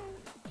watched.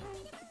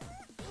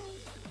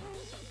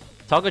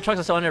 Taco trucks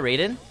are so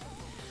underrated?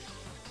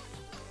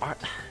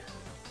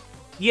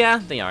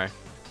 Yeah, they are.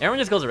 Everyone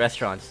just goes to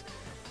restaurants.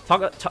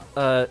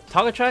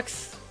 Taco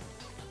trucks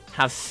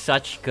have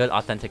such good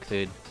authentic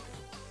food.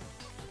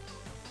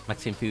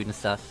 Mexican food and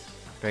stuff.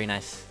 Very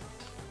nice.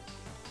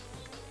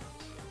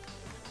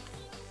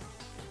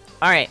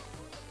 Alright.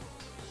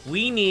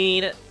 We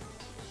need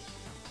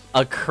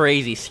a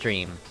crazy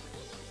stream.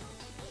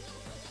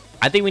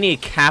 I think we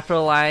need to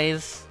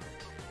capitalize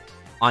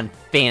on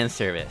fan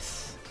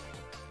service.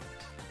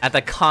 At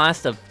the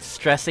cost of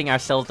stressing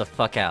ourselves the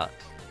fuck out.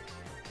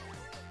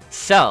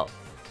 So,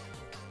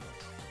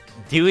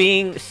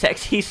 doing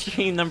sexy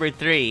stream number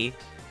 3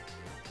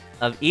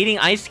 of eating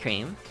ice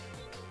cream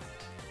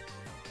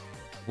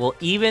We'll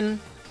even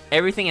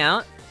everything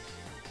out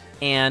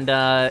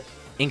and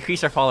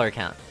increase our follower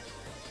count.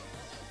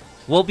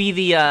 We'll be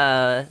the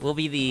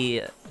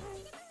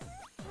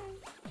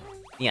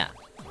yeah.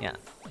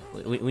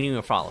 We need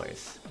more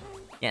followers.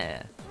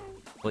 Yeah.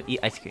 We'll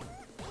eat ice cream.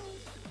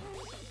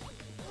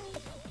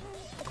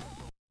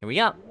 Here we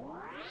go.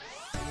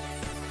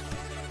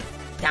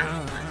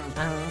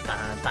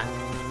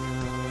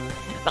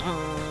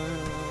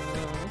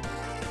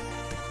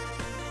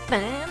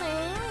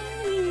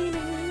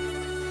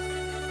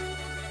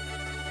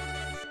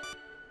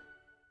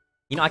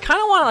 You know, I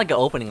kind of want like an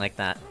opening like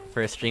that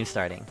for a stream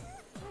starting.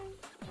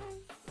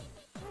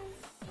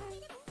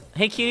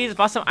 Hey cuties,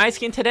 bought some ice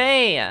cream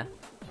today!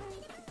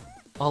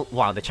 Oh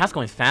wow, the chat's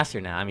going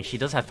faster now. I mean, she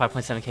does have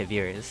 5.7k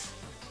viewers.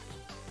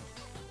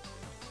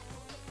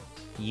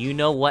 You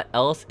know what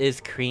else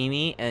is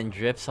creamy and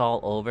drips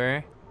all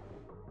over?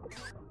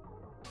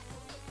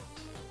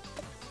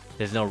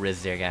 There's no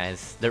Riz there,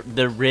 guys. The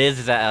Riz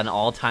is at an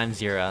all-time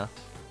 0.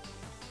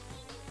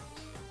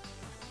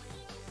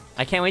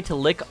 I can't wait to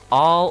lick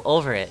all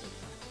over it.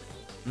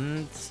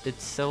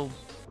 It's so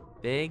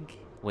big.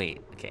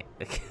 Wait, okay.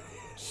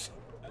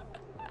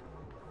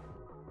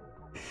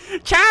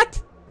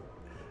 Chat!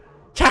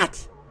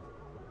 Chat!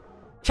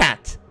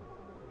 Chat!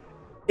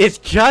 It's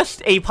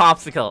just a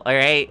popsicle,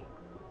 alright?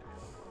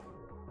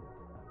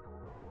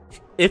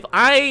 If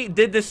I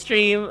did the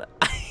stream...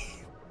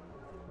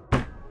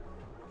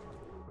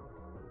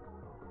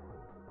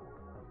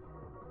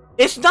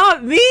 It's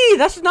not me!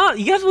 That's not...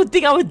 You guys would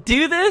think I would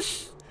do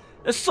this?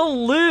 That's so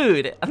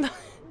lewd! I'm not...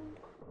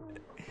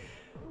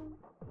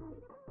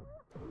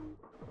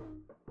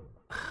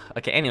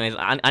 Okay, anyways,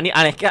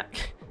 I got...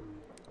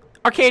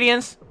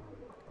 Arcadians!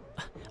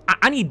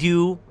 I need to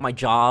do my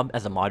job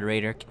as a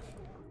moderator.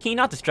 Can you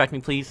not distract me,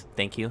 please?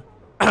 Thank you.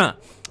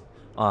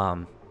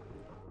 Alright.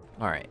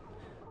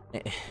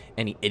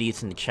 Any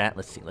idiots in the chat?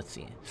 Let's see.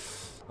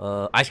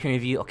 Ice cream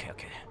review? Okay.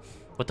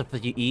 What the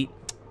fuck did you eat?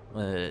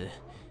 I've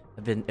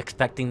been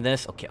expecting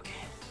this. Okay.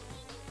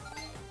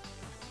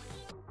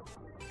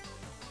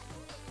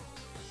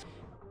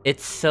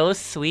 It's so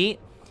sweet.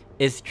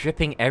 It's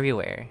dripping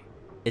everywhere.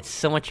 It's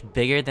so much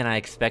bigger than I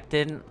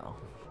expected. Oh.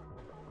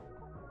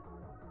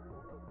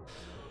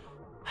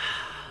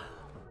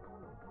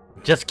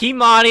 Just keep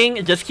modding,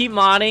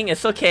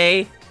 it's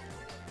okay.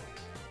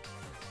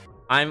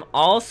 I'm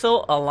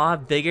also a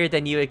lot bigger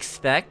than you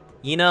expect.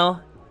 You know,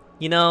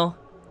 you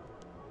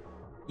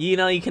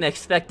can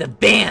expect a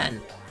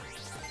ban.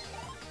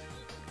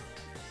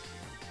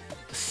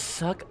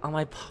 Suck on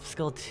my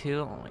popsicle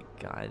too? Oh my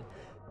god.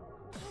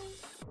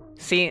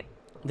 See,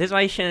 this is why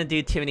you shouldn't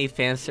do too many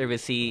fan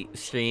service-y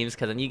streams,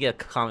 because then you get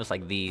comments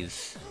like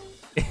these.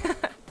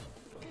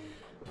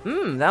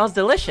 That was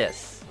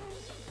delicious.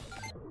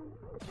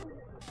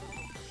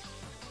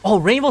 Oh,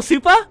 Rainbow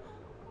Supa?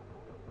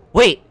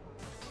 Wait,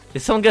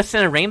 is someone gonna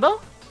send a rainbow?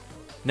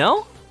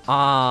 No?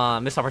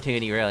 Missed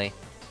opportunity, really.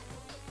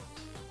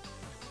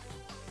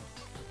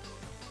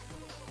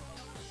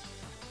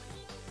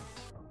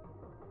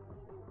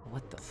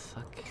 What the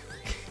fuck?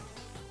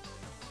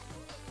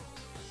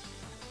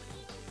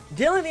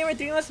 Dylan, they were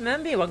doing us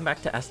Memby. Welcome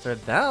back to Aster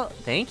Arcadia.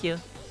 Thank you.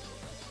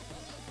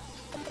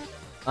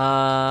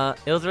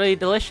 It was really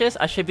delicious.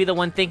 I should be the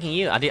one thanking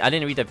you. I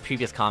didn't read the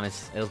previous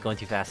comments. It was going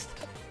too fast.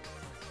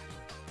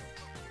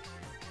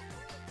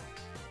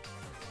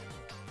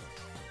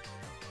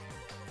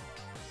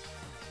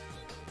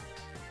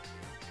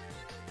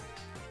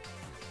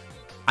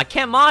 I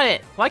can't mod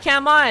it! Why can't I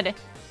mod?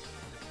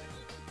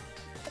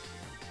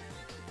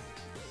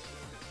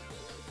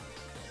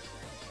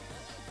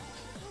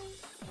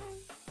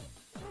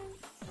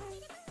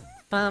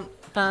 Bum.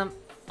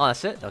 Oh,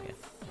 that's it? Okay.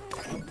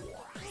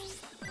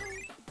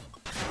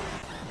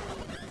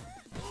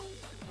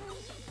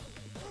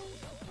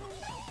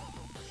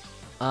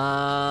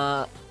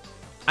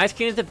 Ice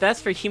cream is the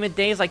best for humid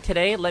days like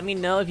today. Let me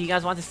know if you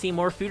guys want to see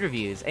more food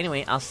reviews.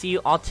 Anyway, I'll see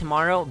you all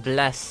tomorrow.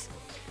 Bless.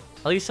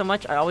 I love you so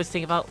much. I always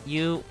think about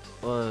you.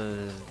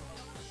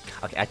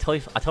 Okay, I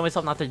told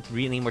myself not to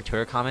read any more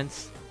Twitter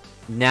comments.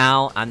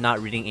 Now I'm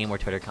not reading any more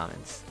Twitter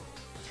comments.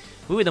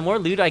 Ooh, the more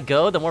loot I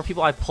go, the more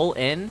people I pull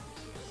in.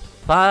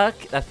 Fuck,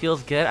 that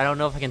feels good. I don't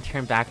know if I can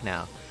turn back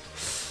now.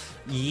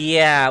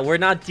 Yeah, we're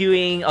not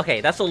doing...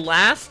 Okay, that's the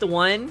last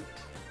one.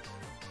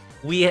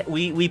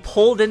 We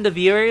pulled in the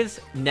viewers.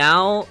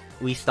 Now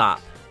we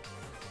stop.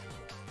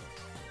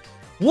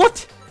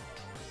 What?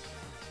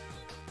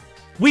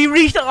 We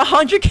reached a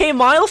 100k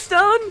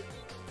milestone?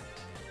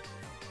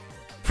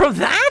 From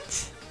that?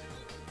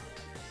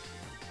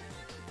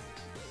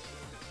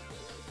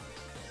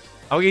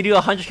 Are we gonna do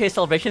a 100k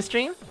celebration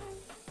stream?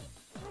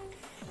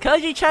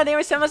 Koji chat, they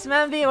were so much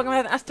Memby. Welcome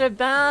to Aster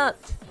Arcadia.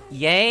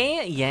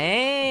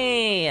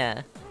 Yay!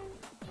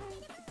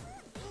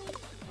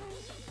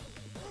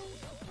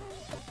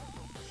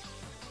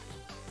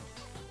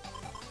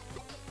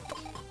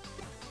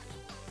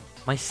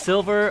 My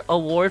silver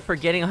award for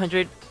getting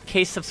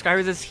 100k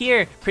subscribers is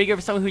here. Pretty good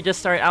for someone who just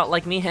started out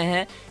like me,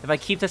 heh. If I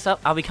keep this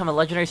up, I'll become a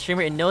legendary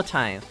streamer in no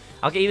time.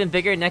 I'll get even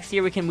bigger. Next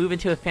year we can move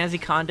into a fancy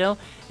condo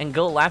and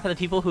go laugh at the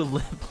people who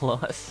live below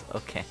us.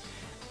 Okay.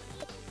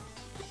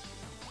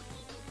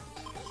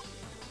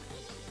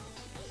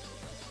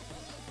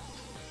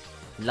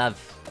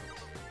 Love.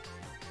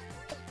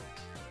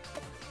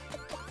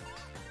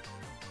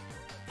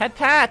 Head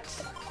pat!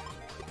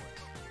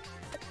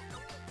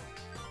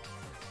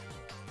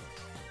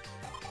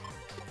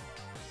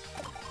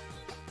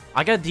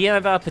 I got a DM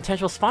about a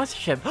potential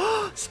sponsorship.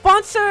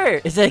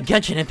 Sponsor! Is it a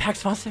Genshin Impact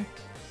sponsor?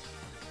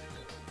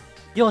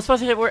 Yo,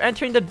 sponsorship, we're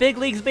entering the big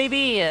leagues,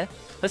 baby!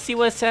 Let's see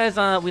what it says.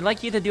 We'd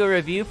like you to do a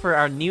review for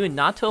our new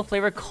natto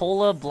flavor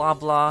cola, blah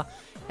blah.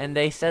 And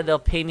they said they'll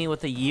pay me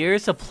with a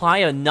year's supply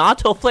of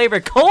natto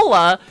flavor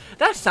cola?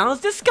 That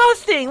sounds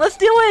disgusting! Let's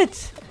do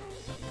it!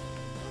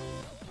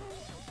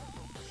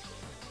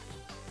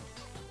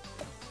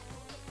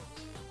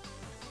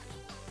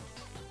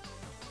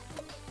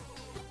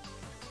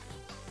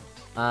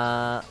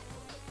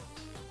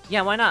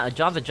 Yeah, why not? A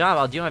job's a job,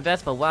 I'll do my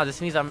best, but wow, this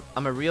means I'm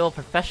a real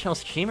professional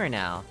streamer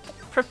now.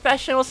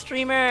 Professional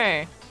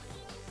streamer!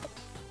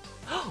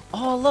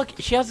 Oh, look,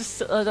 she has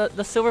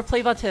the silver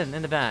play button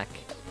in the back.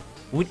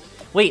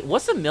 Wait,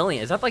 what's a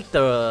million? Is that like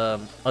a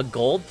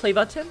gold play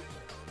button?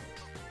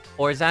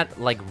 Or is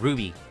that like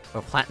ruby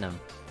or platinum?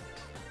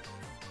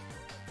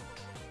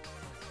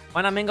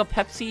 Why not mango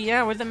Pepsi?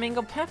 Yeah, where's the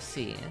mango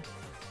Pepsi?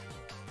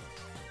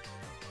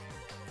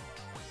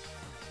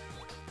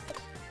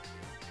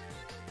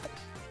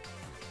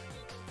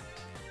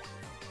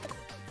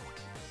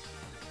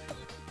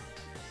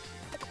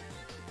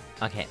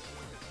 Okay.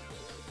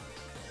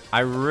 I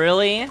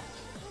really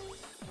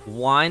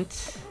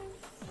want...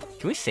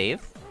 Can we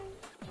save?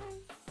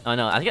 Oh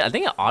no, I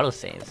think it auto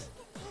saves.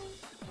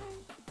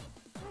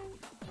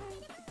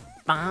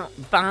 Ba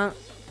ba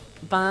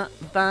ba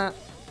ba.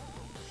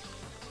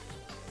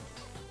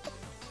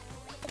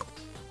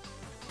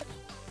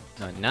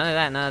 No, none of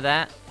that, none of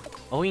that.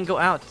 Oh, we can go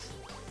out.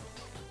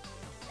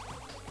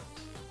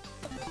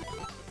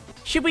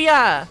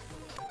 Shibuya!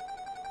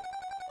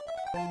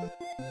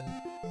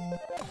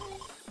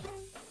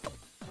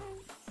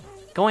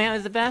 Going out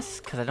is the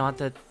best, because I don't have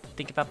to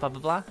think about blah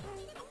blah blah.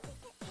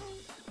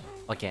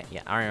 Okay,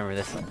 yeah, I remember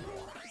this one.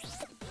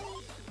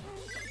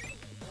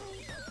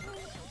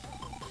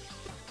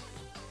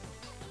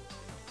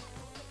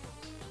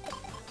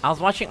 I was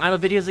watching idol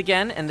videos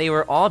again, and they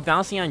were all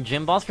bouncing on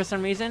gym balls for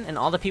some reason, and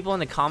all the people in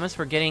the comments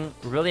were getting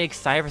really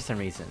excited for some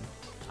reason.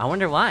 I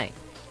wonder why.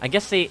 I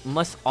guess they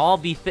must all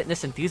be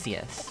fitness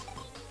enthusiasts.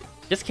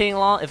 Just kidding,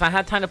 lol. If I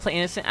had time to play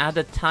Innocent, I had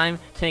the time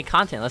to make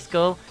content. Let's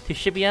go to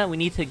Shibuya. We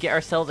need to get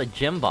ourselves a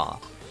gym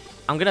ball.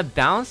 I'm gonna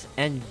bounce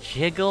and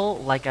jiggle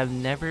like I've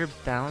never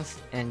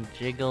bounced and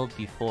jiggled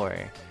before,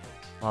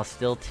 while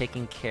still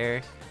taking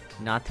care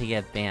not to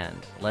get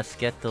banned. Let's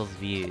get those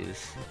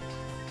views.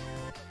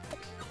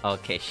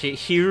 Okay,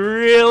 she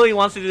really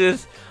wants to do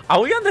this.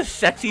 Are we on the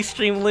sexy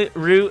stream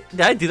route?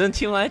 Did I do them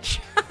too much?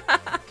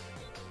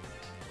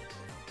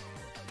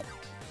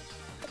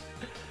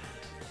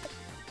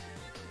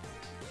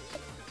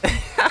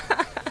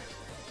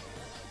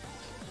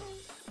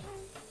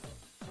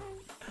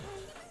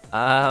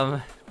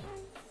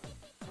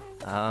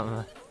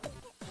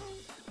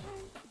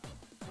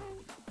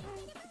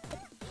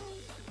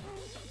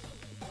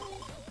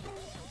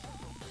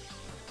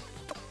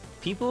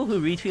 People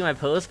who retweet my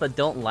posts but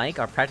don't like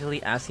are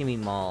practically asking me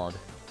mauled.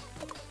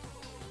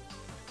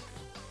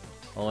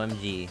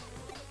 OMG.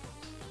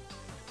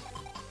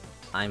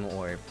 I'm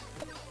Orb.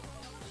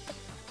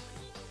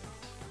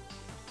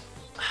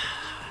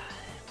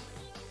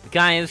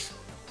 Guys,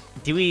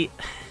 do we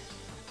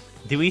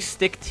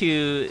stick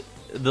to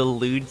the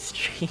lewd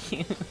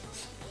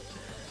streams?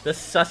 The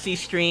sussy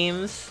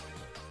streams?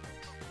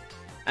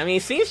 I mean,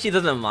 it seems she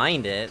doesn't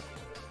mind it.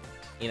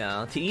 You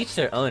know, to each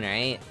their own,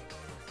 right?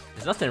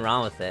 There's nothing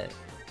wrong with it.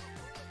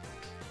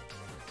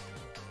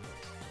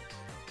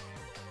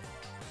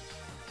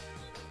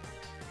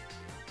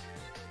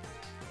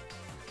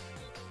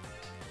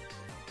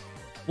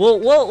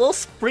 We'll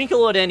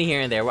sprinkle it in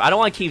here and there. I don't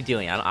want to keep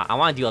doing it. I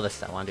want to do other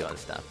stuff.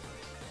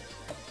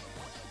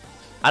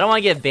 I don't want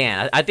to get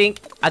banned. I think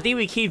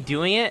we keep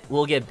doing it,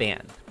 we'll get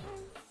banned.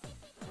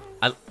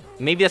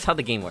 Maybe that's how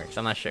the game works.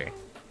 I'm not sure.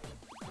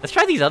 Let's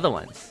try these other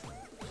ones.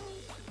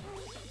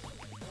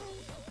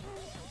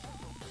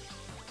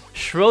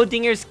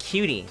 Schrodinger's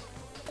Cutie.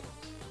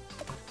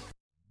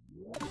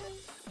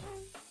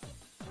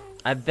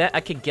 I bet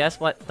I could guess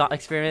what thought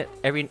experiment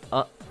every...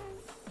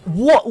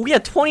 What? We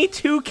had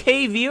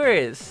 22k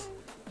viewers!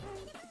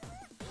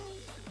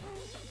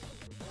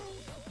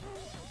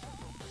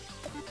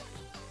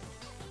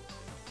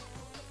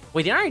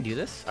 Wait, did I already do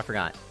this? I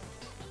forgot.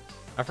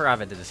 I forgot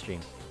if I did the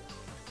stream.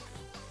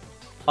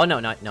 Oh, no,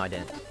 I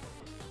didn't.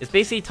 It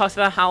basically talks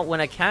about how when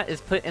a cat is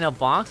put in a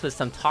box with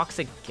some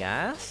toxic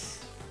gas...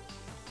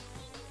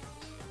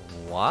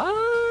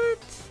 What?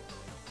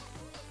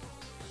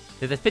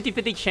 There's a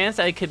 50-50 chance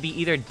that it could be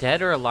either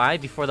dead or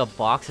alive before the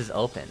box is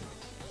opened.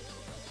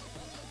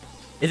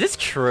 Is this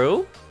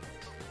true?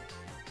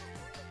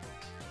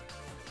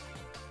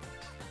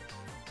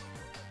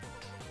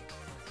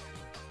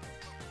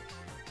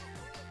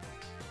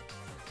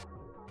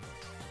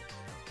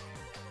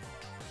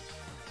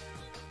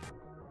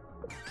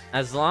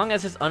 As long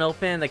as it's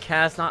unopened and the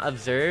cat is not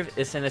observed,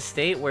 it's in a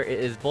state where it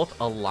is both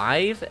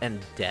alive and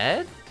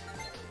dead?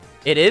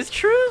 It is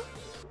true?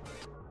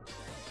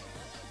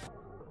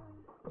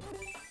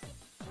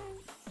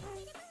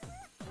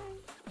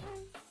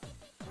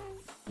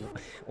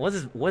 What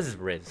is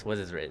Riz? What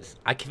is Riz?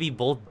 I could be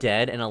both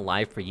dead and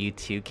alive for you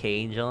too,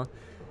 K-Angel.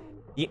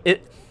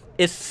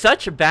 It's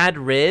such bad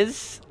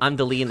Riz, I'm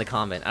deleting the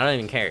comment. I don't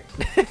even care.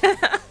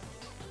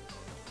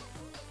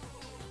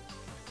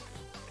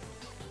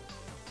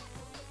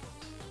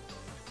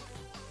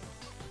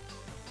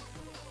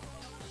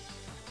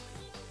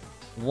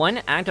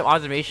 One act of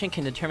observation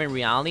can determine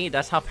reality.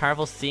 That's how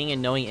powerful seeing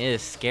and knowing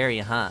is. Scary,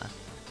 huh?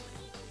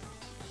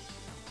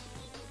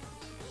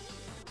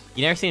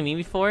 You never seen a meme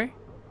before?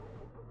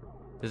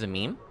 There's a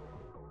meme?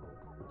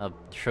 Of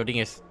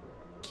Schrodinger's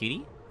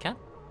cutie cat?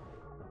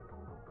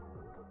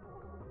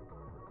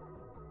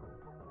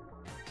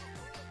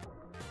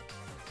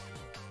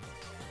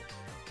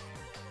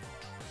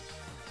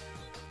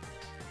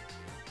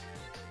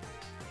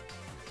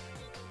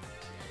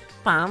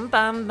 Bum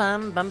bum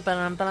bum bum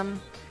bum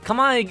bum. Come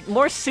on,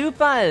 more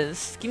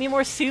Supas! Give me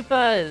more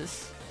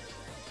Supas!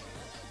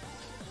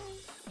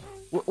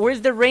 Where's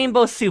the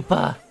rainbow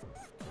Supa?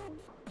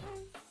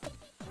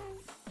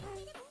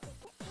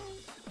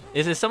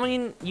 Is it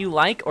someone you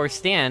like or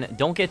stan?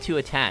 Don't get too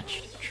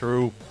attached.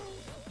 True.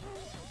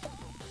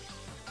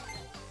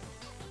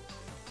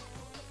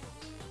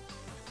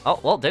 Oh,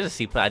 well, there's a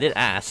Supa. I did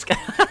ask.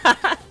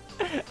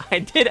 I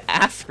did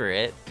ask for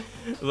it.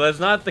 But it's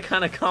not the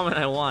kind of comment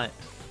I want.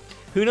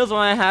 Who knows what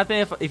might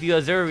happen if you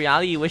observe a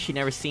reality you wish you'd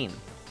never seen.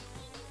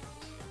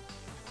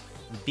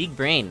 Big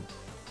brain.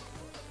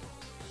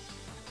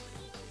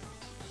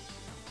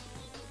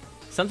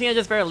 Something I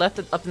just better left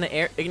it up in the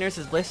air. Ignorance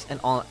is bliss and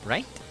all,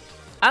 right?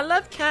 I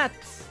love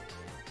cats!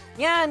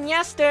 Yeah, and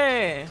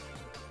Aster!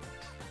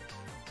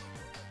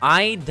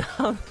 I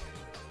don't...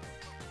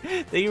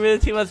 Thank you really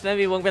too much,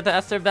 maybe won't get the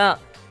Aster belt.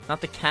 Not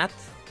the cat.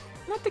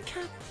 Not the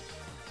cat.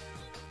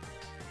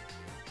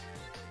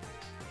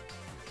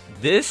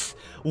 This?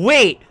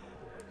 Wait!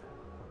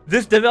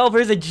 This developer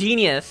is a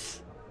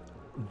genius!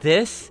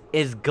 This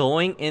is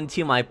going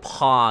into my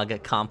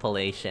Pog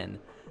compilation.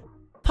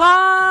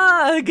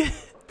 Pog!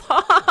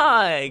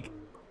 Pog!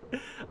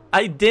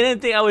 I didn't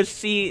think I would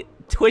see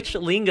Twitch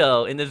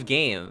lingo in this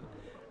game.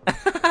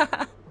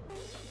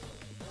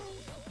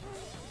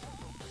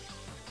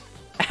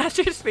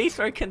 Aster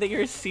Spacebar can take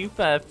your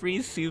Supa. Free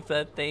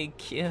Supa,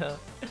 thank you.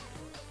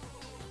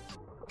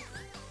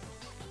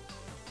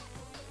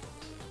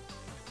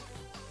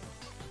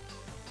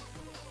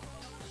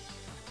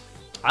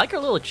 I like her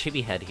little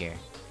chibi head here.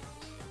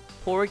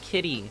 Poor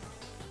kitty.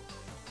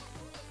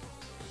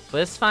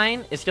 But it's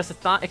fine, it's just a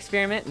thought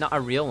experiment, not a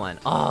real one.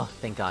 Oh,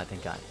 thank god,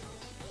 thank god.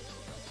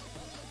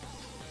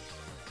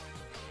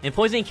 And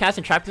poisoning cats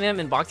and trapping them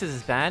in boxes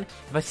is bad.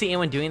 If I see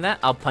anyone doing that,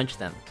 I'll punch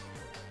them.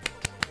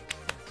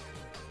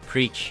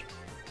 Preach.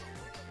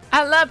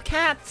 I love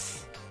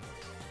cats!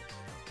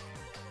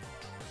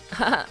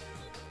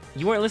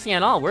 You weren't listening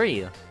at all, were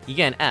you? You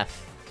get an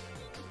F.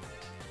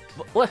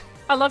 What?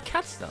 I love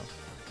cats though.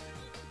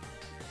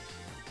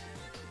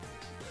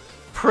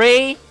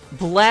 Pray,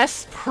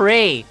 bless,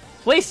 pray.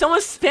 Wait,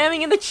 someone's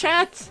spamming in the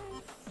chat!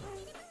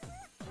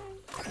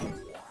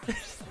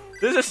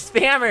 There's a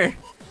spammer!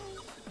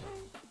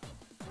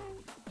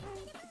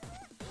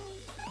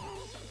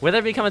 Whether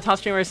I become a top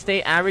streamer or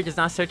stay average is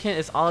not certain.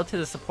 It's all up to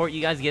the support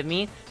you guys give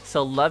me.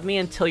 So love me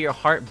until your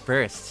heart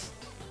bursts.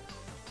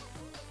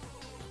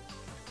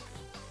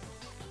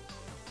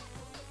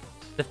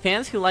 The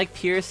fans who like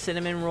pure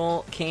cinnamon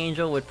roll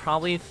K-Angel would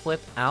probably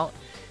flip out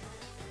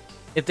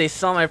if they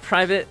saw my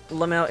private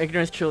lamel.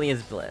 Ignorance truly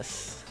is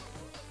bliss.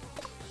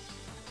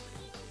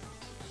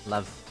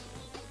 Love.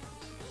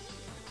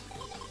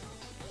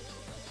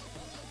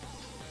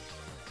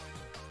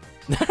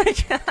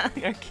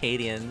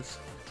 Arcadians.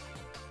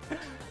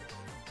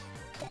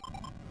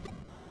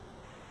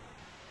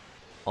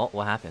 Oh,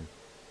 what happened?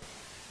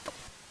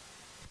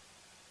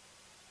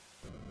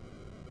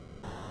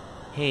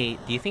 Hey,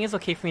 do you think it's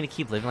okay for me to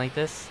keep living like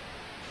this?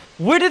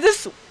 Where did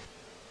this...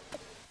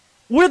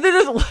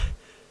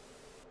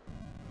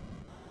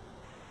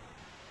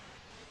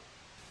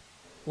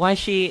 Why is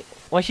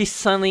she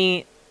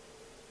suddenly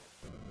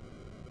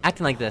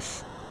acting like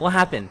this? What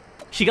happened?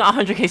 She got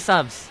 100k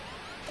subs.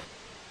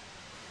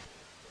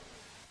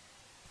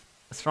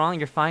 What's wrong?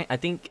 You're fine? I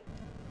think...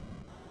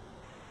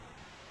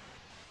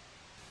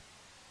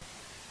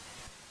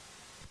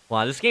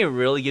 Wow, this game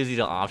really gives you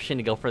the option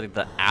to go for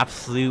the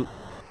absolute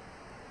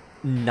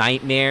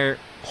nightmare,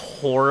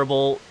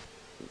 horrible,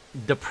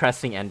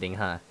 depressing ending,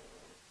 huh?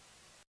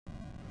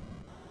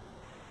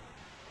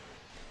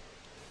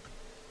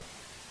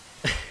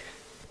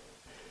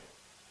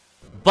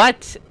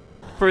 But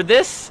for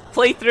this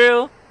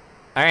playthrough,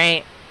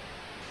 alright,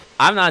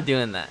 I'm not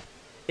doing that.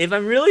 If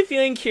I'm really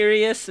feeling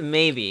curious,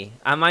 maybe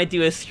I might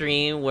do a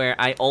stream where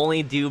I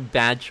only do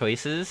bad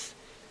choices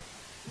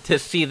to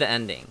see the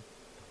ending.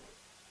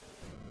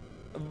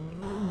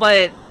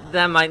 But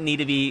that might need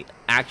to be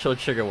actual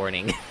trigger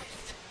warning.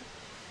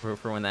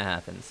 for when that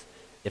happens,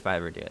 if I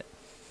ever do it.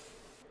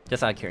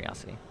 Just out of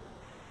curiosity.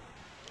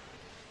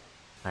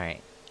 All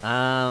right.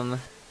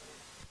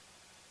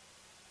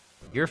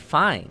 You're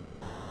fine.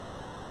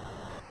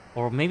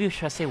 Or maybe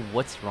should I say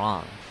what's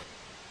wrong?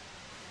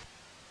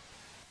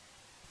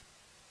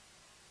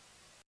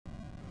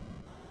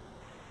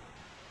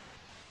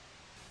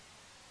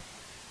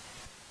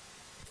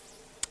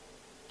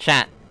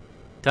 Chat.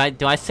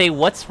 Do I say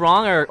what's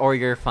wrong or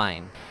you're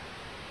fine?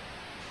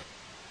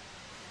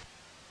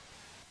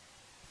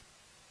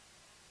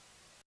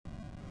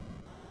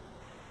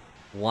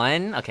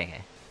 One?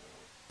 Okay.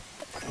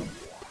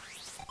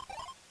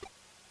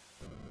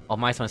 Oh,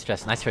 my someone's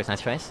stressed. Nice choice,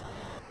 nice choice.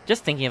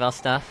 Just thinking about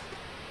stuff.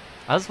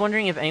 I was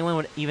wondering if anyone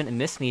would even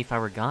miss me if I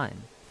were gone.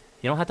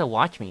 You don't have to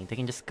watch me. They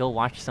can just go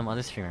watch some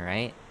other streamer,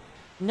 right?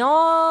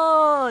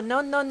 No!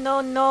 No, no,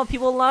 no, no!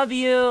 People love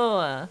you!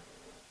 I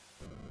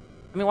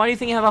mean, why do you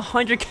think you have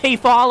 100k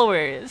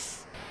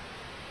followers?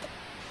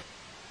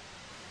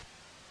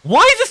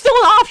 Why is this still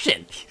an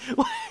option?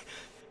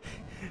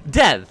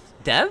 Dev,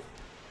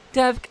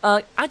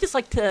 I'd just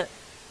like to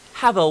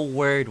have a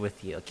word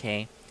with you,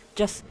 okay?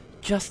 Just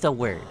a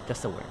word,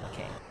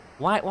 okay?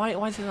 Why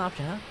is it an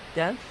option, huh?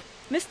 Dev?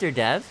 Mr.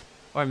 Dev?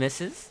 Or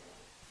Mrs.?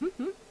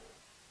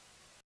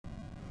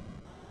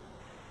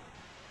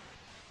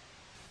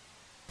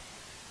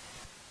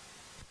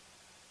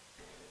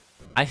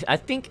 I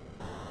think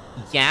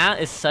yeah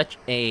is such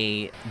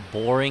a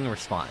boring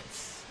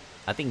response.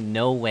 I think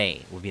no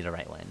way would be the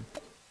right one.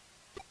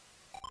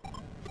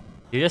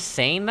 You're just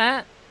saying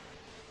that?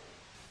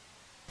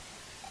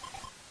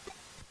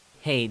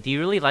 Hey, do you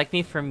really like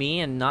me for me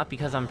and not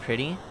because I'm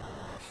pretty?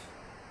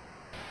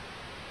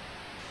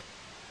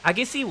 I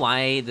can see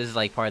why this is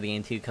like part of the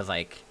game too, cause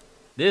like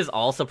this is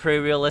also pretty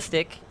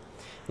realistic.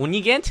 When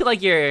you get into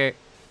like your,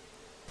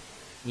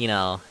 you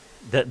know,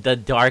 the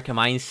dark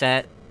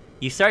mindset,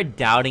 you start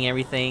doubting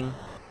everything.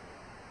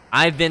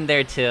 I've been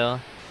there too.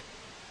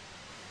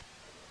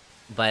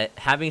 But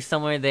having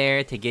someone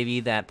there to give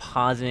you that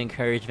positive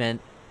encouragement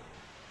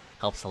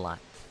helps a lot.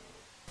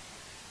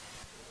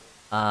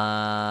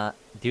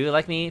 Do you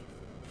like me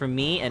for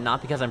me and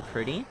not because I'm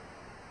pretty?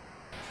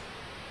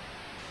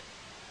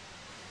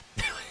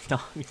 No.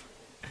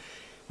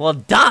 Well,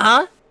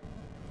 duh!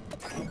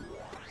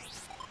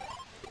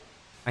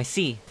 I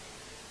see.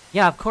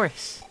 Yeah, of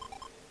course.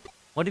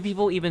 What do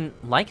people even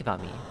like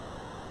about me?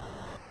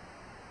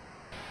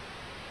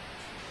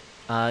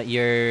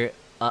 Your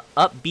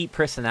upbeat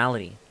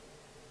personality.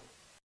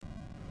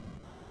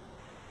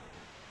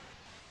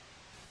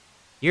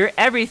 You're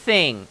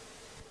everything!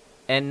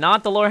 And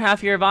not the lower half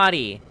of your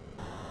body.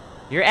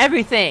 You're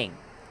everything!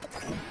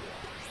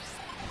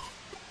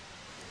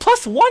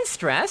 +1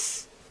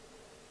 stress?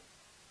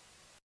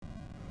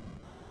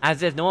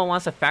 As if no one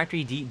wants a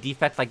factory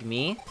defect like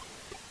me?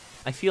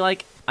 I feel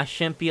like I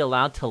shouldn't be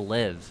allowed to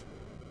live.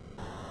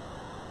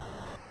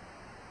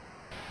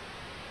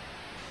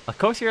 Of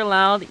course you're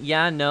allowed.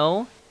 Yeah,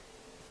 no.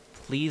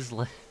 Please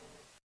live.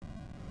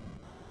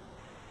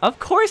 Of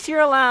course you're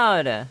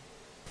allowed!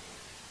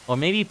 Or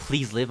maybe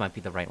please live might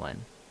be the right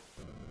one.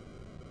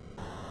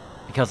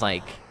 Because,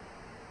 like...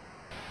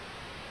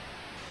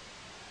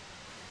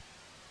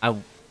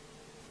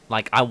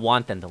 I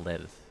want them to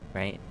live,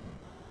 right?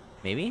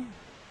 Maybe?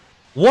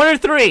 1 or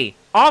 3!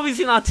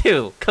 Obviously not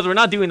 2, because we're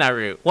not doing that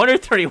route. 1 or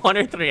 3, 1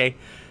 or 3.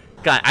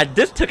 God,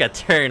 this took a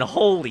turn.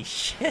 Holy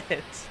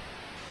shit.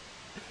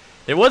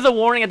 There was a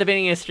warning at the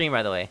beginning of the stream,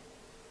 by the way.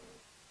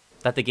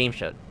 That the game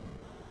showed.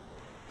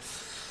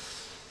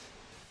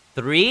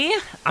 3?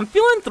 I'm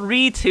feeling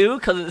 3 too,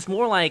 because it's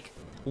more like...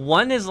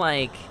 1 is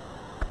like...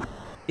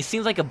 It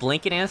seems like a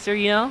blanket answer,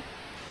 you know?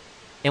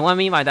 And what I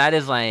mean by that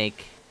is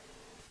like...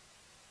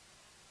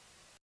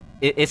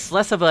 It's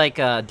less of like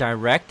a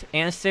direct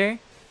answer.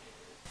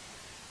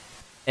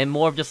 And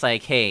more of just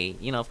like, hey,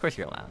 you know, of course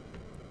you're allowed.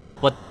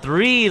 But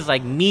 3 is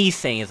like me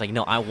saying, it's like,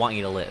 no, I want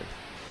you to live.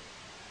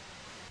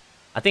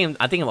 I think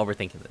I'm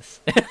overthinking this.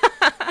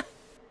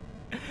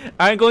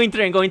 I'm going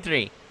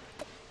 3.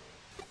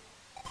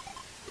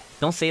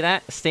 Don't say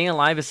that. Staying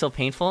alive is so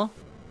painful.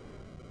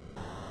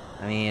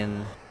 I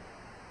mean...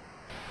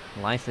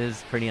 Life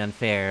is pretty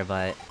unfair,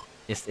 but...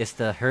 It's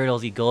the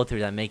hurdles you go through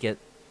that make it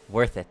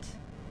worth it.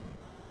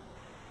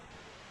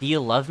 Do you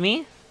love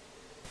me?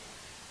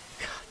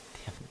 God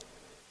damn it.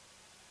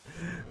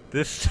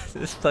 This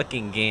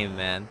fucking game,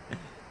 man.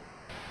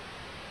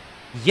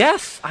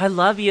 Yes! I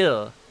love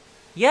you!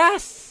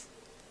 Yes!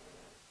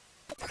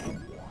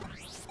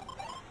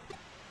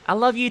 I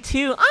love you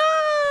too!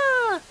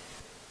 Ah!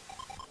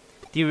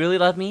 Do you really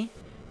love me?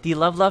 Do you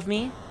love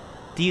me?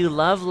 Do you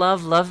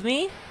love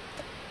me?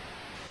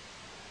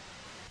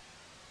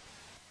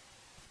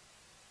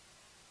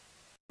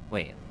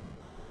 Wait.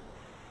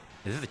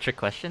 Is this a trick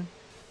question?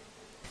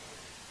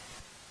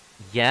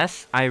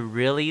 Yes, I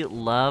really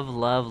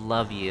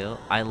love you.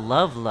 I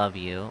love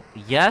you.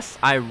 Yes,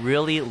 I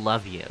really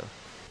love you.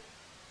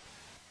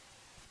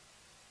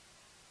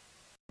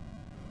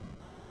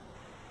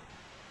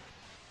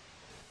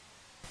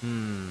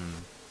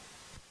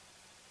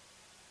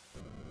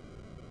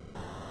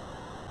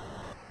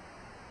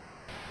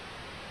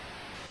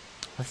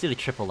 Let's do the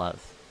triple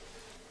love.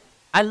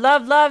 I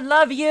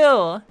love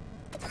you!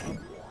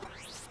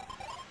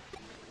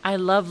 I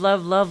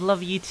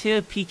love you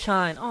too,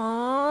 Peachan.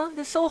 Aww,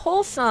 this is so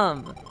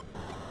wholesome.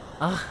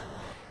 Ugh,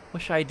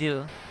 what should I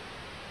do?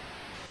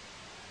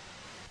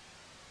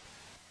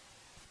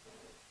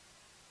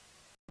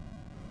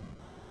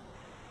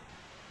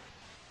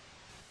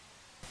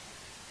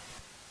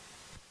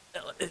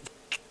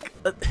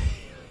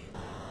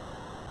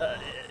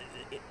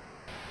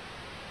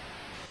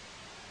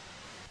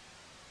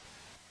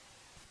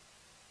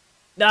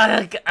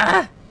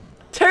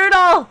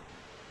 Turtle!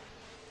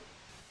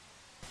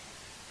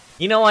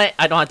 You know what?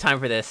 I don't have time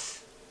for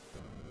this.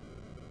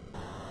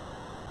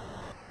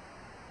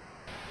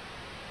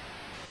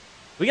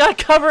 We gotta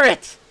cover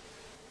it!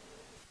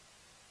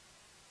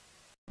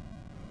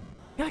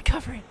 We gotta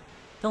cover it.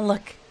 Don't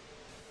look.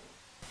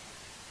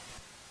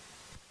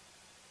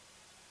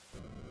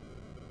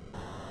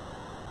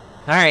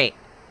 Alright.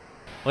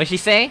 What'd she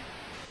say?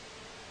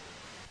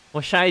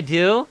 What should I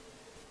do?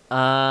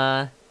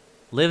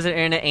 Lives an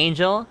internet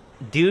angel.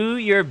 Do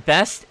your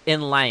best in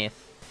life.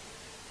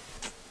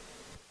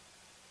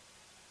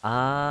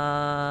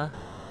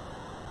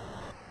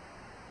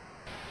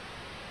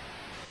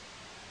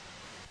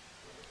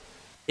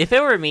 If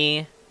it were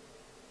me,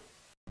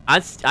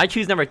 I'd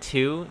choose number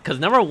 2, because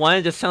number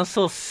 1 just sounds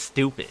so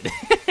stupid.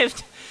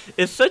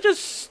 It's such a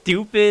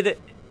stupid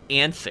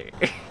answer.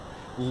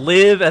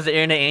 Live as an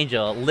internet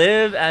angel.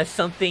 Live as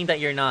something that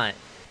you're not.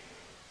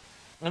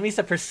 I mean, it's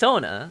a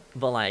persona,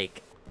 but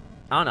like,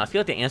 I don't know, I feel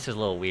like the answer's a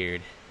little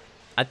weird.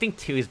 I think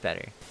 2 is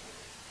better.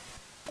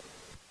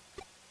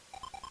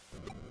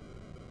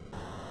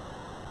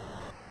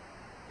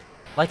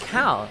 Like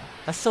how?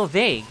 That's so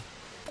vague.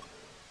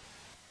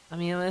 I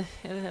mean,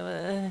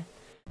 I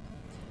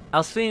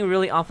was feeling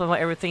really off about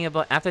everything,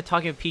 but after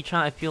talking to Peachan,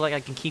 I feel like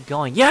I can keep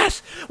going.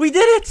 Yes! We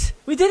did it!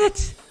 We did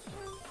it!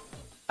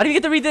 I didn't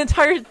get to read the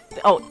entire...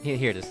 Oh,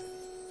 here it is.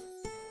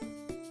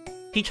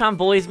 Peachan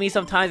bullies me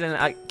sometimes and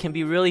I can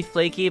be really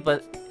flaky,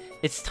 but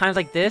it's times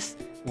like this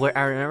where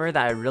I remember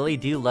that I really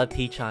do love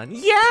Peachan.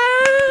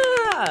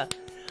 Yeah!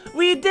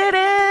 We did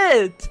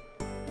it!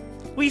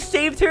 We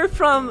saved her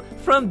from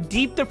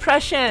deep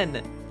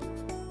depression!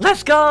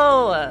 Let's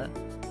go!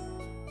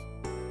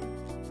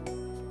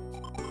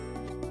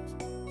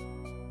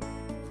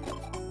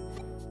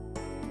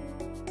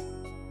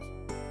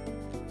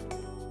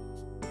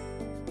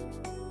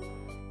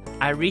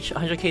 I reached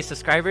 100k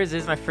subscribers.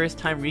 This is my first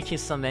time reaching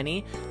so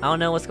many. I don't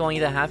know what's going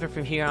to happen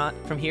from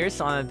here,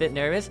 so I'm a bit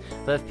nervous,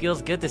 but it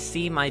feels good to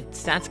see my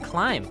stats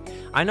climb.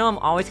 I know I'm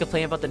always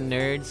complaining about the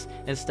nerds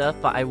and stuff,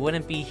 but I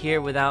wouldn't be here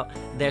without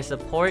their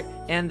support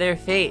and their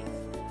faith.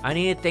 I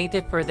need to thank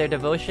them for their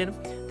devotion.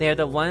 They are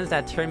the ones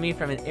that turned me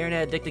from an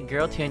internet addicted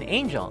girl to an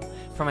angel.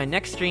 For my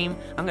next stream,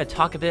 I'm going to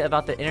talk a bit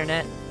about the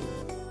internet.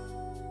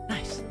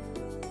 Nice.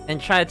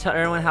 And try to tell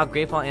everyone how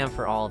grateful I am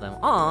for all of them.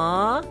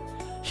 Aww.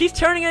 She's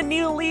turning a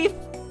new leaf!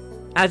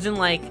 As in,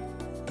 like,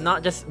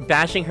 not just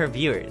bashing her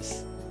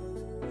viewers.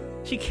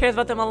 She cares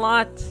about them a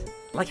lot.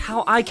 Like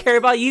how I care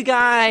about you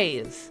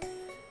guys!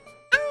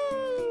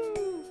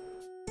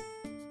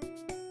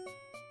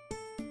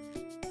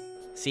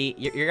 See,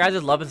 your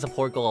guys' love and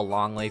support go a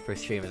long way for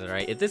streamers,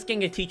 right? If this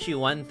game can teach you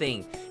one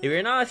thing, if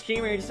you're not a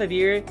streamer, you're just a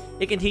viewer,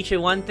 it can teach you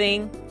one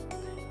thing,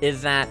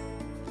 is that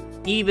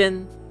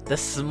even the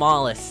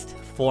smallest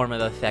form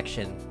of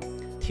affection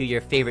to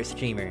your favorite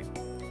streamer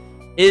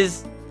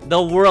is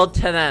the world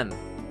to them.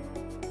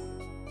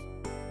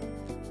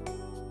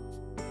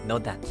 Know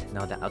that,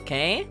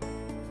 okay?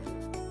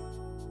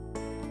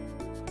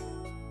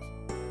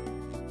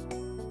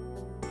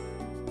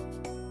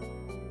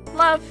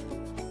 Love.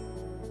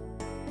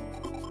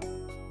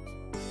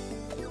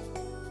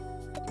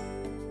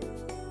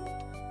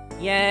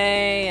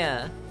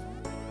 Yay!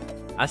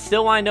 I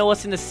still want to know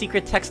what's in the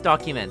secret text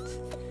document.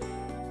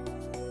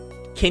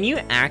 Can you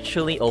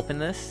actually open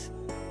this?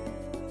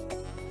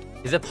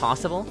 Is it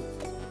possible?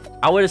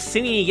 I would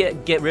assume you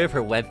get rid of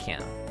her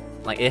webcam.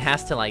 Like, it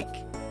has to, like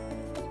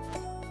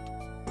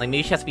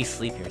maybe she has to be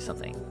sleeping or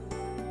something.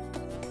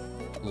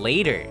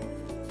 Later.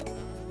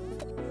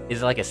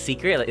 Is it like a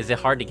secret? Like, is it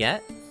hard to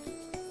get?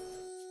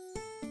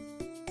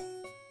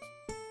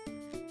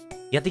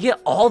 You have to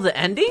get all the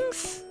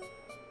endings?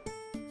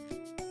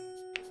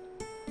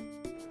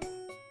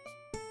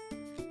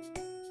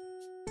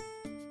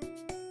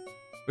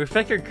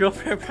 Respect your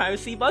girlfriend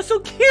privacy, but I'm so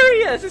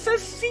curious! It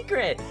says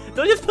secret!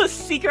 Don't just put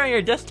secret on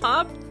your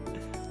desktop?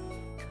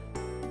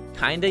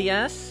 Kinda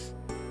yes?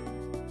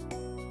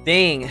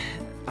 Dang, I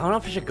don't know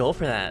if I should go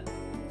for that.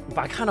 But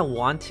I kinda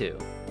want to.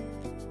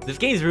 This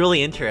game's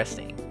really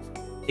interesting.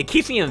 It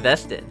keeps me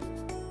invested.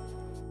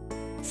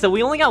 So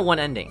we only got one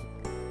ending.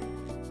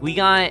 We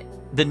got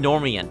the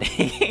normie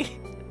ending.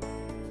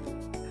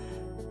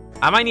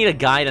 I might need a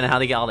guide on how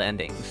to get all the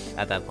endings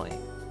at that point.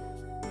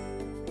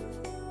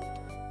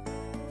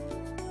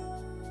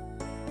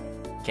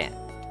 Can't.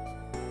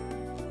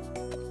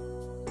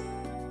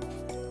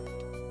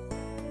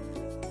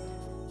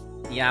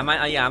 Yeah,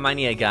 I might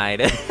need a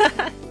guide.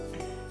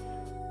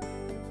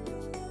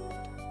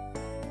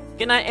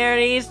 Good night,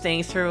 Aries.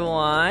 Thanks for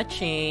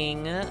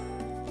watching.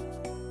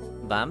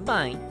 Bye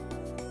bye.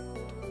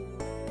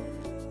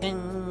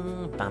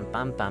 Bam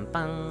bam bam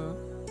bam.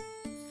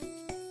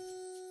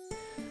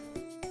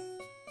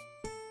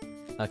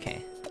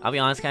 Okay, I'll be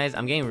honest, guys.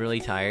 I'm getting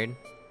really tired.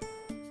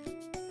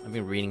 I've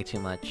been reading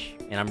too much,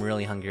 and I'm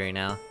really hungry right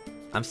now.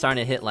 I'm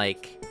starting to hit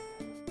like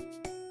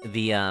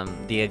the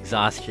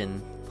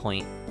exhaustion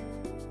point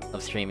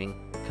of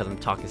streaming because I'm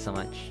talking so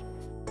much.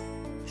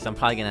 So I'm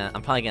probably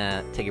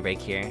gonna take a break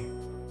here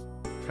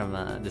from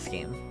this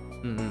game.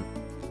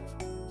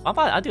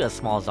 I'll do a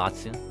small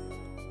Zatsu.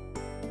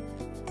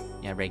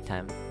 Yeah, break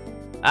time.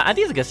 I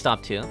think it's a good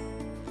stop too.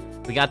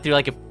 We got through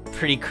like a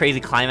pretty crazy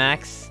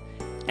climax,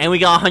 and we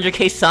got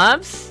 100k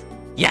subs.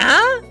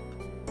 Yeah.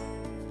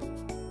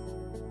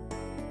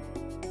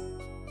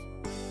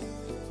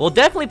 We'll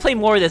definitely play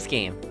more of this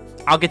game.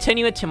 I'll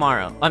continue it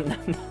tomorrow.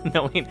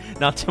 No, wait,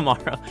 not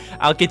tomorrow.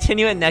 I'll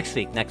continue it next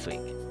week. Next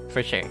week,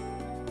 for sure.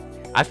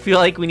 I feel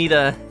like we need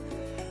to.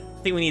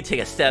 I think we need to take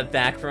a step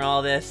back from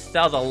all this.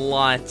 That was a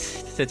lot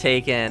to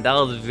take in. That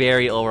was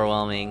very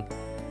overwhelming.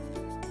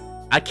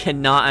 I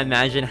cannot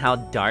imagine how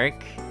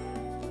dark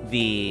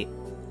the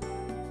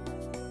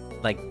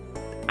like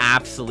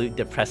absolute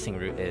depressing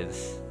route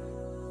is.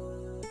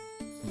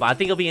 But I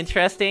think it'll be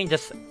interesting.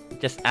 Just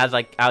as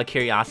like out of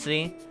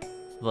curiosity.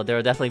 Well, there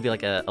will definitely be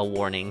like a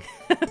warning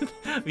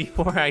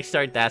before I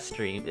start that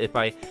stream if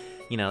I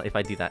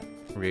do that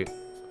route.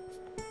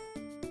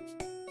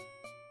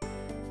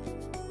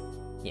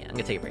 Yeah, I'm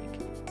gonna take a break.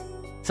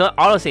 So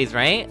auto saves,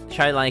 right?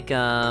 Try like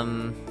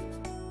the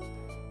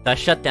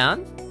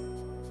shutdown.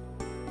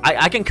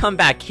 I can come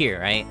back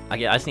here, right? I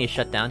just need to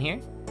shut down here.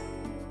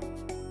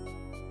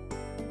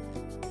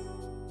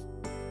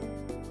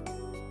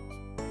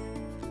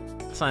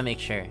 So I make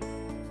sure.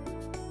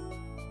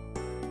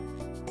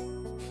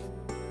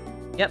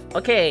 Yep,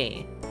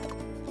 okay.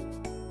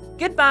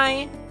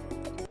 Goodbye!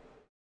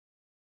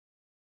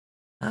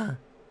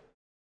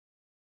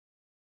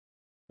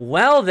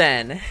 Well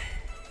then.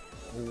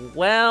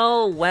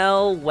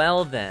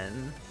 Well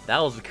then. That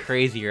was a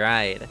crazy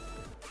ride.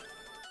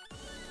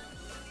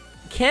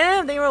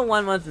 Kim, thank you for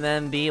 1 month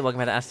MB. Welcome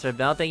back to Aster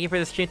Bell. Thank you for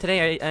the stream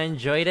today. I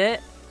enjoyed it.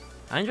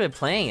 I enjoyed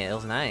playing it. It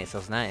was nice. It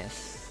was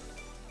nice.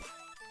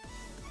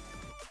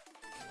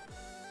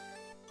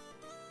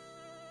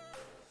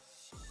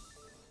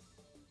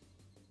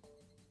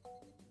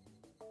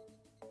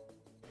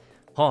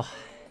 Oh,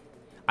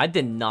 I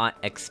did not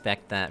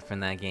expect that from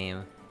that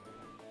game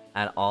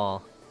at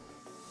all.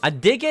 I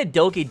did get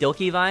Doki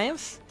Doki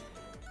vibes,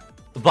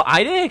 but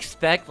I didn't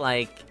expect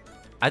like,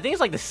 I think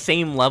it's like the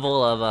same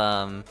level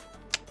of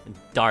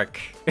dark.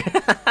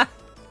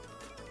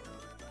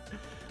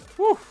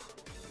 Woo.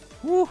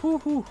 Woo hoo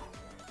hoo.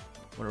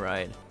 What a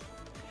ride.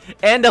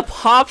 And a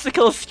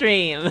popsicle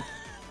stream.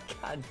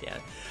 God damn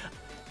it.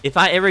 If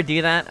I ever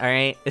do that,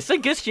 alright, it's a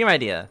good stream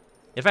idea.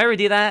 If I ever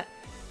do that,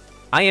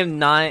 I am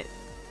not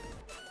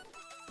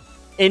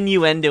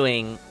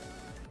innuendoing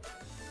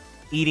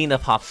eating the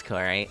popsicle,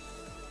 right?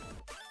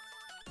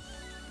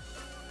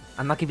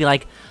 I'm not gonna be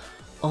like,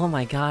 oh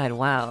my god,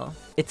 wow,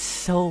 it's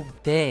so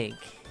big.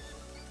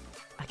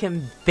 I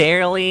can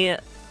barely,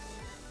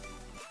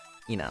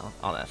 you know,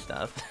 all that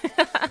stuff.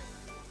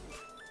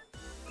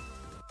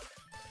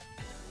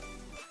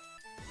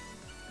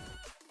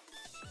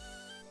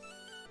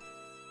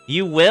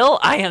 You will?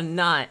 I am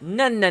not.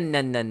 No, no,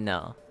 no, no,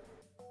 no.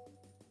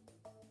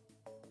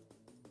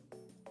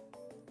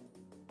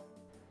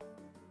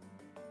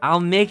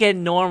 I'll make it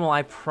normal,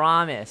 I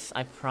promise.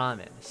 I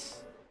promise.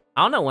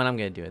 I don't know when I'm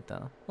gonna do it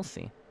though. We'll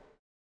see.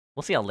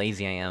 We'll see how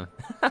lazy I am.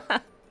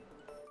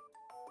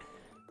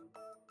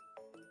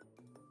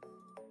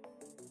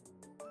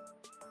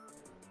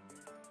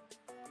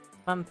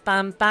 Bum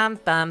bum bum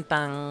bum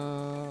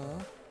bum.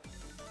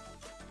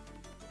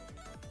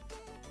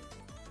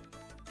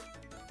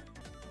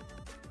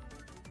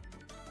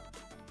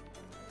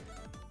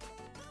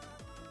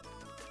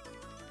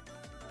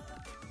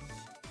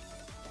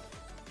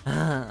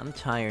 I'm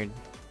tired.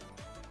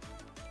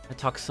 I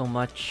talk so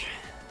much.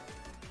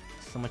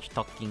 So much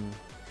talking.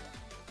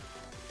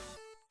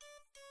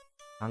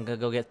 I'm gonna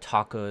go get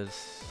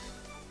tacos.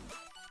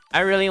 I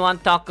really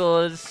want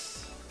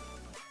tacos.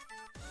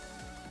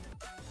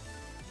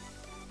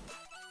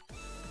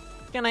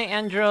 Good night,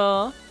 Andrew.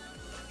 Yeah,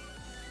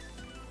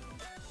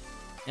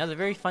 it was a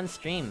very fun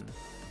stream.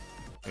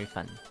 Very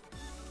fun.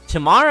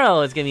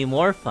 Tomorrow is gonna be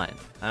more fun.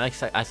 I'm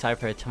excited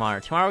for tomorrow.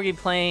 Tomorrow we're gonna be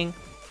playing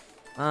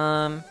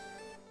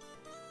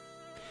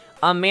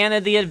Amanda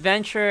the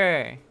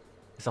Adventurer.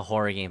 It's a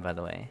horror game, by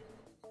the way.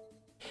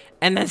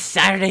 And then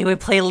Saturday we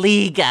play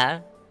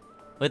Liga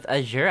with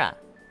Azura.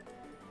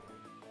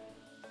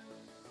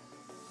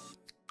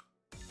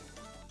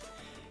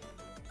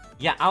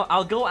 Yeah,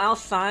 I'll go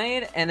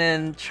outside and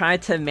then try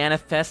to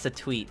manifest a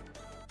tweet.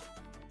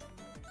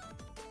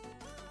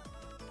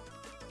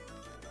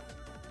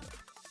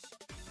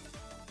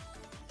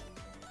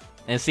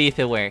 And see if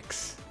it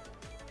works.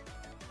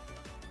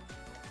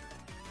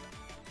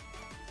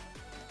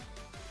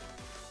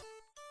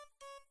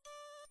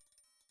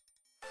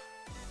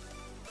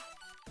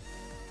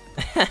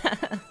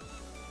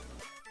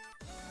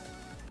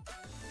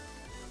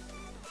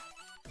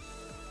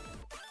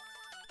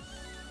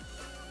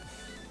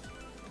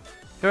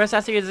 Congrats,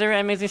 Aster, you deserve an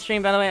amazing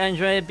stream. By the way, I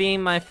enjoyed it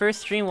being my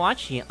first stream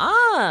watching.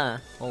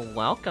 Ah! Well,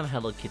 welcome,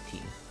 Hello Kitty.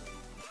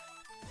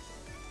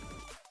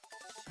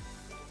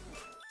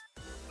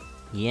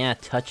 Yeah,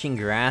 touching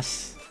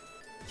grass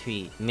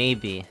tweet.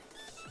 Maybe.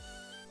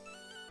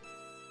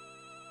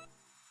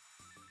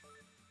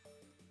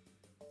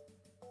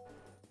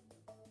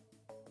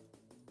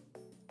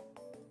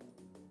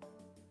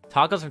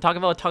 Tacos from Taco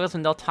Bell? Tacos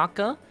from Del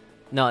Taco?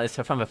 No, it's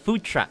from a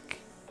food truck.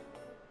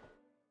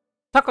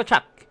 Taco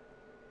truck!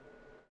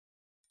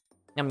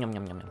 Yum yum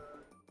yum yum yum.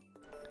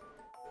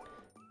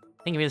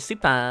 Thank you for the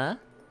super.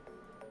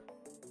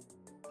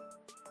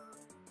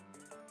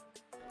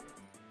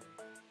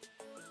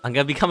 I'm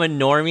gonna become a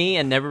normie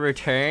and never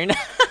return.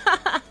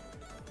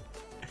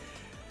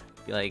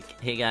 Be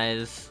like, hey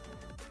guys,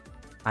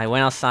 I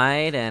went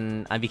outside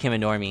and I became a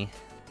normie.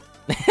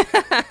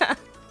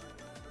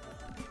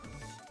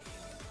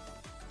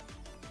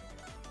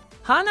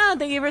 Hana,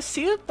 thank you for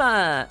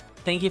super.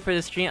 Thank you for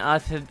the stream.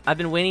 I've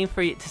been waiting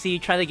for you to see you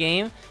try the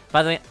game.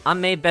 By the way,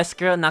 I'm May best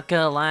girl, not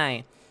gonna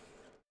lie.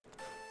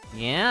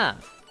 Yeah,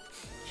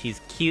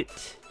 she's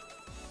cute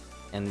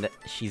and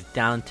she's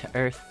down to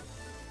earth.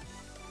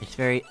 It's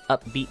very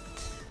upbeat.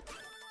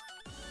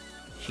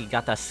 She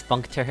got that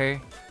spunk to her.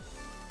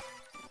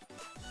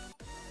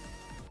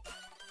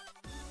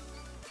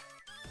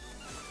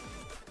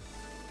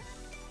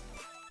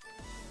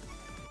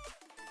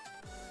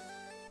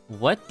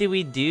 What do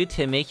we do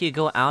to make you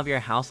go out of your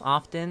house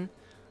often?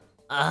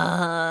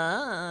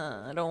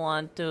 I don't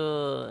want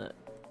to.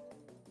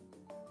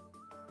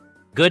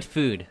 Good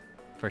food,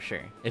 for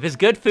sure. If it's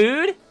good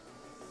food,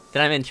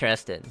 then I'm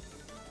interested.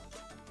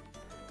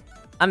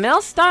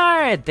 Amel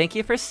Star, thank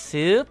you for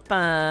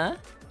super.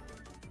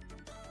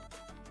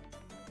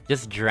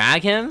 Just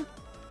drag him?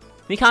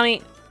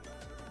 Mikami,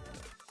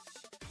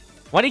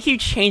 why do you keep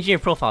changing your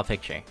profile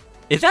picture?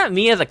 Is that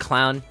me as a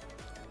clown?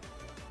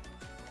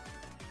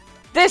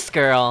 This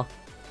girl!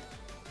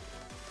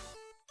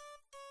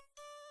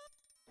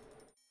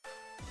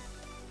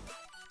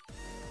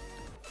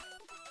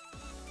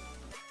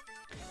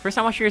 First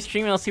time watching your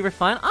stream, it was super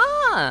fun.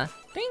 Ah!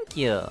 Thank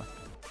you!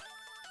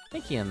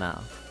 Thank you,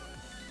 Amel.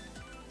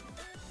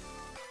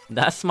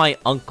 That's my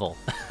uncle.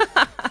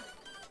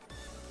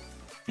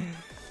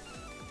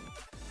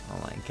 Oh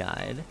my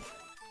god.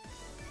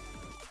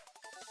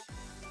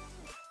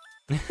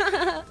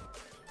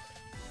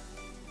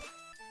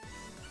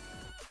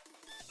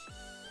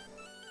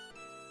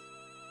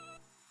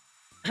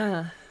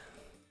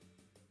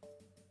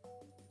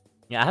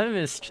 Yeah, I haven't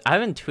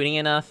been tweeting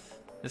enough.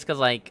 Just cause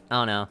like, I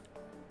don't know.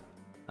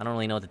 I don't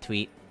really know what to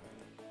tweet.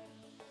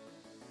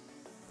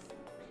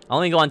 I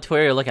only go on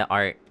Twitter to look at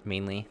art,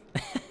 mainly.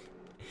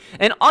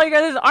 And all you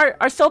guys' art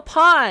are so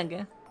pog!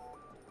 They're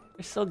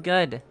so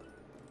good.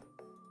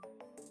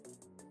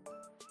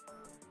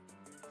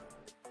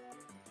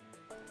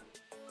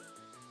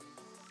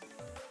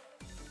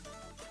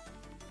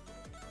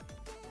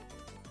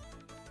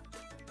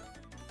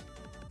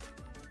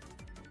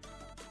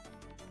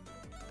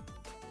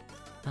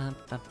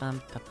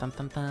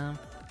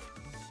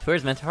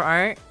 Twitter's meant for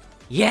art?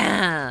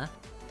 Yeah!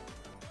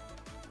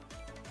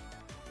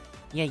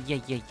 Yeah.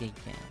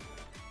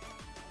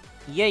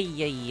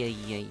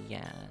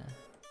 Yeah.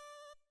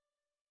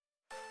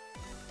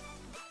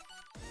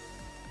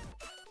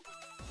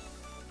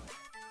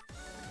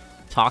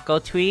 Taco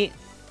tweet?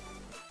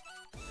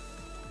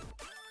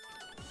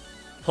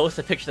 Post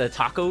a picture of the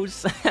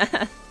tacos?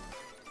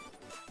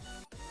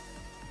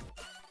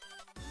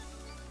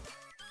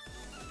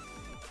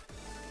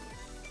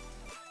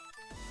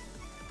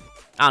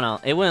 I don't know,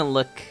 it wouldn't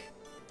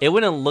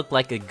look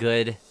like a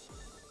good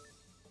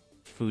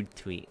food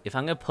tweet. If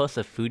I'm gonna post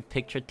a food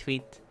picture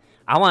tweet,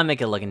 I wanna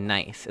make it look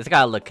nice. It's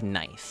gotta look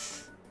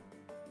nice.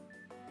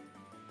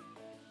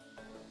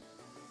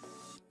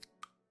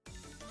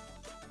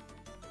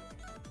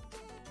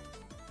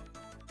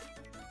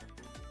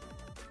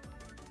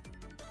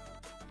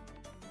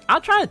 I'll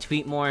try to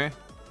tweet more.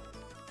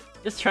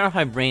 Just turn off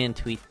my brain and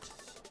tweet.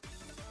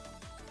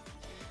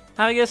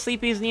 Have a good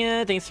sleepies,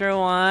 Nia. Thanks for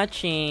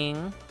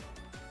watching.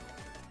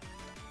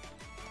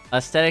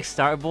 Aesthetic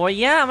star boy.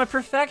 Yeah, I'm a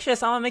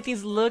perfectionist. I want to make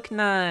these look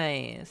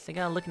nice. They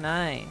gotta look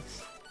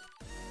nice.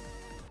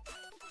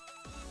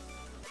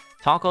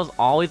 Tacos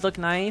always look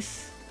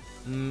nice.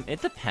 It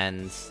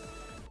depends.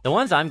 The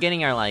ones I'm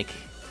getting are like,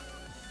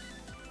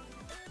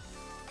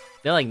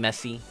 they're like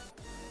messy.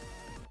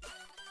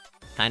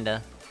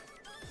 Kinda.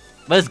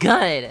 But it's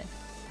good.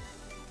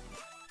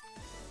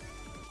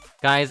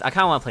 Guys, I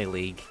kinda wanna play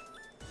League.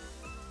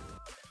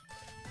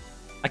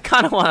 I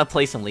kinda wanna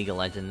play some League of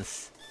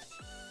Legends.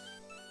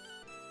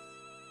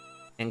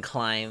 And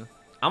climb.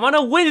 I'm on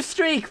a win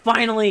streak,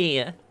 finally!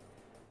 Of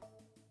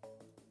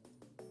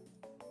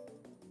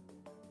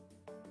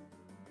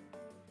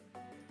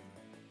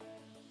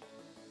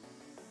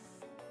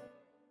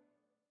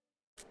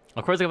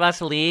course, I go back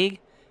to League.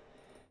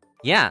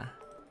 Yeah.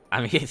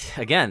 I mean,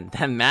 again,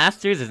 that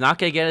Masters is not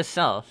gonna get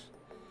itself.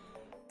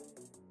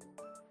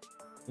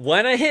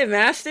 When I hit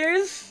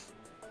Masters,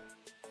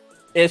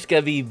 it's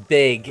gonna be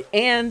big.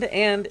 And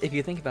if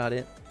you think about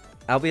it,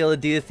 I'll be able to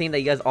do the thing that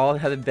you guys all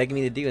have been begging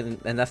me to do,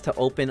 and that's to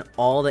open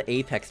all the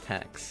Apex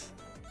packs.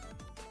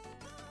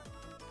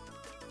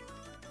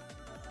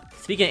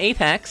 Speaking of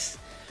Apex,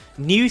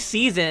 new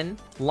season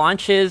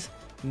launches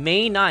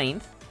May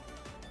 9th.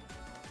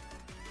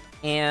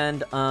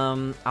 And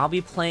I'll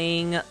be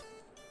playing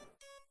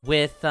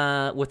with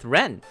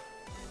Ren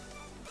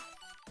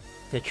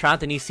to try out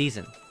the new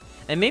season.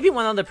 And maybe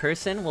one other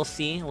person, we'll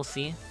see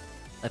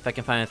if I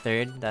can find a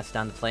third that's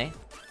down to play.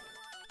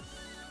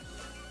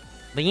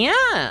 But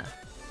yeah!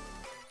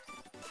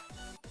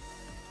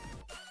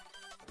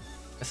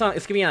 It's gonna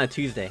be on a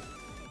Tuesday.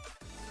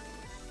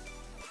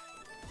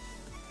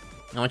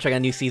 I wanna check out a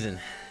new season.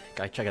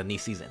 Gotta check out a new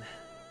season.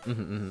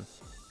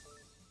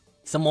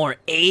 Some more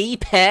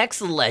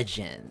Apex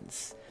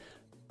Legends.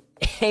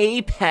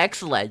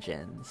 Apex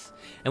Legends.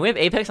 And we have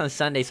Apex on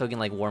Sunday so we can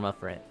like warm up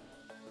for it.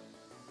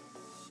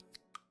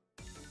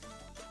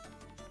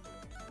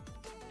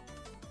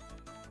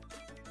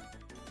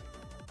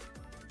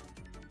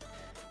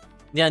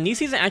 Yeah, new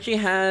season actually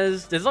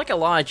there's like a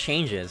lot of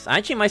changes. I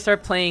actually might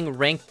start playing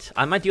ranked.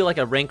 I might do like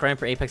a rank grind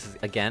for Apex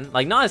again.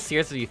 Like not as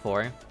serious as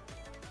before.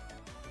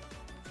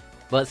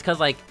 But it's cause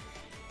like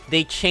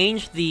they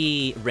changed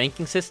the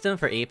ranking system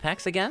for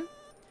Apex again.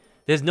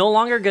 There's no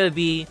longer gonna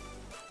be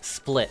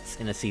splits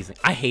in a season.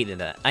 I hated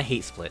that. I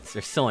hate splits.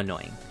 They're so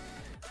annoying.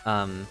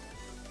 And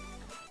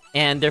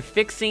they're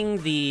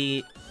fixing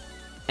the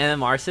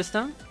MMR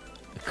system,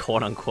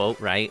 quote unquote,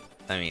 right?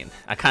 I mean,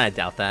 I kind of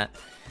doubt that,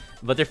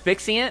 but they're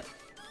fixing it.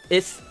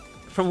 It's,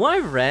 from what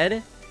I've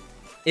read,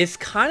 it's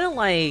kind of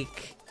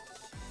like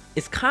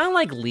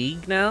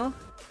League now.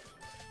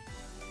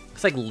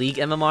 It's like League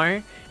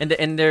MMR,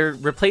 and they're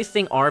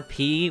replacing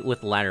RP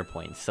with ladder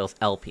points, so it's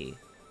LP.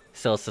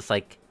 So it's just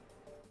like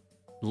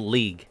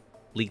League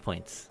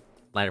points,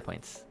 ladder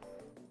points.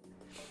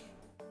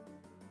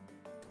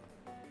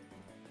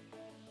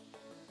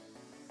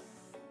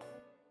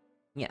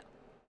 Yeah.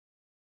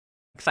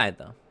 Excited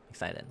though,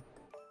 excited.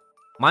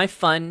 My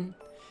fun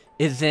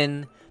is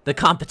in the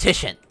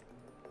competition.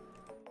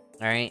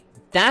 Alright?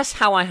 That's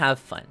how I have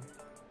fun.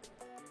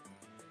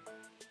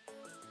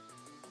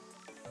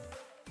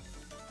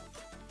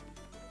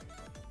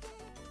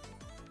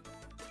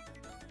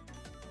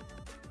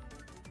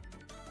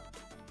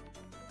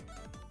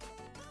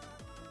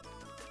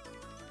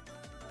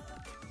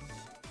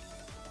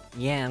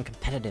 Yeah, I'm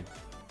competitive.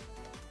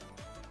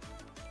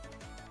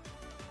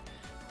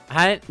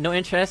 I had no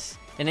interest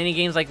in any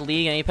games like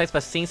League and Apex,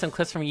 but seeing some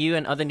clips from you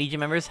and other NIJI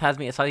members has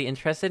me slightly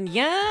interested.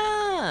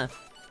 Yeah!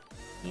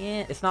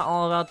 Yeah, it's not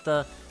all about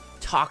the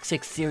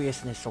toxic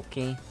seriousness,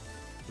 okay?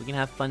 We can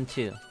have fun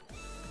too.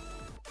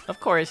 Of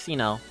course, you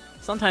know,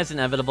 sometimes it's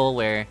inevitable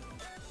where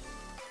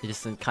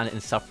it's just kind of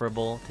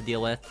insufferable to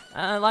deal with.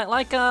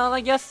 Like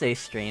yesterday's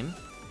stream.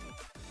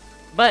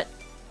 But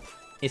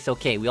it's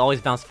okay, we always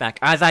bounce back,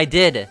 as I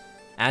did!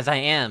 As I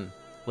am,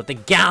 with the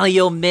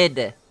Galio mid!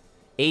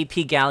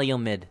 AP Galio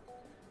mid.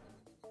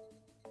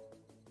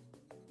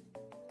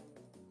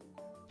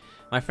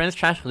 My friends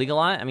trash League a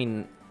lot. I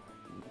mean,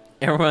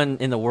 everyone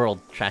in the world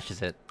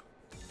trashes it.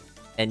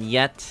 And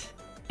yet,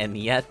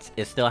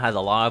 it still has a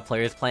lot of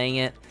players playing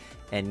it.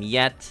 And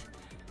yet,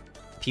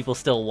 people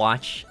still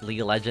watch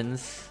League of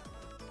Legends.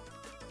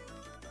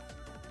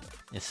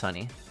 It's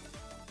funny.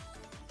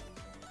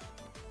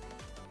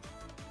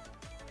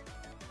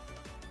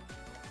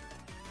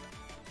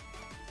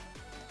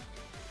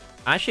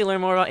 I actually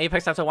learned more about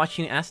Apex after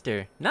watching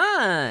Aster.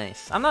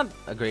 Nice! I'm not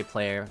a great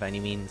player by any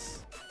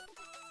means.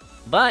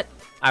 But,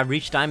 I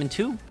reached Diamond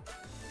 2.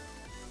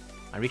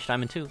 And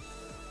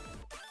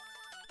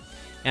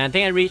I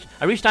think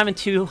I reached Diamond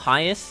 2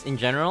 highest in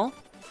general.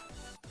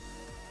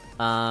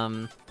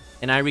 And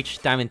I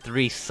reached Diamond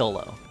 3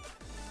 solo.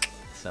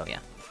 So yeah.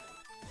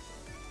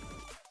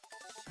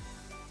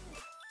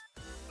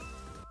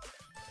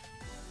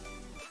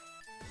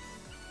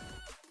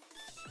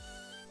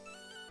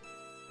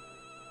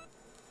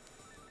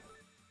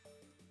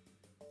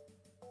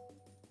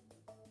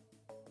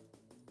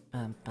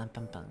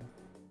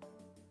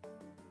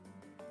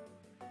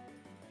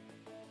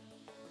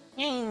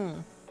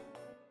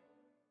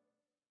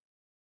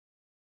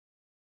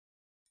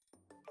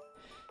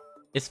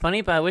 It's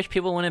funny, but I wish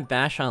people wouldn't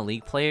bash on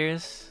League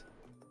players.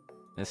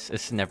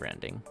 It's never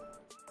ending.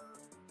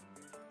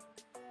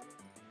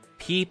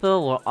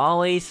 People will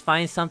always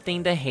find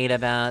something to hate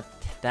about.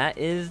 That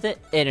is the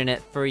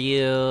internet for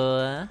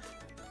you.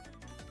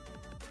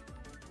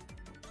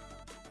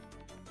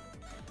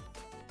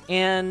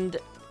 And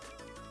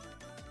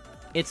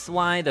it's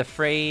why the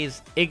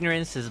phrase,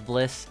 ignorance is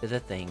bliss, is a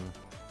thing.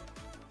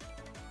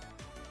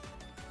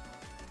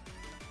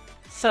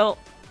 So,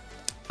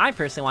 I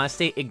personally want to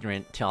stay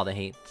ignorant to all the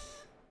hate.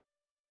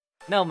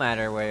 No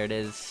matter where it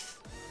is.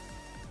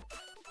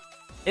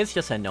 It's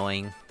just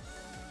annoying.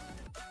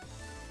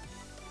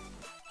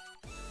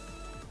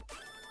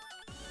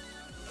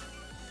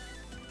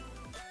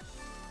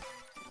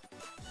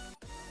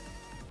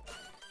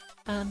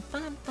 Bum,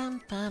 bum,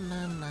 bum, bum,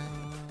 bum,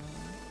 bum.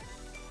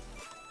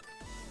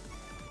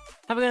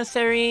 Have a good one,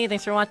 Seri.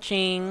 Thanks for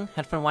watching.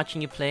 Had fun watching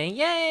you play.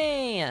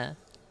 Yay!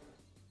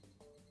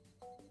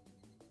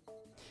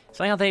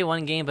 So I know they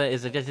one game, but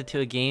is addicted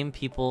to a game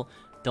people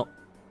don't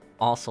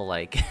also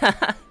like.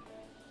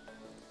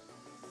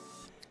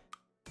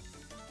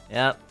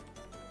 Yep.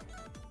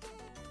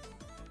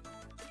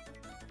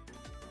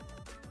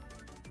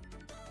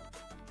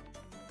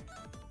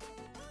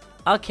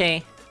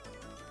 Okay.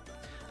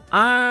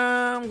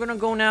 I'm gonna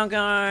go now,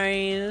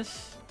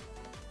 guys.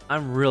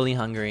 I'm really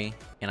hungry,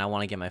 and I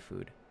want to get my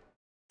food.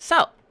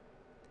 So,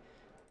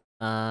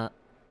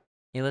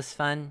 it was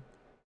fun.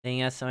 Thank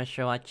you guys so much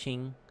for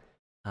watching.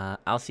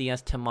 I'll see you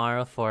guys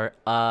tomorrow for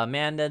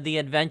Amanda the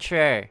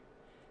Adventurer.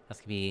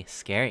 That's gonna be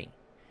scary.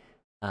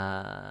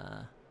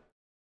 And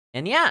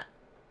yeah,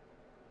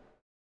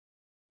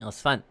 it was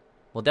fun.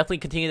 We'll definitely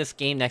continue this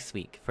game next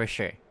week for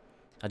sure.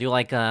 I'll do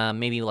like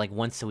maybe like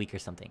once a week or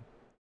something.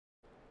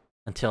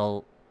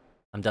 Until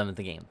I'm done with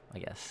the game, I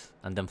guess.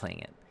 I'm done playing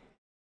it.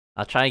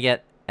 I'll try to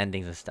get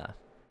endings and stuff.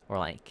 Or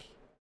like,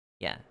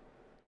 yeah.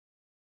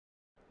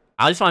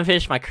 I just want to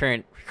finish my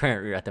current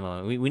route at the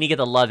moment. We need to get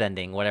the love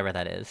ending, whatever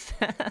that is.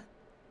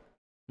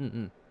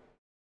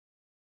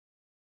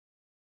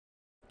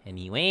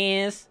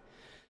 Anyways.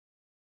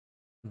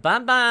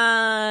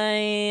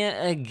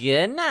 Bye-bye.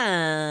 Good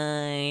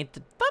night.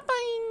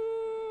 Bye-bye.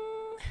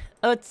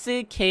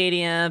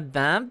 Arcadia.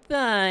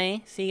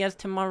 Bye-bye. See you guys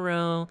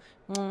tomorrow.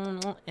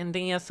 And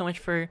thank you guys so much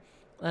for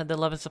the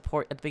love and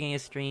support at the beginning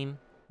of the stream.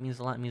 It means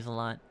a lot, it means a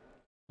lot.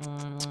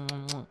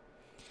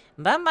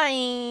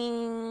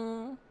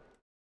 Bye-bye!